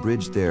ordered the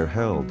bridge there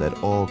held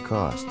at all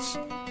costs.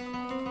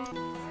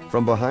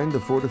 From behind the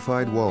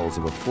fortified walls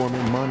of a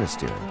former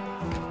monastery,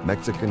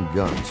 Mexican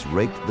guns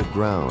raked the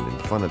ground in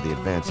front of the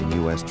advancing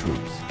U.S.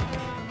 troops.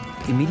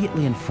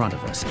 Immediately in front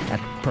of us, at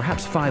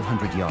perhaps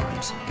 500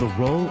 yards, the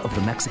roll of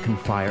the Mexican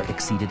fire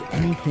exceeded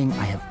anything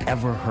I have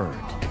ever heard.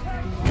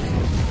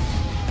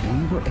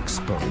 We were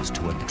exposed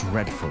to a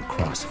dreadful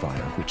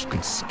crossfire which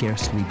could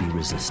scarcely be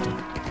resisted.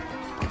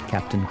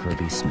 Captain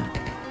Kirby Smith.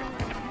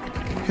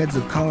 Heads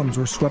of columns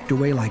were swept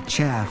away like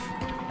chaff,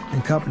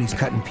 and companies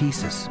cut in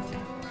pieces.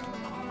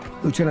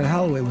 Lieutenant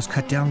Holloway was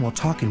cut down while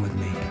talking with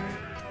me,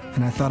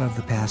 and I thought of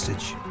the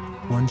passage,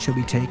 "One shall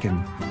be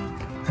taken,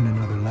 and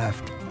another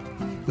left."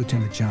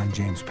 Lieutenant John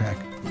James Peck.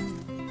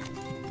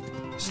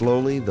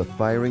 Slowly, the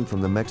firing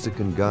from the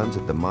Mexican guns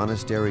at the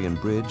monastery and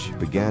bridge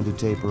began to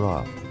taper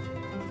off.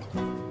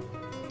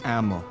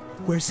 Ammo.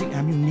 Where's the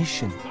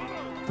ammunition?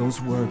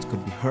 Those words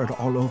could be heard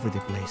all over the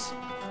place.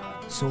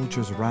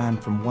 Soldiers ran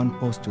from one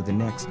post to the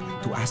next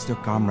to ask their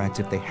comrades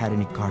if they had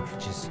any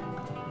cartridges.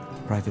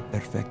 Private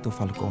Perfecto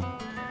Falcon.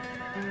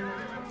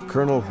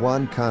 Colonel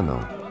Juan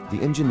Cano,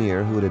 the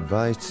engineer who had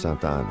advised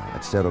Santa Anna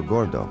at Cerro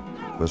Gordo,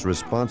 was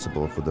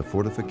responsible for the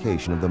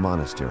fortification of the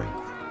monastery.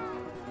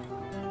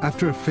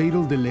 After a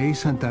fatal delay,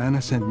 Santa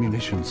Anna sent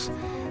munitions.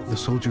 The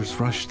soldiers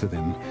rushed to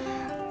them.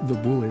 The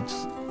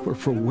bullets were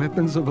for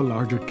weapons of a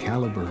larger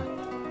caliber.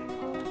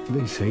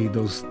 They say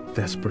those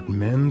desperate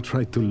men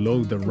tried to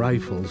load the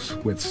rifles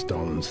with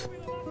stones.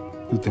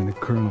 Lieutenant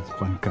Colonel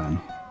Juan Cano.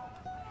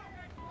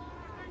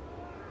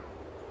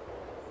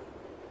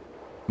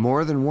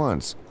 More than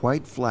once,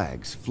 white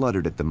flags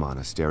fluttered at the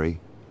monastery,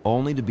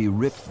 only to be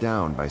ripped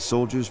down by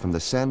soldiers from the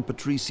San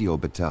Patricio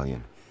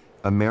Battalion,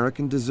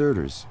 American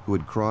deserters who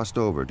had crossed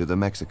over to the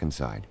Mexican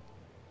side.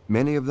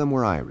 Many of them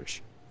were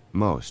Irish.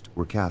 Most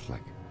were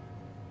Catholic.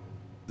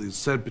 The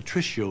San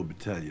Patricio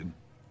Battalion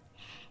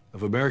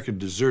of American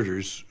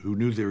deserters who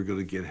knew they were going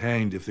to get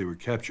hanged if they were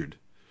captured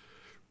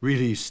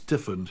really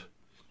stiffened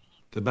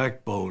the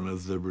backbone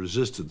of the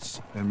resistance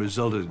and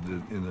resulted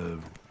in a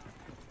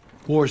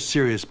more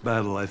serious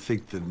battle, I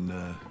think,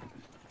 than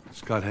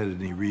Scott had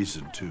any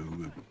reason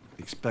to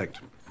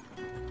expect.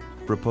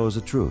 Propose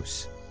a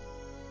truce.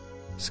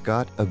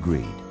 Scott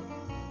agreed.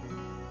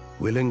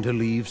 Willing to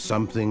leave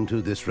something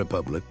to this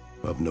republic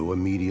of no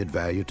immediate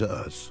value to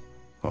us,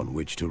 on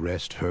which to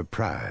rest her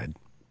pride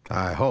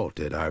I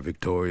halted our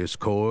victorious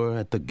corps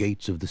at the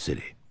gates of the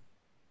city.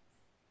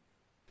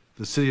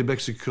 The city of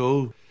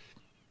Mexico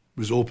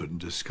was open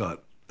to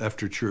Scott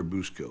after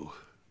Churubusco.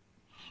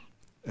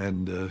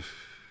 And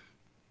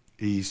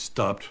he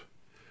stopped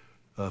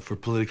for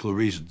political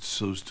reasons,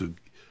 so as to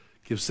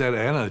give Santa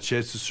Anna a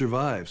chance to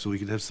survive, so he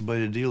could have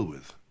somebody to deal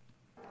with.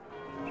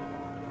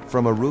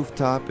 From a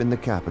rooftop in the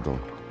capital,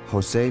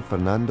 Jose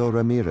Fernando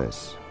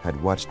Ramirez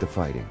had watched the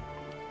fighting.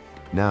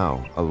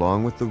 Now,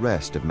 along with the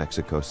rest of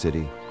Mexico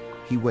City,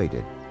 he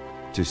waited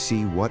to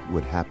see what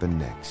would happen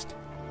next.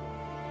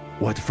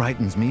 What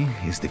frightens me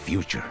is the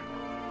future.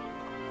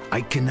 I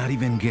cannot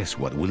even guess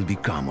what will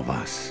become of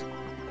us.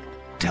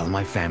 Tell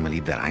my family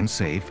that I'm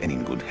safe and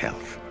in good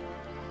health.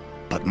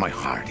 But my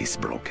heart is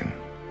broken.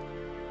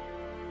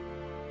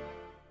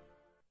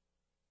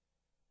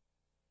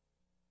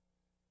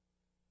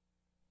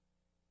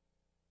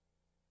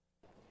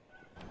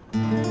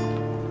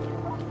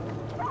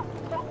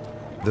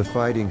 The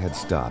fighting had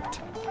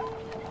stopped.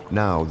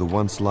 Now, the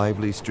once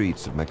lively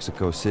streets of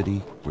Mexico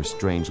City were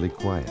strangely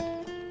quiet.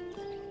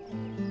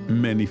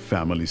 Many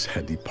families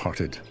had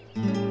departed.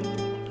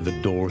 The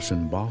doors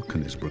and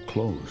balconies were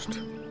closed.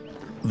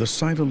 The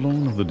sight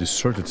alone of the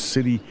deserted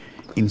city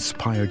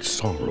inspired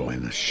sorrow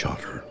and a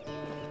shudder.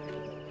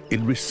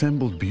 It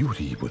resembled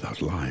beauty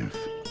without life,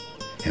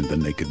 and the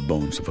naked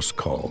bones of a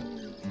skull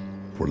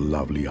where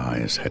lovely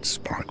eyes had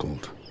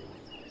sparkled.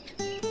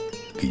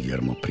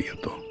 Guillermo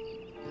Prieto.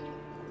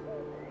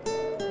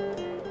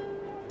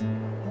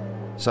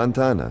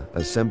 Santana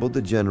assembled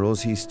the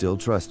generals he still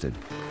trusted.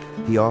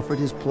 He offered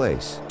his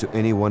place to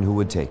anyone who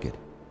would take it.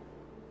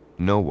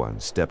 No one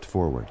stepped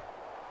forward.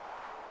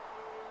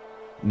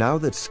 Now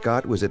that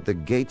Scott was at the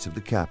gates of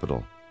the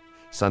capital,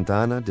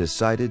 Santana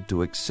decided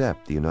to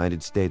accept the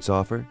United States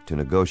offer to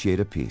negotiate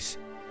a peace.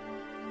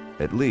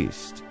 At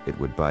least it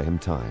would buy him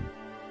time.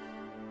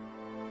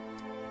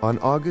 On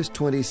August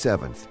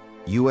 27th,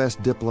 U.S.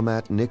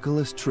 diplomat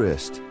Nicholas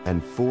Trist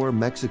and 4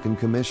 Mexican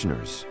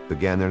commissioners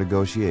began their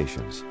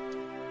negotiations.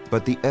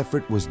 But the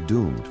effort was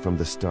doomed from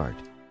the start.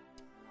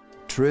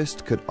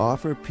 Trist could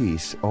offer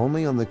peace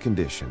only on the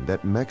condition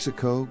that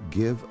Mexico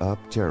give up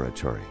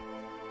territory.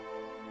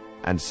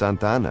 And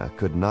Santana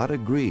could not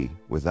agree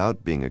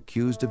without being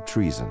accused of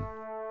treason.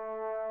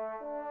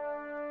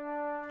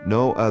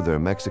 No other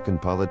Mexican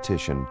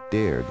politician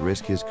dared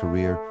risk his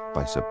career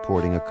by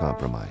supporting a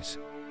compromise.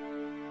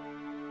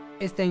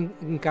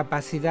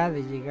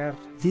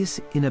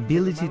 This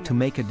inability to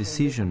make a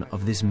decision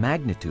of this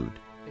magnitude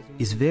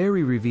is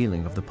very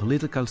revealing of the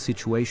political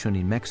situation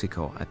in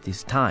Mexico at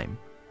this time.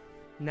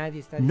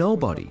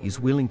 Nobody is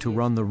willing to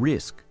run the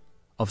risk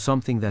of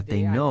something that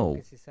they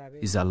know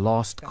is a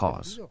lost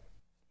cause.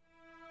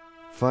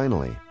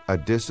 Finally, a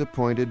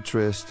disappointed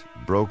Trist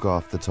broke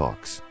off the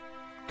talks,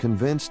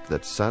 convinced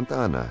that Santa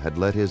Anna had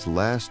let his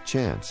last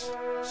chance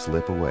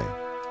slip away.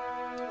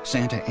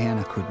 Santa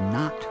Anna could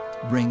not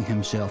bring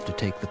himself to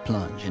take the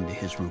plunge into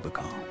his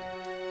Rubicon,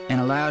 and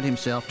allowed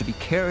himself to be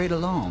carried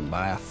along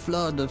by a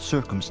flood of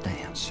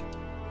circumstance,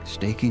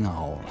 staking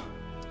all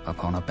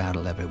upon a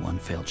battle everyone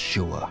felt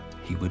sure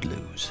he would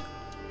lose.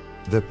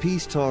 The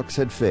peace talks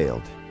had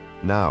failed.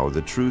 Now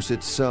the truce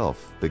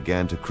itself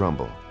began to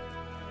crumble.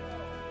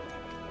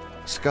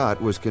 Scott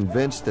was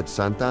convinced that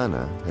Santa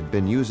Anna had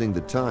been using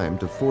the time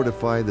to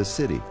fortify the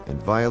city in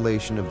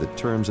violation of the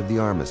terms of the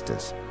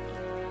armistice.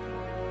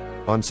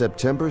 On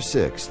September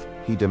 6th,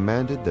 he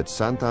demanded that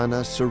Santa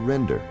Anna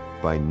surrender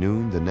by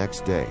noon the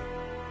next day.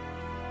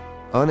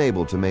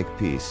 Unable to make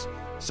peace,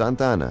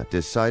 Santa Anna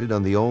decided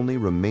on the only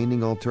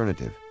remaining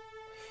alternative.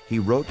 He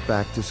wrote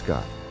back to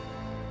Scott.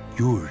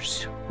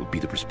 Yours will be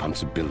the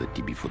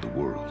responsibility before the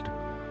world,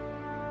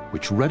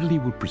 which readily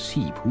will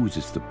perceive whose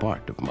is the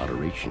part of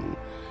moderation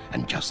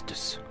and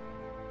justice.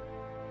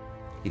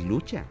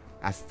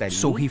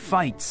 So he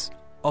fights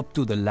up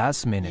to the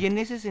last minute.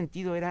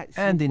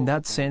 And in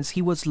that sense,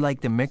 he was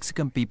like the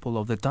Mexican people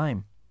of the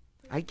time.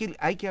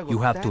 You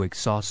have to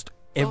exhaust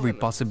every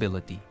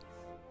possibility.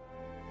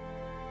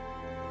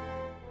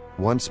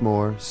 Once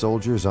more,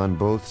 soldiers on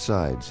both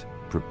sides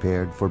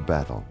prepared for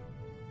battle.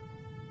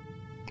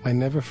 My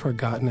never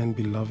forgotten and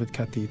beloved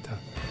Catita.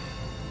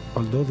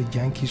 Although the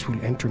Yankees will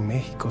enter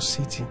Mexico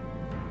City,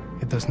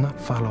 it does not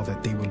follow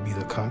that they will be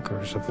the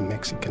conquerors of the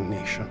Mexican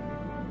nation.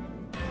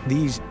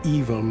 These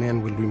evil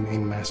men will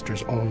remain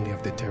masters only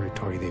of the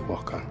territory they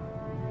walk on,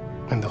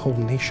 and the whole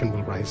nation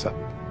will rise up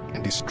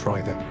and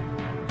destroy them.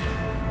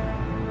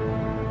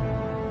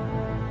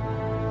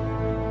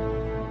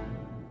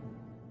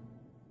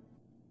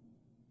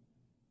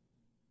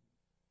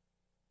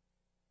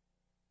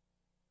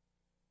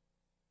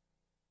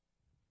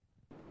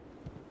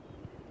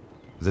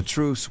 The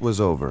truce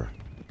was over.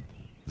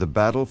 The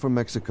battle for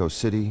Mexico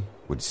City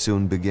would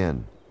soon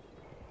begin.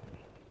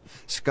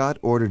 Scott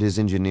ordered his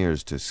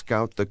engineers to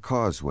scout the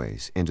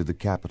causeways into the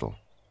capital.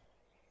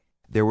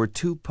 There were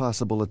 2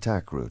 possible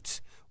attack routes,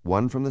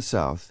 one from the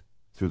south,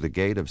 through the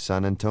gate of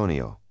San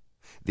Antonio,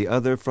 the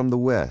other from the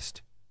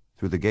west,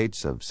 through the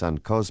gates of San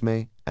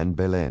Cosme and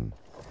Belén.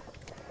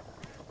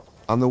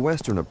 On the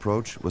western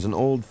approach was an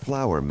old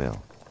flour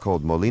mill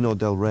called Molino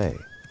del Rey.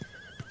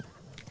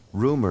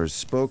 Rumors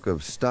spoke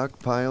of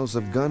stockpiles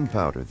of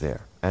gunpowder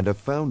there and a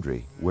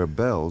foundry where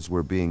bells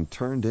were being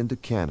turned into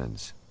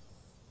cannons.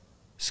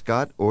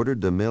 Scott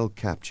ordered the mill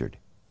captured.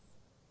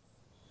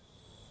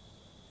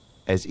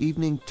 As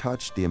evening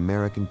touched the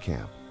American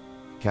camp,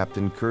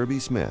 Captain Kirby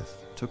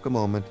Smith took a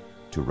moment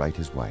to write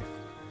his wife.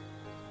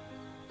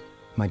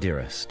 My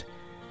dearest,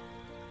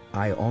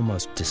 I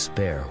almost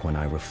despair when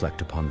I reflect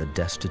upon the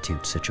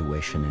destitute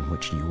situation in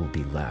which you will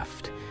be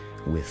left,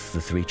 with the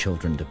 3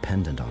 children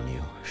dependent on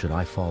you, should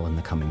I fall in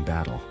the coming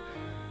battle.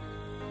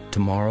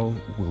 Tomorrow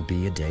will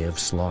be a day of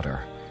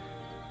slaughter.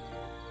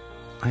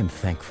 I am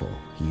thankful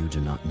you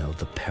do not know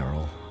the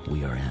peril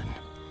we are in.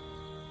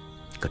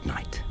 Good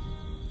night.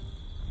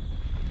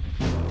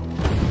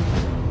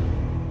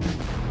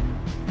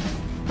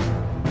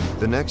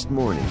 The next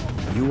morning,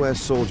 U.S.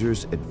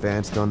 soldiers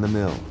advanced on the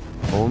mill,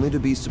 only to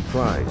be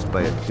surprised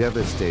by a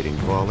devastating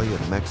volley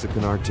of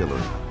Mexican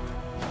artillery.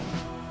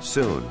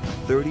 Soon,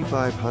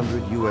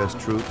 3,500 U.S.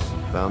 troops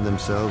found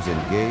themselves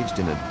engaged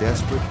in a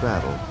desperate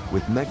battle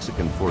with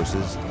Mexican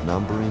forces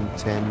numbering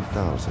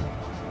 10,000.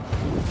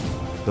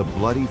 The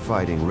bloody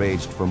fighting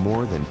raged for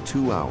more than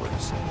 2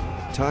 hours.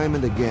 Time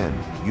and again,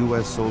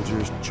 U.S.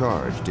 soldiers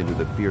charged into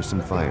the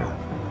fearsome fire.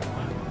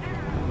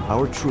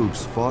 Our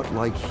troops fought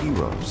like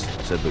heroes,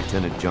 said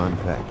Lieutenant John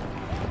Peck,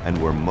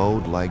 and were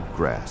mowed like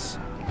grass.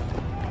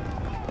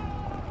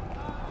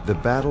 The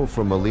battle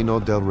for Molino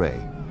del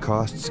Rey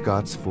cost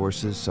Scott's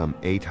forces some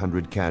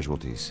 800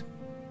 casualties.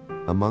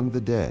 Among the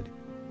dead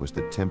was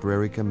the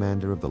temporary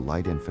commander of the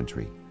light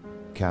infantry,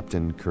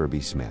 Captain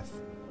Kirby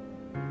Smith.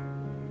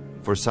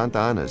 For Santa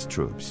Anna's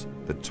troops,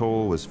 the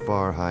toll was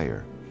far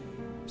higher.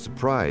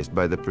 Surprised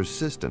by the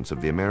persistence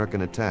of the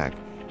American attack,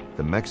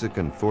 the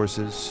Mexican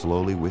forces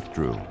slowly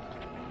withdrew.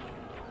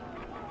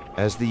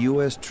 As the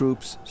U.S.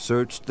 troops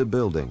searched the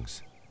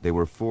buildings, they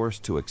were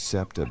forced to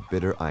accept a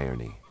bitter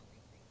irony.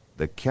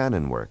 The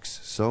cannon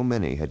works so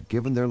many had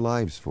given their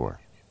lives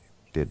for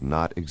did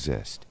not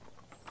exist.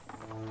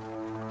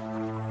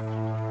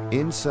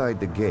 Inside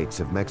the gates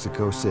of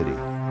Mexico City,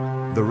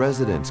 the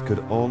residents could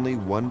only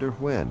wonder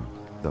when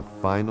the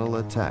final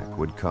attack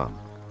would come.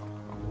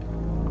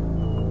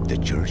 The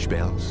church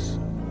bells,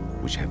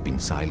 which have been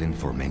silent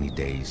for many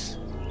days,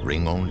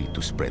 ring only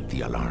to spread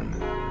the alarm.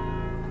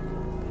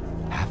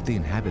 Half the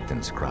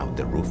inhabitants crowd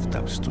the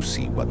rooftops to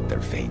see what their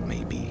fate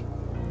may be,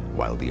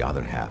 while the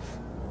other half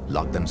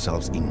lock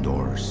themselves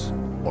indoors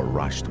or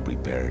rush to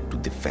prepare to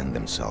defend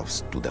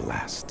themselves to the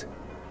last.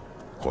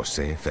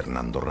 Jose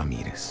Fernando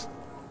Ramirez.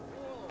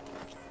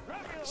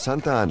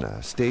 Santa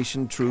Anna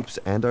stationed troops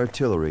and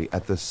artillery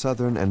at the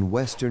southern and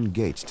western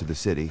gates to the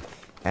city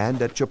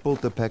and at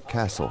Chapultepec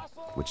Castle,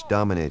 which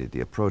dominated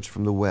the approach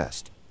from the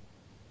west.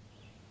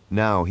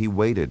 Now he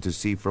waited to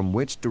see from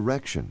which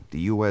direction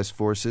the U.S.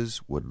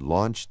 forces would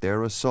launch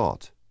their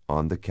assault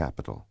on the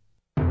capital.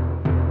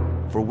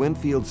 For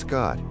Winfield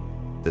Scott,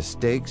 the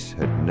stakes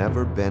had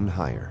never been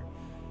higher.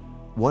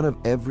 One of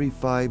every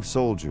 5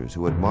 soldiers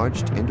who had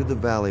marched into the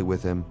valley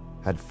with him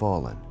had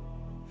fallen.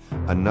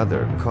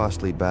 Another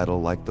costly battle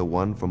like the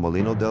one for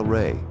Molino del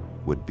Rey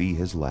would be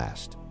his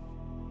last.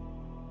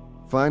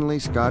 Finally,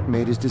 Scott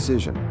made his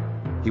decision.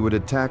 He would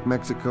attack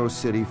Mexico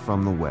City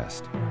from the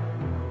west.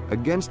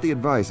 Against the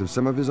advice of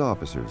some of his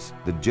officers,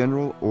 the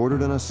general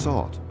ordered an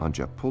assault on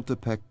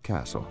Chapultepec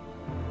Castle.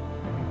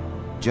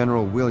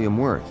 General William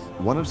Worth,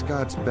 one of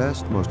Scott's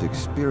best, most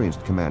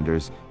experienced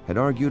commanders, had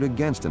argued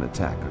against an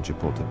attack on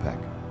Chapultepec.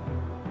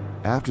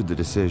 After the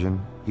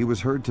decision, he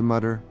was heard to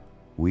mutter,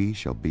 "We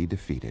shall be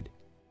defeated."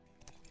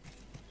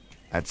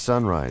 At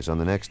sunrise on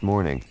the next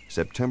morning,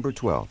 September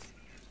 12th,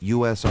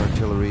 U.S.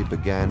 artillery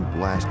began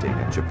blasting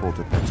at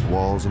Chapultepec's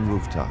walls and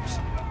rooftops.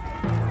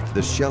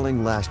 The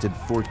shelling lasted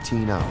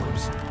 14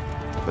 hours,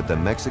 but the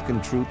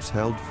Mexican troops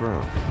held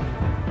firm.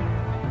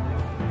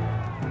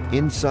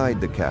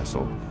 Inside the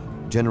castle,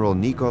 General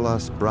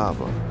Nicolas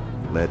Bravo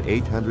led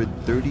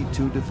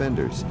 832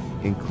 defenders,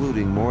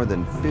 including more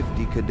than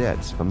 50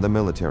 cadets from the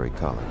military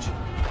college.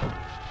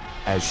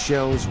 As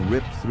shells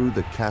ripped through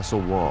the castle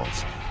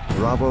walls,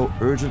 Bravo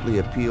urgently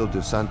appealed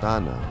to Santa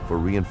Anna for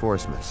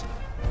reinforcements,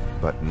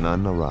 but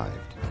none arrived.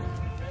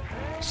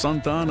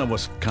 Santa Anna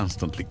was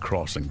constantly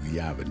crossing the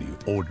avenue,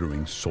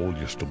 ordering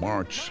soldiers to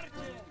march,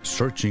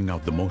 searching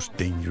out the most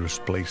dangerous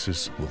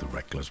places with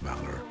reckless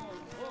valor.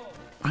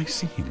 I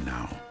see him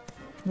now,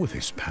 with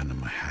his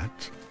Panama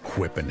hat,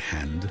 whip in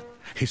hand,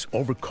 his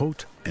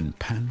overcoat and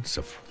pants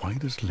of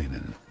whitest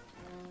linen.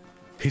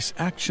 His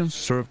actions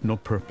served no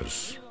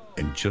purpose,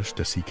 and just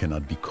as he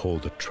cannot be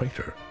called a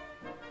traitor,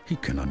 he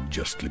cannot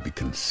justly be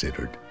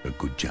considered a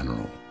good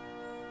general.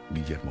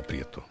 Guillermo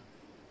Prieto.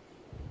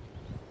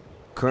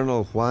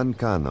 Colonel Juan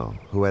Cano,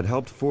 who had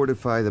helped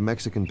fortify the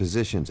Mexican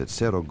positions at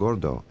Cerro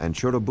Gordo and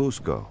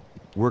Churubusco,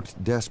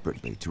 worked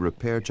desperately to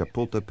repair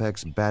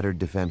Chapultepec's battered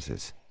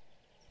defenses.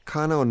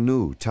 Cano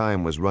knew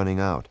time was running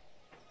out.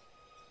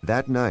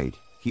 That night,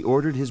 he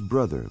ordered his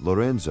brother,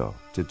 Lorenzo,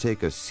 to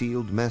take a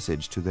sealed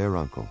message to their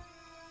uncle.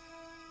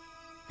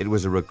 It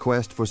was a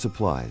request for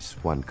supplies,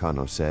 Juan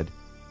Cano said,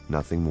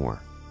 nothing more.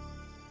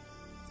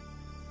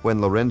 When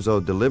Lorenzo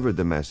delivered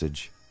the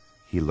message,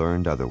 he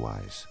learned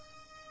otherwise.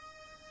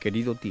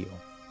 Querido tío.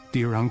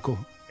 Dear uncle,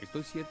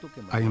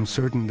 I am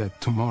certain that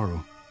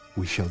tomorrow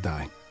we shall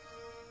die.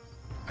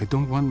 I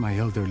don't want my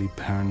elderly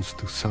parents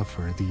to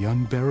suffer the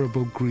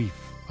unbearable grief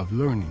of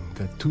learning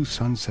that 2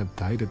 sons have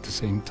died at the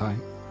same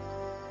time.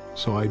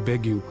 So I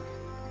beg you,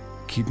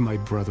 keep my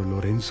brother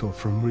Lorenzo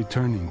from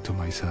returning to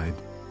my side.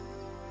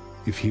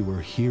 If he were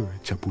here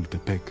at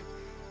Chapultepec,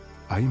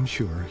 I am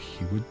sure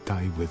he would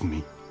die with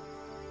me.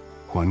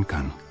 Juan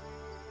Cano.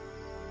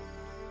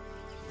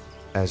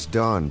 As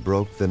dawn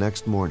broke the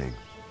next morning,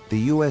 the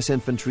U.S.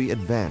 infantry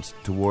advanced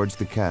towards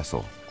the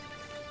castle.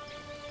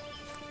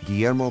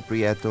 Guillermo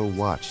Prieto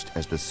watched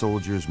as the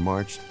soldiers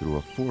marched through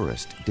a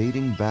forest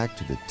dating back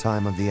to the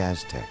time of the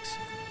Aztecs.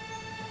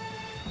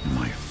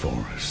 My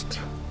forest,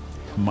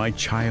 my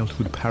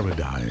childhood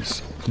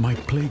paradise, my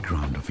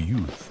playground of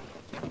youth.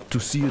 To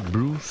see it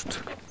bruised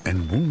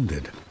and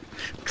wounded,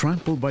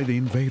 trampled by the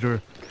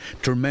invader,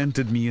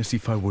 tormented me as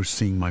if I were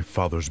seeing my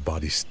father's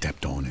body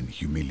stepped on and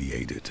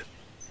humiliated.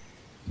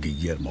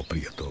 Guillermo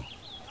Prieto.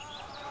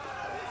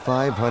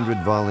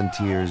 500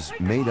 volunteers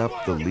made up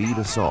the lead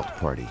assault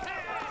party.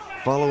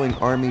 Following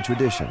Army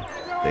tradition,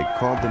 they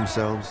called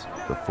themselves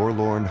the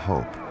Forlorn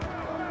Hope.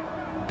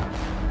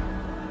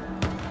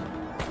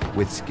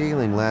 With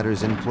scaling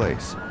ladders in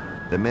place,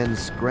 the men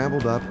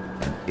scrambled up and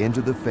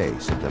into the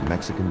face of the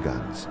Mexican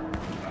guns.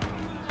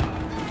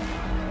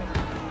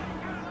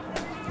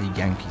 The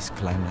Yankees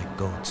climbed like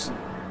goats.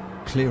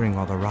 Clearing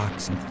all the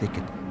rocks and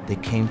thicket, they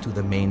came to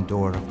the main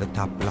door of the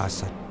top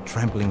plaza,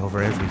 trampling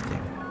over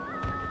everything.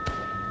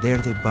 There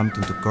they bumped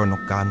into Colonel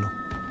Cano,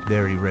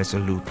 very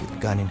resolute with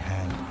gun in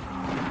hand.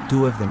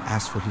 2 of them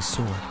asked for his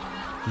sword.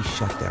 He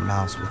shut their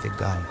mouths with a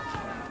gun.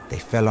 They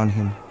fell on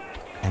him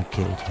and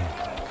killed him.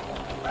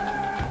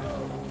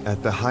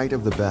 At the height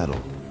of the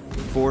battle,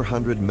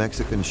 400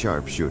 Mexican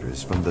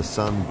sharpshooters from the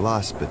San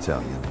Blas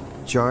Battalion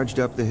charged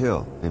up the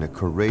hill in a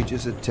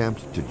courageous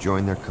attempt to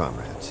join their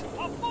comrades.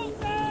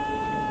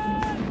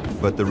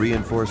 But the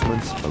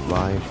reinforcements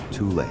arrived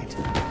too late,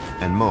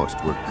 and most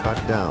were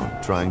cut down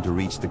trying to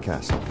reach the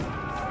castle.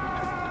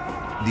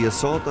 The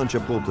assault on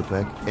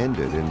Chapultepec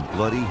ended in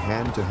bloody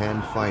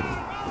hand-to-hand fighting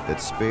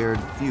that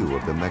spared few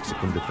of the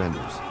Mexican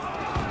defenders.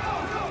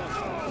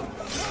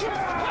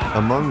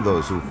 Among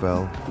those who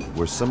fell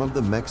were some of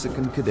the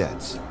Mexican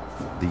cadets,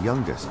 the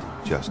youngest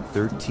just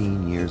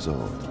 13 years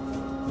old.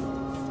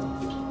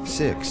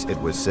 6, it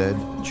was said,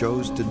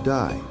 chose to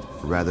die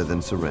rather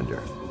than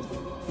surrender.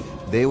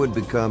 They would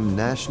become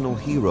national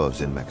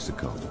heroes in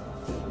Mexico,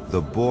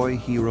 the boy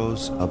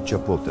heroes of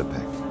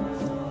Chapultepec.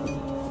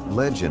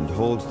 Legend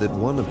holds that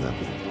one of them,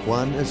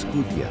 Juan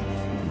Escutia,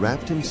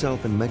 wrapped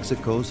himself in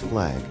Mexico's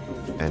flag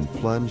and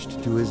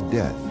plunged to his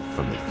death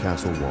from the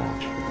castle wall.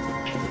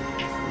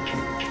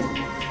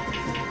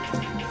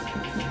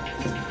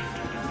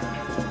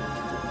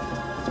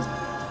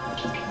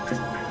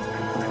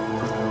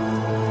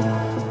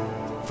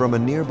 From a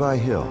nearby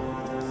hill,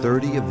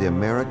 30 of the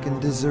American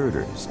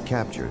deserters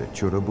captured at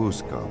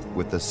Churubusco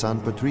with the San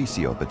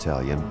Patricio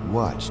Battalion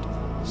watched,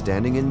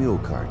 standing in mule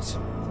carts,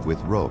 with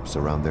ropes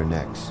around their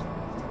necks.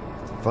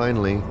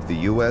 Finally, the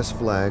U.S.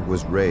 flag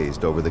was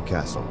raised over the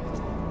castle.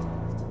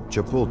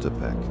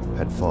 Chapultepec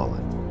had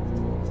fallen.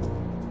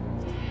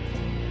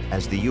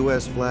 As the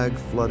U.S. flag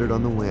fluttered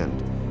on the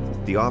wind,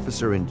 the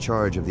officer in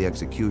charge of the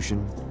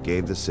execution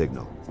gave the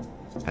signal,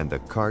 and the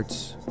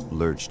carts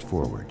lurched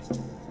forward.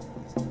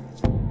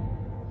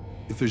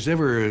 If there's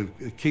ever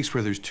a case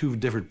where there's 2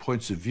 different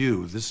points of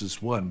view, this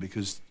is one,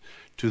 because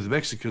to the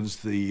Mexicans,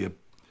 the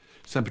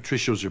San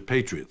Patricios are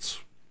patriots.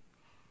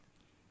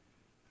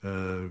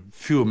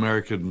 Few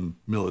American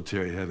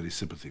military have any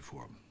sympathy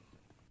for them.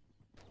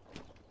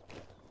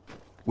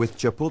 With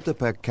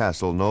Chapultepec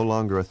Castle no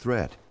longer a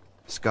threat,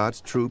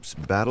 Scott's troops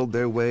battled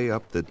their way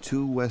up the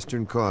 2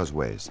 western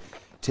causeways,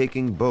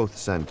 taking both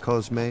San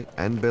Cosme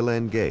and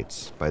Belen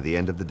gates by the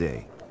end of the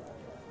day.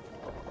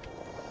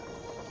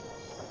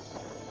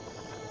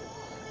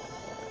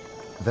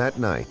 That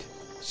night,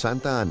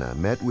 Santa Anna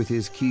met with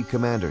his key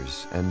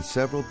commanders and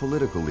several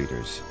political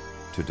leaders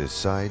to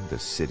decide the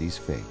city's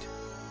fate.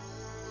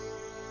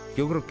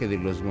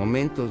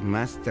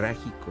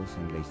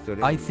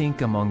 I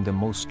think among the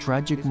most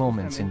tragic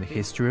moments in the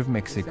history of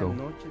Mexico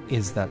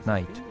is that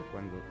night,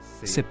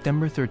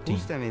 September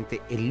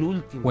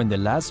 13th, when the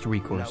last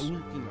recourse,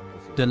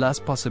 the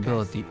last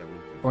possibility,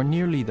 or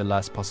nearly the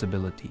last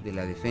possibility,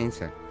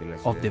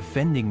 of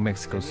defending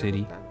Mexico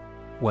City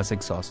was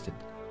exhausted.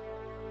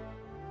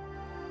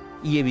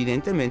 And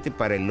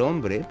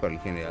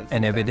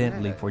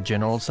evidently for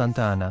General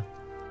Santa Anna,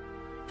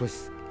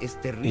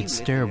 it's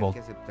terrible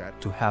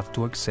to have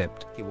to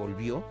accept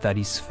that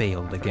he's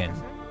failed again.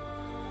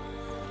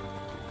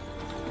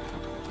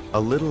 A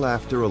little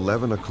after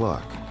 11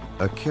 o'clock,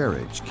 a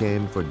carriage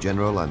came for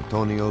General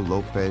Antonio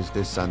López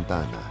de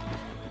Santa Anna.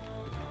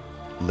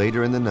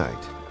 Later in the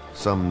night,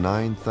 some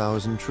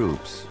 9,000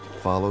 troops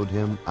followed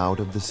him out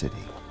of the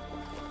city.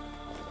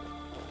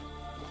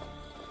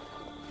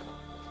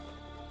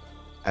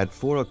 At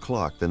 4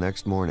 o'clock the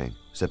next morning,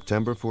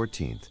 September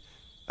 14th,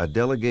 a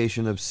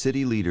delegation of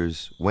city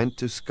leaders went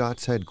to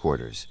Scott's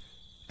headquarters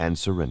and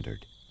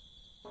surrendered.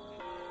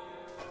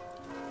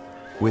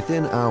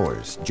 Within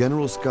hours,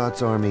 General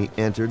Scott's army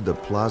entered the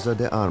Plaza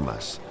de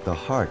Armas, the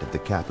heart of the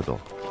capital,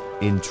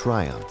 in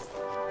triumph.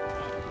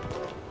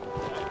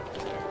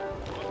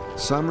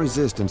 Some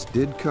resistance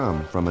did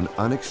come from an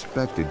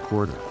unexpected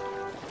quarter.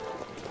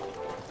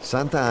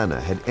 Santa Anna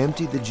had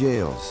emptied the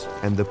jails,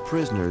 and the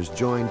prisoners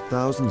joined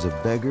thousands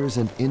of beggars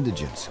and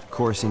indigents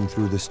coursing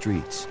through the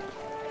streets.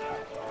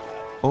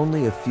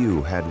 Only a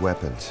few had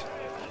weapons.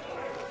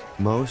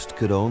 Most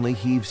could only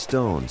heave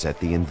stones at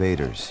the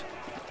invaders.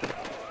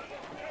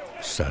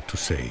 Sad to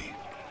say,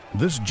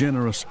 this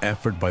generous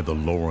effort by the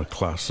lower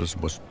classes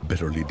was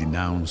bitterly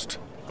denounced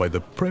by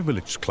the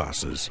privileged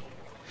classes,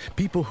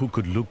 people who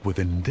could look with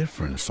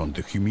indifference on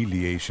the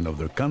humiliation of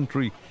their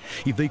country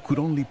if they could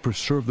only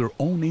preserve their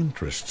own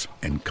interests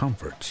and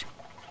comforts.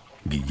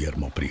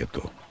 Guillermo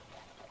Prieto.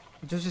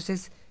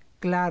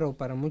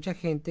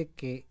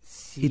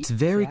 It's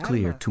very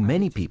clear to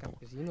many people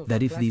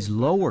that if these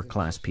lower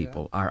class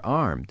people are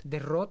armed,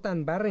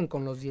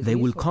 they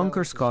will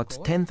conquer Scott's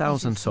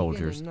 10,000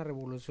 soldiers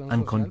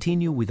and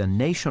continue with a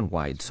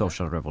nationwide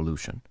social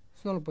revolution.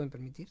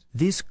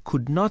 This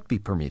could not be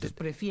permitted.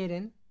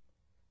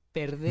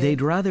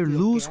 They'd rather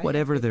lose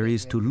whatever there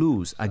is to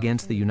lose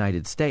against the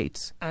United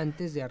States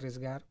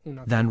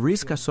than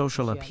risk a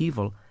social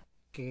upheaval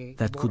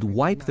that could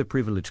wipe the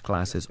privileged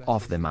classes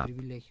off the map.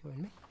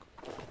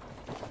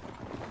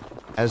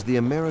 As the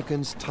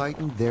Americans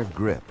tightened their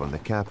grip on the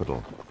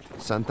capital,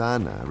 Santa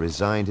Anna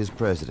resigned his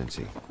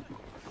presidency.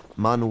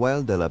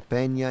 Manuel de la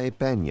Peña y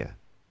Peña,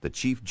 the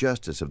Chief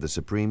Justice of the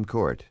Supreme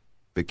Court,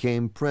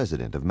 became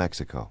president of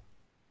Mexico.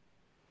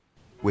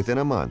 Within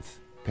a month,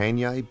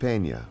 Peña y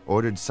Peña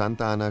ordered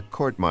Santa Anna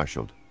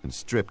court-martialed and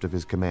stripped of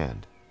his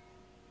command.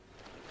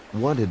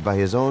 Wanted by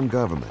his own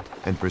government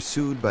and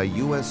pursued by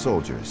U.S.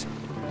 soldiers,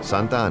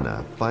 Santa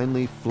Anna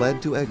finally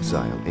fled to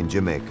exile in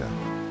Jamaica.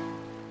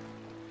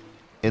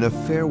 In a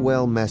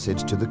farewell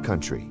message to the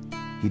country,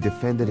 he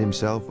defended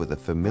himself with a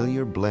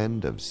familiar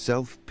blend of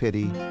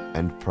self-pity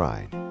and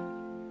pride.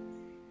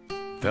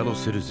 Fellow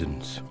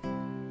citizens,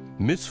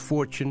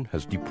 misfortune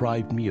has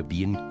deprived me of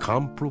the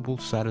incomparable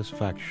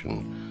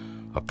satisfaction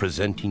of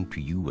presenting to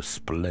you a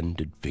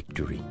splendid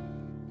victory.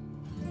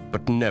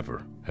 But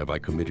never have I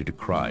committed a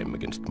crime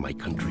against my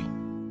country.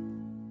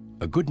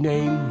 A good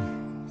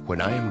name,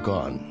 when I am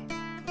gone,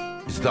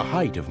 is the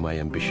height of my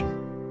ambition.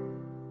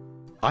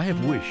 I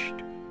have wished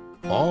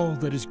all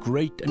that is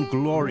great and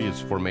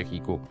glorious for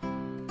Mexico,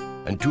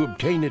 and to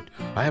obtain it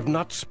I have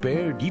not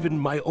spared even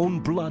my own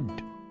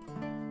blood.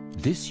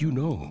 This you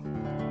know,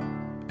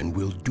 and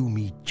will do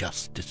me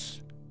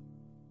justice.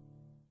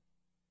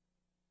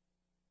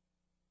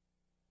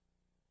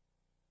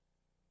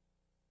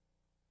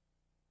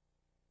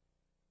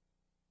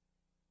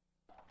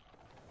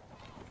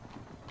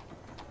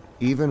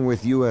 Even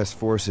with U.S.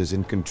 forces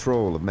in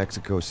control of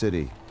Mexico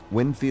City,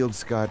 Winfield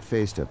Scott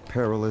faced a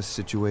perilous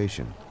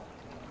situation.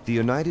 The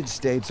United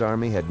States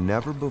Army had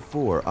never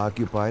before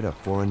occupied a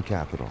foreign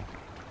capital.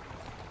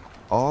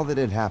 All that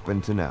had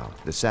happened to now,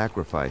 the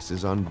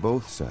sacrifices on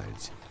both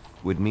sides,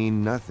 would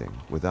mean nothing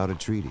without a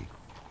treaty.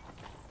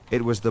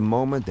 It was the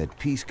moment that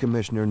Peace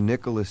Commissioner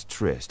Nicholas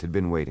Trist had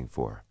been waiting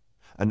for,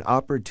 an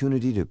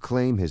opportunity to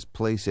claim his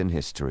place in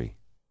history.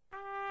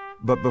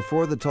 But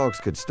before the talks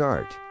could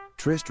start,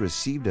 Trist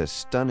received a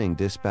stunning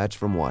dispatch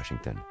from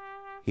Washington.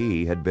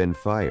 He had been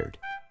fired.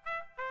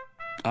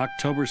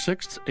 October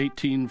 6,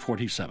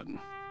 1847.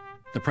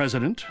 The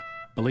President,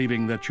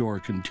 believing that your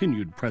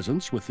continued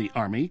presence with the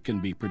Army can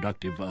be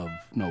productive of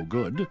no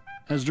good,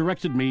 has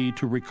directed me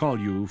to recall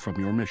you from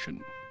your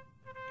mission.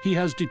 He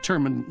has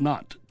determined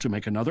not to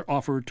make another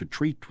offer to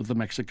treat with the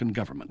Mexican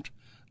government.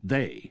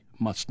 They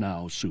must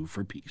now sue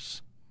for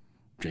peace.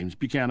 James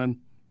Buchanan,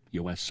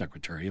 U.S.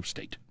 Secretary of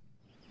State.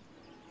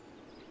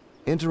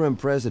 Interim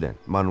President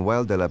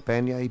Manuel de la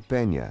Peña y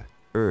Peña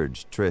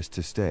urged Trist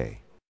to stay.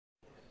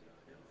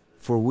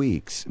 For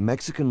weeks,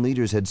 Mexican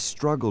leaders had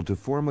struggled to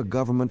form a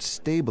government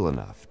stable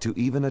enough to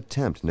even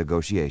attempt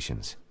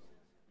negotiations.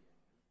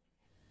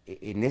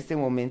 En este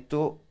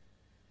momento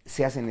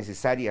se hace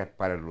necesaria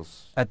para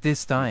los At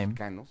this time,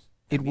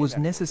 it was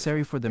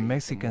necessary for the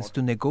Mexicans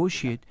to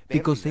negotiate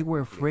because they were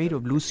afraid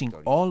of losing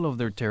all of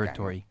their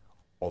territory,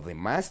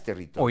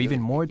 or even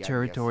more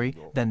territory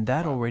than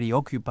that already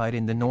occupied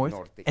in the north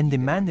and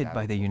demanded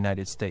by the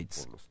United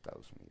States.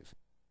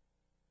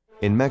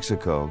 In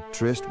Mexico,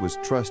 Trist was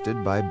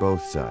trusted by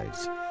both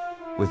sides.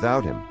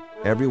 Without him,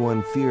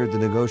 everyone feared the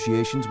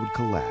negotiations would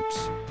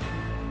collapse.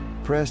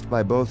 Pressed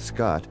by both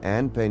Scott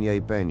and Peña y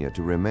Peña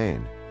to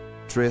remain,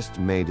 Trist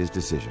made his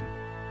decision.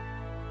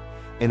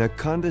 In a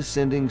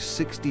condescending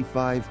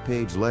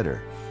 65-page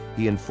letter,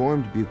 he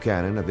informed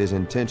Buchanan of his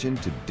intention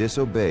to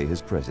disobey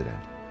his president.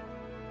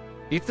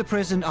 If the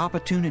present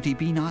opportunity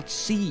be not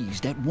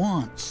seized at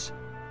once,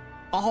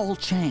 all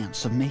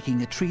chance of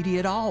making a treaty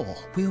at all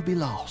will be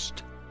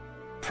lost,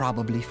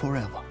 probably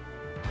forever.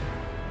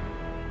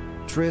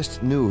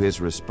 Trist knew his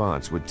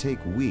response would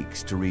take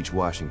weeks to reach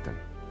Washington,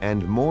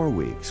 and more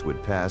weeks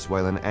would pass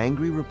while an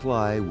angry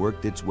reply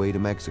worked its way to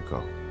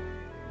Mexico.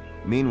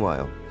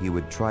 Meanwhile, he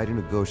would try to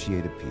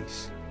negotiate a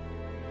peace.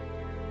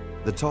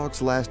 The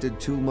talks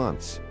lasted 2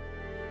 months,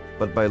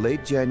 but by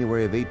late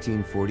January of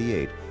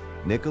 1848,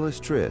 Nicholas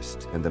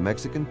Trist and the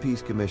Mexican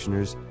peace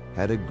commissioners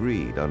had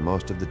agreed on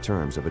most of the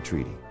terms of a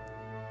treaty.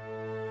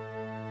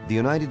 The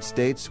United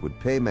States would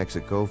pay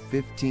Mexico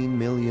 $15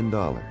 million.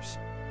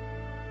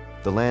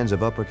 The lands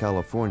of Upper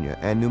California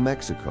and New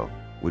Mexico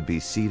would be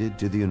ceded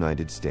to the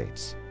United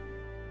States.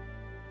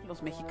 The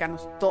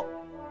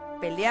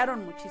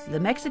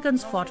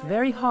Mexicans fought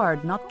very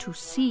hard not to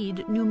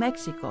cede New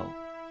Mexico.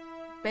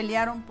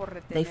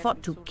 They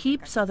fought to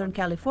keep Southern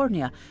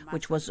California,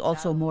 which was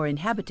also more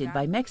inhabited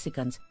by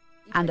Mexicans,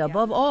 and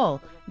above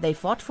all, they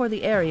fought for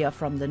the area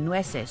from the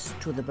Nueces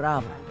to the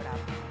Bravo.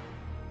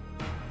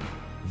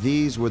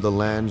 These were the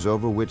lands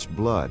over which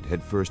blood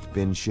had first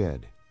been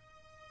shed.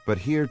 But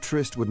here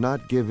Trist would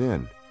not give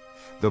in.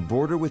 The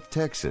border with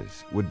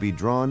Texas would be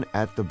drawn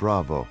at the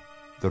Bravo,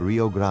 the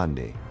Rio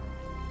Grande.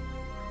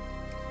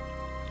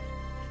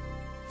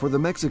 For the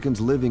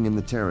Mexicans living in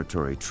the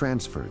territory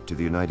transferred to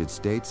the United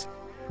States,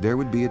 there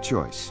would be a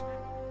choice.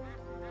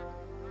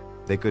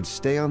 They could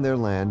stay on their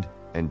land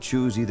and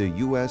choose either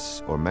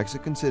U.S. or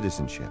Mexican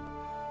citizenship,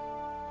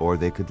 or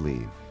they could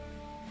leave.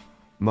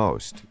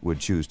 Most would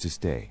choose to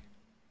stay.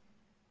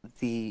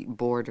 The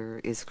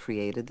border is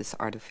created, this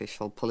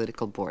artificial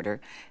political border,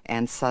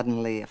 and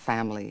suddenly a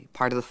family,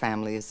 part of the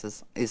family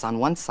is on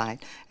one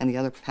side, and the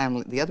other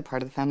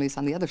part of the family is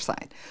on the other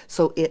side.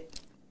 So it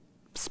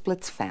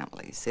splits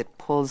families, it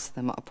pulls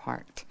them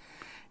apart.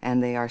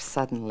 And they are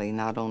suddenly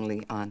not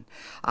only on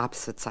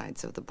opposite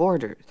sides of the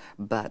border,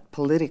 but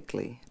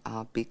politically,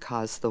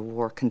 because the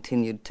war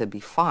continued to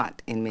be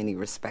fought in many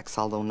respects,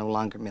 although no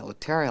longer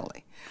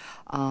militarily.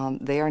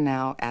 They are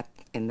now,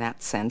 in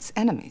that sense,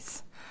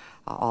 enemies,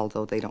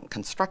 although they don't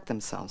construct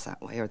themselves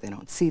that way, or they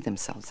don't see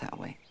themselves that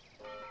way.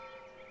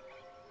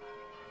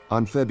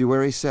 On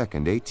February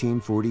 2nd,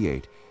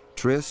 1848,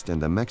 Trist and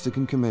the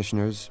Mexican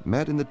commissioners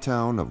met in the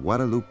town of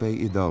Guadalupe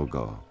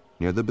Hidalgo,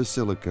 near the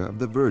Basilica of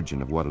the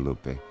Virgin of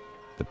Guadalupe,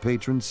 the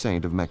patron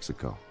saint of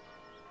Mexico.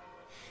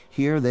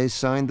 Here they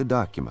signed the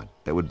document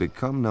that would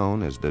become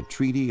known as the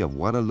Treaty of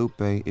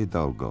Guadalupe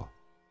Hidalgo.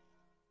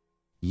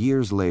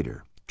 Years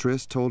later,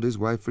 Trist told his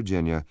wife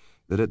Virginia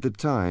that at the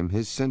time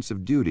his sense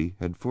of duty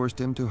had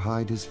forced him to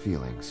hide his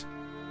feelings.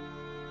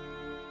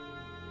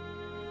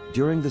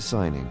 During the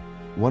signing,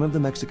 one of the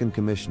Mexican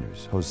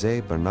commissioners,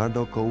 Jose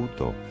Bernardo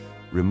Couto,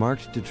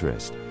 remarked to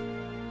Trist,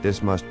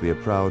 "This must be a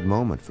proud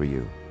moment for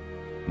you.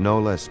 No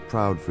less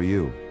proud for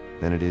you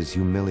than it is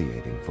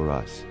humiliating for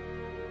us."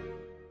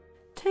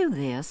 To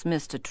this,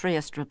 Mr.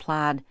 Trist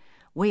replied,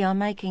 "We are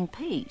making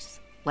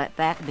peace. Let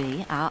that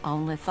be our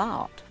only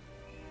thought."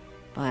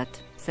 But,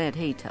 said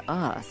he to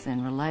us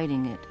in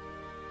relating it,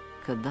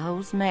 could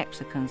those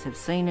Mexicans have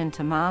seen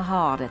into my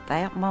heart at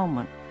that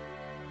moment,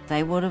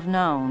 they would have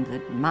known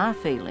that my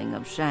feeling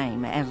of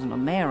shame as an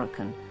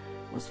American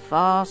was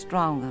far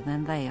stronger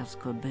than theirs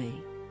could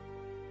be.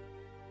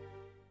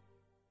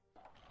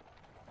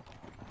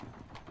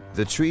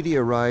 The treaty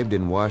arrived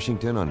in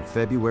Washington on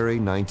February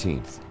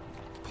 19th.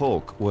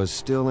 Polk was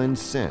still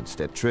incensed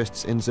at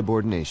Trist's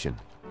insubordination.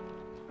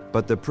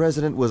 But the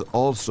president was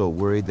also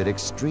worried that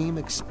extreme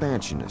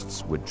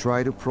expansionists would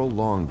try to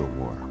prolong the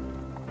war.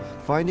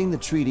 Finding the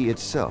treaty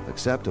itself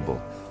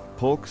acceptable,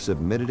 Polk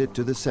submitted it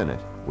to the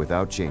Senate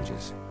without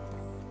changes.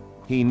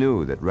 He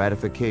knew that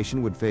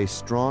ratification would face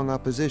strong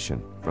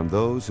opposition from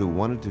those who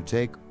wanted to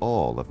take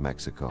all of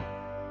Mexico.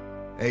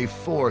 A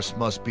force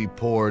must be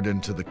poured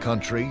into the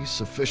country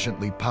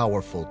sufficiently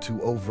powerful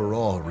to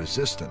overawe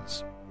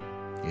resistance.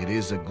 It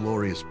is a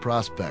glorious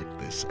prospect,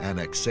 this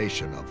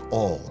annexation of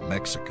all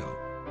Mexico.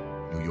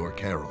 New York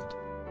Herald.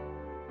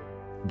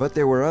 But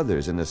there were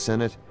others in the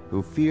Senate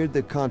who feared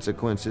the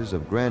consequences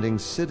of granting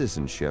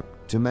citizenship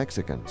to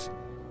Mexicans.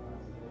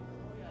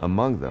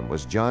 Among them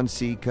was John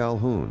C.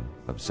 Calhoun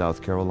of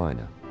South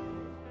Carolina.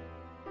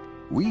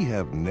 We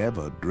have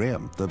never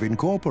dreamt of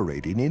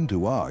incorporating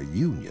into our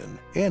union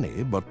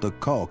any but the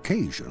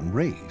Caucasian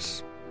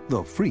race,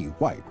 the free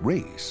white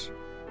race.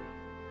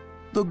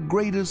 The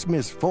greatest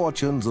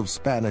misfortunes of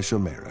Spanish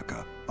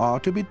America are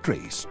to be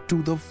traced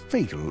to the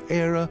fatal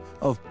error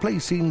of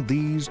placing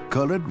these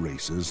colored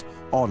races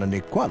on an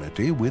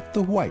equality with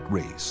the white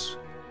race.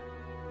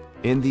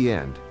 In the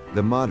end,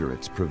 the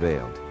moderates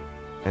prevailed,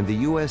 and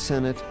the U.S.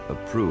 Senate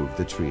approved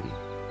the treaty.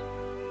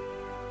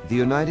 The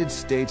United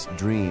States'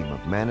 dream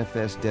of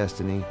manifest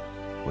destiny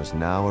was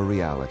now a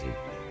reality.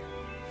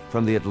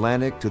 From the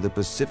Atlantic to the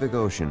Pacific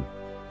Ocean,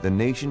 the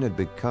nation had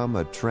become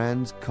a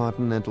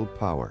transcontinental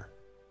power.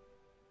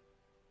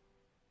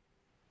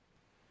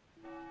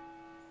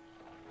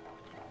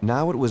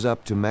 Now it was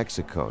up to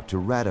Mexico to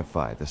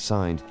ratify the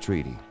signed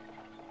treaty.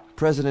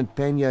 President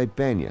Peña y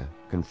Peña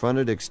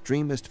confronted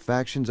extremist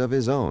factions of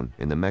his own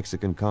in the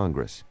Mexican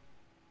Congress.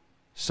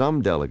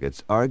 Some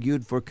delegates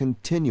argued for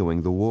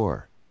continuing the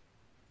war.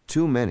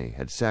 Too many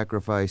had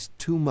sacrificed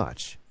too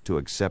much to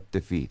accept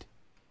defeat.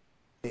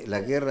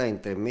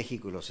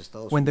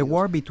 When the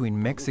war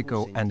between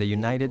Mexico and the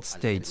United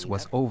States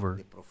was over,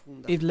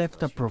 it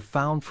left a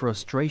profound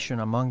frustration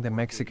among the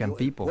Mexican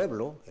people,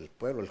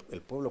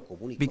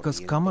 because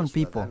common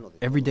people,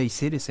 everyday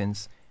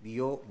citizens,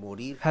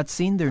 had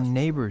seen their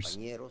neighbors,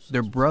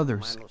 their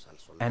brothers,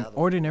 and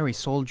ordinary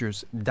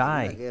soldiers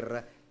die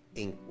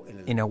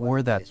in a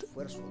war that,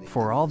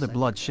 for all the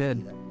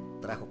bloodshed,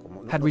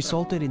 had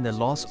resulted in the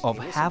loss of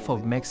half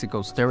of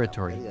Mexico's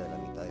territory.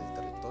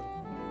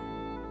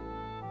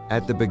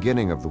 At the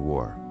beginning of the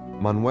war,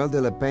 Manuel de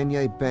la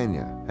Peña y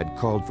Peña had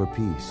called for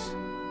peace.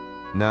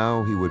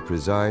 Now he would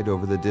preside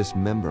over the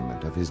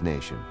dismemberment of his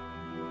nation.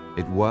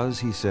 It was,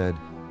 he said,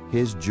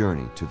 his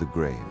journey to the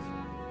grave.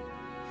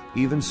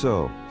 Even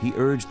so, he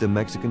urged the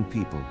Mexican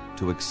people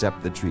to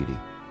accept the treaty.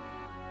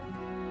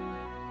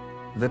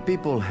 The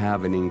people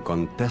have an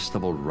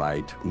incontestable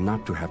right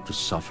not to have to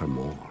suffer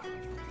more.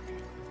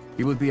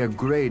 It would be a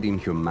great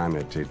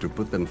inhumanity to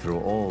put them through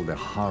all the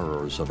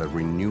horrors of a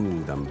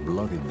renewed and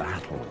bloody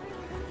battle,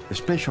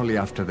 especially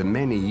after the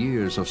many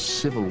years of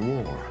civil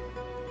war.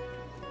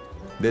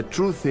 The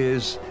truth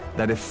is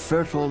that a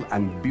fertile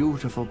and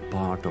beautiful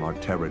part of our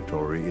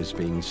territory is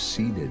being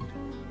ceded.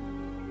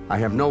 I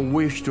have no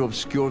wish to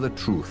obscure the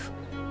truth,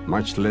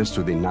 much less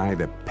to deny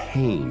the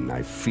pain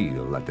I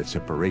feel at the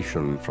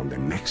separation from the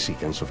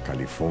Mexicans of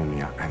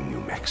California and New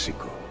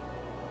Mexico.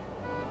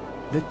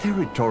 The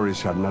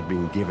territories have not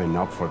been given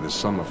up for the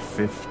sum of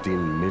 $15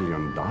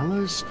 million,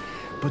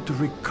 but to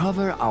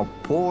recover our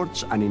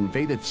ports and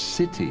invaded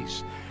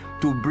cities,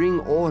 to bring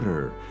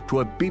order to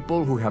a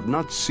people who have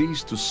not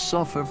ceased to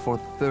suffer for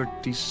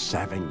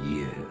 37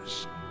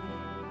 years.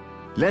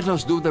 Let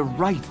us do the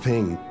right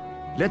thing.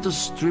 Let us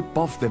strip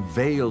off the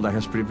veil that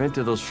has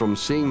prevented us from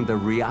seeing the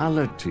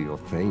reality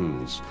of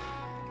things.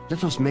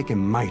 Let us make a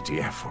mighty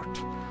effort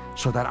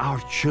so that our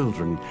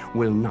children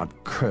will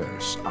not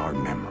curse our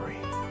memory.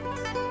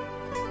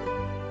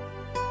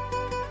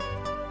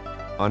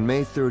 On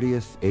May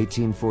 30th,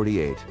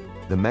 1848,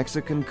 the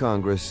Mexican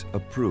Congress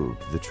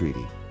approved the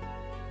treaty.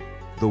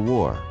 The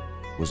war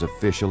was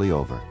officially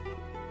over.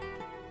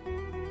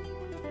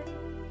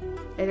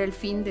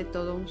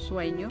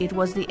 It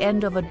was the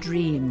end of a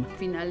dream,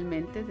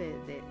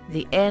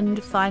 the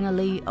end,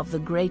 finally, of the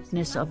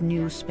greatness of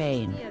New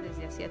Spain,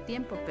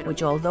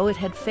 which, although it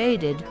had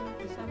faded,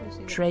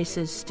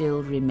 traces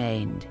still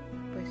remained.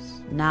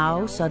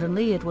 Now,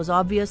 suddenly, it was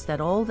obvious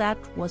that all that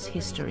was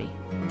history.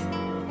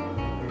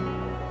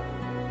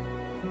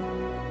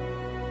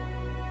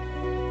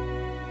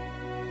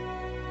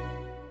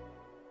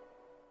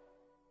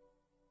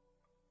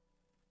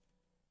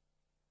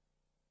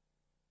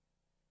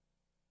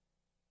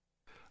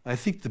 I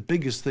think the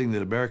biggest thing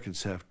that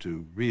Americans have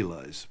to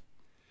realize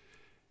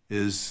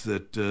is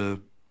that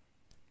the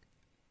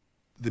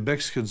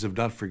Mexicans have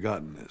not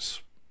forgotten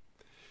this.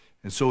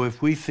 And so if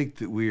we think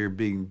that we are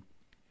being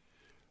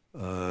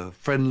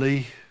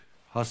friendly,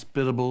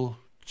 hospitable,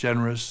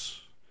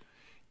 generous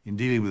in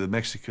dealing with the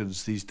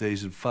Mexicans these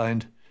days and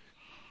find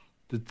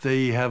that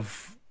they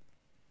have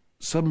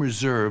some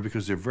reserve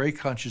because they're very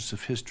conscious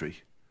of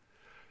history,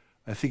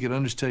 I think an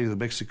understanding of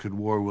the Mexican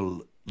War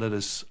will let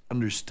us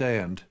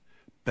understand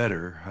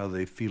better how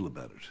they feel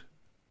about it.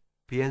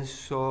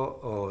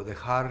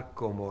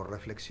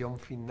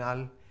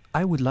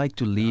 I would like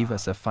to leave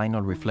as a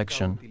final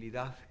reflection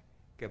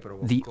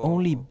the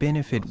only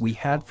benefit we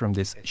had from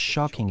this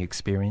shocking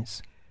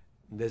experience.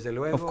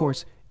 Of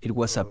course, it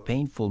was a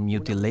painful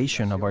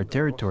mutilation of our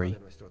territory,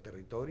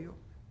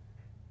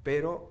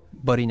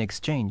 but in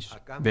exchange,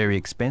 very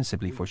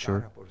expensively for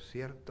sure,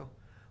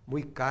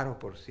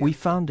 we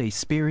found a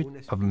spirit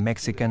of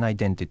Mexican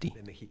identity.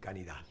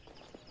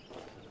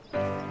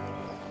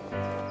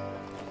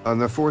 On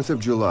the 4th of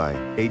July,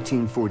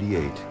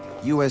 1848,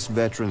 U.S.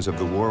 veterans of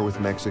the war with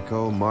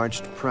Mexico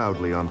marched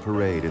proudly on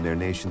parade in their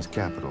nation's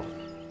capital.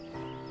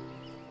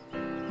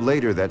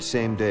 Later that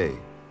same day,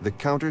 the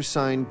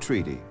countersigned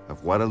Treaty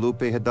of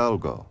Guadalupe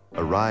Hidalgo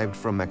arrived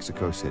from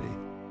Mexico City.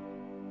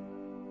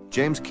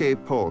 James K.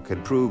 Polk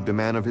had proved a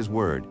man of his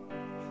word.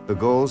 The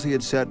goals he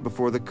had set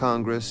before the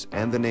Congress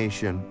and the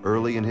nation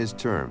early in his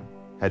term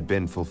had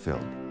been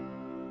fulfilled.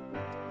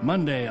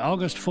 Monday,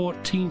 August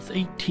 14th,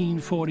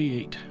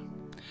 1848.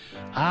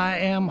 I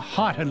am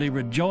heartily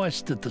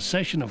rejoiced that the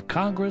session of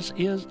Congress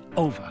is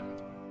over.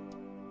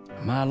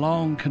 My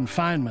long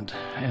confinement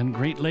and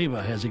great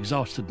labor has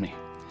exhausted me,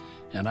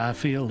 and I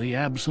feel the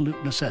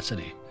absolute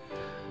necessity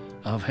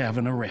of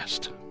having a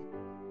rest.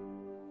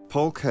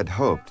 Polk had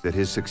hoped that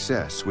his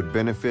success would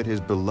benefit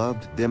his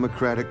beloved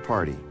Democratic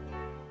Party,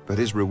 but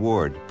his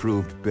reward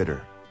proved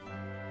bitter.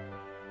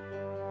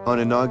 On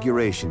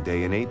Inauguration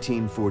Day in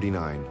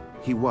 1849,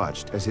 he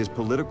watched as his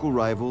political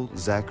rival,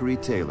 Zachary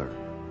Taylor,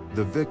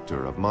 the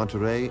victor of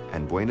Monterrey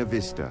and Buena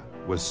Vista,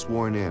 was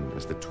sworn in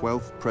as the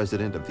 12th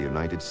President of the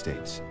United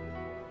States.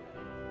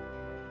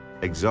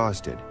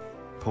 Exhausted,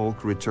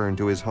 Polk returned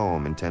to his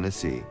home in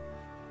Tennessee.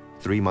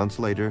 3 months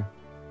later,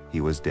 he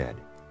was dead.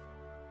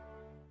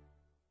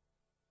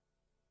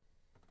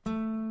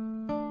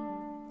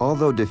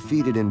 Although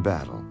defeated in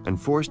battle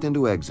and forced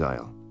into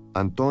exile,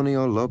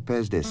 Antonio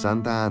López de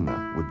Santa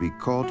Anna would be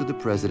called to the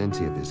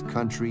presidency of his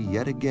country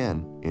yet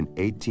again in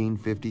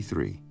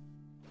 1853.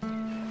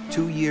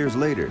 2 years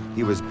later,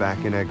 he was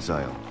back in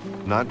exile,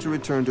 not to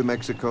return to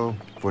Mexico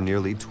for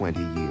nearly 20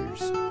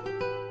 years.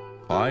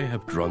 I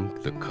have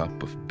drunk the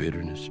cup of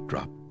bitterness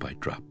drop by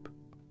drop.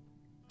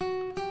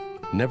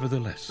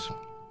 Nevertheless,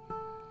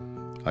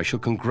 I shall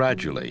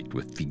congratulate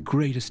with the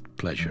greatest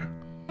pleasure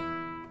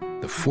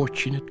the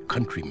fortunate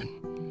countryman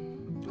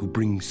who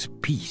brings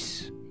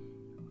peace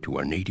to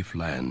our native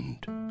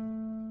land.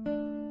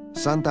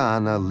 Santa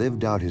Anna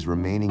lived out his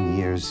remaining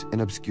years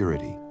in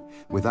obscurity,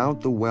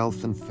 without the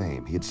wealth and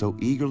fame he had so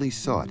eagerly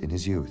sought in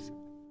his youth.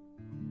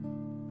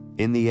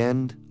 In the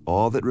end,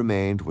 all that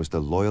remained was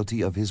the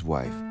loyalty of his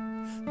wife,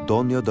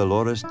 Doña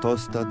Dolores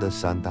Tosta de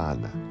Santa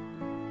Anna.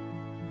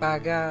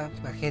 Paga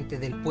la gente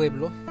del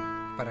pueblo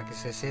para que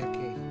se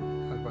acerque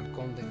al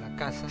balcón de la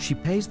casa. She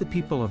pays the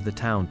people of the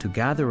town to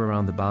gather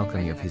around the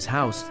balcony of his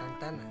house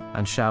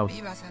and shout,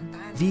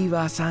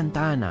 "Viva Santa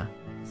Anna!"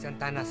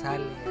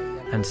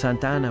 And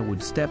Santa Anna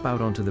would step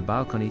out onto the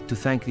balcony to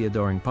thank the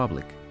adoring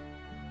public.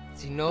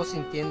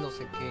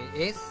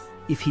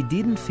 If he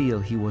didn't feel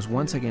he was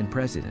once again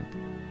president,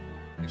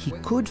 he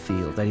could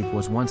feel that it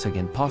was once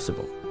again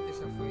possible.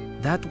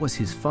 That was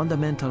his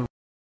fundamental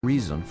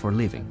reason for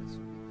living.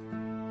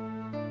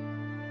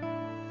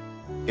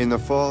 In the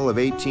fall of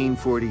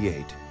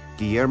 1848,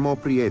 Guillermo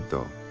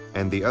Prieto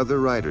and the other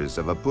writers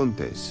of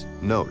Apuntes,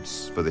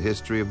 Notes for the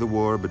History of the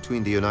War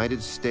between the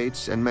United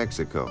States and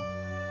Mexico,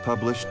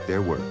 published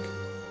their work.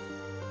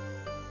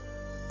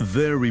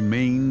 There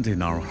remained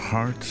in our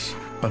hearts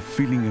a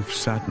feeling of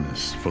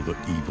sadness for the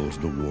evils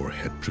the war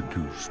had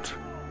produced,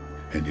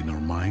 and in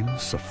our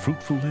minds a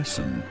fruitful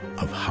lesson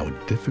of how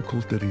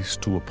difficult it is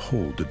to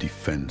uphold the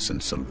defense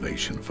and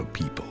salvation of a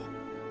people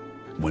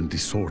when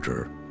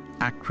disorder,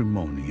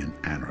 acrimony, and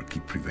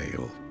anarchy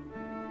prevail.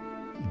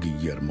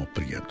 Guillermo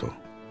Prieto.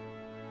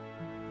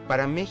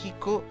 Para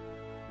México,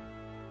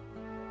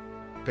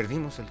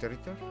 perdimos el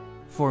territorio.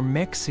 For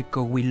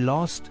Mexico, we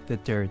lost the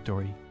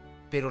territory.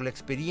 Pero la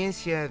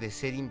experiencia de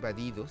ser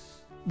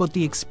invadidos, but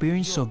the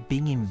experience of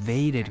being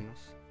invaded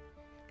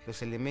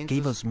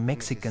gave us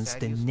Mexicans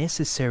the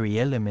necessary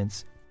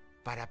elements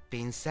para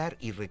pensar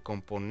y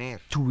recomponer,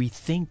 to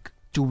rethink,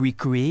 to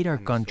recreate our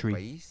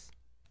country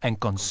and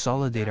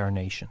consolidate our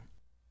nation.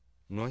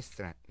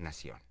 Nuestra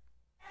nación.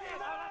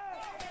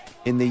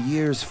 In the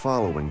years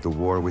following the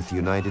war with the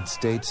United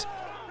States,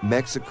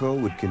 Mexico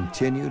would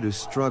continue to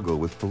struggle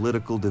with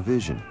political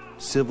division,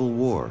 civil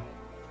war,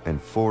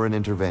 and foreign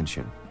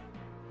intervention.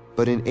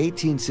 But in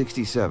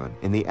 1867,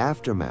 in the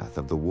aftermath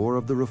of the War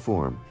of the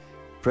Reform,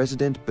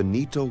 President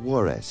Benito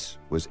Juárez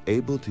was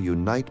able to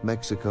unite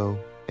Mexico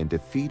and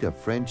defeat a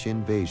French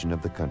invasion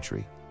of the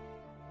country.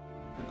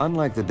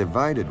 Unlike the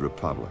divided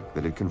republic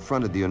that had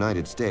confronted the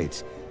United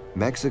States,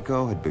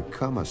 Mexico had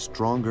become a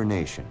stronger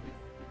nation.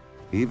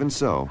 Even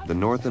so, the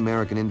North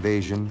American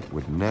invasion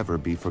would never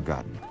be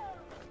forgotten.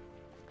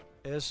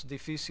 It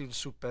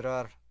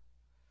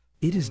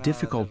is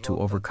difficult to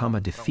overcome a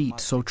defeat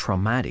so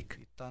traumatic,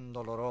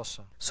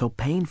 so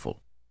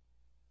painful.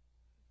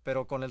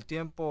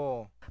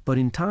 But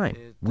in time,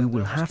 we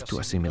will have to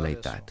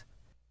assimilate that.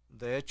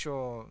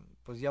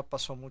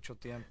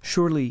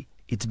 Surely,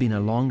 it's been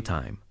a long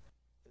time,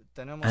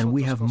 and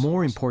we have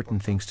more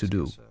important things to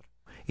do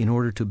in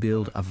order to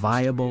build a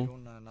viable,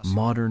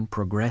 modern,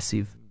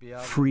 progressive,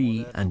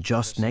 free, and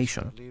just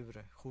nation.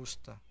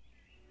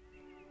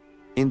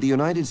 In the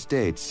United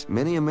States,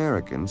 many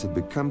Americans had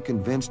become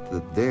convinced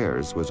that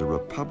theirs was a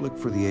republic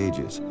for the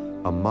ages,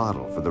 a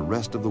model for the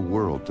rest of the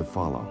world to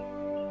follow.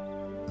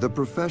 The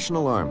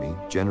professional army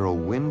General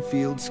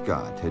Winfield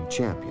Scott had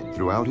championed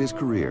throughout his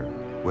career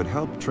would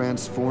help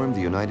transform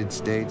the United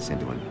States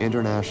into an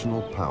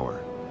international power.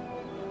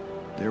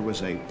 There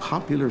was a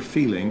popular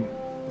feeling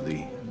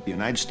the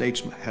United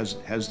States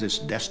has this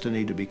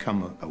destiny to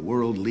become a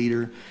world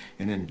leader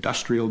in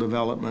industrial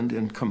development,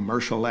 in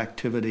commercial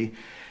activity,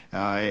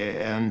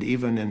 and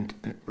even in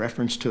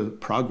reference to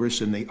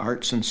progress in the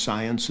arts and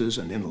sciences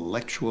and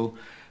intellectual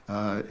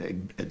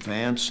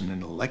advance and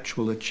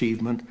intellectual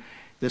achievement.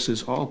 This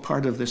is all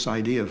part of this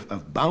idea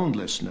of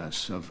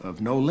boundlessness, of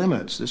no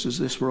limits. This is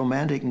this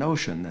romantic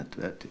notion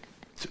that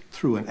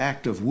through an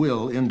act of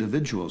will,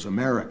 individuals,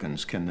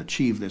 Americans, can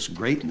achieve this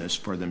greatness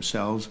for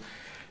themselves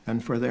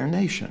and for their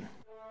nation.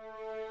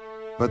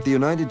 But the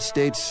United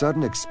States'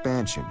 sudden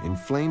expansion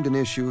inflamed an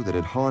issue that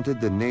had haunted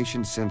the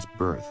nation since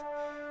birth.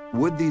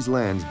 Would these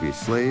lands be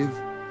slave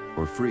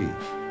or free?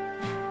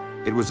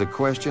 It was a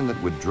question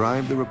that would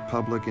drive the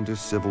Republic into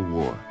civil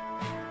war.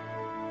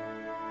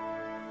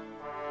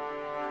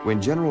 When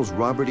Generals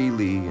Robert E.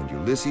 Lee and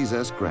Ulysses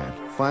S. Grant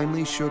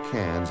finally shook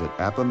hands at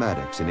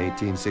Appomattox in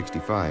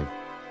 1865,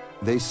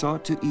 they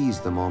sought to ease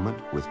the moment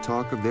with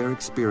talk of their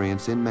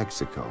experience in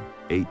Mexico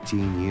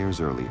 18 years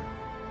earlier.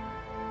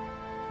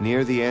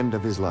 Near the end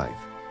of his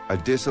life, a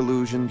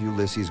disillusioned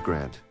Ulysses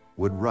Grant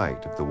would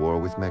write of the war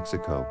with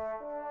Mexico.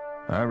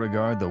 I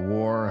regard the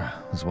war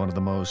as one of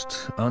the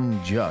most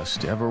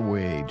unjust ever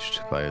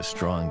waged by a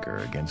stronger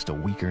against a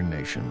weaker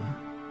nation.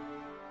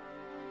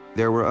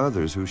 There were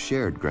others who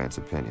shared Grant's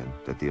opinion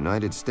that the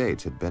United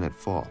States had been at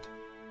fault.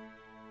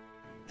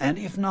 And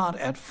if not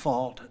at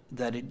fault,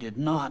 that it did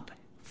not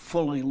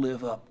fully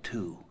live up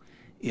to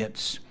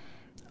its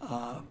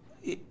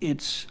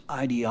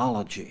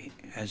ideology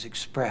as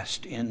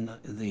expressed in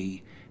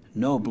the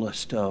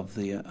noblest of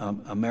the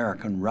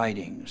American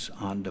writings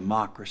on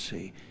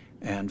democracy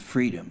and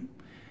freedom.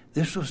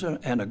 This was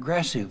an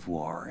aggressive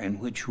war in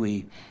which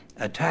we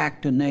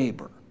attacked a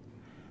neighbor,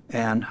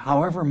 and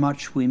however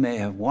much we may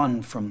have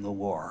won from the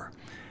war,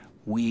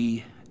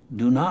 we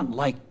do not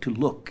like to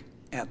look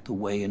at the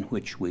way in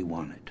which we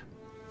won it.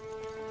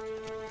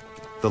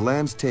 The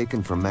lands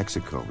taken from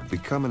Mexico would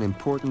become an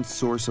important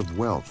source of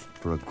wealth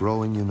for a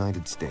growing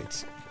United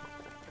States.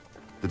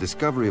 The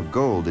discovery of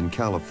gold in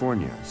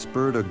California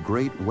spurred a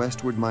great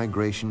westward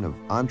migration of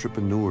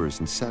entrepreneurs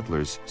and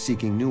settlers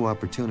seeking new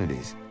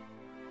opportunities.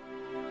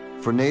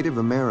 For Native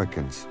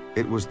Americans,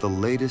 it was the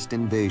latest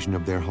invasion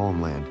of their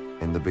homeland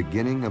and the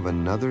beginning of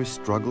another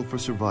struggle for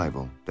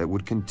survival that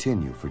would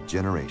continue for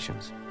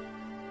generations.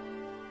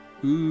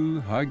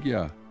 In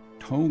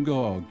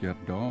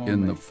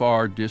the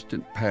far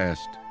distant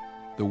past,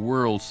 the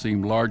world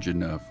seemed large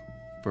enough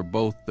for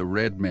both the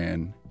red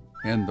man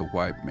and the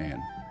white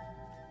man.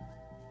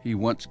 He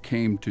once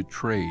came to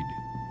trade.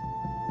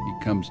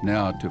 He comes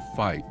now to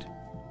fight.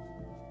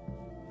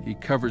 He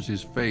covers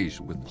his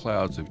face with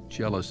clouds of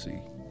jealousy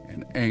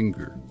and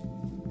anger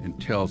and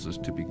tells us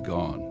to be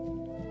gone.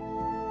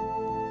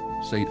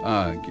 Saint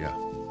Agya,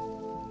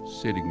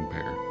 Sitting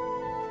Bear.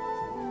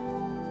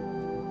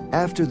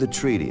 After the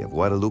Treaty of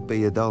Guadalupe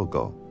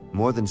Hidalgo,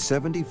 more than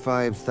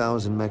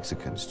 75,000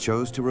 Mexicans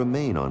chose to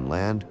remain on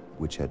land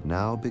which had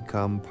now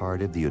become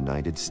part of the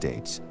United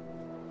States.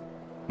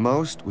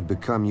 Most would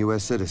become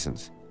U.S.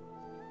 citizens,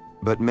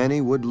 but many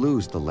would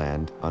lose the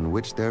land on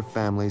which their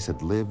families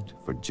had lived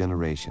for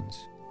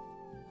generations.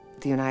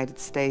 The United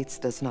States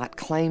does not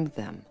claim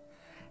them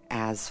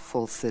as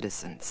full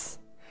citizens.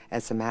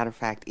 As a matter of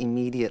fact,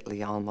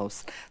 immediately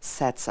almost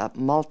sets up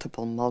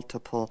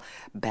multiple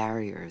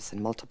barriers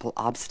and multiple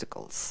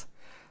obstacles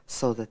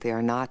so that they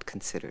are not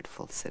considered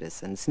full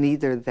citizens,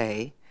 neither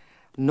they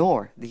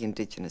nor the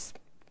indigenous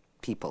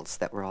peoples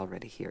that were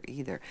already here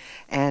either.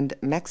 And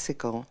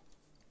Mexico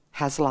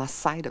has lost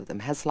sight of them,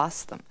 has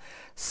lost them.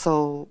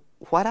 So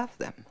what of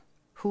them?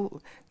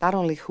 Not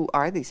only who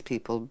are these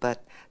people,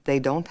 but they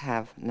don't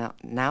have,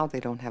 now they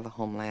don't have a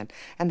homeland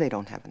and they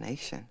don't have a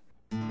nation.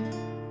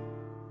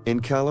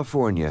 In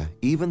California,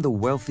 even the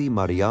wealthy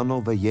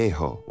Mariano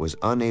Vallejo was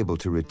unable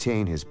to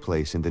retain his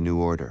place in the new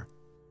order.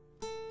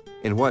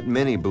 In what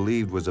many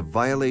believed was a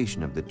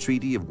violation of the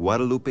Treaty of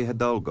Guadalupe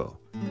Hidalgo,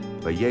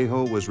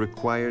 Vallejo was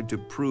required to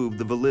prove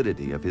the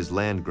validity of his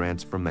land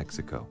grants from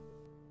Mexico.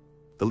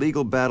 The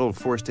legal battle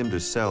forced him to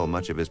sell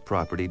much of his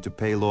property to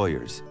pay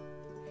lawyers.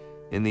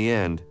 In the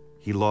end,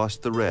 he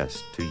lost the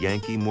rest to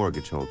Yankee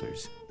mortgage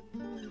holders.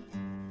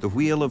 The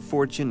wheel of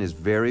fortune is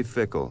very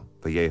fickle,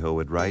 Vallejo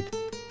would write.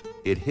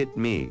 It hit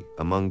me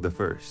among the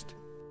first.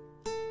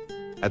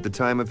 At the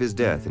time of his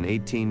death in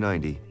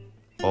 1890,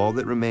 all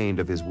that remained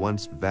of his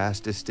once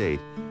vast estate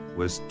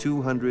was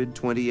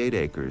 228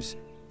 acres,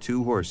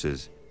 2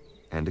 horses,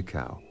 and a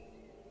cow.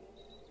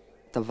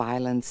 The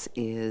violence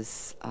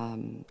is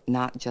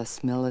not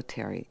just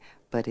military,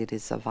 but it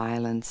is a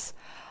violence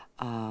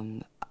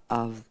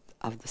of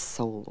the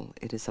soul.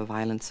 It is a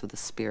violence of the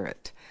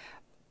spirit,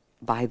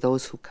 by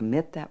those who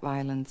commit that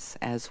violence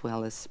as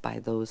well as by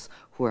those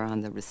who are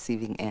on the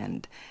receiving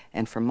end.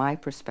 And from my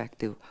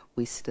perspective,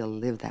 we still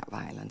live that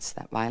violence.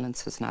 That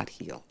violence has not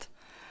healed.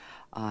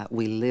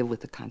 We live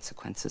with the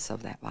consequences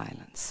of that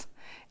violence.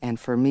 And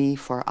for me,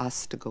 for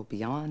us to go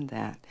beyond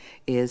that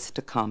is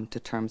to come to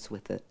terms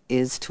with it,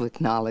 is to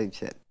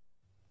acknowledge it.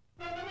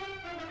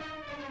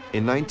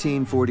 In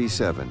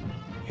 1947,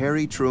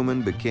 Harry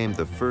Truman became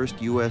the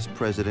first U.S.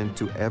 president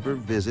to ever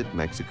visit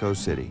Mexico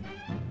City.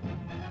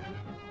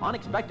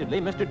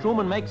 Unexpectedly, Mr.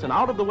 Truman makes an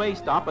out-of-the-way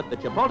stop at the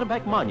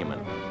Chapultepec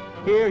Monument.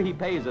 Here he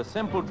pays a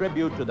simple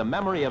tribute to the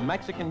memory of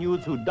Mexican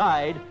youths who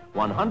died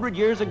 100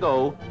 years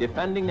ago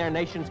defending their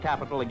nation's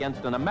capital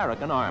against an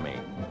American army.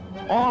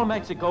 All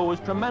Mexico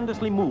was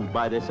tremendously moved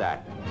by this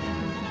act.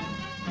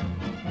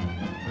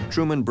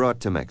 Truman brought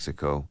to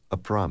Mexico a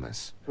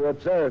promise. To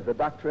observe the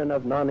doctrine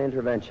of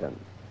non-intervention.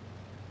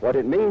 What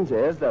it means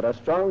is that a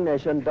strong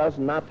nation does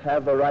not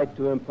have the right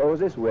to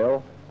impose its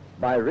will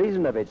by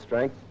reason of its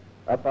strength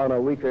upon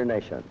a weaker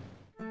nation.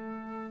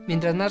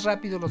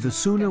 The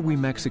sooner we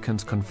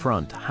Mexicans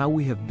confront how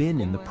we have been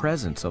in the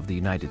presence of the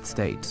United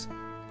States,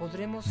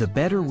 the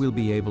better we'll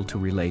be able to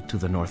relate to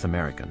the North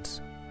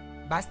Americans.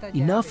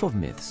 Enough of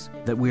myths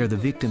that we are the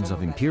victims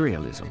of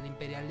imperialism.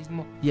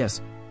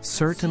 Yes,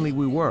 certainly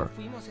we were,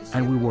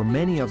 and we were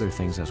many other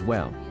things as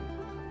well.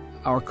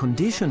 Our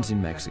conditions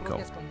in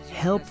Mexico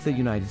helped the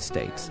United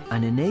States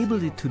and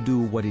enabled it to do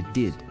what it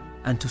did,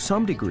 and to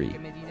some degree,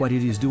 what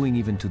it is doing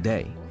even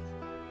today.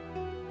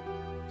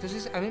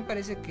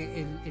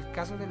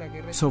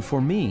 So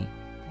for me,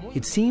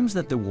 it seems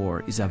that the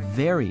war is a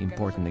very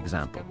important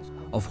example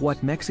of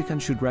what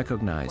Mexicans should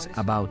recognize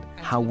about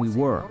how we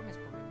were,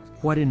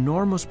 what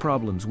enormous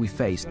problems we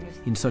faced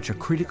in such a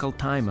critical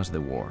time as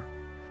the war,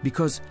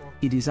 because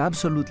it is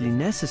absolutely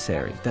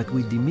necessary that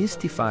we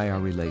demystify our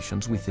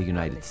relations with the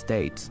United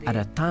States at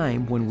a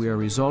time when we are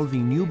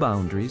resolving new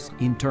boundaries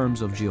in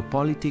terms of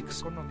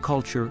geopolitics,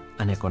 culture,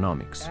 and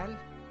economics.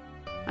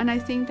 And I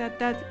think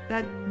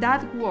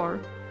that war,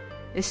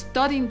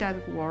 studying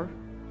that war,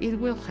 it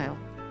will help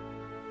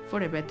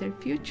for a better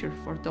future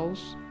for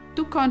those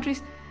two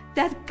countries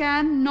that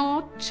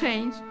cannot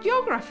change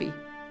geography.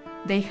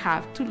 They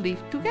have to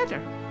live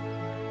together.